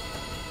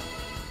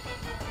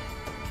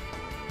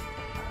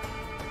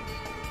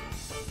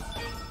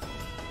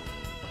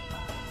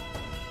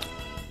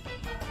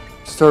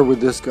 Start with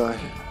this guy.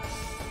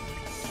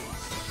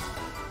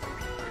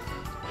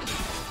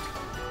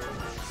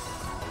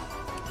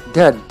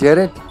 That did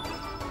it?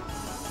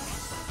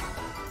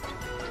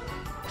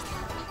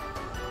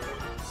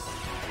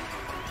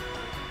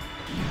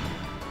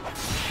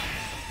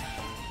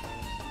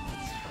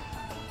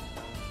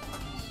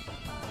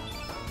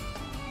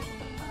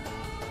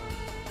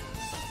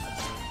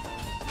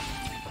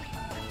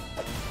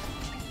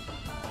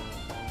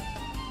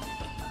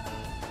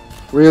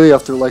 Really,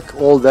 after like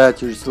all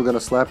that, you're still gonna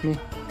slap me?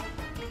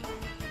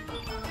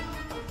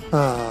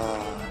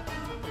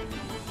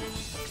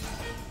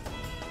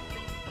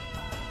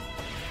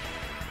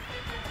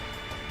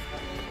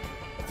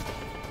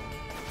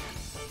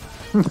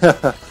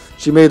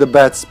 She made a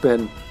bad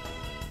spin.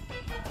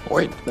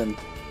 Ointment.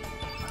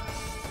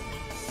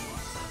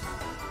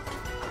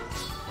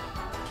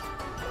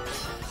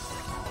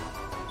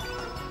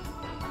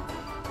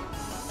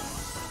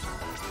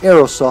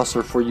 Arrow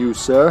saucer for you,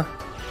 sir.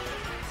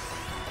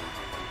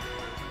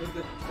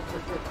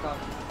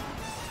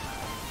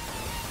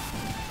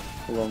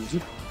 Hold on,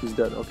 zip. He's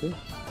dead, okay.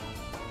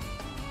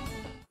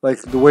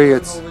 Like the way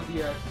it's...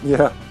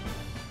 Yeah.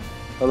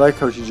 I like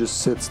how she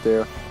just sits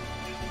there.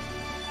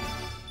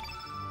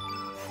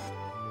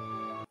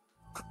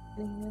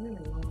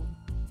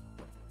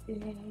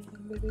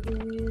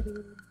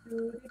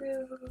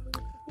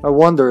 I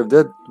wonder if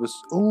that was...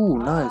 Oh,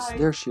 nice.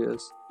 There she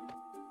is.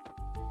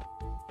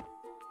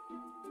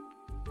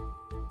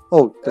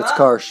 Oh, that's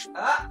Karsh.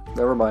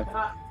 Never mind.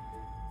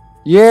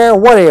 Yeah,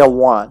 what do you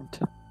want?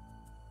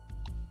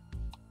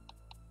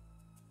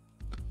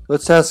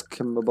 Let's ask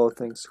him about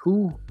things.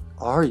 Who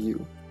are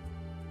you?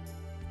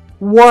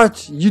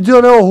 What? You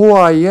don't know who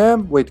I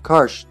am? Wait,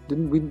 Karsh,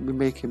 didn't we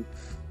make him...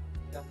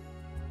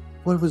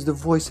 What was the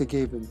voice I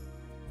gave him?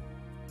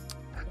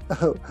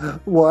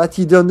 What?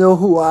 You don't know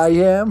who I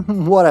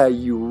am? What are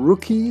you,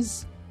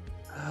 rookies?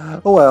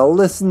 Well,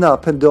 listen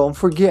up and don't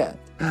forget.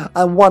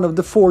 I'm one of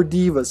the 4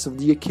 divas of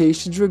the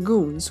Acacia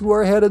Dragoons who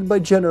are headed by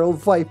General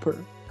Viper.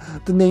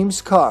 The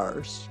name's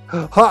Karsh.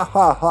 Ha ha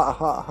ha ha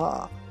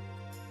ha.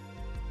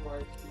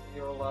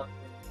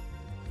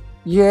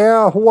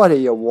 Yeah, what do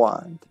you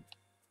want?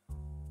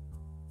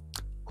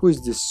 Who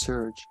is this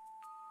Surge?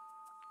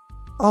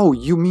 Oh,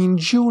 you mean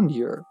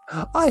Junior.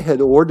 I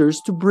had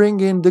orders to bring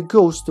in the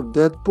ghost of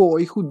that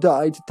boy who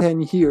died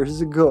 10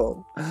 years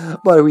ago.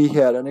 But we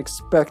had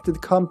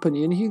unexpected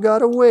company and he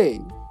got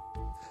away.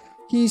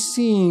 He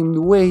seemed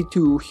way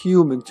too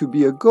human to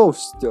be a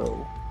ghost,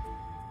 though.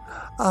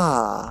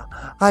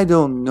 Ah, I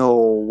don't know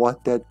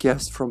what that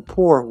guest from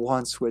Poor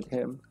wants with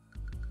him.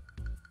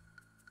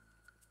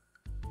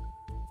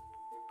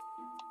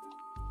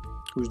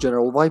 Who's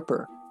General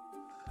Viper?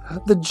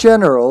 The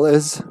General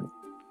is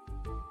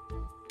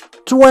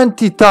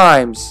 20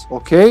 times,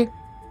 okay?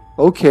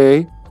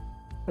 Okay.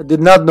 I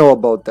did not know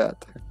about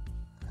that.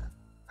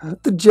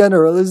 The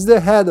General is the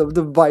head of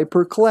the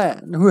Viper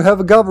clan, who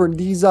have governed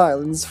these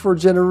islands for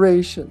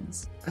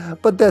generations.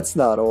 But that's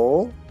not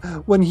all.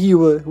 When he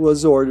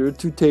was ordered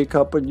to take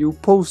up a new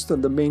post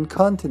on the main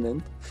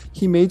continent,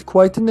 he made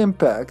quite an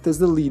impact as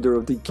the leader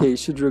of the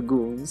Acacia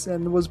Dragoons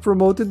and was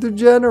promoted to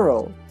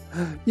General.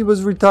 He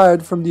was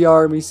retired from the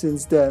army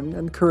since then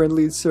and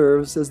currently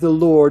serves as the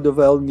Lord of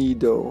El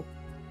Nido.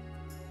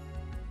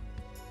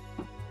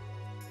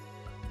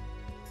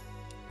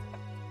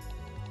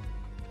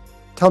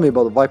 Tell me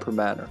about the Viper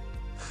Manor.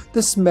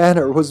 This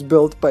manor was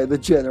built by the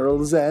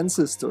General's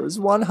ancestors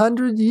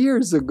 100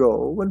 years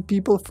ago when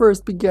people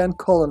first began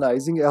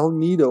colonizing El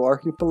Nido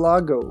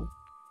archipelago.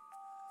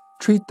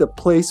 Treat the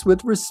place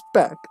with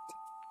respect.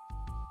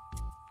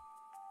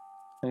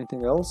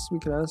 Anything else we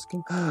can ask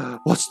him?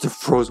 What's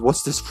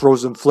this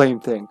frozen flame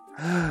thing?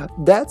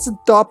 That's a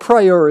top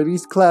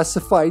priorities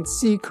classified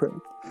secret.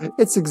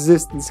 Its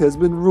existence has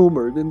been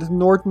rumored in the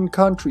northern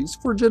countries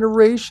for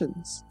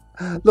generations.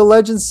 The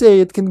legends say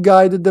it can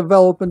guide the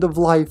development of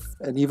life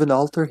and even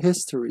alter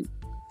history.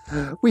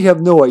 We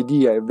have no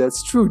idea if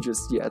that's true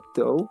just yet,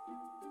 though.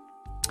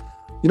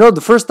 You know,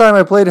 the first time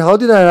I played, how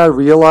did I not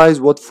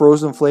realize what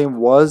Frozen Flame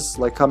was,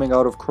 like coming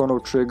out of Chrono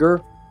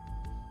Trigger?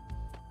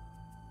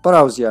 But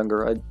I was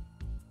younger.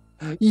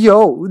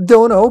 Yo,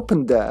 don't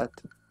open that.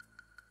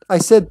 I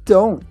said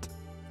don't.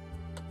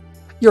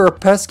 You're a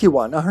pesky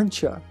one,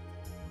 aren't you?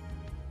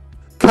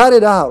 Cut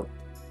it out.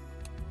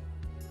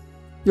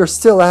 You're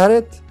still at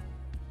it?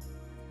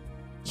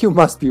 You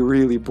must be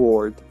really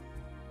bored.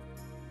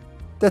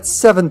 That's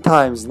 7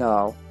 times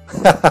now.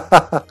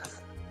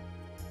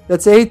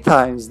 That's 8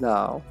 times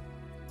now.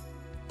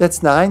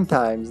 That's 9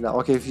 times now.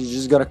 Okay, if you're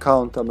just gonna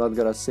count, I'm not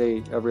gonna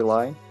say every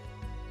line.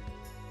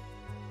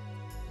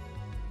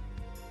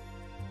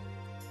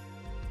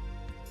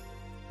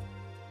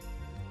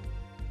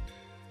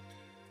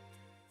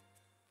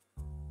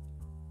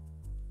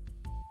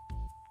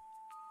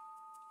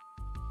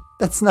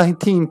 That's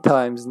 19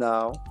 times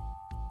now.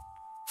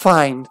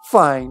 Fine,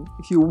 fine.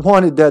 If you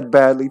want it that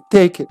badly,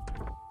 take it.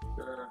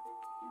 Sure.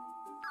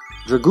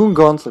 Dragoon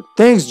Gauntlet.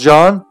 Thanks,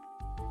 John.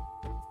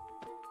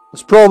 I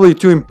was probably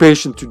too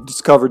impatient to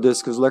discover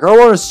this because, like, I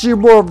want to see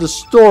more of the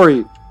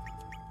story.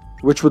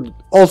 Which would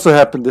also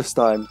happen this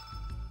time.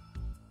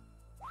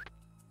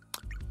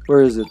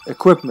 Where is it?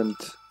 Equipment.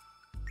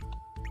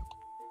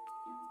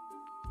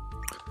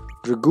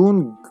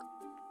 Dragoon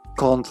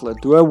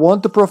Gauntlet. Do I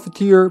want the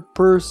Profiteer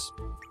purse?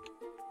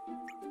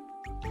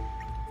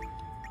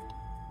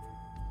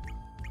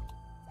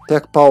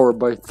 Attack power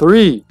by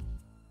 3.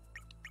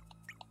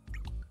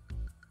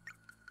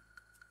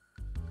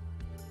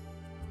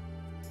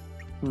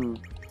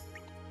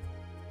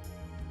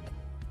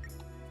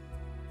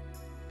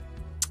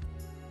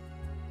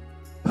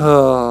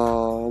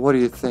 What do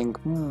you think?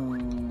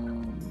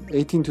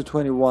 18 to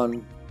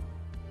 21.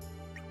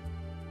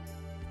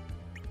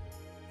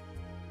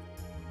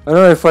 I don't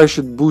know if I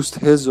should boost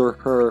his or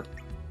her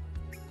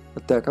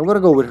attack. I'm gonna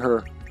go with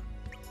her.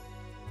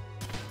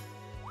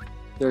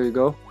 There you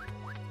go.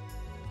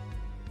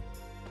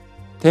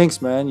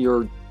 Thanks, man.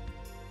 You're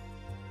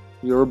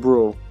a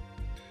bro.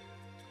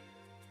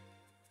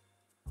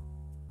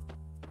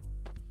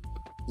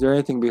 Is there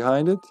anything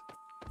behind it?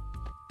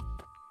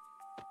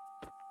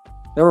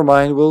 Never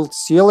mind. We'll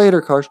see you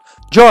later, Karsh.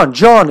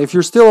 John, if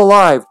you're still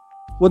alive,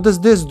 what does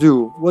this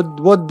do?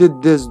 What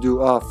did this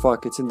do? Ah,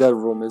 fuck. It's in that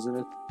room, isn't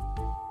it?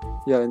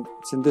 Yeah,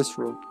 it's in this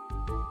room.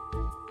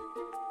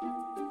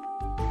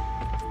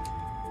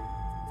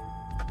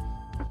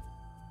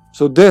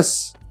 So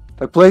this,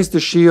 I placed the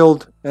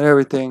shield and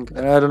everything,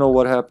 and I don't know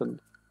what happened.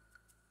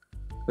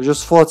 I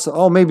just thought,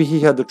 oh, maybe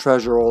he had the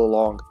treasure all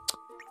along.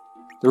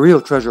 The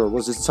real treasure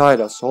was inside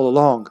us all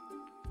along.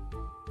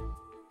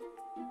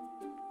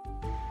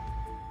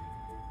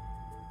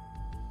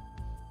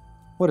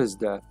 What is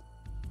that?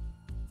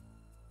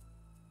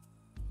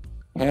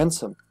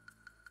 Handsome.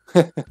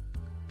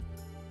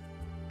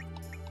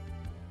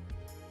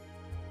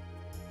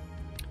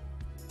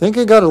 Think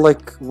I got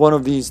like one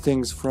of these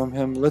things from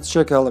him. Let's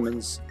check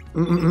elements.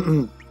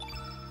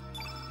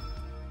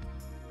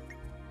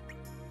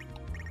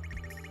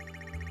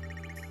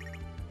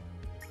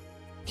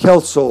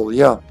 Hell Soul,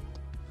 yeah.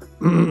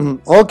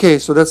 Okay,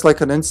 so that's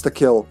like an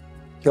insta-kill.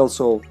 Hell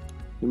Soul.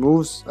 He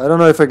moves. I don't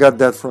know if I got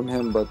that from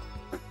him, but...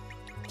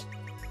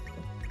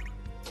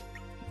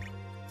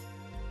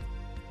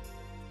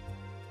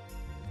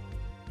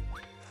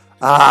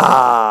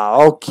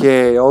 Ah,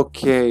 okay,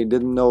 okay.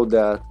 Didn't know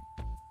that.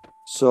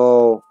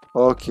 So,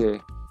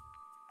 okay.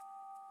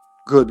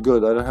 Good,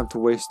 good. I don't have to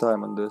waste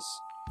time on this.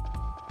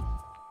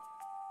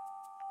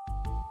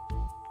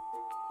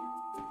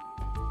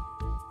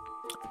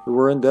 We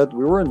were in that.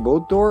 We were in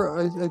both door.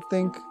 I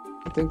think.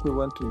 I think we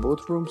went to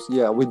both rooms.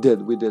 Yeah, we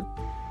did. We did.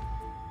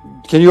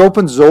 Can you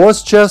open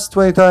Zoa's chest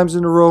 20 times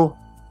in a row?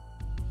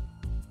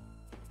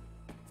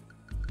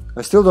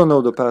 I still don't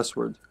know the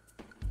password.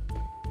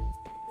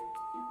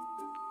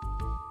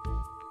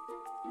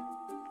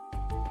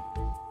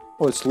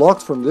 Oh, it's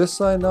locked from this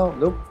side now?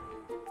 Nope.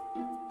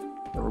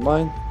 Never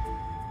mind.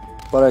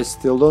 But I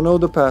still don't know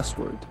the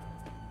password.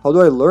 How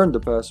do I learn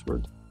the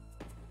password?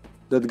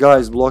 That guy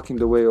is blocking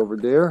the way over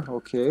there.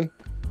 Okay.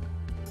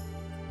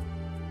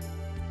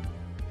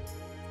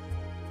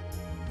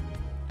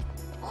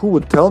 Who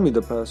would tell me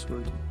the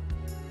password?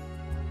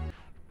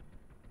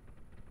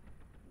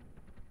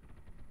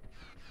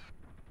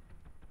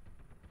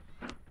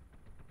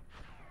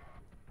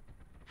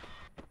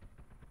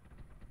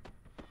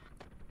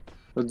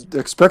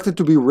 Expect it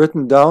to be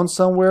written down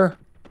somewhere?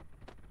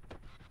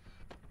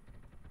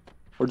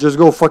 Or just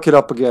go fuck it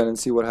up again and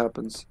see what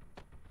happens.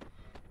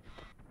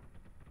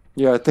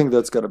 Yeah, I think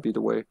that's gotta be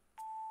the way.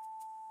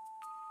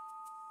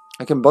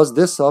 I can buzz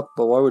this up,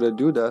 but why would I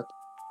do that?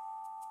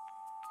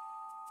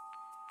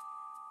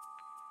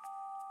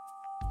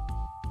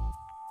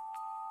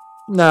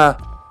 Nah,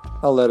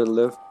 I'll let it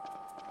live.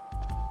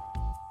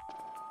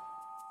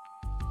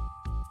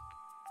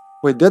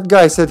 Wait, that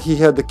guy said he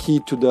had the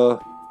key to the...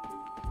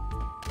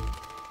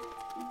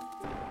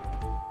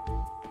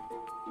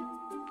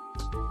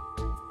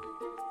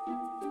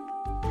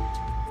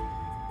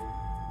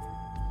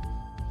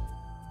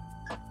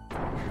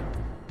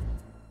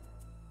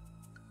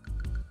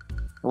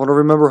 I want to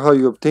remember how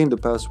you obtained the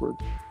password.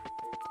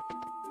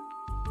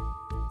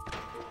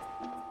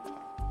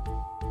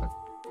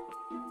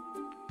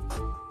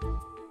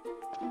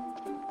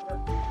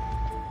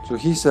 So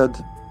he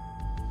said,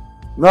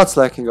 not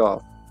slacking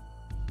off.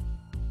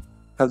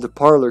 Have the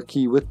parlor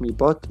key with me,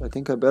 but I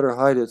think I better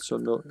hide it so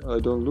no, I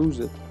don't lose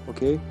it.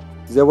 Okay?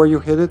 Is that where you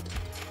hid it?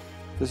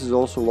 This is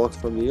also locked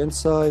from the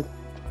inside.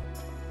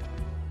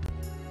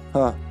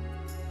 Huh.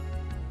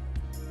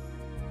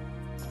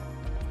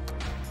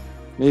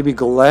 Maybe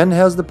Glenn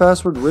has the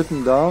password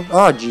written down?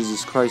 Ah,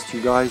 Jesus Christ,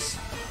 you guys.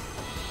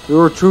 We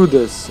were through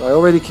this. I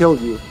already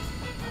killed you.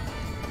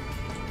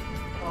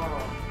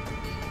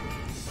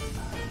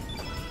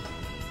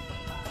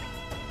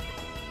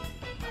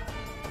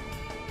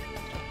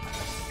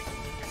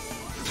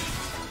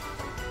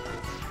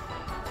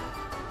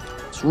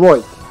 It's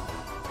right.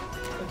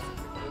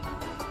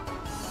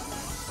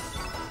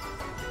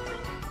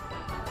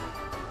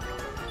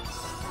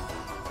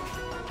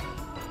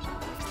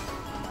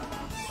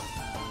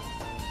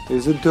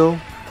 Is it though?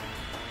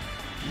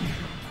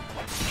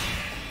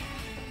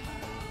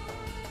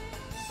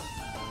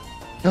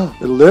 Oh,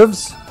 it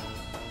lives?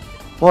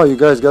 Wow, you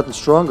guys gotten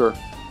stronger.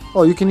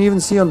 Oh, you can even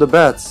see on the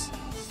bats.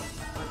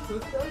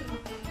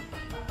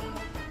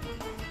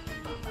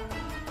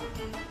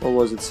 What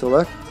was it?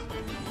 Select?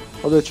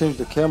 How do I change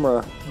the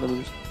camera? Let me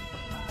just...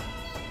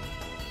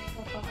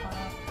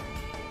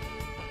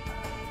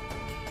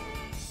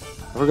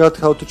 I forgot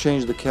how to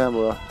change the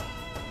camera.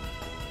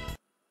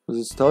 Does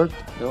it start?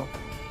 No.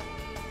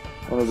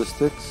 One of the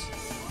sticks.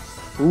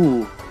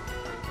 Ooh.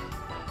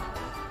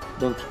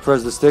 Don't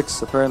press the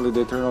sticks. Apparently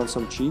they turn on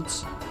some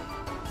cheats.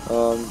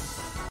 Oh,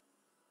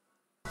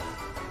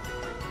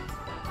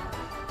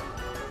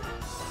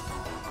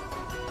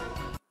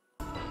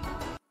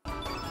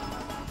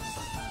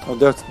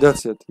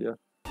 that's it. Yeah.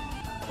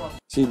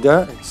 See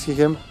that? See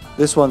him?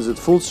 This one's at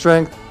full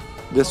strength.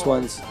 This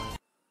one's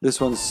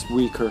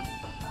weaker.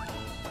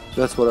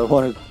 That's what I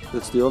wanted.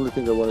 That's the only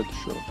thing I wanted to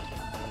show.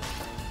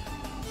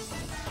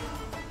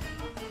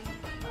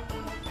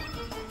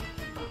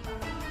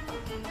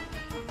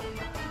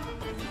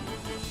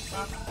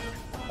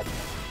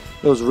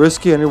 It was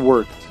risky and it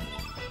worked.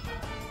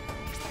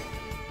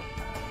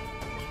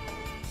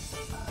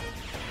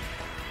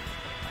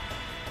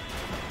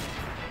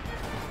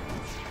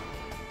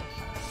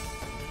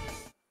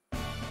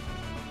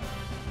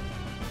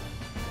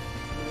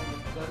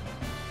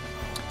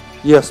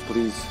 Yes,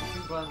 please.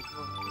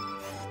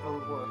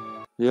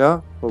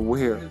 Yeah? But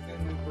where?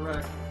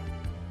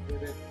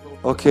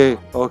 Okay,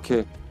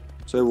 okay.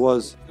 So it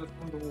was...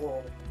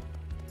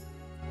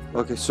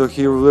 Okay, so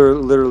he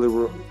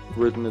literally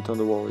written it on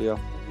the wall, yeah.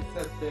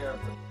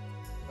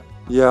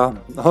 Yeah,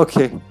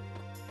 okay.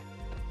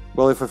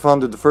 Well, if I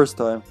found it the first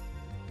time,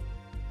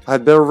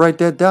 I'd better write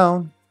that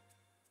down.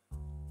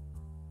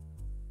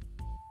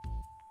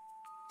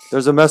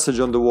 There's a message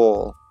on the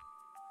wall.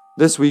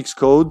 This week's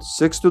code,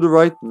 6 to the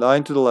right,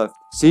 9 to the left.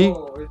 See?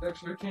 Oh, it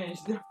actually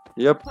changed.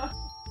 Yep.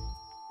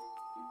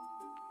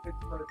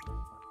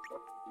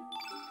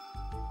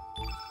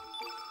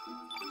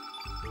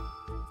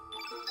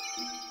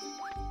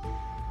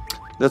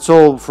 That's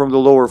all from the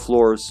lower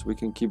floors. We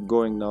can keep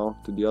going now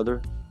to the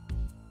other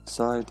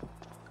side.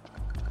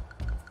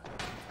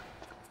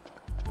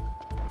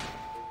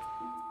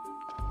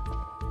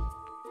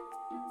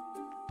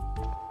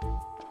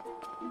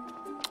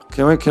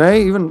 Can I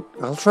even...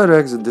 I'll try to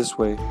exit this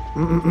way.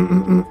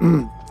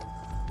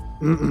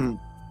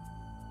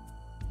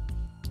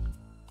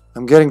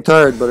 I'm getting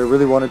tired, but I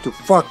really wanted to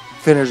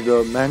finish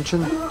the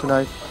mansion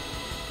tonight.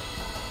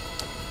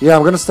 Yeah,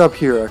 I'm gonna stop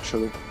here,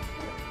 actually.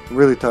 I'm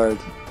really tired.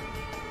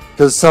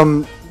 Because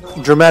some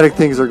dramatic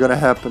things are gonna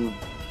happen.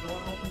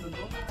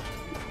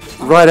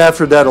 Right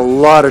after that, a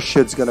lot of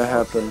shit's gonna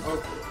happen.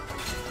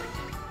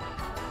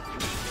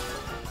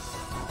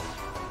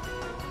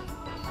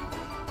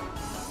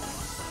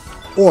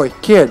 Oi,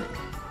 kid!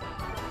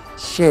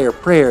 Share your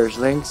prayers,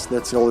 Lynx.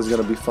 That's always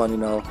gonna be funny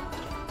now.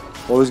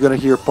 Always gonna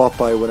hear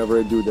Popeye whenever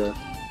I do that.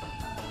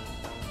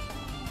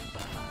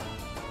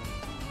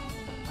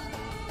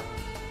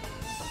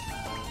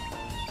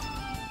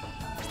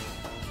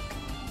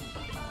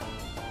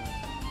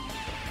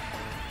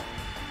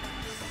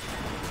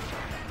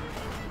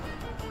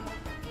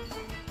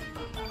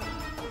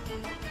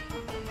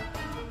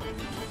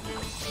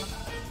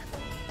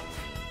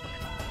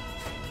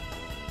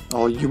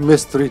 Oh, you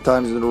missed 3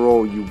 times in a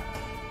row, you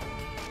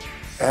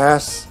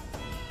ass.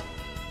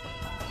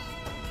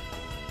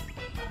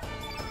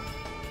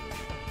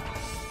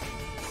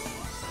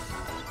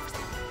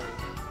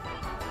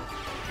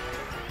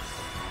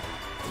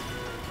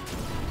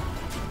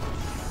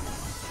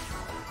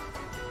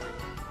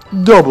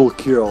 Double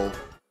kill.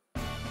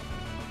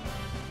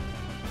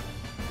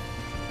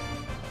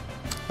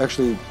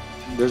 Actually,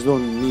 there's no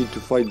need to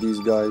fight these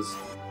guys.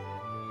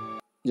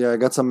 Yeah, I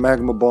got some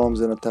magma bombs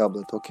and a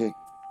tablet. Okay,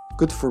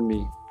 good for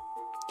me.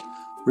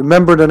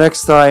 Remember, the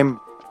next time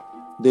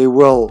they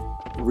will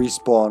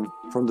respawn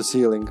from the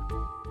ceiling.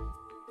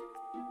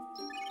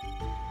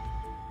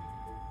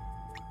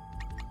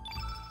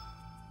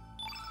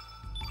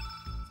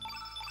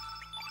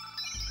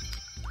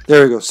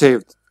 There we go,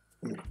 saved.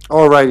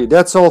 Alrighty,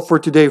 that's all for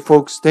today,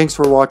 folks. Thanks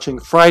for watching.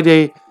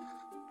 Friday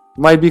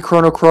might be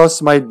Chrono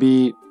Cross, might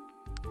be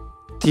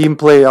Team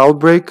Play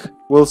Outbreak.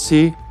 We'll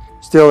see.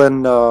 Still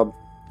in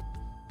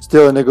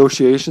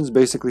negotiations,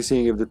 basically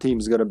seeing if the team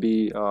is gonna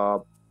be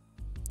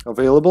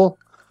available.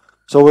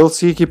 So we'll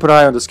see. Keep an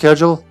eye on the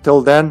schedule.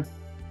 Till then,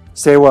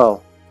 stay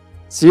well.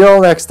 See you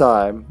all next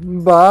time.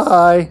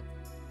 Bye.